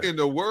 what in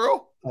the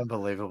world?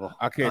 Unbelievable.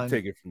 I can't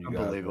take it from you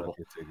guys. Unbelievable.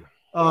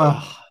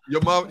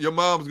 Your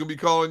mom's gonna be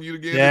calling you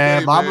again. Yeah,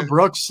 today, Mama man.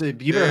 Brooks. You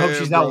better hope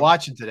she's not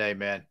watching today,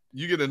 man.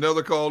 You get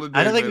another call today.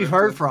 I don't think we've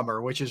heard from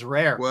her, which is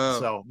rare. Wow.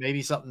 So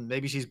maybe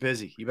she's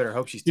busy. You better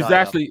hope she's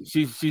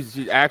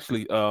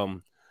actually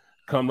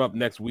coming up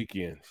next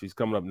weekend. She's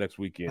coming up next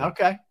weekend.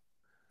 Okay.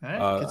 All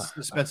right.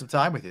 Spend some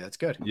time with you. That's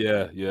good.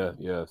 Yeah.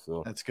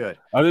 So that's good.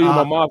 I think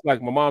my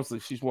mom's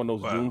she's one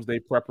of those doomsday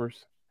preppers.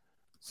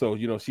 So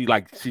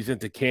she's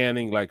into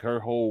canning. Like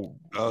her whole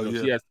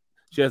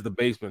she has the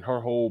basement. Her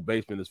whole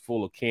basement is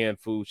full of canned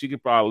food. She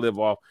could probably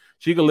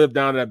live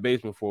down in that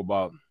basement for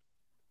about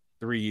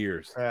 3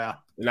 years. Yeah.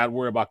 And not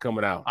worry about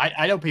coming out.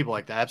 I know people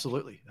like that.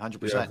 Absolutely.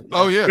 100%. Yeah.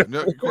 Oh yeah,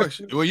 no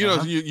question. Well,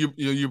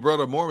 you brought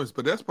up Mormons,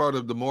 but that's part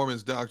of the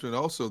Mormons doctrine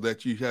also,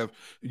 that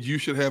you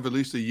should have at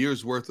least a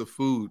year's worth of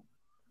food.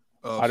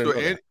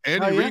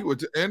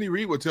 Andy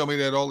Reid would tell me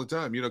that all the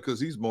time, because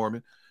he's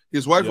Mormon.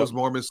 His wife was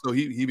Mormon, so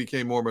he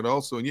became Mormon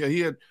also. And he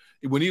had,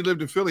 when he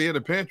lived in Philly, he had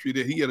a pantry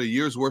that he had a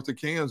year's worth of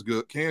canned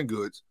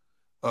goods,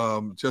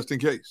 just in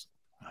case.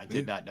 I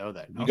did not know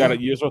that. You got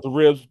a year's worth of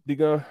ribs,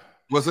 D-Gun?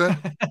 What's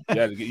that?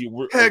 Yeah,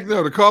 heck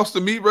no, the cost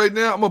of meat right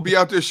now, I'm gonna be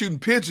out there shooting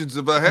pigeons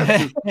if I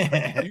have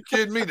to. You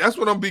kidding me? That's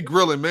what I'm gonna be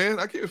grilling, man.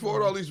 I can't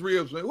afford all these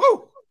ribs, man.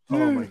 Whoa.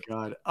 Oh my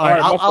God. All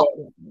right.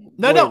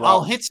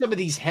 I'll hit some of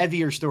these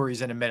heavier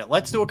stories in a minute.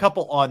 Let's do a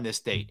couple on this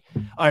date.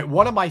 All right.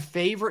 One of my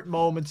favorite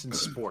moments in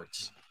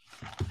sports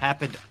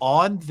happened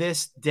on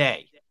this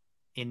day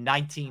in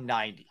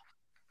 1990.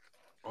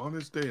 On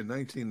this day in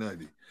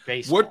 1990.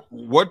 Baseball.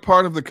 What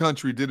part of the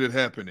country did it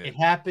happen in? It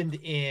happened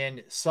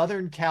in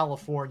Southern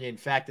California. In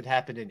fact, it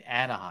happened in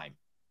Anaheim.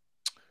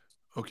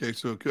 Okay,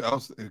 so it could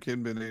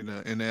have been in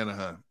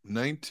Anaheim.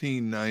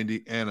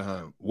 1990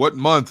 Anaheim. What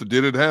month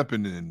did it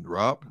happen in,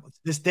 Rob?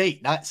 This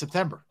date, not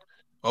September.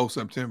 Oh,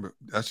 September.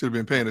 I should have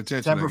been paying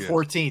attention. September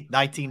 14th,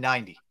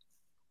 1990.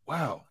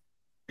 Wow.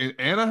 In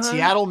Anaheim?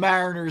 Seattle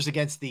Mariners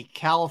against the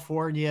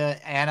California,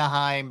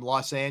 Anaheim,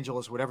 Los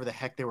Angeles, whatever the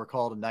heck they were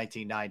called in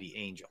 1990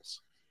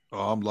 Angels.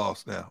 Oh, I'm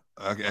lost now.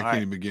 I can't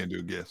even begin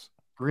to guess.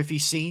 Griffey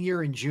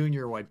Sr. and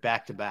Jr. went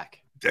back to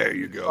back. There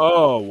you go.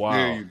 Oh, wow.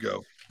 There you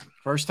go.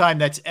 First time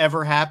that's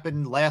ever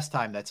happened. Last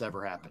time that's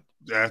ever happened.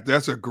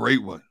 That's a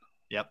great one.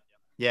 Yep.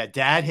 Yeah.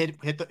 Dad hit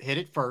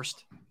it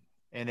first,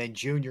 and then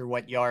Junior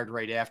went yard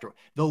right after.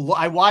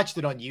 I watched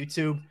it on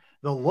YouTube.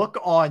 The look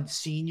on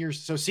Senior.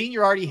 So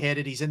Senior already hit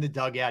it. He's in the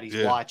dugout.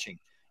 He's watching.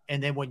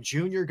 And then when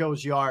Junior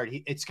goes yard,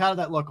 it's kind of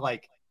that look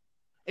like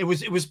it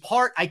was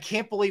part. I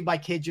can't believe my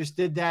kid just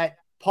did that.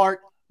 Part.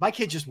 My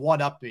kid just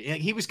won up me.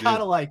 He was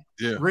kind of like,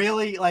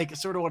 really, like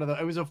sort of one of the.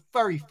 It was a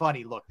very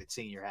funny look that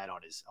Senior had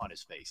on his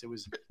face. It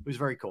was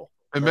very cool.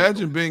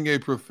 Imagine being a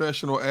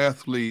professional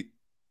athlete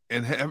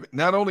and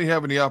not only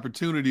having the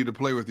opportunity to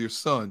play with your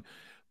son,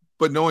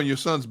 but knowing your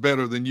son's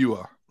better than you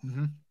are.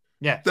 Mm-hmm.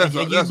 Yeah, that's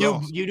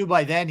awesome. You knew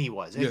by then he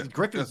was. Yeah,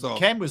 Griffin awesome.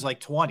 Ken was like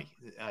 20,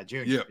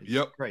 Junior.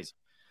 Yep. Crazy.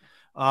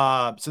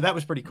 So that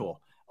was pretty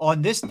cool.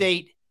 On this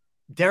date,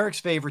 Derrick's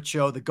favorite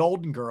show, The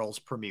Golden Girls,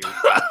 premiered.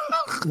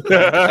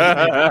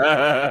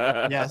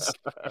 Yes,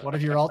 one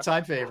of your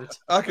all-time favorites.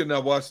 I could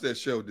not watch that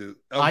show, dude.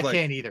 I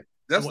can't either.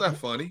 That's not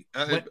funny.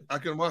 I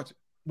couldn't watch it.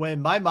 When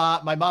my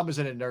mom was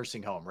in a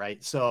nursing home,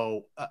 right?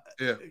 So,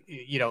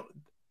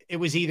 it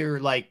was either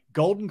like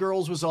Golden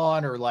Girls was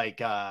on or like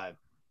The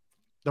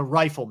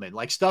Rifleman,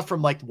 like stuff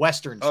from like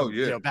Westerns.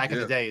 Back in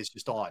the day is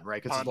just on,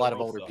 right? Because there's a lot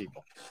of older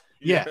people.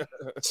 Yeah.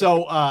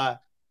 So,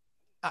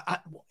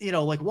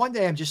 like one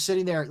day I'm just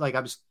sitting there, like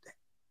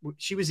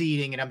she was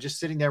eating and I'm just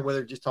sitting there with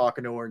her, just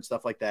talking to her and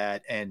stuff like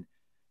that. And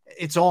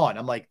it's on.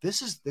 I'm like,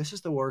 this is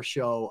the worst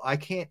show. I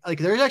can't, like,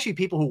 there's actually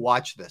people who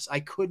watch this.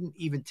 I couldn't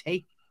even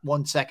take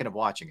 1 second of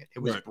watching it. It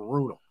was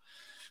brutal.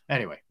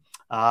 Anyway.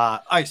 All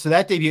right. So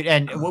that debuted.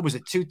 And what was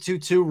it?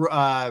 222,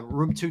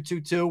 room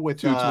 222 with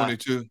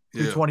 222.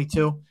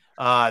 222.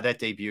 That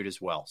debuted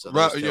as well. So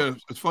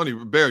it's funny,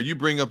 Barrett, you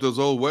bring up those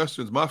old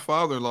Westerns. My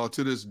father-in-law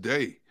to this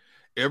day,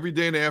 every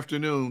day in the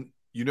afternoon,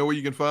 you know where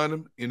you can find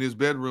him? In his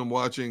bedroom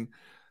watching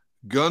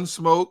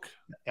Gunsmoke.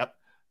 Yep.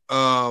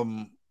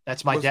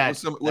 That's my dad.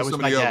 What's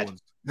some of the other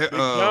ones?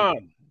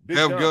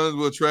 Have Guns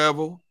Will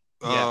Travel.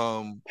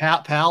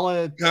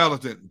 Paladin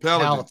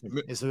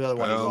is the other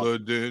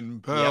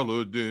one.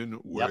 Paladin.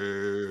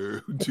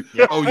 Where?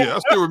 Oh yeah, I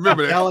still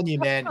remember that. I'm telling you,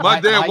 man. My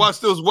dad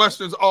watched those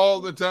Westerns all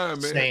the time,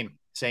 man.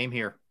 Same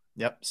here.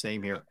 Yep,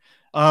 same here.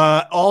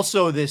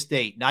 Also this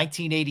date,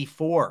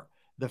 1984.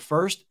 The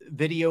first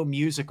Video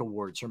Music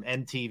Awards from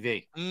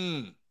MTV.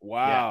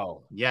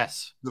 Wow. Yeah.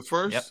 Yes. The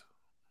first? Yep.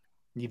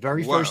 The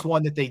very first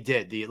one that they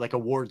did, the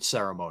award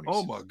ceremonies.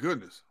 Oh my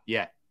goodness.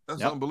 Yeah.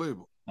 That's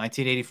unbelievable.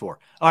 1984.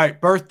 All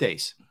right,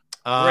 birthdays.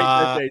 Great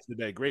birthdays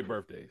today. Great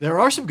birthdays. There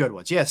are some good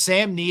ones. Yeah,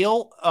 Sam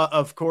Neill,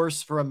 of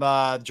course, from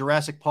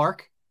Jurassic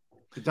Park.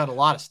 He's done a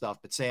lot of stuff,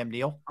 but Sam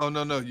Neill. Oh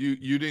no,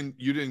 you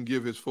didn't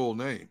give his full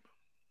name.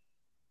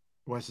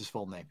 What's his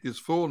full name? His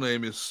full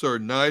name is Sir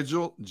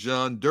Nigel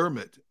John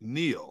Dermot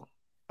Neal.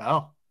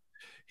 Oh.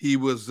 He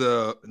was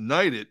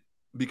knighted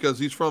because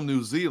he's from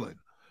New Zealand.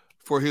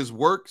 For his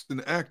works in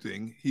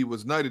acting, he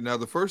was knighted. Now,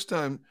 the first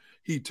time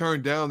he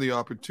turned down the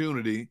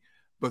opportunity,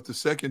 but the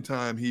second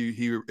time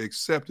he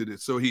accepted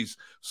it. So he's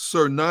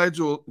Sir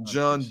Nigel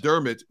John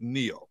Dermot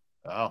Neal.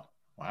 Oh,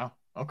 wow.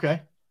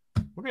 Okay.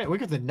 We're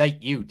gonna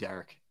knight you,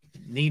 Derrick.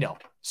 Nino.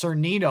 Sir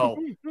Nino.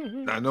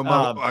 I know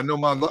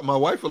my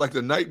wife would like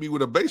to knight me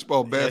with a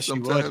baseball bat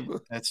sometimes.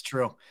 That's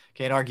true.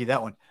 Can't argue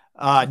that one.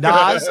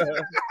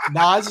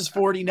 Nas is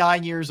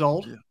 49 years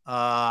old.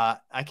 I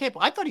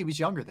thought he was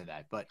younger than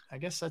that, but I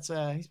guess that's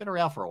he's been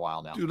around for a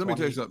while now. Dude, let me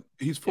tell you something.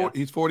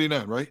 He's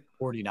 49, right?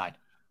 49.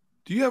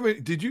 Do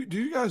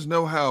you guys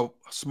know how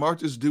smart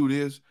this dude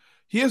is?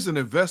 He has an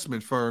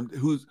investment firm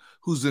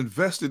who's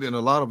invested in a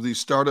lot of these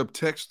startup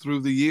techs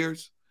through the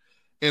years.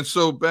 And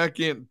so back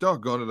in,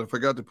 doggone it, I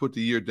forgot to put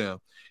the year down.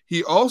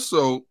 He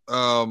also,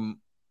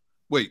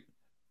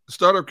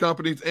 startup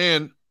companies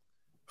and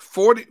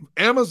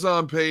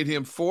Amazon paid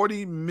him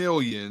 $40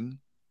 million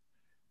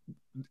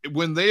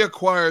when they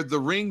acquired the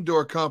Ring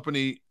door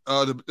company,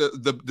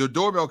 the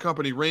doorbell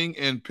company Ring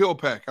and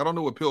PillPack. I don't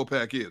know what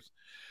PillPack is,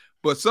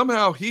 but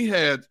somehow he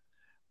had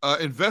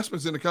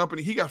investments in the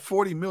company. He got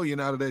 $40 million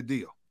out of that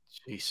deal.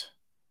 Jeez,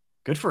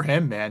 good for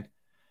him, man.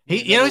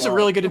 He's a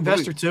really good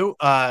investor too.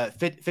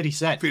 50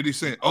 Cent. 50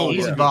 Cent. Oh,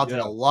 he's involved in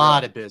a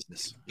lot of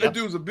business. That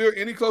dude's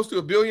any close to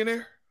a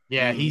billionaire?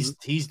 Yeah,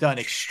 he's done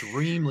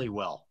extremely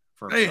well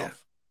for himself.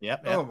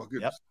 Yep. Oh my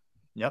goodness.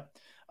 Yep.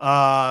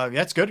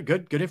 That's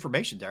good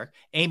information, Derrick.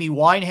 Amy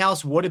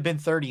Winehouse would have been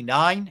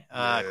 39.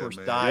 Of course,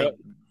 died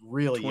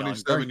really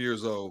 27 young.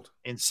 years old.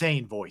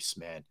 Insane voice,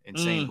 man.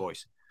 Insane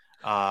voice.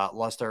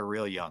 Lost her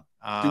really young.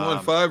 She won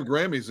 5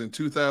 Grammys in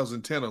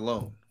 2010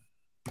 alone.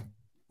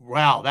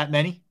 Wow, that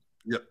many?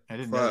 Yep. I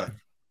didn't know that.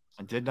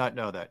 I did not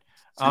know that.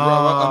 See,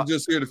 Rob, I'm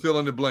just here to fill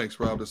in the blanks,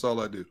 Rob. That's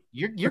all I do.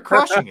 You're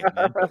crushing it,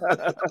 man.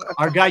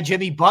 Our guy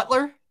Jimmy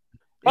Butler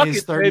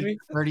is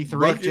 33.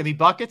 Bucket. Jimmy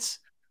Buckets.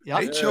 Yep.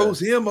 They chose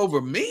him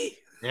over me.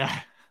 Yeah.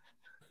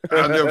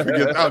 I'll never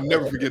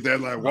forget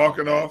that line.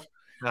 Walking off.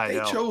 They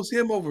chose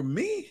him over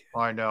me.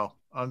 I know.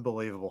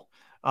 Unbelievable.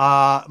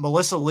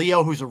 Melissa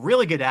Leo, who's a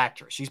really good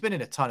actress. She's been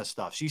in a ton of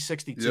stuff. She's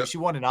 62. Yep. She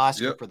won an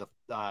Oscar for the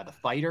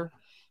Fighter,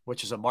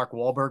 which is a Mark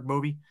Wahlberg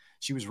movie.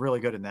 She was really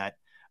good in that.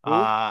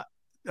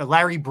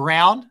 Larry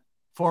Brown,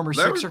 former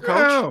Sixer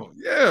coach.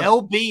 Yeah.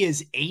 LB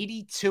is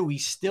 82.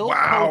 He's still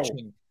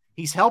coaching.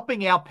 He's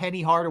helping out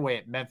Penny Hardaway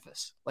at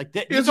Memphis. Like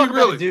that. Is he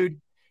really? Dude,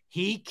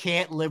 he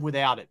can't live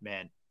without it,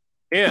 man.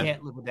 Yeah. He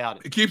can't live without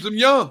it. It keeps him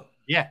young.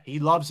 Yeah, he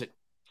loves it.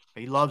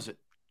 He loves it.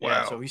 Wow.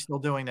 Yeah, so he's still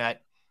doing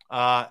that.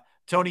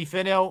 Tony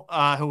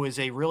Finau, who is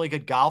a really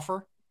good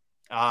golfer,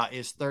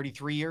 is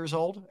 33 years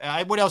old.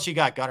 What else you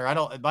got, Gunner?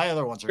 My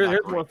other ones are not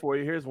Here's great. one for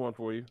you. Here's one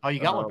for you. Oh, you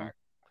got one back?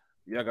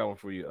 Yeah, I got one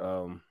for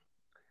you.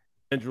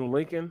 Andrew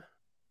Lincoln,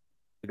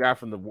 the guy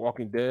from The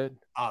Walking Dead.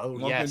 Oh,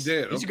 Walking yes.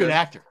 Dead. He's a good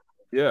actor.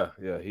 Yeah.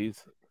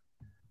 He's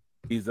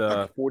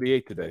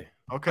 48 today.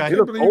 Okay. He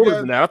looks older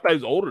than that. I thought he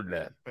was older than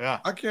that. Yeah.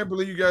 I can't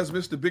believe you guys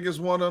missed the biggest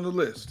one on the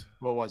list.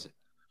 What was it?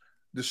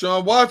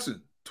 Deshaun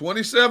Watson,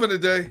 27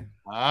 today.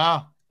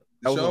 Ah.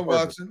 Deshaun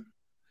Watson.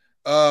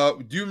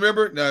 Do you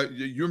remember? Now,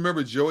 you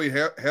remember Joey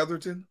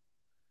Heatherton?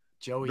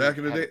 Joey. Back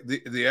in the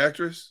day, the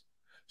actress.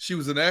 She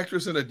was an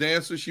actress and a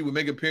dancer. She would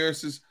make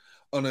appearances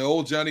on the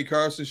old Johnny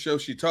Carson show.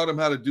 She taught him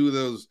how to do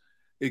those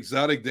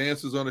exotic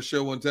dances on the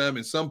show one time.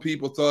 And some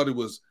people thought it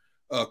was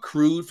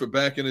crude for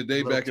back in the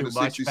day, back in the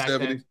 60s,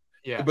 70s.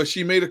 Yeah. But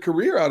she made a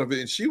career out of it,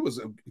 and she was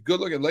a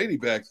good-looking lady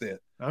back then.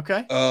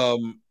 Okay.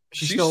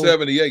 She's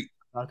 78.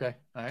 Okay.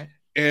 All right.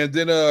 And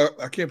then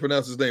I can't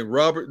pronounce his name.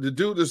 Robert, the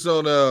dude that's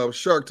on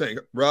Shark Tank.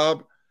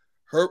 Rob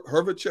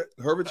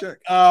Hervacek.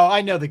 Oh,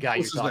 I know the guy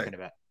What's you're his talking name?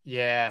 about.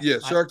 Yeah. Yeah,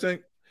 Shark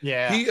Tank.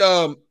 Yeah.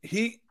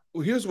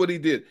 Here's what he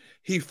did.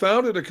 He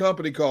founded a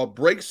company called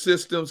Break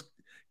Systems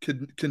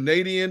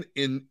Canadian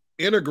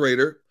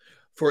Integrator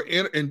for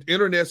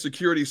internet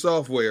security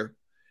software.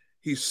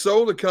 He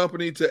sold the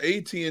company to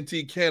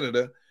AT&T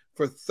Canada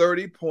for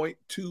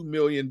 $30.2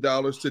 million.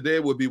 Today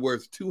it would be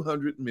worth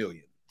 $200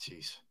 million.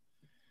 Jeez.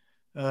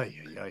 And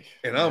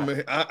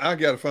I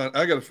gotta find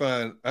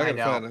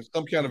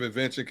some kind of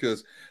invention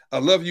because I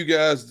love you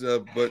guys,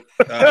 but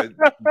I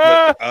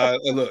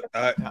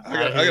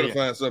gotta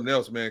find something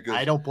else, man.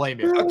 I don't blame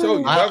you. I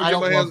told you, I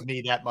don't love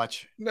me that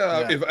much.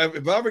 No, yeah.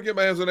 If I ever get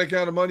my hands on that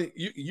kind of money,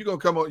 you're gonna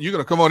come on. You're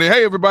gonna come on here.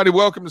 Hey, everybody,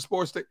 welcome to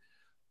Sports Day.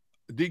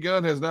 D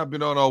Gunn has not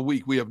been on all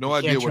week. We have no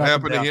idea what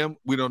happened to him.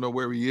 We don't know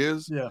where he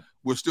is. Yeah,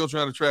 we're still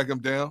trying to track him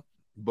down.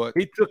 But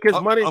he took his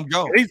money. I'm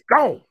gone. He's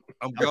gone.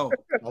 I'm gone.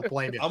 Don't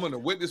blame you. I'm in a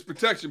witness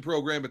protection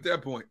program at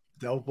that point.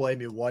 Don't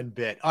blame you one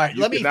bit. All right,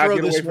 You let me cannot throw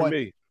get this away from one.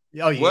 me.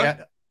 Oh, yeah.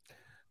 What?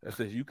 I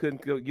said you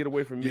couldn't get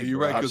away from me. Yeah, you're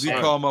right, because he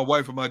called my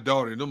wife and my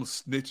daughter. Them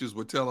snitches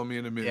were telling me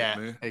in a minute,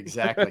 man.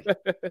 Exactly.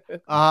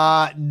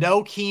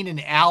 No Keenan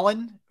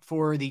Allen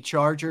for the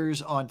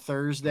Chargers on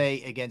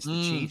Thursday against the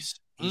Chiefs.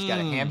 He's got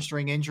a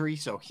hamstring injury,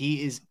 so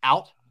he is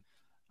out.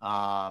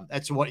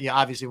 That's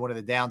obviously one of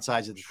the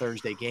downsides of the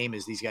Thursday game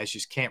is these guys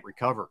just can't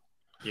recover,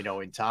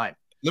 in time.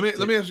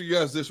 Let me ask you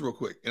guys this real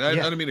quick, and I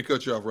didn't mean to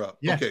cut you off, Rob.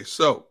 Yeah. Okay,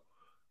 so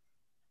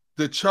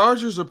the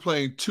Chargers are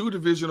playing 2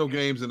 divisional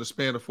games in the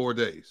span of 4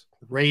 days.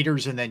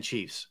 Raiders and then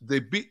Chiefs.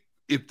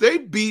 If they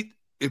beat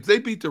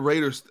the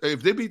Raiders,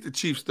 if they beat the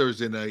Chiefs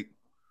Thursday night,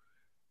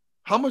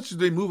 how much do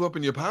they move up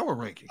in your power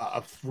ranking?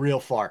 Real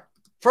far.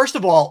 First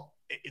of all,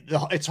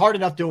 it's hard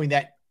enough doing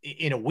that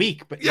in a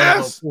week, but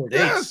yes, 4 days.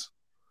 Yes.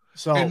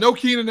 So and no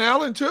Keenan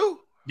Allen too.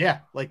 Yeah,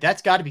 like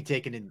that's got to be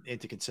taken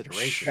into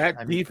consideration.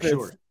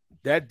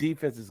 That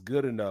defense is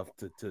good enough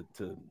to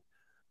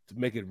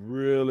make it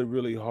really,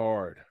 really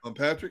hard on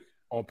Patrick.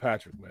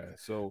 Man.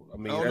 So I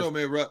mean, I don't know,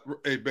 man.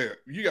 Hey, Barrett,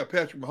 you got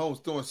Patrick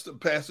Mahomes throwing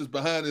passes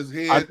behind his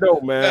head. I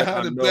know, man.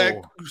 Behind the back.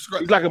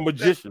 He's like a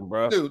magician,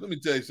 bro. Dude, let me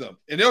tell you something.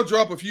 And they'll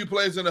drop a few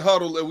plays in the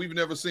huddle that we've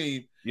never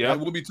seen. Yeah,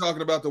 and we'll be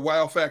talking about the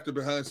wow factor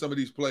behind some of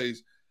these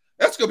plays.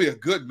 That's gonna be a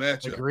good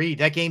matchup. Agreed.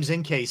 That game's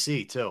in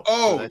KC too.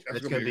 Oh, so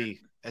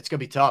that's gonna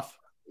be tough.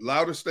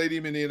 Loudest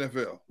stadium in the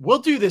NFL. We'll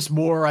do this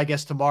more, I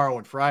guess, tomorrow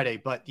and Friday.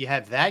 But you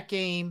have that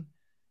game.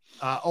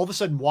 All of a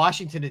sudden,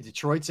 Washington and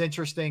Detroit's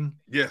interesting.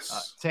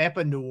 Yes.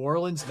 Tampa, New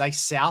Orleans, nice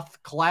South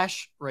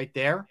clash right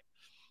there.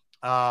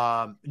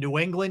 New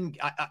England,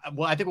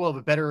 I think we'll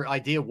have a better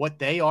idea of what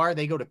they are.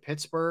 They go to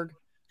Pittsburgh.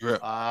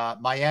 Yeah.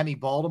 Miami,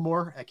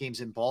 Baltimore. That game's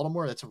in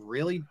Baltimore. That's a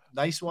really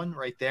nice one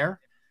right there.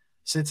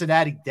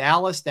 Cincinnati,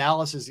 Dallas.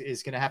 Dallas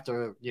is going to have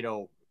to,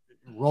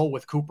 roll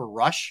with Cooper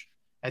Rush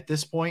at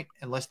this point,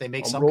 unless they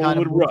make some kind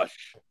of move.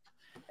 Rush.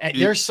 And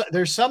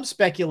there's some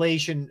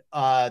speculation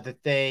that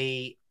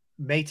they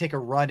may take a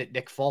run at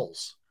Nick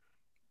Foles.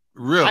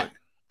 Really?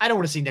 I don't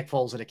want to see Nick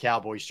Foles in a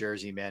Cowboys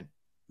jersey, man.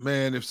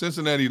 Man, if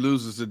Cincinnati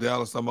loses to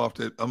Dallas, I'm off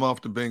the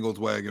Bengals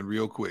wagon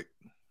real quick.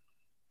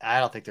 I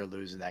don't think they're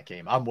losing that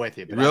game. I'm with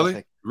you. But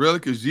really? Really?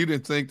 Because you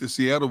didn't think that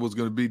Seattle was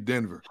going to beat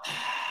Denver.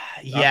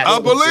 Yes. I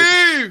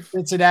believe.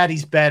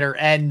 Cincinnati's better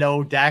and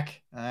no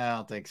Dak. I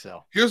don't think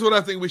so. Here's what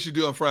I think we should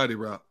do on Friday,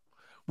 Rob.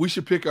 We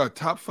should pick our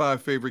top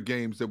 5 favorite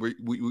games that we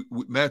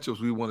matchups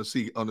we want to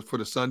see for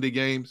the Sunday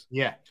games.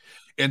 Yeah.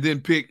 And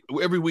then pick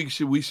every week.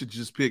 We should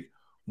just pick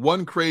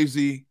one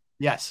crazy.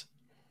 Yes.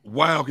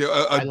 Wow.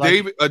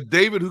 A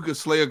David who could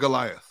slay a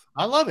Goliath.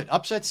 I love it.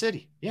 Upset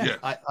City. Yeah.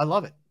 I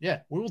love it.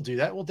 Yeah. We will do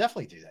that. We'll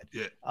definitely do that.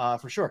 Yeah.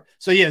 For sure.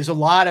 So yeah, there's a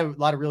lot of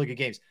really good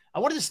games. I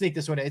wanted to sneak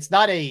this one in. It's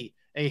not a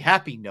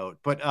happy note,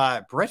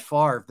 but Brett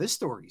Favre, this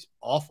story's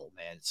awful,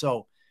 man.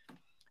 So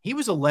he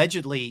was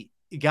allegedly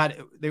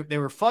they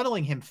were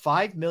funneling him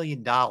 $5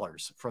 million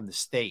from the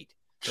state,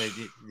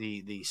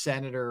 the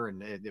senator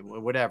and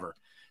whatever,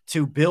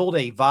 to build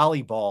a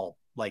volleyball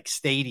like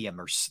stadium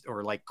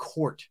or like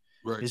court.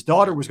 Right. His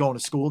daughter was going to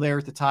school there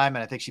at the time,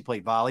 and I think she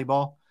played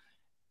volleyball.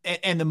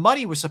 And the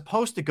money was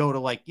supposed to go to,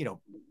 like,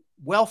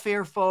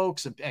 welfare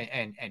folks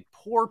and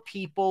poor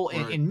people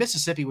in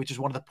Mississippi, which is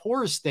one of the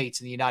poorest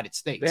states in the United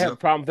States. They have a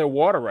problem with their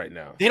water right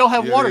now. They don't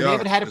have water. They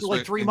haven't had it for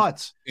like 3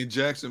 months. In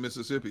Jackson,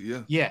 Mississippi,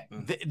 yeah. Yeah.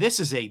 This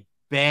is a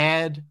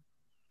bad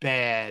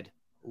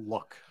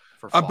look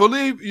for Favre. I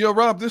believe,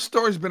 Rob, this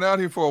story's been out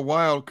here for a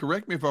while.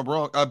 Correct me if I'm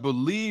wrong. I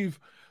believe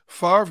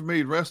Favre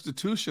made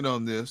restitution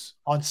on this.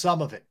 On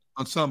some of it.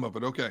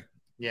 Okay.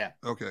 Yeah.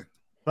 Okay.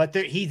 But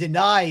he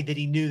denied that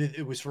he knew that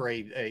it was for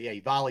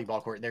a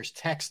volleyball court. And there's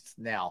text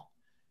now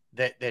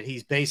that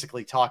he's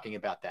basically talking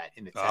about that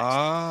in the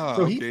text.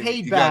 So he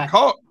paid back. Got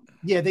caught.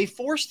 Yeah, they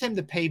forced him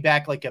to pay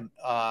back like a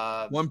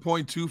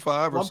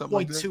 1.25 or something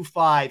like that.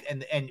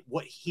 1.25, and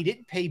what he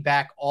didn't pay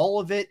back all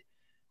of it.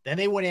 Then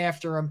they went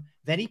after him.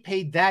 Then he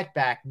paid that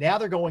back. Now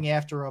they're going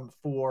after him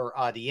for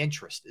the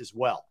interest as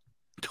well.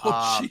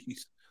 Oh,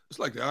 jeez. It's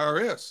like the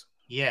IRS.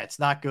 Yeah, it's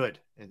not good.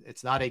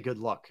 It's not a good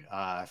look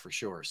for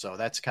sure. So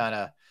that's kind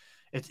of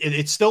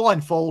it's still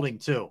unfolding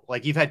too.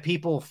 Like, you've had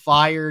people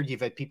fired,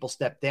 you've had people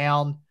step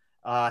down.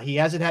 He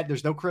hasn't had.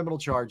 There's no criminal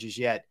charges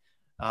yet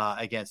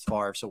against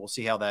Favre. So we'll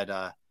see how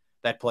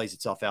that plays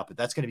itself out. But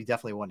that's going to be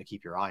definitely one to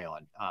keep your eye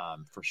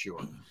on for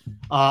sure.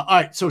 All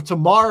right. So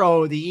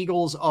tomorrow the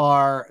Eagles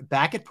are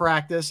back at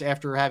practice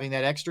after having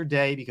that extra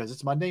day because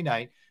it's Monday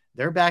night.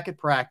 They're back at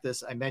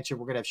practice. I mentioned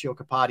we're going to have Shio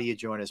Kapadia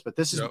join us, but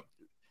this is. Yep.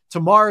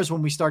 Tomorrow is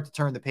when we start to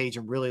turn the page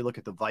and really look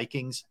at the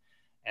Vikings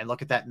and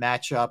look at that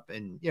matchup.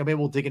 And, maybe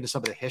we'll dig into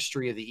some of the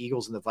history of the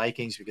Eagles and the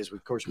Vikings because,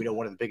 of course, we know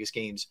one of the biggest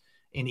games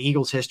in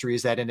Eagles history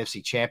is that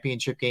NFC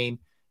Championship game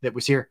that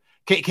was here.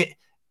 Do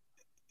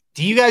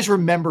you guys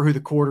remember who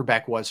the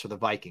quarterback was for the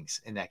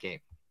Vikings in that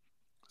game?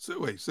 So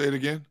wait, say it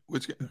again.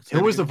 Which game?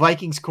 Who was the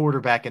Vikings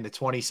quarterback in the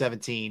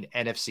 2017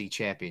 NFC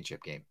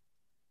Championship game?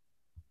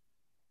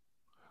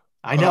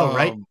 I know,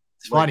 right?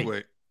 It's funny.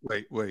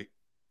 Wait.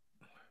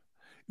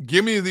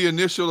 Give me the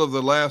initial of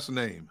the last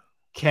name.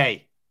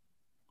 K.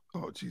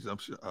 Oh, geez, I'm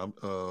sure.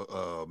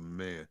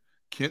 Man.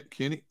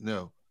 Kenny?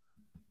 No.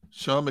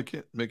 Sean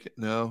McKin?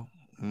 No.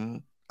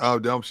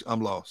 Oh,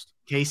 I'm lost.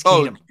 Case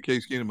Keenum. Oh,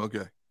 Case Keenum.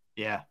 Okay.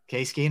 Yeah,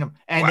 Case Keenum.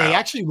 And they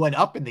actually went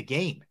up in the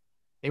game.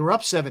 They were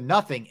up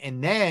 7-0,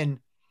 and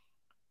then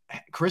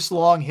Chris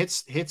Long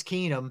hits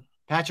Keenum.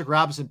 Patrick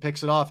Robinson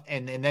picks it off,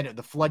 and then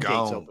the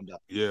floodgates opened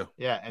up. Yeah.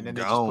 Yeah, and then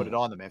they just put it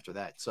on them after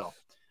that. So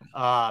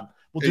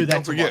we'll do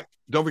that tomorrow.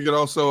 Don't forget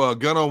also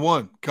Gunn on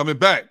One coming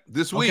back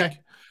this week. Okay.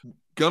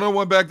 Gunn on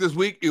One back this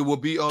week. It will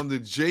be on the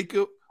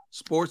Jacob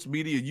Sports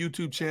Media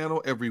YouTube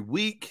channel every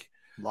week.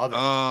 Love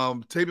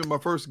it. Taping my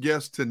first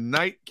guest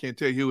tonight. Can't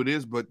tell you who it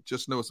is, but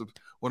just know it's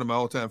one of my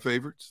all-time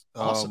favorites.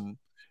 Awesome.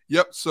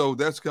 Yep. So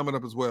that's coming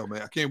up as well,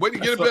 man. I can't wait to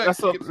get it back.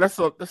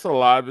 That's a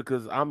lie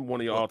because I'm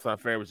one of your all-time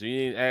favorites.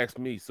 You ain't asked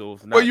me, so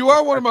it's not. Well, you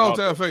are one of my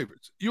all-time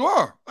favorites. You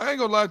are. I ain't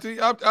gonna lie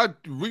to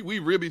you. We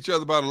rib each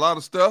other about a lot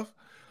of stuff.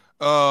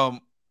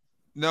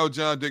 No,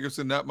 John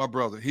Dickerson, not my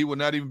brother. He will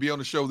not even be on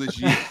the show this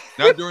year.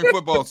 Not during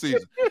football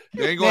season.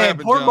 It ain't gonna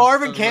happen. Poor John,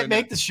 Marvin can't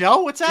make the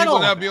show. What's that? He will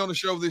not be on the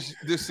show this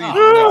season.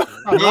 No,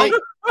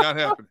 not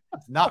happening.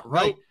 Not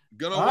right.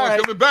 Gunn on One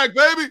coming back,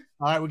 baby.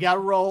 All right, we got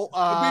to roll.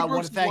 I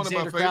want to thank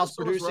Xander Krause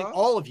producing.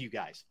 All of you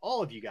guys.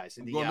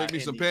 In the, going to make me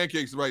some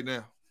pancakes right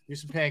now. Do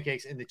some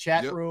pancakes in the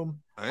chat room.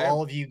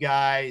 All of you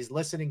guys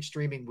listening,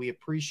 streaming, we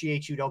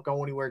appreciate you. Don't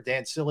go anywhere.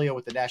 Dan Cilio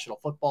with the National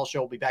Football Show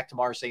will be back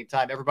tomorrow, same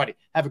time. Everybody,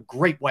 have a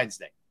great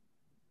Wednesday.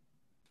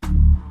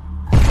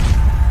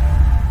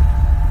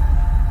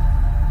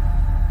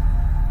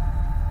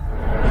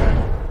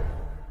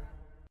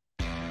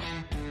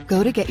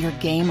 Go to get your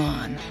game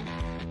on.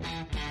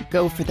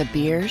 Go for the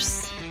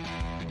beers.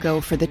 Go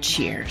for the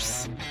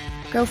cheers.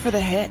 Go for the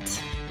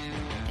hit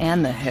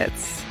and the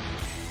hits.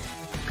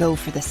 Go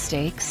for the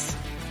stakes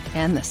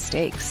and the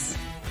stakes.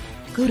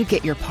 Go to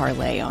get your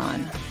parlay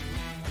on.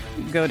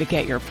 Go to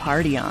get your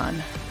party on.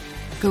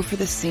 Go for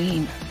the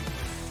scene.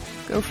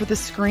 Go for the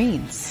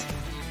screens.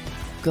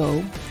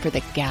 Go for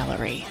the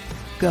gallery.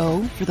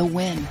 Go for the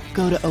win.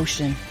 Go to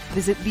Ocean.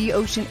 Visit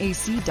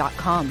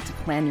theoceanac.com to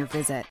plan your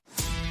visit.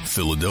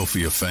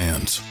 Philadelphia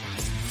fans,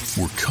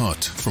 we're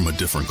cut from a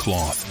different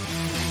cloth.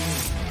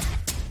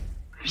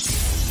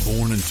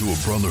 Born into a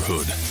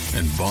brotherhood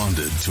and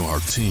bonded to our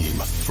team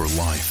for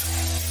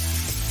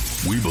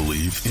life. We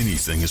believe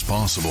anything is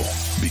possible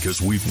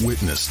because we've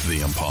witnessed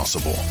the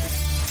impossible.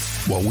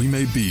 While we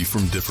may be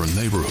from different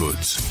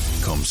neighborhoods,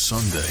 come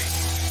Sunday,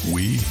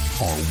 we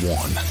are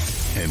one,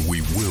 and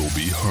we will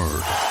be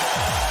heard.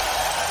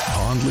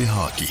 Bondly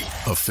Hockey,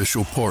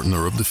 official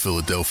partner of the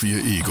Philadelphia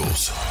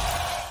Eagles.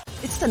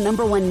 It's the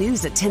 #1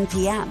 news at 10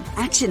 p.m.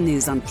 Action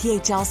News on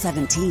PHL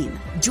 17.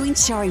 Join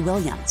Shari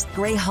Williams,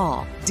 Gray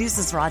Hall,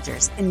 Deuces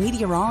Rogers, and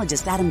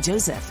meteorologist Adam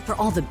Joseph for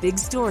all the big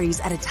stories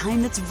at a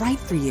time that's right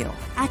for you.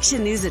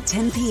 Action News at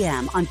 10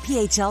 p.m. on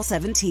PHL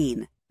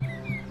 17.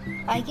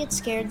 I get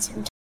scared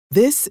sometimes.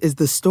 This is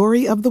the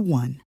story of the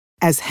one.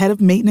 As head of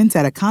maintenance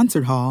at a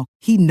concert hall,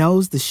 he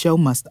knows the show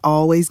must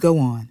always go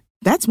on.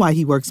 That's why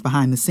he works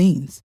behind the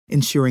scenes,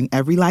 ensuring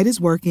every light is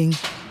working,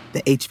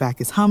 the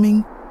HVAC is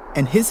humming,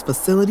 and his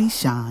facility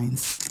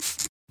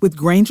shines. With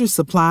Grainger's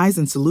supplies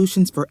and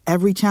solutions for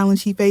every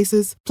challenge he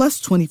faces, plus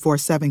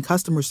 24/7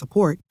 customer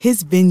support,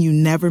 his venue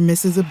never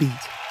misses a beat.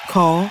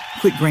 Call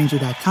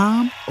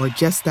quickgrainger.com or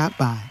just stop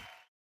by.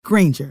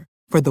 Grainger,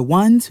 for the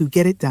ones who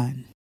get it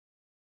done.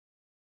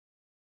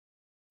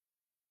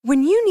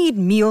 When you need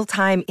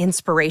mealtime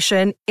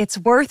inspiration, it's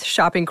worth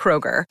shopping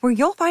Kroger, where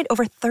you'll find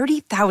over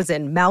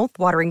 30,000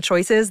 mouth-watering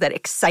choices that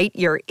excite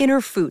your inner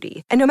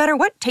foodie. And no matter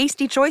what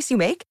tasty choice you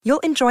make,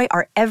 you'll enjoy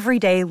our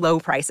everyday low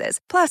prices,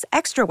 plus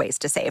extra ways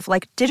to save,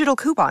 like digital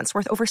coupons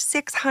worth over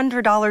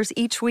 $600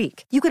 each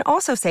week. You can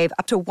also save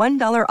up to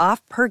 $1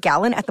 off per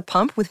gallon at the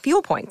pump with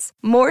fuel points.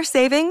 More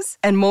savings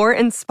and more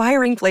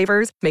inspiring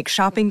flavors make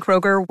shopping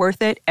Kroger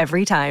worth it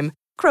every time.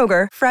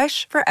 Kroger,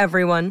 fresh for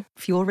everyone.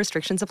 Fuel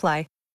restrictions apply.